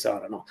amazing. So I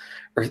don't know.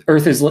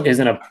 Earth is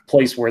in a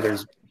place where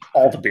there's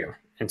all the beer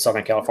in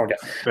Southern California.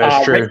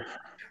 That's true.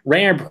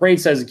 Rayon Parade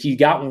says he's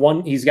got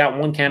one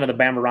can of the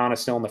Bambarana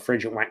still in the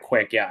fridge. It went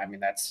quick. Yeah, I mean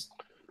that's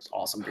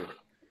awesome beer.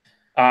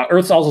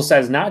 Earth also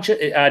says not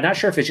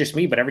sure if it's just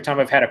me, but every time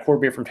I've had a core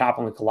beer from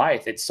Toppling and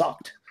Goliath, it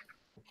sucked.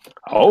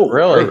 Oh,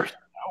 really?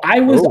 I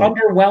was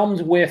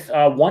underwhelmed with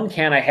one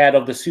can I had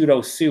of the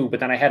Pseudo Sue, but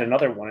then I had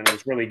another one and it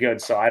was really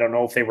good. So I don't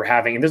know if they were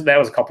having, and that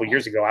was a couple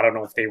years ago. I don't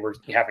know if they were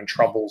having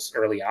troubles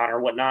early on or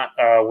whatnot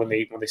when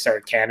they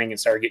started canning and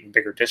started getting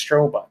bigger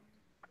distro, but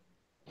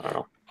I don't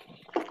know.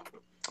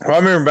 Well, I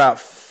remember about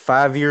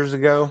 4 years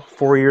ago,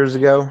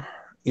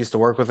 used to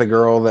work with a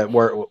girl that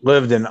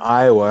lived in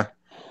Iowa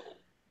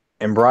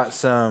and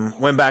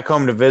went back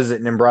home to visit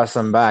and then brought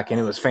some back, and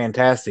it was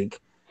fantastic.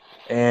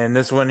 And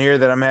this one here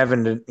that I'm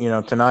having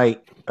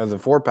tonight of the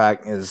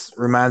 4-pack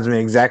reminds me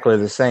exactly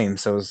the same.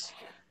 So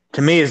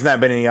to me, it's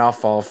not been any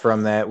off-fall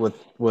from that with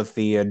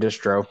the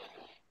distro.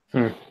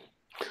 Yeah,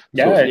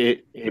 so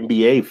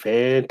NBA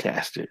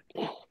fantastic.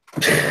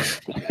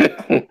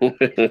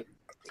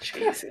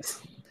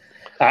 Jesus.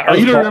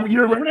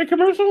 You remember that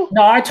commercial?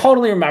 No, I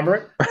totally remember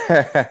it.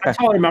 I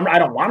don't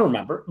want to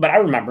remember it, but I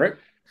remember it.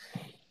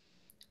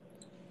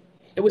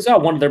 It was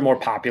one of their more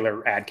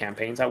popular ad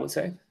campaigns, I would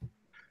say.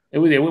 It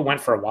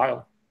went for a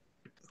while.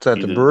 It's at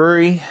the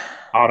brewery.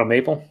 Autumn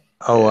Maple.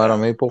 Oh,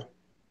 Autumn Maple.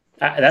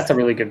 That's a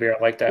really good beer.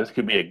 I like that. This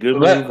could be a good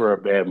move or a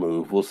bad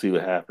move. We'll see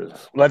what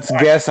happens. Let's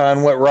guess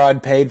on what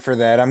Rod paid for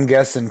that. I'm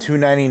guessing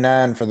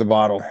 $2.99 for the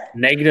bottle.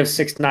 Negative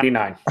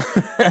 $6.99.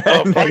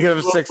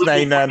 Negative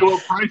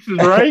 $6.99. Price is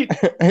right.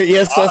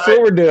 Yes, that's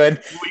what we're doing.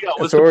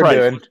 That's what we're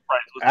doing.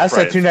 I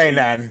said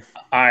 $2.99.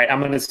 All right, I'm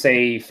going to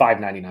say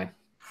 $5.99.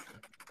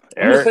 I'm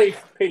going to say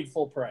paid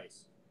full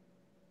price.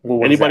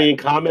 Anybody in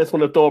comments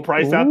want to throw a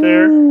price out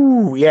there?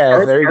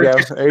 Yeah, there you go.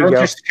 There you go.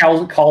 Just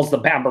calls the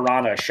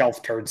Bambarana a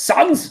shelf turd.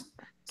 Sons!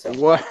 So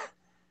what?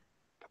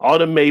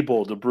 Autumn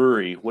Maple, the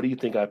brewery. What do you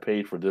think I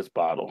paid for this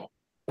bottle?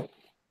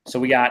 So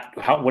we got,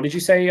 what did you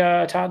say,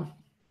 Todd?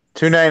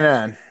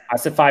 $2.99. I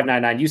said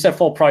 $5.99. You said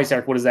full price,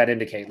 Eric. What does that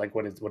indicate? Like,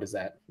 what does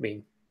that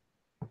mean?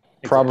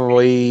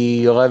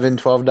 Probably $11,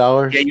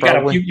 $12. Yeah, you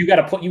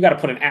gotta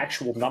put an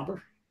actual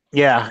number.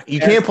 Yeah, you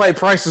can't play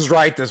prices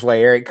right this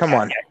way, Eric. Come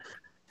on.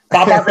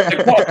 Bob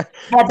Barker's like,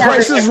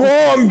 price is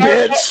wrong,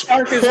 bitch.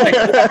 Barker's like,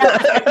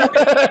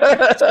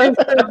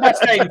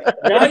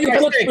 now you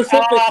put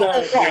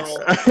specifics on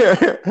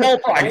it. Full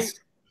price.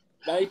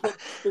 Now you put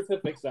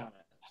specifics on it.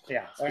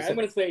 Yeah. All right, I'm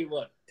going to say,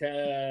 what?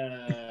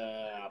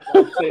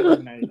 I'll say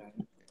 $11.99.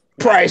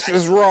 Price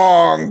is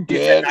wrong,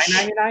 bitch.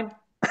 $9.99?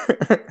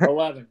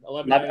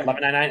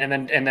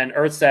 $11.99. and then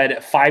Earth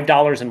said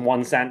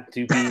 $5.01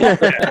 to be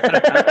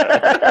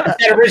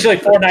originally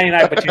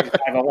 $4.99, but you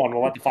 $5.01.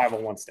 We'll let the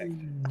 $5.01 stay.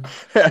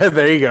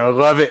 There you go.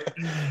 Love it.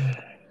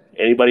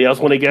 Anybody else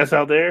want to guess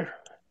out there?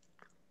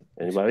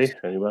 Anybody?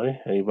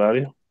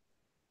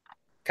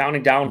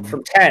 Counting down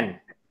from 10.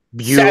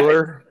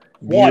 Bueller.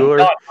 1.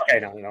 Okay,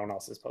 no one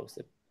else is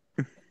posted.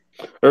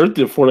 Earth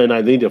did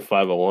 $4.99. They did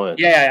 $5.01.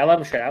 Yeah, let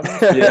him share.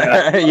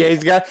 Yeah,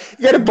 you got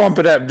to bump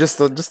it up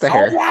just a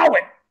hair.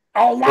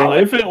 I'll allow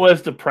it. If it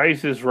was The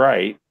Price is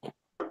Right,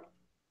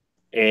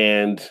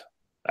 and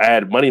I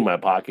had money in my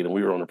pocket, and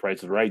we were on The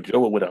Price is Right, Joe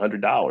would win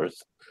 $100.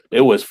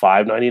 It was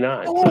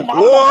 $5.99. Whoa!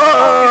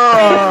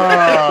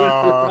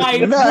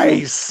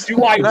 Nice.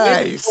 Do I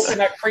win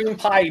coconut cream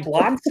pie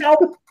blonde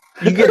stout?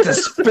 You get to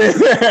spin.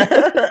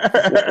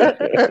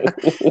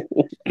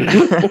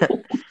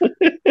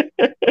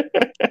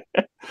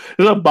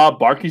 Is that Bob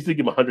Barker used to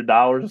give him $100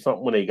 or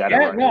something when they got it?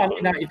 Yeah, no. I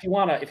mean, if you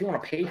wanna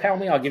PayPal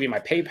me, I'll give you my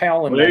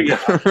PayPal. And there you go.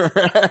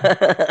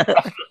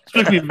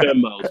 Strictly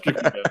Venmo.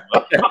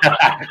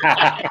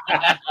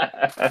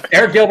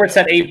 Eric Gilbert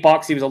said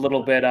 $8. He was a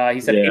little bit.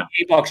 He said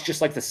 $8,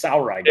 just like the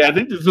sour idea. Yeah, I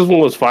think this one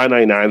was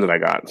 $5.99 that I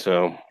got.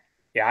 So.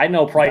 Yeah, I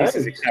know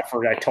prices except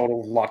for that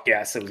total luck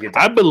guess. It was good.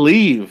 I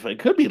believe it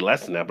could be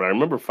less than that, but I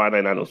remember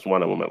 $5.99 was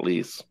one of them at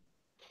least.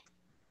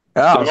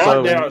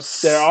 Oh,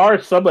 there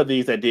are some of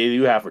these that they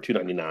do have for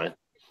 $2.99.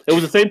 It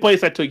was the same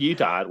place I took you,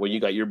 Todd, when you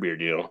got your beer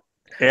deal.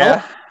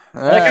 Yeah.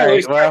 All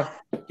right. Well,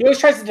 he always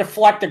tries to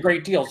deflect the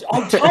great deals.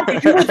 Oh,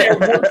 Todd, you were there.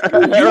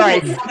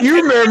 Right.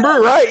 You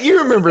remember, right? You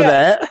remember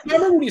that.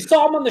 Remember when you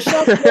saw him on the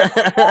shelf? You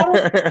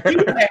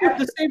had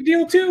the same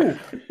deal, too.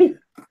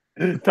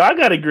 Todd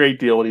got a great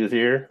deal when he was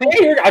here.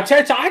 Hey, I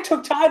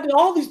took Todd to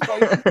all these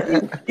places.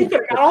 He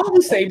could have got all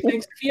the same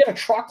things if he had a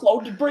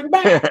truckload to bring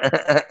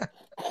back.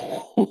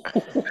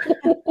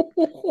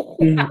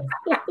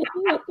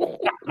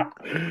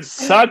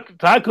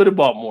 Todd could have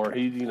bought more.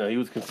 He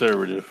was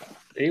conservative.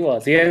 He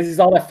was. He's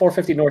all that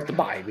 450 North to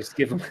buy. Just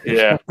give him.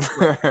 Yeah.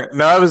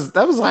 No,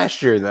 that was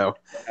last year though.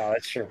 Oh,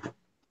 that's true.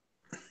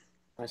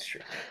 That's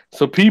true.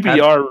 So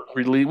PBR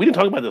release. We didn't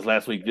talk about this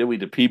last week, did we?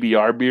 The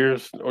PBR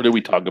beers, or did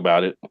we talk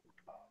about it?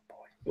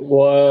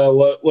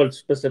 What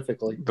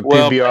specifically? The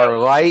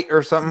PBR Light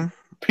or something?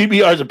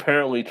 PBR is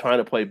apparently trying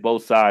to play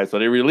both sides. So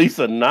they released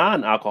a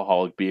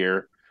non-alcoholic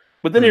beer,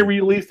 but then they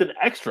released an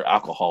extra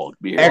alcoholic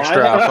beer.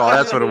 Extra alcohol,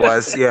 that's what it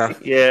was. Yeah.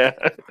 Yeah.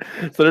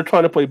 So they're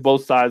trying to play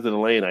both sides of the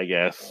lane, I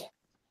guess.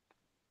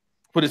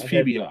 What is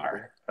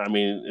PBR? I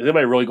mean, is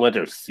anybody really going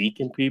there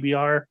seeking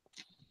PBR?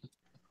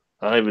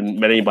 I haven't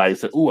met anybody that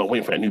said, "Ooh, I'm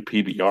waiting for that new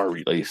PBR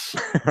release."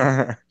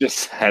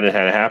 Just hadn't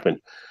had it happen.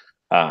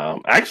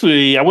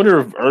 Actually, I wonder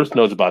if Earth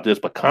knows about this,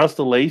 but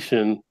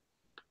Constellation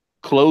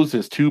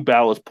closes 2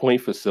 Ballast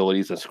Point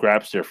facilities and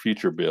scraps their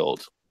future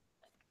builds.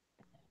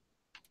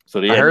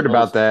 So I heard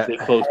about that. They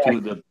closed 2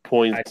 of the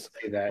points.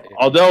 I see that. Yeah.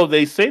 Although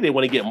they say they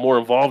want to get more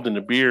involved in the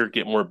beer,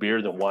 get more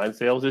beer than wine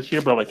sales this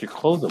year, but I'm like, you're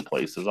closing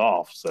places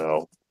off.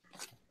 So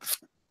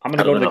I'm going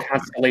to go to the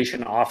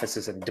Constellation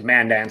offices and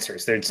demand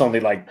answers. It's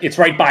only it's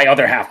right by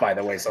other half, by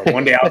the way. So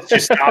one day I'll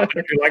just stop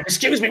and be like,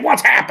 "Excuse me,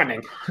 what's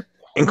happening?"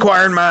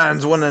 Inquiring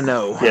minds want to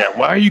know. Yeah,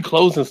 why are you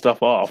closing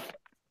stuff off?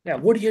 Yeah,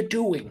 what are you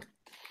doing?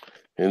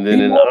 And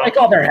then like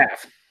other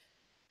half.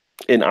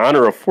 In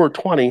honor of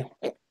 420,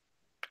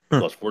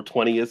 plus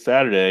 420 is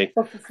Saturday.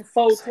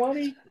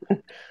 420?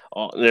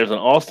 There's an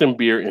Austin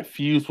beer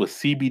infused with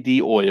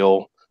CBD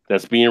oil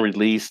that's being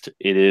released.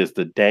 It is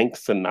the Dank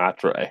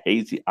Sinatra, a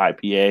hazy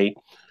IPA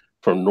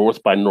from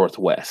North by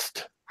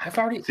Northwest. I've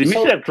already. We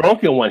should have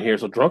Drunken One here.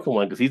 So Drunken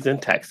One, because he's in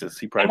Texas,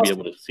 he'd probably be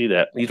able to see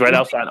that. He's right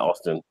outside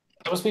Austin.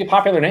 It must be a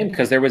popular name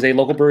because there was a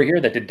local brewery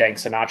here that did Dank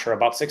Sinatra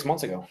about 6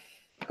 months ago.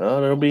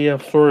 There'll be a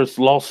first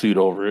lawsuit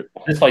over it.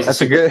 This place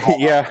That's a good,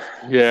 yeah.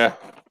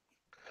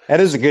 That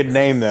is a good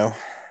name, though.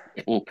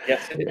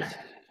 Yes, it is.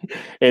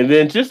 And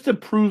then just to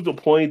prove the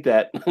point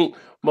that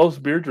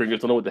most beer drinkers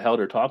don't know what the hell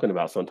they're talking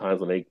about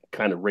sometimes when they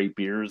kind of rate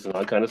beers and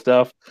all that kind of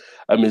stuff,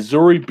 a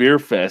Missouri Beer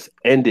Fest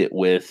ended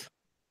with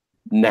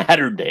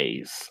Natter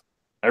Days.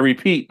 I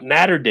repeat,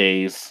 Natter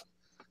Days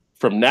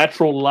from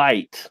Natural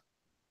Light,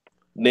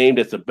 named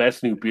as the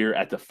best new beer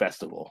at the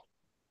festival.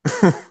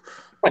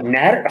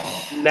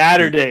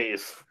 Natter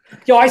Days.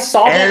 Yo, I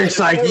saw that. Eric's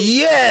like,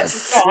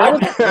 yes. They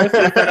found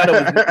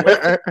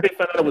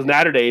out it was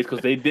Natter Days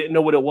because they didn't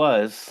know what it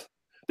was.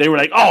 They were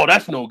like, "Oh,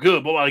 that's no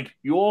good." But like,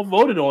 you all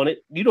voted on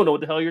it. You don't know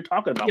what the hell you're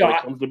talking about when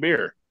it comes to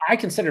beer. I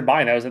considered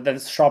buying those.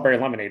 That's the strawberry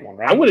lemonade one,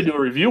 right? I'm going to do a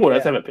review on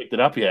it. I haven't picked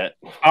it up yet.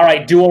 All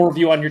right, dual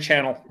review on your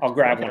channel. I'll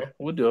grab one.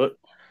 We'll do it.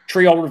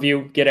 Trio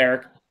review, get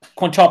Eric.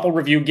 Quintuple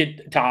review,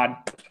 get Todd.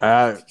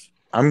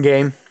 I'm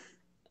game.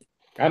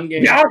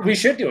 Yeah, we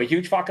should do a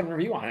huge fucking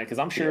review on it because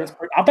I'm sure it's.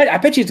 I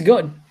bet you it's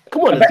good.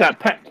 Come on, it's got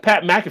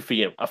Pat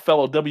McAfee, a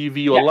fellow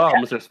WVU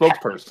alum, as their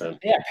spokesperson.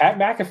 Yeah, Pat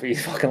McAfee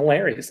is fucking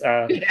hilarious.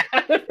 He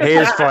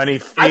is funny.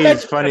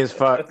 He's funny as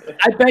fuck.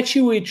 I bet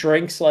you he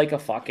drinks like a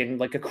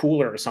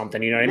cooler or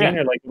something. You know what I mean?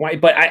 Or like, why?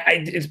 But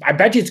I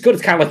bet you it's good.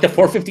 It's kind of like the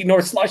 450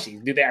 North slushy.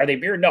 Are they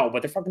beer? No,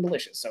 but they're fucking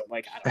delicious. So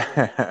like, I don't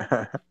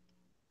know.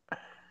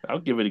 I'll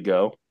give it a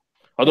go.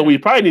 Although we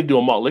probably need to do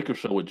a malt liquor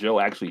show with Joe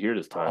actually here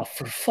this time. Oh,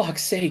 for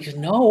fuck's sake,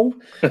 no!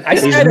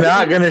 He's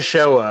not going to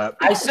show up.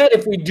 I said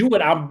if we do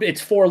it,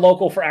 it's for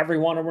local for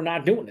everyone, and we're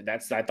not doing it.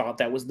 I thought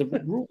that was the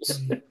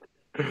rules.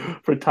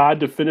 For Todd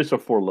to finish a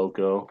Four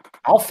Loko.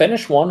 I'll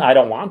finish one. I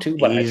don't want to,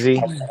 but easy.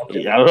 I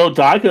don't know.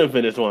 Todd couldn't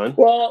finish one.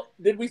 Well,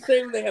 did we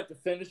say they have to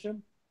finish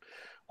them?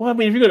 Well, I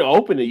mean, if you're going to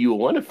open it, you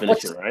want to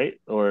finish it, right?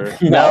 Or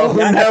no,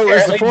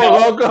 it's the Four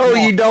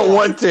Loko. You don't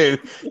want to.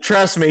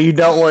 Trust me, you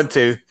don't want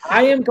to.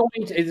 I'm just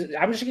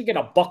going to get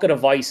a bucket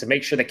of ice and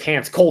make sure the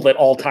can's cold at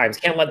all times.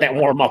 Can't let that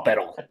warm up at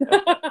all.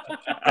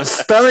 My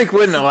stomach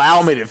wouldn't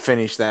allow me to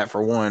finish that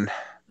for one.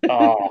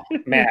 Oh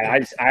man,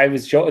 I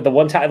was joking the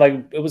one time,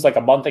 like it was like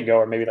a month ago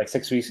or maybe like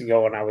 6 weeks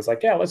ago, and I was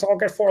like, yeah, let's all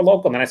get Four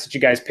Loko. And then I sent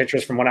you guys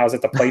pictures from when I was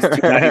at the place,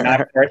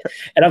 $2.99 for it,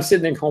 and I'm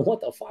sitting there going, what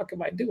the fuck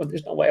am I doing?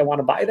 There's no way I want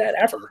to buy that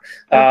ever.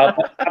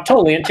 I'm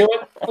totally into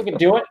it. We can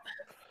do it.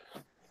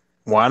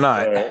 Why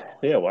not?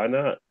 Yeah, why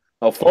not?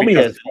 Oh, Foamy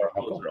has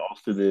closer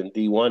Austin than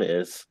D1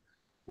 is.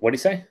 What did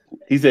he say?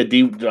 He said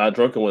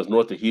Drunken was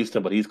north of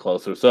Houston, but he's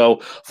closer. So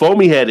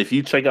Foamy Head, if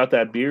you check out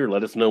that beer,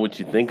 let us know what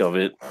you think of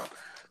it.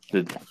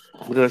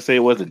 What did I say it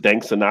was? A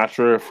Dank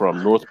Sinatra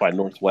from North by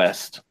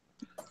Northwest.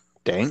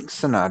 Dank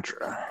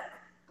Sinatra.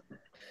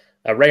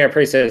 Ray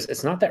Prey says,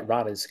 it's not that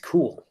Rod is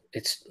cool.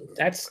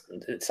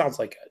 It sounds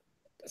like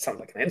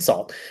an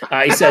insult.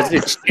 He says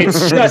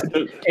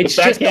it's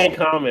just can't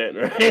comment,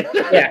 right?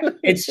 Yeah,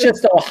 it's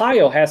just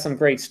Ohio has some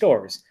great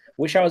stores.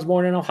 Wish I was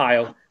born in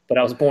Ohio, but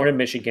I was born in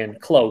Michigan.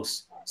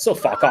 Close. So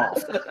fuck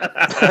off.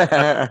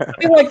 I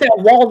feel like that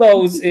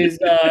Waldo's is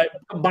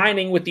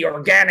combining with the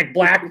organic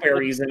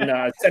blackberries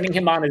and sending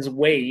him on his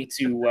way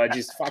to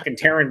just fucking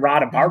tear and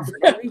rot apart for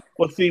me.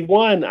 Well, see,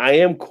 one, I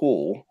am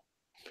cool.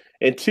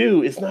 And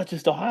two, it's not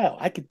just Ohio.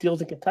 I get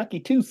deals in Kentucky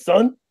too,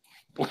 son.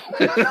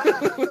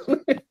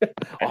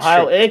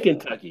 Ohio and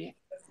Kentucky.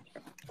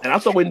 And I'll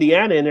throw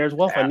Indiana in there as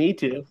well if I need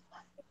to.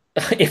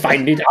 If I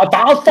need,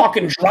 I'll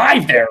fucking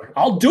drive there.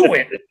 I'll do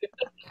it.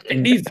 It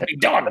needs to be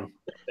done.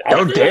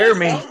 Don't dare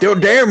me. Don't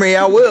dare me.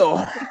 I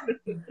will.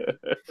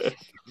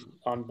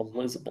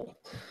 Unbelievable.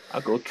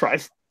 I'll go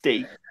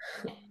tri-state.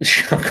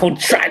 I'll go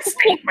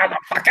tri-state,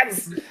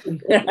 motherfuckers.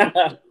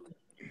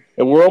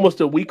 And we're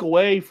almost a week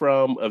away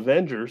from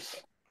Avengers.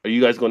 Are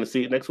you guys going to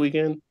see it next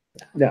weekend?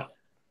 No.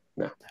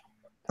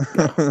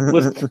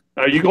 Listen,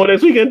 are you going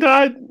this weekend,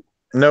 Todd?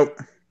 Nope.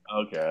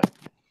 Okay.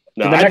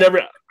 No, I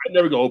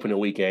never go open a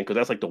weekend because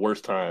that's like the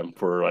worst time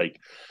for like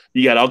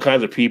you got all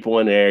kinds of people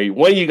in there.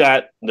 One, you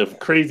got the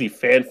crazy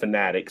fan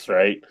fanatics,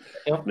 right?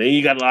 Yep. Then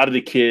you got a lot of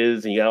the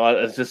kids, and you got a lot.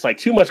 It's just like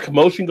too much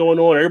commotion going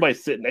on.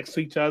 Everybody's sitting next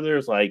to each other.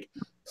 It's like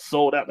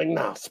sold out. Like,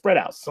 nah, spread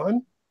out,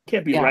 son.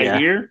 Can't be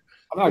here.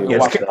 I'm not going to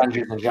watch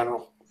Avengers in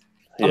general.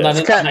 Yeah,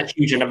 I'm not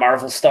huge into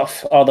Marvel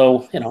stuff,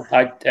 although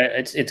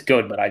it's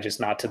good, but I just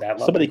not to that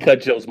level. Somebody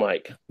cut Joe's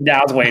mic. Yeah,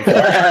 I was waiting for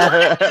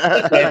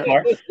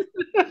it.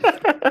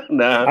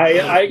 Nah,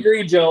 I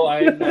agree, Joe.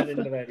 I am not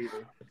into that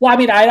either. Well, I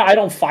mean, I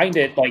don't find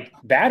it like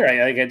bad.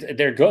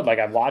 They're good. Like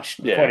I've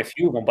watched quite a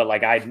few of them, but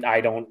like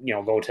I don't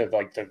go to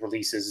like the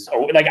releases.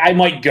 Like I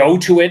might go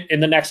to it in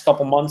the next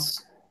couple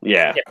months.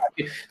 Yeah.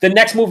 The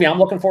next movie I'm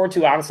looking forward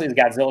to, honestly, is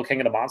Godzilla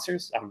King of the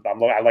Monsters. I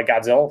like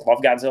Godzilla. Love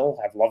Godzilla.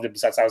 I've loved it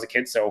since I was a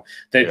kid. So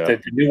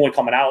the new one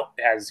coming out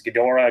has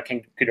Ghidorah,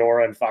 King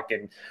Ghidorah, and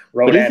fucking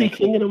Rodan. But is he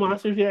King of the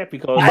Monsters yet?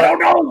 Because I don't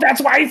know. That's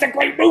why he's a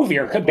great movie.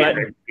 Or could be.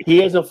 He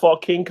hasn't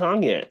fought King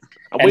Kong yet.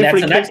 I'm waiting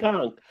for King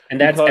Kong.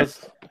 And that's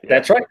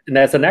right. And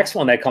that's the next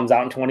one that comes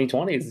out in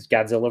 2020 is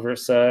Godzilla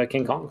versus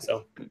King Kong.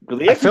 So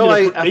I feel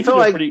like.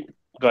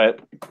 Go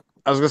ahead.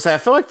 I was gonna say, I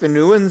feel like the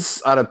new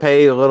ones ought to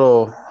pay a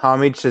little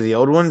homage to the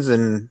old ones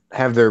and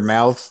have their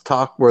mouths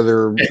talk where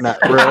they're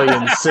not really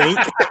in sync.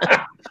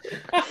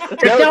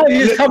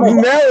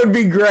 That would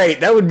be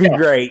great. That would be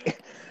great.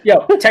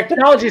 Yo,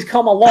 technology's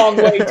come a long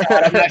way,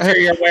 Todd. I'm not sure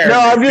you're aware. No,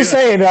 I'm just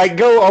saying, like,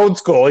 go old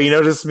school.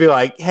 Just be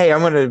like, hey, I'm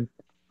gonna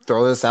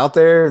throw this out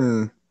there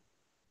and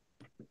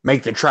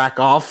make the track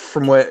off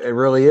from what it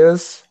really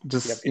is.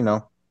 Just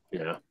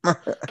Yeah.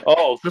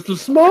 Oh, there's some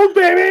smoke,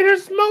 baby.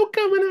 There's smoke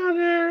coming out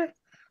there.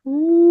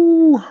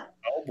 Ooh.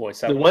 Oh boy!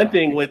 The one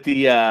thing with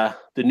the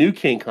new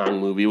King Kong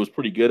movie, it was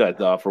pretty good, I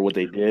thought, for what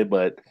they did,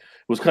 but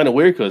it was kind of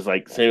weird because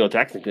like Samuel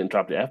Jackson couldn't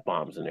drop the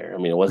F-bombs in there. I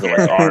mean, it wasn't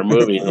like our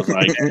movie. It was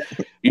like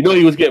he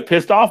was getting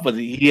pissed off, but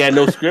he had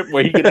no script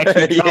where he could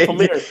actually drop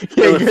them in.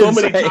 There were so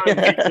many times he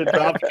could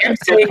drop him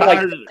saying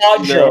like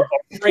fudge or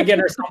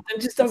friggin' or something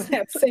just doesn't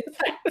have the same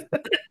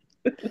effect.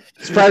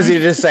 Surprised you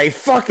to just say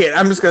fuck it.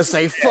 I'm just gonna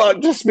say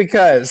fuck just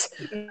because.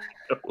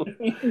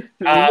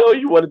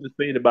 You wanted to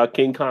say it about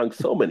King Kong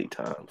so many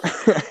times.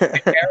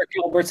 Eric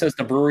Gilbert says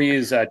the brewery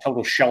is a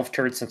total shelf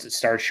turd since it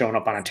started showing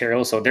up on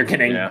Ontario, so they're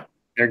getting it.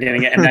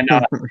 And then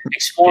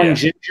Exploring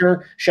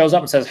Ginger shows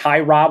up and says, "Hi,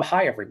 Rob.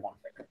 Hi, everyone."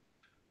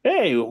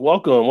 Hey,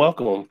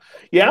 welcome.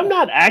 Yeah, I'm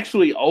not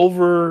actually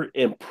over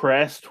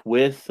impressed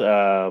with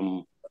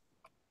the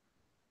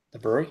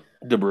brewery.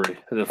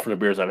 For the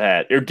beers I've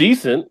had. They're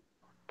decent.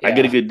 Yeah. I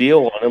get a good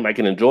deal on them. I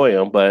can enjoy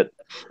them, but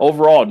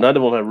overall, none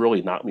of them have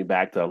really knocked me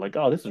back to like,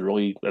 oh, this is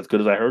really as good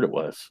as I heard it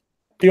was.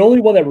 The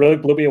only one that really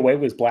blew me away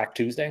was Black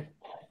Tuesday,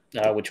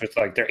 which was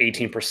like their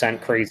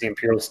 18% crazy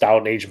imperial stout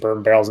and aged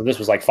bourbon barrels, and this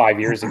was like 5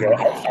 years ago.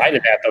 Outside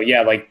of that, though,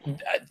 like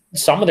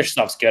some of their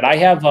stuff's good. I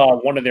have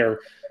one of their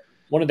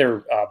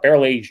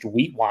barrel aged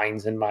wheat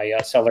wines in my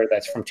cellar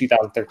that's from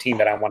 2013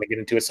 that I want to get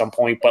into at some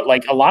point. But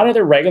like a lot of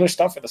their regular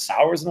stuff for the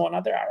sours and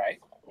whatnot, they're all right.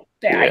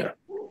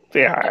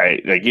 They're all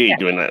right. Like you ain't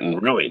doing nothing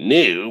really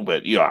new,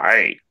 but you're all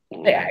right.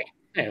 Yeah,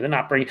 they're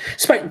not bringing.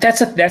 That's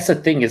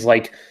the thing is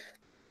like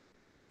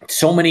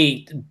so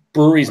many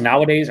breweries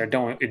nowadays are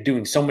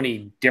doing so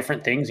many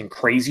different things and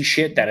crazy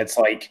shit that it's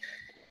like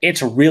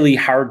it's really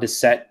hard to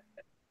set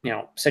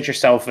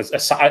yourself as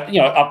aside,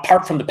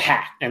 apart from the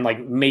pack and like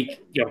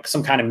make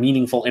some kind of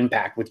meaningful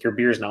impact with your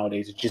beers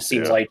nowadays. It just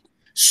seems like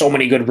so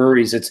many good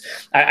breweries.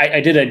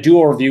 I did a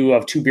duo review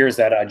of two beers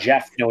that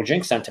Jeff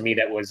Jinx sent to me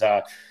that was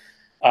a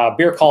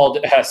beer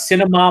called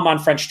Cinnamon on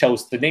French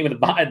Toast. The name of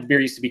the beer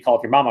used to be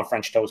called Your Mom on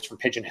French Toast from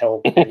Pigeon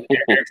Hill in Eric's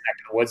neck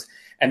of the woods.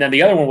 And then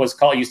the other one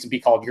used to be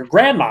called Your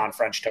Grandma on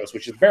French Toast,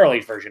 which is the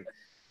barrel-aged version.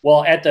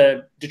 Well, at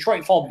the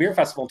Detroit Fall Beer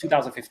Festival in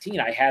 2015,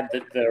 I had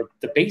the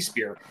base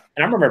beer.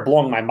 And I remember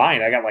blowing my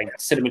mind. I got like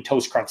Cinnamon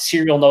Toast Crunch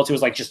cereal notes. It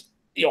was like just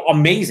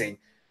amazing.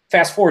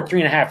 Fast forward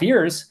 3.5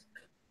 years,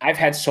 I've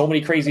had so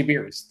many crazy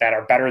beers that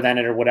are better than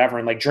it or whatever.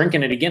 And like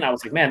drinking it again, I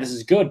was like, man, this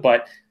is good.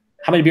 But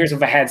how many beers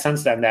have I had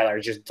since then that are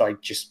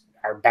just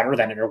are better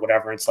than it or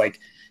whatever? It's like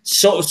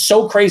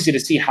so crazy to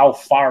see how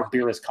far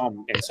beer has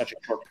come in such a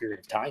short period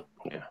of time.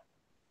 Yeah, it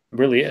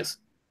really is.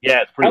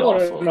 Yeah, it's I pretty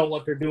want awesome. to know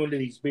what they're doing to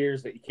these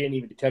beers that you can't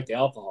even detect the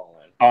alcohol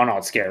in. Oh no,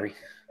 it's scary.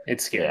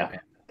 It's scary, Yeah. man.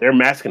 They're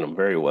masking them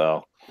very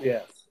well.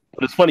 Yes.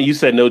 But it's funny you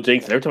said no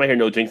jinx. Every time I hear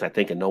no jinx, I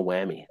think of no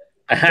whammy.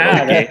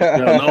 Okay.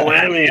 No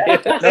whammy.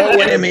 No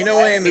whammy, no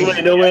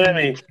whammy. No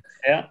whammy.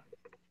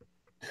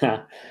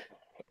 Yeah.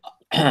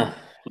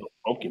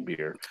 Pumpkin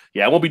beer.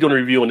 Yeah, I won't be doing a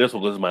review on this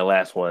one because it's my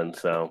last one.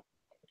 So,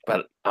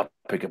 but I'll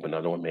pick up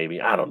another one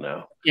maybe. I don't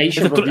know. Yeah, you It's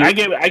should. I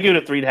gave it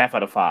a 3.5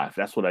 out of 5.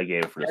 That's what I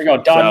gave it for this. There you go.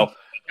 one. Done. So,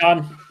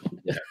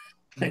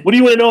 Done. what do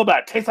you want to know about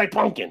it? Tastes like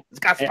pumpkin. It's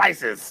got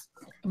spices.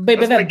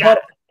 Baby, That's that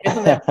butter,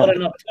 isn't that butter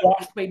enough to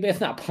wash, baby? It's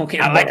not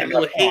pumpkin. I like a butter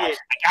little enough to head. wash.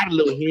 I got a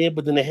little head,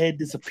 but then the head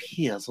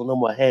disappears. So no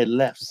more head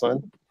left,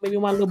 son. Maybe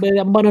want a little bit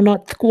of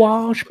butternut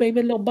squash,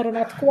 baby, a little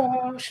butternut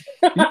squash.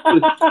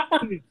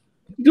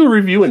 Do a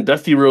review in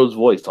Dusty Rhodes'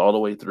 voice all the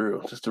way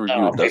through. Just a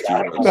review of Dusty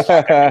Rhodes.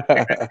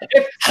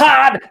 It's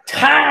hard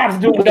to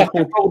do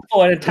nothing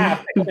for an entire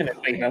 6 minutes,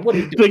 baby. What are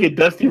you doing? Look at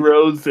Dusty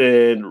Rhodes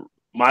and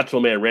Macho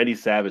Man Randy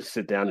Savage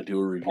sit down and do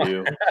a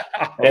review. And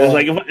it's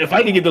like if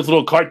I can get those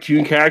little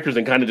cartoon characters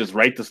and kind of just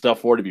write the stuff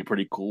for it, it'd be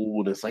pretty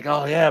cool. And it's like,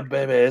 oh yeah,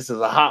 baby, this is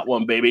a hot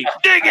one, baby.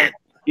 Dig it.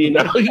 You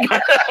know,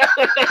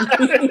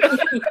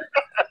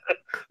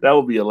 that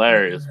would be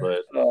hilarious.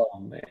 But Oh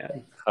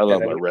man, I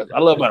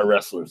love my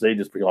wrestlers. They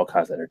just bring all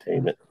kinds of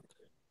entertainment.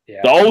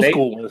 yeah. The old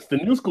school ones, the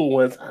new school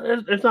ones,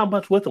 there's not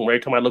much with them. Every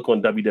time I look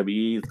on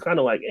WWE, it's kind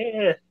of like,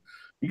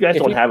 you guys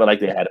don't have it like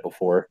they had it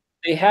before.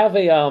 They have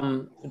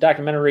a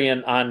documentary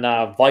on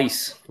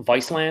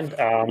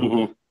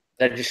Viceland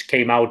that just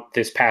came out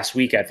this past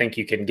week. I think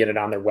you can get it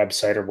on their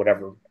website or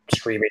whatever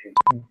streaming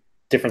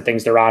different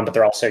things they're on, but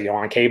they're also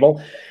on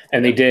cable.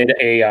 And they did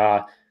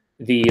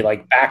the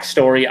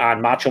backstory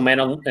on Macho Man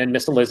and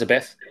Miss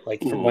Elizabeth,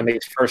 from when they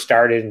first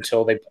started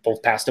until they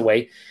both passed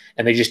away.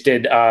 And they just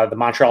did the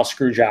Montreal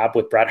Screwjob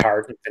with Bret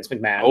Hart and Vince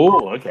McMahon.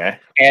 Oh, okay.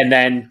 And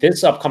then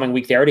this upcoming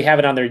week, they already have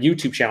it on their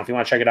YouTube channel. If you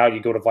want to check it out,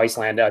 you go to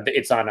Viceland.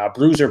 It's on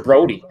Bruiser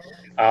Brody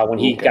when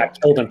he got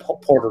killed in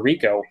Puerto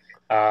Rico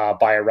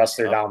by a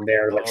wrestler down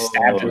there,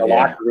 stabbed in the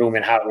locker room,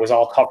 and how it was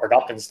all covered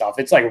up and stuff.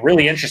 It's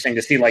really interesting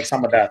to see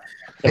some of the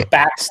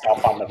back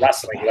stuff on the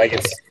wrestling.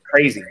 It's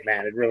crazy,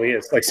 man. It really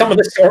is. Some of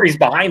the stories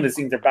behind the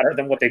scenes are better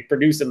than what they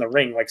produce in the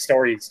ring,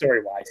 story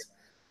wise.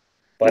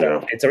 But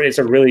it's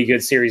a really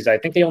good series. I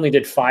think they only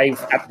did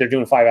 5. They're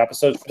doing 5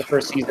 episodes for the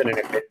first season, and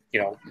if it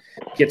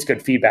gets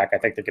good feedback, I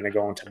think they're going to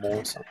go into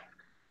more. So.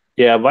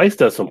 Yeah, Vice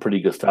does some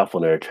pretty good stuff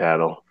on their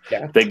channel.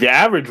 Yeah. The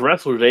average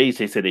wrestler's age,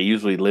 they said they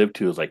usually live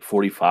to is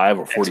 45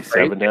 or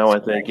 47 now, I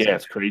think. Yeah,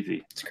 it's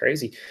crazy. It's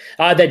crazy.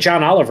 That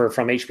John Oliver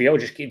from HBO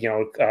just,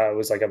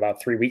 was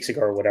about 3 weeks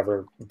ago or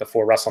whatever,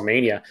 before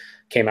WrestleMania,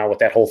 came out with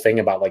that whole thing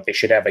about they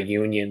should have a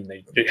union,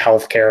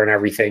 healthcare and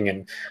everything.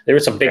 And there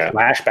was some big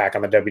flashback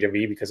on the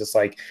WWE because it's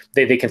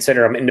they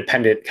consider them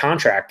independent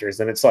contractors.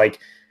 And it's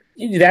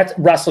that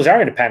wrestlers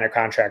are independent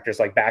contractors,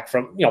 back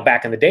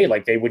in the day,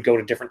 they would go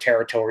to different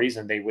territories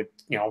and they would,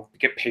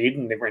 get paid,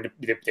 and they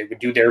would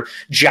do their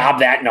job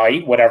that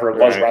night, whatever it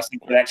was, wrestling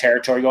for that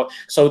territory.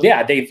 So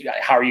yeah,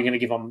 how are you going to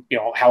give them,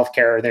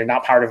 healthcare? They're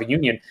not part of a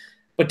union.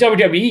 But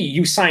WWE,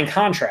 you sign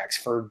contracts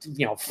for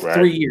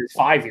 3 years,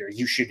 5 years.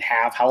 You should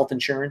have health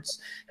insurance.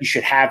 You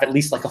should have at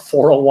least a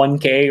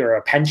 401k or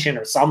a pension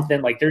or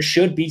something. There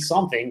should be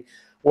something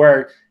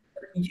where.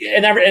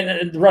 And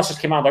the wrestlers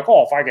came out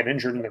if I get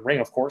injured in the ring,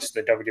 of course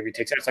the WWE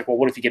takes it. It's well,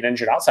 what if you get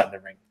injured outside the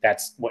ring?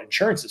 That's what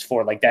insurance is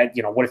for. What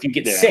if you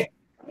get sick?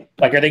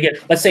 Are they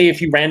let's say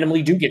if you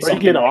randomly do get something,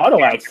 you get an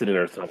auto accident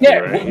or something.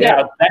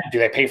 Do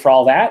they pay for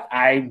all that?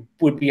 I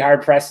would be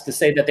hard pressed to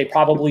say that they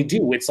probably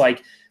do. It's but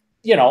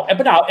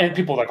now, and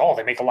people are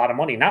they make a lot of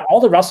money. Not all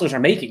the wrestlers are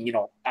making,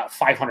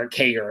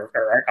 $500K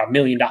or $1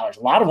 million. A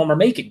lot of them are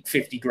making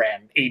 50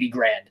 grand, 80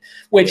 grand,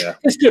 which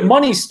is good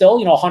money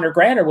still, 100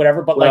 grand or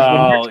whatever. But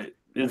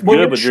it's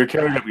good, but you're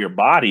carrying up your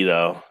body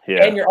though.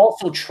 Yeah. And you're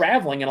also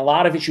traveling, and a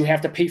lot of it you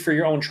have to pay for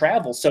your own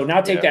travel. So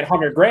now take that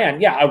 100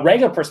 grand. Yeah, a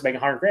regular person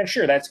making 100 grand,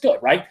 sure, that's good,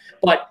 right?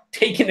 But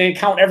taking into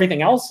account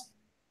everything else,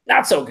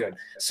 not so good.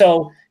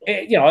 So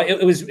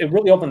it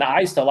really opened the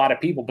eyes to a lot of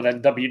people. But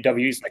then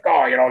WWE's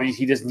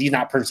he's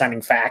not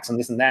presenting facts and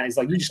this and that. He's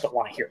you just don't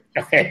want to hear it.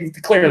 Okay,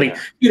 clearly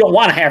you don't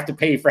want to have to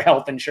pay for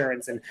health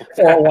insurance and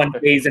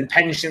 401ks and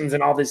pensions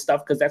and all this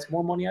stuff because that's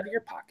more money out of your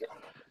pocket.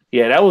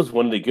 Yeah, that was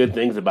one of the good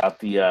things about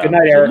the good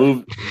night, Eric.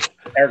 movie.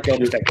 Eric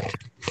Gilbert.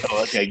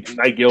 Oh, okay. Good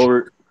night,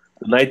 Gilbert.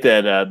 The night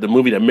that the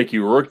movie that Mickey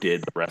Rourke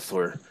did,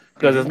 Wrestler,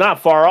 because it's not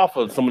far off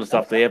of some of the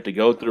stuff they have to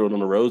go through on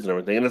the roads and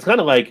everything. And it's kind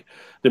of like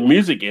the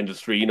music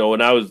industry. When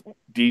I was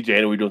DJing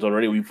and we were doing something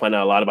already, we find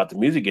out a lot about the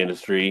music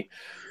industry.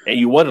 And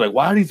you wonder,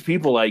 why are these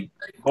people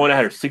going out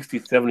here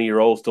 60,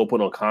 70-year-olds still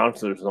putting on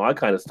concerts and all that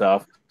kind of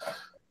stuff?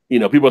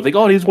 People think,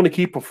 they just want to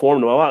keep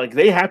performing.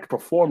 They have to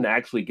perform to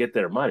actually get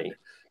their money.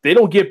 they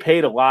don't get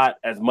paid a lot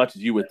as much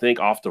as you would think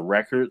off the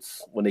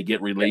records when they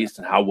get released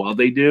and how well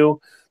they do.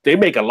 They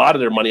make a lot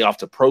of their money off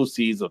the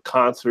proceeds of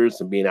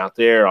concerts and being out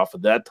there off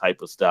of that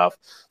type of stuff.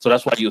 So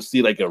that's why you'll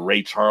see like a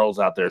Ray Charles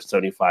out there,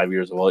 75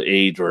 years of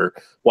age, or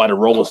why the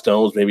Rolling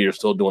Stones maybe are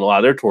still doing a lot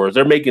of their tours.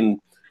 They're making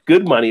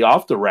good money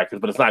off the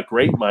records, but it's not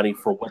great money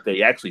for what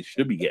they actually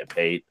should be getting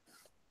paid.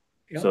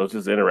 Yep. So it's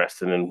just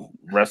interesting, and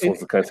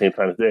wrestling's the kind of same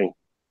kind of thing.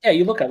 Yeah,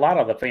 you look at a lot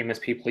of the famous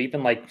people,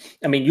 even like,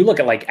 I mean, you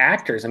look at like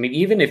actors. I mean,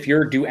 even if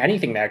you're do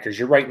anything with actors,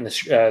 you're writing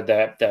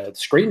the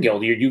Screen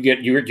Guild, you're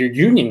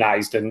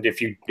unionized, and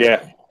if you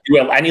do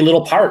any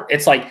little part,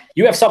 it's like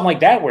you have something like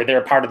that where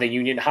they're a part of the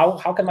union. How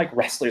can like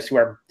wrestlers who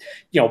are,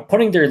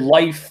 putting their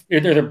life,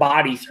 their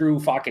body through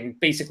fucking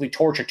basically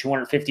torture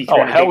 250,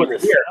 300 hell in a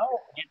years.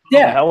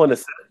 Yeah, hell in a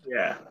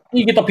yeah.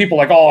 You get the people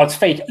like, oh, it's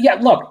fake. Yeah,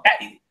 look,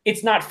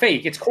 it's not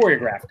fake. It's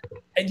choreographed.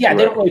 And yeah,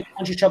 they don't really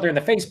punch each other in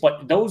the face,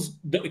 but those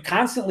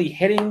constantly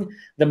hitting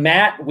the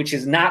mat, which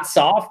is not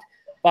soft,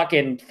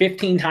 fucking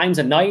 15 times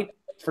a night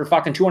for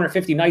fucking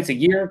 250 nights a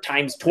year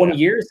times 20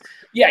 years.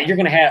 Yeah, you're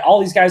gonna have all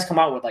these guys come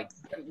out with like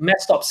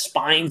messed up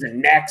spines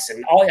and necks,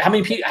 and all. How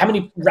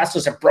many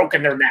wrestlers have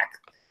broken their neck?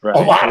 Right. A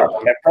lot of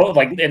them that broke,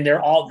 like, and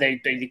they're all they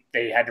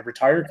had to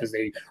retire because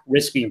they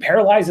risk being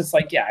paralyzed. It's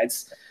like,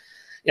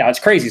 it's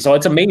crazy. So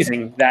it's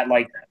amazing that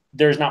like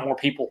there's not more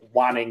people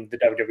wanting the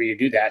WWE to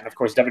do that. And of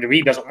course,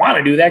 WWE doesn't want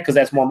to do that because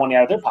that's more money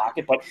out of their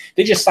pocket. But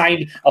they just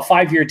signed a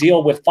 5-year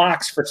deal with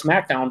Fox for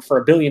SmackDown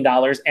for $1 billion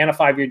and a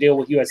 5-year deal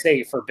with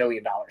USA for $1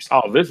 billion.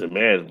 Oh, listen,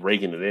 man, is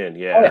raking it in.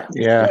 Yeah. Oh,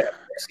 yeah.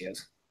 Yes, he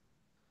is.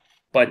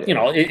 But,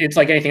 it's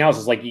like anything else.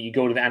 It's like you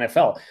go to the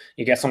NFL,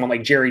 you get someone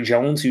like Jerry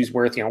Jones, who's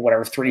worth,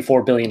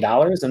 $3-4 billion.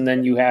 And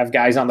then you have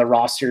guys on the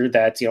roster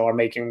that, are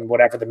making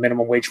whatever the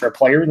minimum wage for a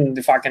player. And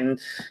the fucking,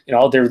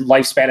 their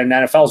lifespan in the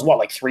NFL is what,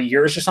 like 3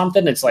 years or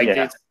something? It's like,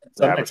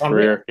 it's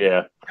career.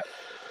 Yeah.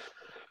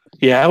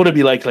 Yeah. I want to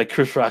be like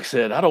Chris Rock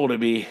said, I don't want to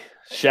be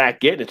Shaq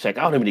getting a check.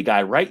 I want to be the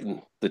guy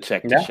writing the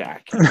check to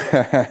Shaq.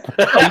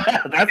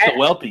 That's the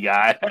wealthy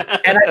guy.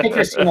 And I think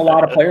you're seeing a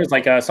lot of players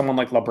like someone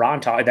like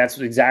LeBron talk. That's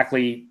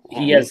exactly,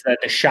 he has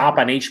the shop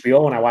on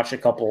HBO, and I watched a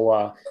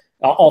couple,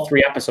 all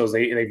 3 episodes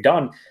they've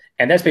done.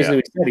 And that's basically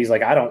what he said. He's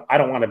like, I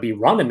don't want to be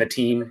running the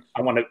team.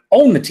 I want to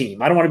own the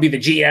team. I don't want to be the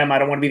GM. I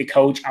don't want to be the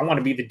coach. I want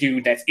to be the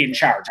dude that's in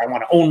charge. I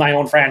want to own my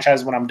own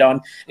franchise when I'm done.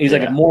 And he's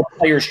like, if more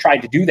players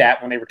tried to do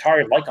that when they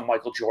retired, like a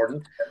Michael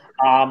Jordan,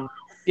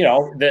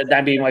 the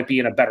NBA might be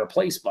in a better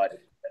place. But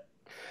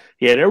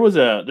yeah, there was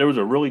a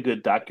really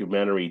good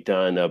documentary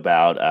done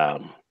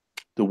about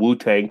the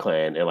Wu-Tang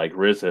Clan and like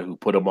RZA, who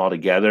put them all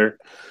together,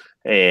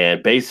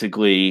 and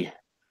basically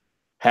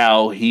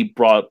how he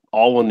brought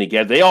all of them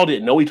together. They all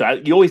didn't know each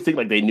other. You always think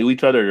like they knew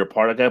each other or they're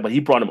part of that, but he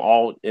brought them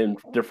all in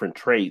different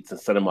traits and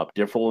set them up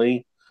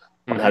differently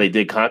on how they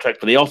did contracts.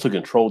 But they also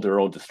controlled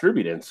their own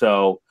distributing.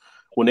 So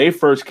when they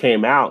first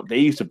came out, they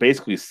used to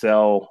basically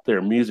sell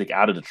their music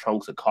out of the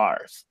trunks of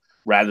cars,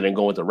 rather than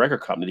going to a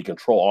record company to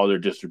control all their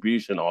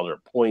distribution, all their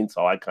points,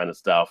 all that kind of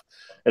stuff.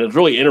 And it's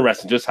really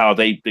interesting just how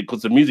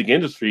because the music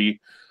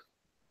industry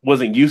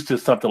wasn't used to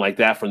something like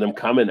that for them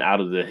coming out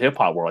of the hip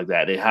hop world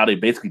like that. How they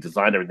basically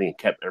designed everything and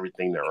kept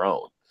everything their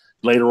own.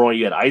 Later on,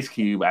 you had Ice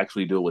Cube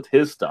actually do it with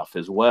his stuff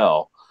as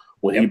well,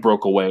 when he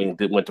broke away and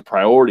went to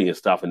Priority and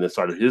stuff, and then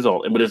started his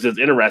own. But it's just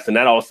interesting.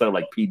 That all of a sudden,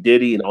 like P.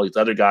 Diddy and all these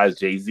other guys,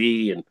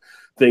 Jay-Z and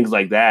things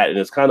like that. And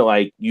it's kind of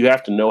like you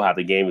have to know how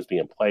the game is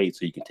being played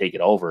so you can take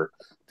it over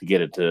to get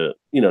it to,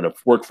 to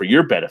work for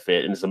your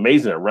benefit. And it's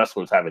amazing that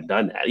wrestlers haven't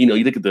done that. You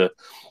look at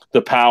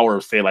the power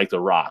of, say, like The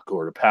Rock,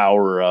 or the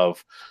power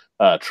of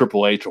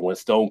Triple H, or when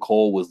Stone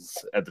Cold was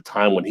at the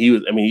time when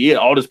he had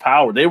all this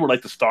power. They were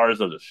like the stars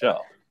of the show.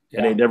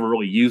 And they never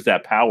really used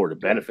that power to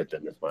benefit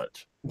them as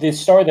much. The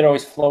story that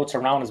always floats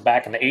around is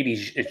back in the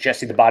 80s, is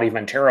Jesse the Body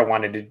Ventura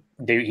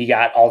he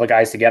got all the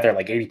guys together,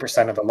 like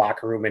 80% of the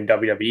locker room in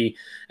WWE,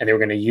 and they were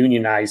going to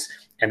unionize,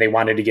 and they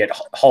wanted to get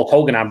Hulk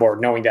Hogan on board,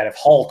 knowing that if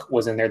Hulk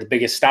was in there, the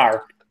biggest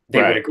star,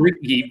 they would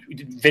agree.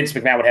 Vince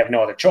McMahon would have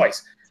no other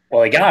choice.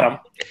 Well, they got him,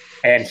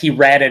 and he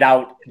ratted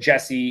out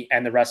Jesse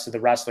and the rest of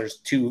the wrestlers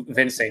to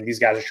Vince, saying, these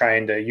guys are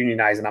trying to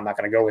unionize, and I'm not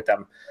going to go with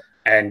them.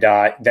 And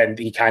then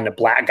he kind of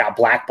got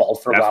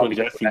blackballed for a while. That's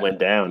when Jesse went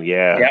down,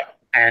 yeah.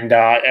 And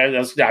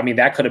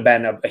that could have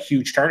been a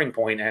huge turning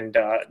point, and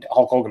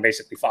Hulk Hogan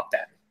basically fucked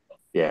that.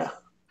 Yeah.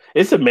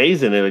 It's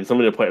amazing that some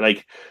of the players,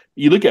 like,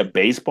 you look at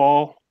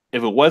baseball,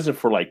 if it wasn't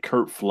for like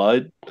Curt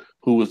Flood,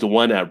 who was the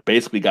one that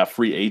basically got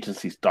free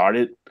agency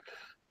started,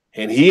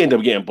 and he ended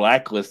up getting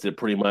blacklisted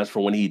pretty much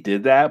for when he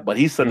did that, but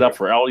he set it up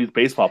for all these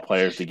baseball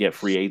players to get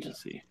free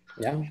agency.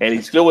 Yeah. And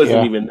he still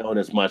isn't even known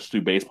as much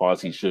through baseball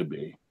as he should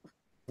be.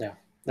 Yeah.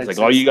 It's like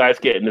all you guys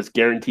getting this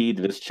guaranteed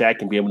and this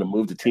check and be able to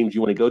move the teams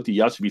you want to go to.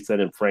 Y'all should be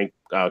sending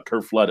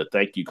Curt Flood a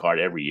thank you card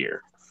every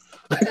year.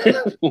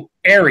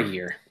 Every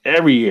year.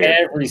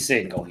 Every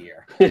single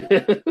year.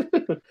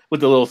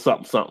 With a little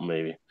something,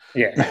 maybe.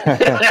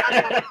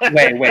 Yeah.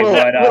 wait. What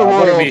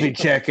royalty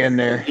check in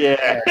there?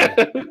 Yeah.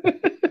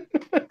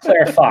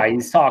 Clarify.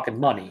 He's talking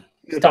money.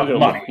 It's talking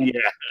money.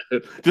 Yeah.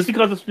 Just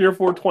because it's near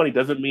 420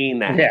 doesn't mean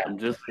that. Yeah. I'm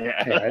just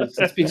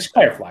It's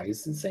clarify.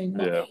 He's saying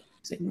money. Yeah.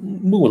 He's saying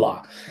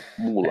moolah.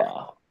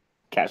 Moolah.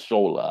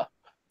 Cashola.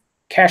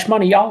 Cash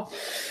money, y'all.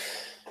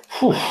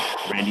 Whew.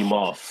 Randy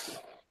Moss.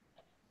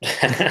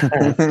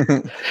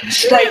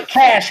 Straight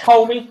cash,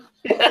 homie.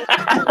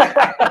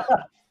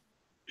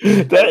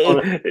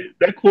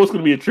 That quote's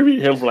gonna be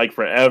attributed to him for like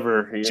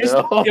forever.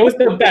 It was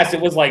the best.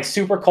 It was like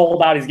super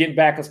cold out. He's getting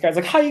back. This guy's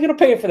like, "How are you gonna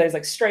pay for that?" He's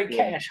like, "Straight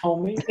cash,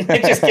 homie."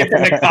 It just gets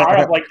in the car.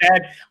 I'm like,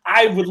 "Dad,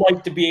 I would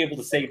like to be able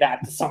to say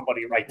that to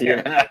somebody right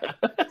there." Yeah.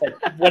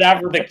 Like,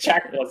 whatever the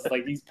check was,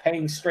 like he's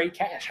paying straight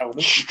cash,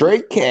 homie.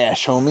 Straight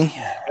cash, homie.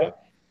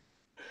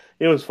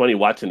 It was funny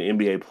watching the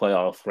NBA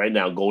playoffs. Right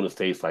now, Golden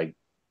State's like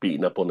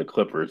beating up on the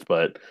Clippers,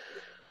 but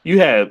you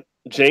had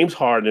James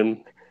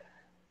Harden,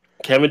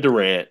 Kevin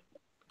Durant,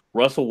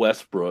 Russell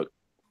Westbrook,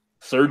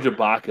 Serge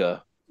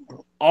Ibaka,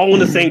 all on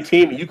the same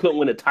team, and you couldn't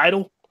win a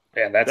title.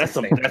 Yeah, that's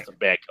some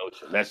bad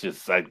coaching. That's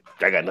just I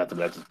got nothing.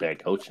 That's just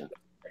bad coaching.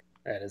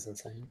 That is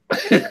insane.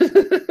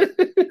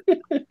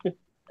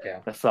 Yeah,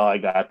 that's all I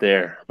got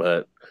there.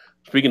 But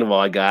speaking of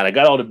all I got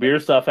all the beer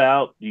stuff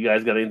out. You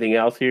guys got anything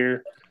else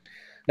here?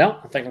 No,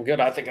 I think I'm good.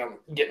 I think I'm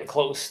getting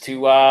close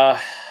to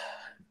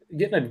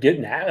getting a good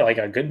nap, like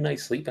a good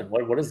night's sleeping.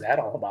 What is that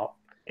all about?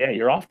 Yeah,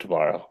 you're off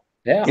tomorrow.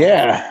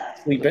 Yeah.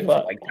 Sleep in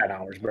for like 10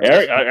 hours, bro.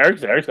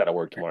 Eric's got to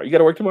work tomorrow. You got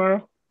to work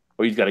tomorrow?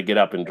 Or he's got to get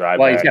up and drive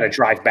back? He's got to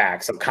drive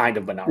back, so kind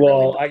of, but not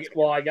really. I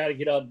I got to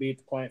get up and be at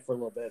the plant for a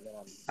little bit. Then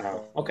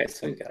okay,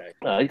 so he's got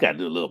to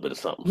do a little bit of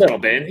something. A little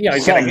bit. You know,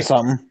 he's got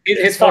something.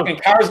 His fucking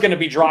car's going to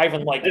be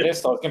driving like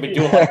this, so it's going to be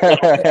doing like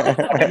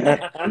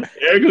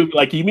Eric will be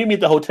like, can you meet me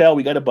at the hotel?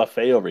 We got a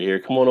buffet over here.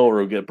 Come on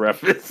over and get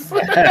breakfast.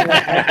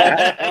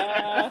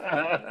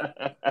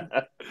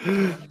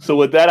 So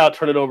with that, I'll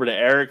turn it over to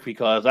Eric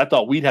because I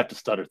thought we'd have to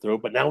stutter through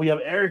it, but now we have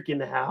Eric in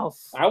the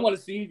house. I want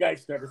to see you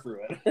guys stutter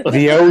through it.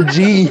 The OG.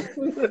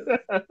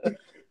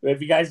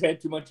 If you guys had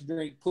too much to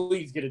drink,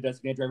 please get a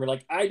designated driver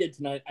like I did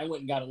tonight. I went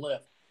and got a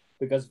lift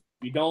because if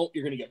you don't,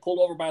 you're going to get pulled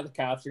over by the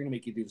cops. They're going to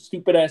make you do the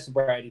stupid-ass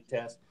sobriety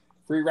test,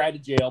 free ride to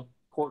jail,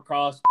 court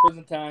costs,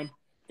 prison time.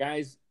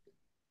 Guys,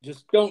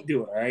 just don't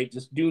do it, all right?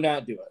 Just do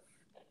not do it.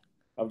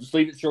 I'll just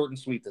leave it short and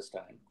sweet this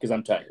time because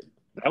I'm tired.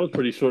 That was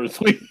pretty short and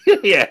sweet.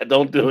 Yeah,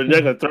 don't do it.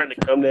 They're going to threaten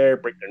to come there,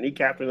 break their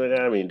kneecap or like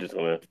that. I mean, just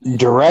going to...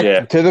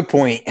 Direct to the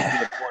point.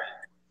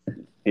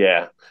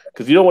 Yeah,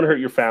 because you don't want to hurt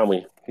your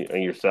family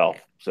and yourself.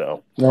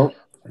 So, nope.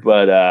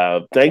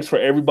 But thanks for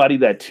everybody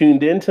that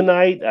tuned in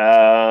tonight.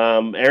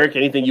 Eric,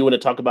 anything you want to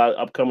talk about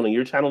upcoming on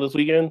your channel this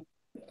weekend?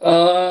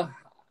 I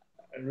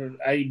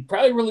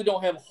probably really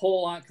don't have a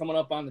whole lot coming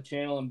up on the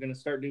channel. I'm going to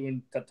start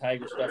doing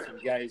Tiger stuff for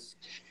you guys.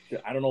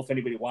 I don't know if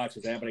anybody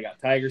watches that, but I got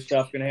Tiger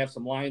stuff. Going to have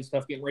some Lion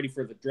stuff, getting ready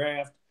for the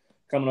draft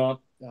coming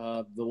up.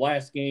 The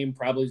last game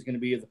probably is going to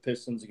be the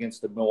Pistons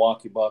against the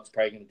Milwaukee Bucks.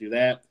 Probably going to do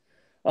that.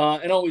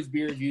 And always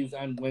beer reviews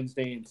on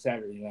Wednesday and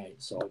Saturday night.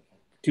 So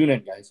tune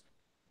in, guys.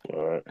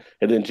 All right.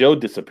 And then Joe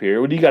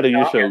disappeared. What do you got on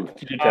your show?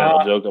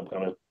 Joe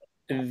upcoming?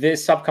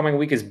 This upcoming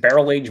week is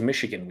Barrel Aged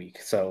Michigan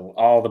Week. So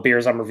all the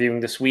beers I'm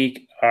reviewing this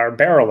week are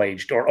barrel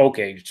aged or oak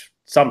aged,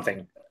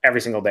 something every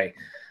single day.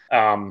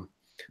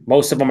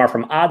 Most of them are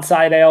from Odd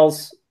Side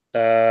Ales,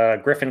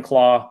 Griffin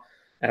Claw,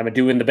 and I'm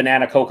doing the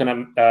Banana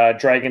Coconut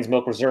Dragon's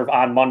Milk Reserve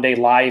on Monday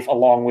live,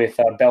 along with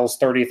Bell's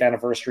 30th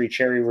Anniversary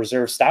Cherry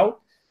Reserve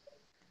Stout.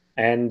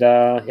 And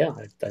I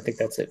think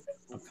that's it.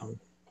 Upcoming.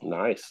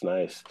 Nice.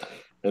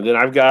 And then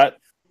I've got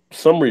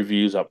some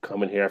reviews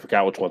upcoming here. I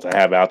forgot which ones I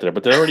have out there,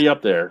 but they're already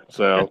up there.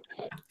 So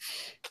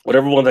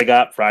whatever ones I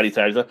got, Friday,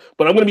 Saturday.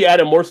 But I'm going to be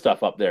adding more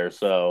stuff up there.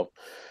 So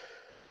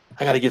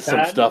I got to get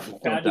some stuff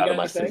out of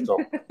my system.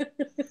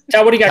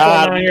 Todd, what do you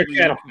got going on your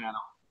channel?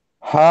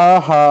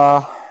 Ha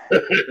ha.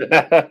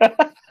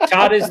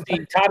 Todd is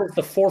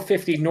the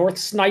 450 North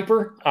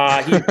sniper.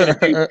 He's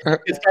gonna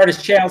start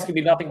his channel. It's gonna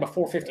be nothing but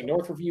 450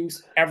 North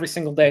reviews every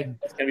single day.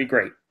 It's gonna be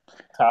great.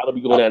 Todd will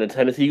be going down to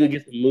Tennessee. You gonna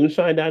get some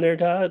moonshine down there,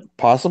 Todd?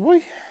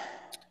 Possibly.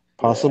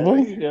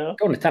 Yeah,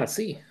 going to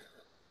Tennessee.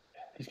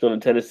 He's going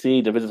to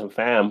Tennessee to visit some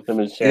fam. Him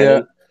and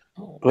Shannon.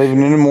 Yeah.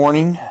 Leaving in the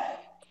morning.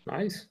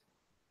 Nice.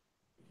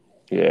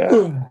 Yeah.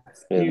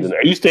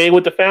 Are you staying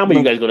with the family?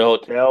 You guys go to a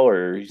hotel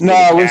or?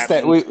 No, we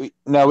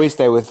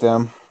stay with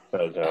them.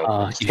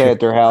 Okay. Stay at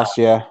their house.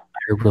 Yeah. I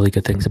heard really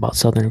good things about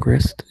Southern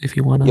Grist. If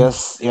you want to.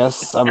 Yes.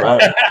 Last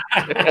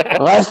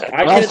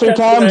 3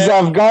 times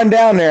I've gone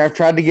down there, I've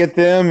tried to get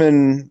them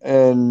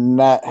and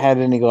not had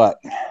any luck.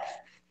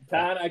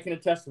 Todd, I can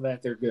attest to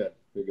that. They're good.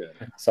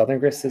 Southern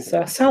Grist is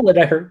solid.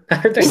 I heard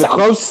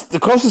the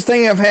closest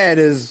thing I've had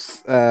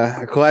is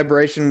a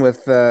collaboration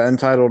with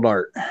Untitled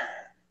Art.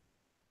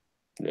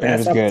 Yeah,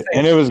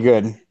 it was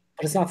good.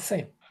 But it's not the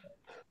same.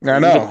 I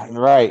know.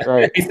 Right.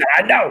 He said,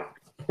 I know.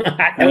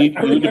 I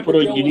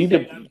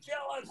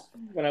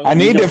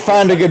need to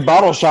find a good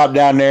bottle shop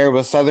down there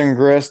with Southern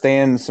Grist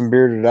and some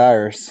bearded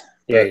iris.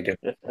 Yeah, you do.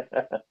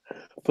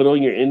 Put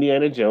on your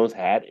Indiana Jones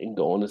hat and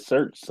go on the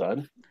search,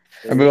 son.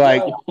 I'd be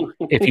like,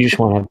 If you just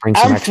want to bring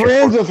some I'm extra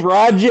friends with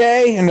Raj,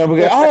 and they'll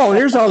be like, oh,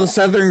 here's all the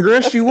Southern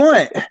grist you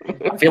want.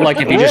 I feel like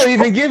if you We'll just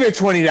even give you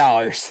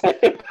 $20.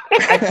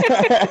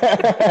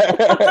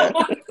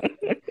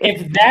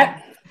 if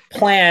that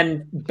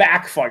plan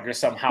backfires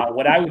somehow,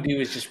 what I would do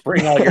is just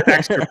bring all your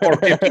extra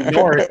 450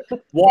 North,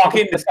 walk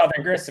into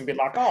Southern Grist and be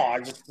like, oh,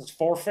 this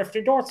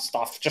 450 North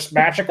stuff just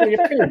magically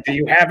appeared. Do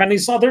you have any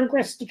Southern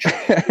Grist to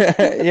try?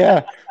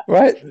 Yeah.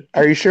 What?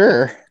 Are you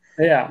sure?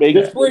 Yeah.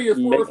 Just where your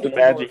make the 450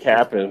 magic North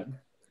happen.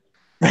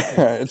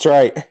 That's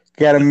right.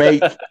 Gotta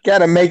make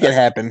it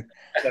happen.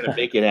 Gotta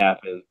make it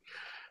happen.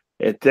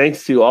 And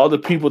thanks to all the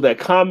people that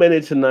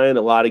commented tonight,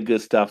 a lot of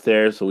good stuff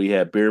there. So we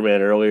had Beerman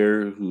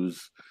earlier,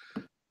 who's,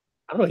 I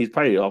don't know, he's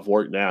probably off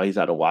work now. He's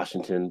out of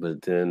Washington,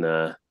 but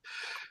then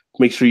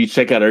make sure you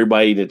check out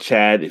everybody in the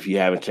chat if you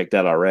haven't checked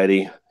out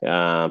already.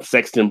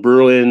 Sexton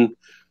Bruin,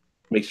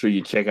 make sure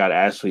you check out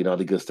Ashley and all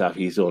the good stuff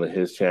he's doing on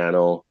his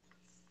channel.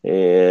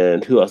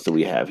 And who else do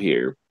we have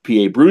here?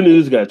 PA Brew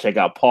News, got to check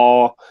out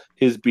Paul,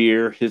 his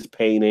beer, his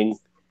painting,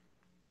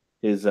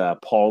 his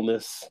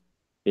Paulness.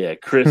 Yeah,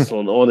 Chris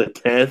on the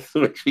 10th.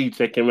 Make sure you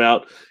check him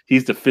out.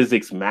 He's the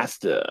physics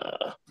master.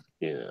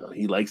 You know,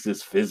 he likes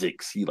his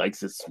physics. He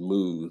likes it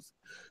smooth.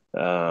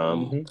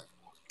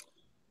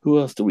 Who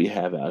else do we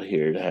have out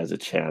here that has a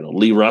channel?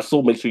 Lee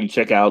Russell. Make sure you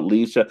check out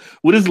Lee's channel.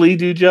 What does Lee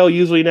do, Joe?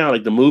 Usually now,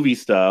 like the movie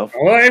stuff.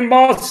 They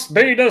must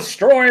be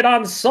destroyed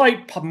on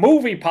sight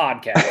movie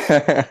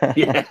podcast.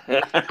 Yeah.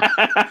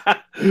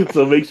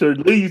 So make sure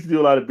Lee used to do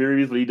a lot of beer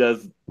reviews, but he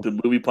does the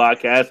movie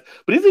podcast.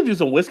 But he's do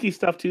some whiskey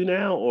stuff too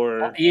now,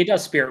 or He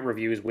does spirit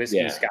reviews,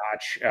 whiskey,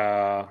 scotch.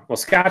 Well,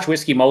 scotch,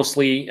 whiskey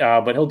mostly,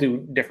 but he'll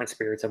do different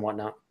spirits and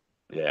whatnot.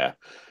 Yeah.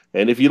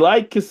 And if you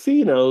like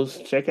casinos,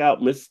 check out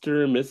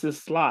Mr. and Mrs.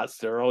 Slots.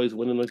 They're always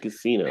winning the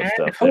casino And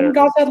stuff. who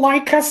doesn't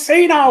like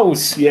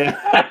casinos? Yeah.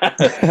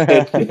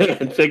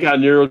 and check out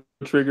Neuro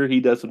Trigger. He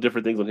does some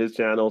different things on his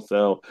channel.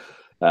 So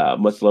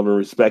much love and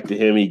respect to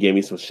him. He gave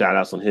me some shout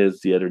outs on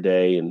his the other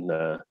day and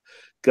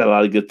got a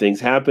lot of good things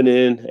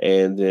happening.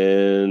 And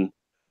then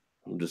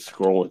I'm just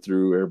scrolling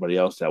through everybody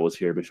else that was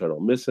here, make sure I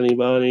don't miss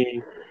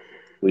anybody.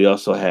 We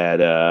also had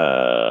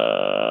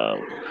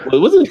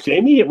wasn't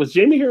Jamie? Was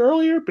Jamie here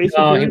earlier?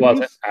 No, he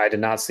wasn't. I did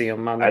not see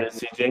him on there. I didn't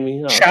see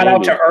Jamie. Shout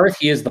out to Earth.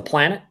 He is the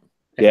planet.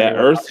 If yeah,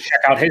 Earth. Check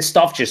out his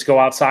stuff. Just go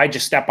outside.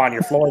 Just step on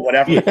your floor,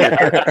 whatever.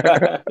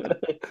 Yeah.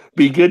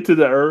 Be good to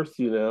the Earth,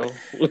 you know.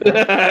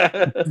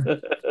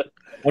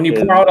 When you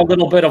pour out a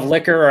little bit of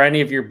liquor or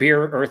any of your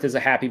beer, Earth is a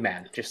happy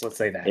man. Just let's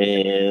say that.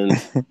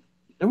 And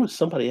there was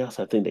somebody else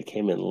I think that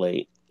came in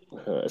late.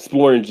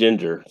 Exploring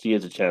Ginger. She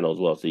has a channel as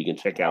well, so you can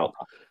check out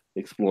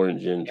Exploring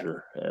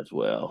Ginger as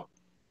well.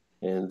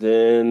 And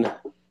then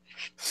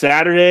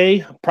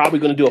Saturday, probably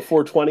going to do a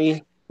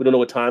 420. We don't know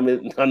what time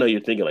it is. I know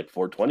you're thinking like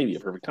 420 would be a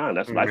perfect time.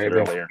 That's what I said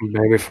earlier.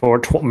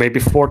 Maybe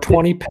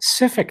 420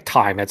 Pacific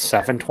time at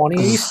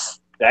 7:20.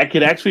 That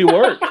could actually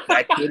work.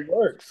 That could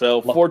work.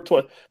 So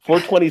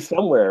 420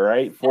 somewhere,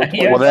 right?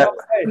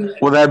 420.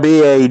 Will that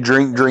be a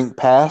drink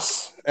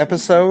pass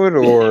episode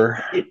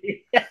or?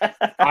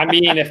 I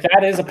mean, if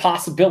that is a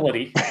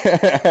possibility.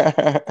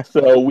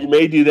 So we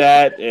may do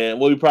that, and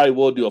we probably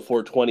will do a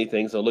 420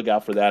 thing. So look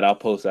out for that. I'll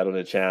post that on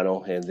the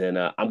channel, and then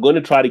I'm going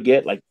to try to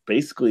get like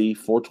basically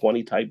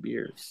 420 type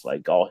beers,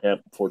 like all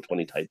hemp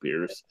 420 type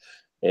beers,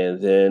 and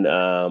then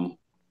going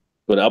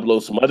to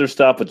upload some other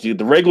stuff. But the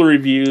regular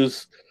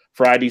reviews.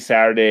 Friday,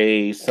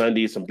 Saturday,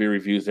 Sunday, some beer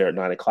reviews there at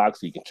 9:00,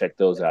 so you can check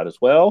those out as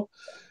well.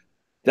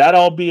 That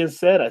all being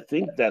said, I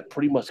think that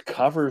pretty much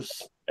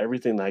covers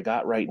everything that I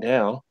got right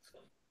now.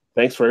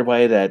 Thanks for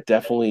everybody that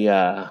definitely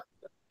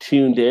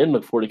tuned in.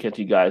 Look forward to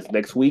catching you guys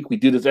next week. We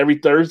do this every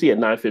Thursday at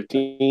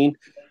 9:15.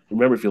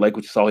 Remember, if you like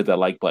what you saw, hit that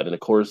like button. And,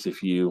 of course,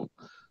 if you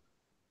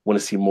want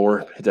to see more,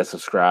 hit that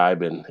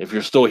subscribe. And if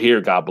you're still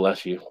here, God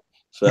bless you.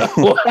 So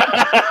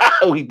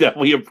we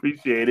definitely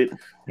appreciate it.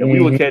 And we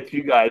will catch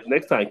you guys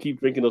next time. Keep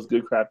drinking those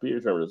good craft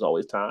beers. Remember, there's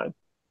always time.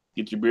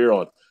 Get your beer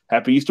on.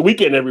 Happy Easter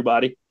weekend,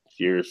 everybody.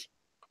 Cheers.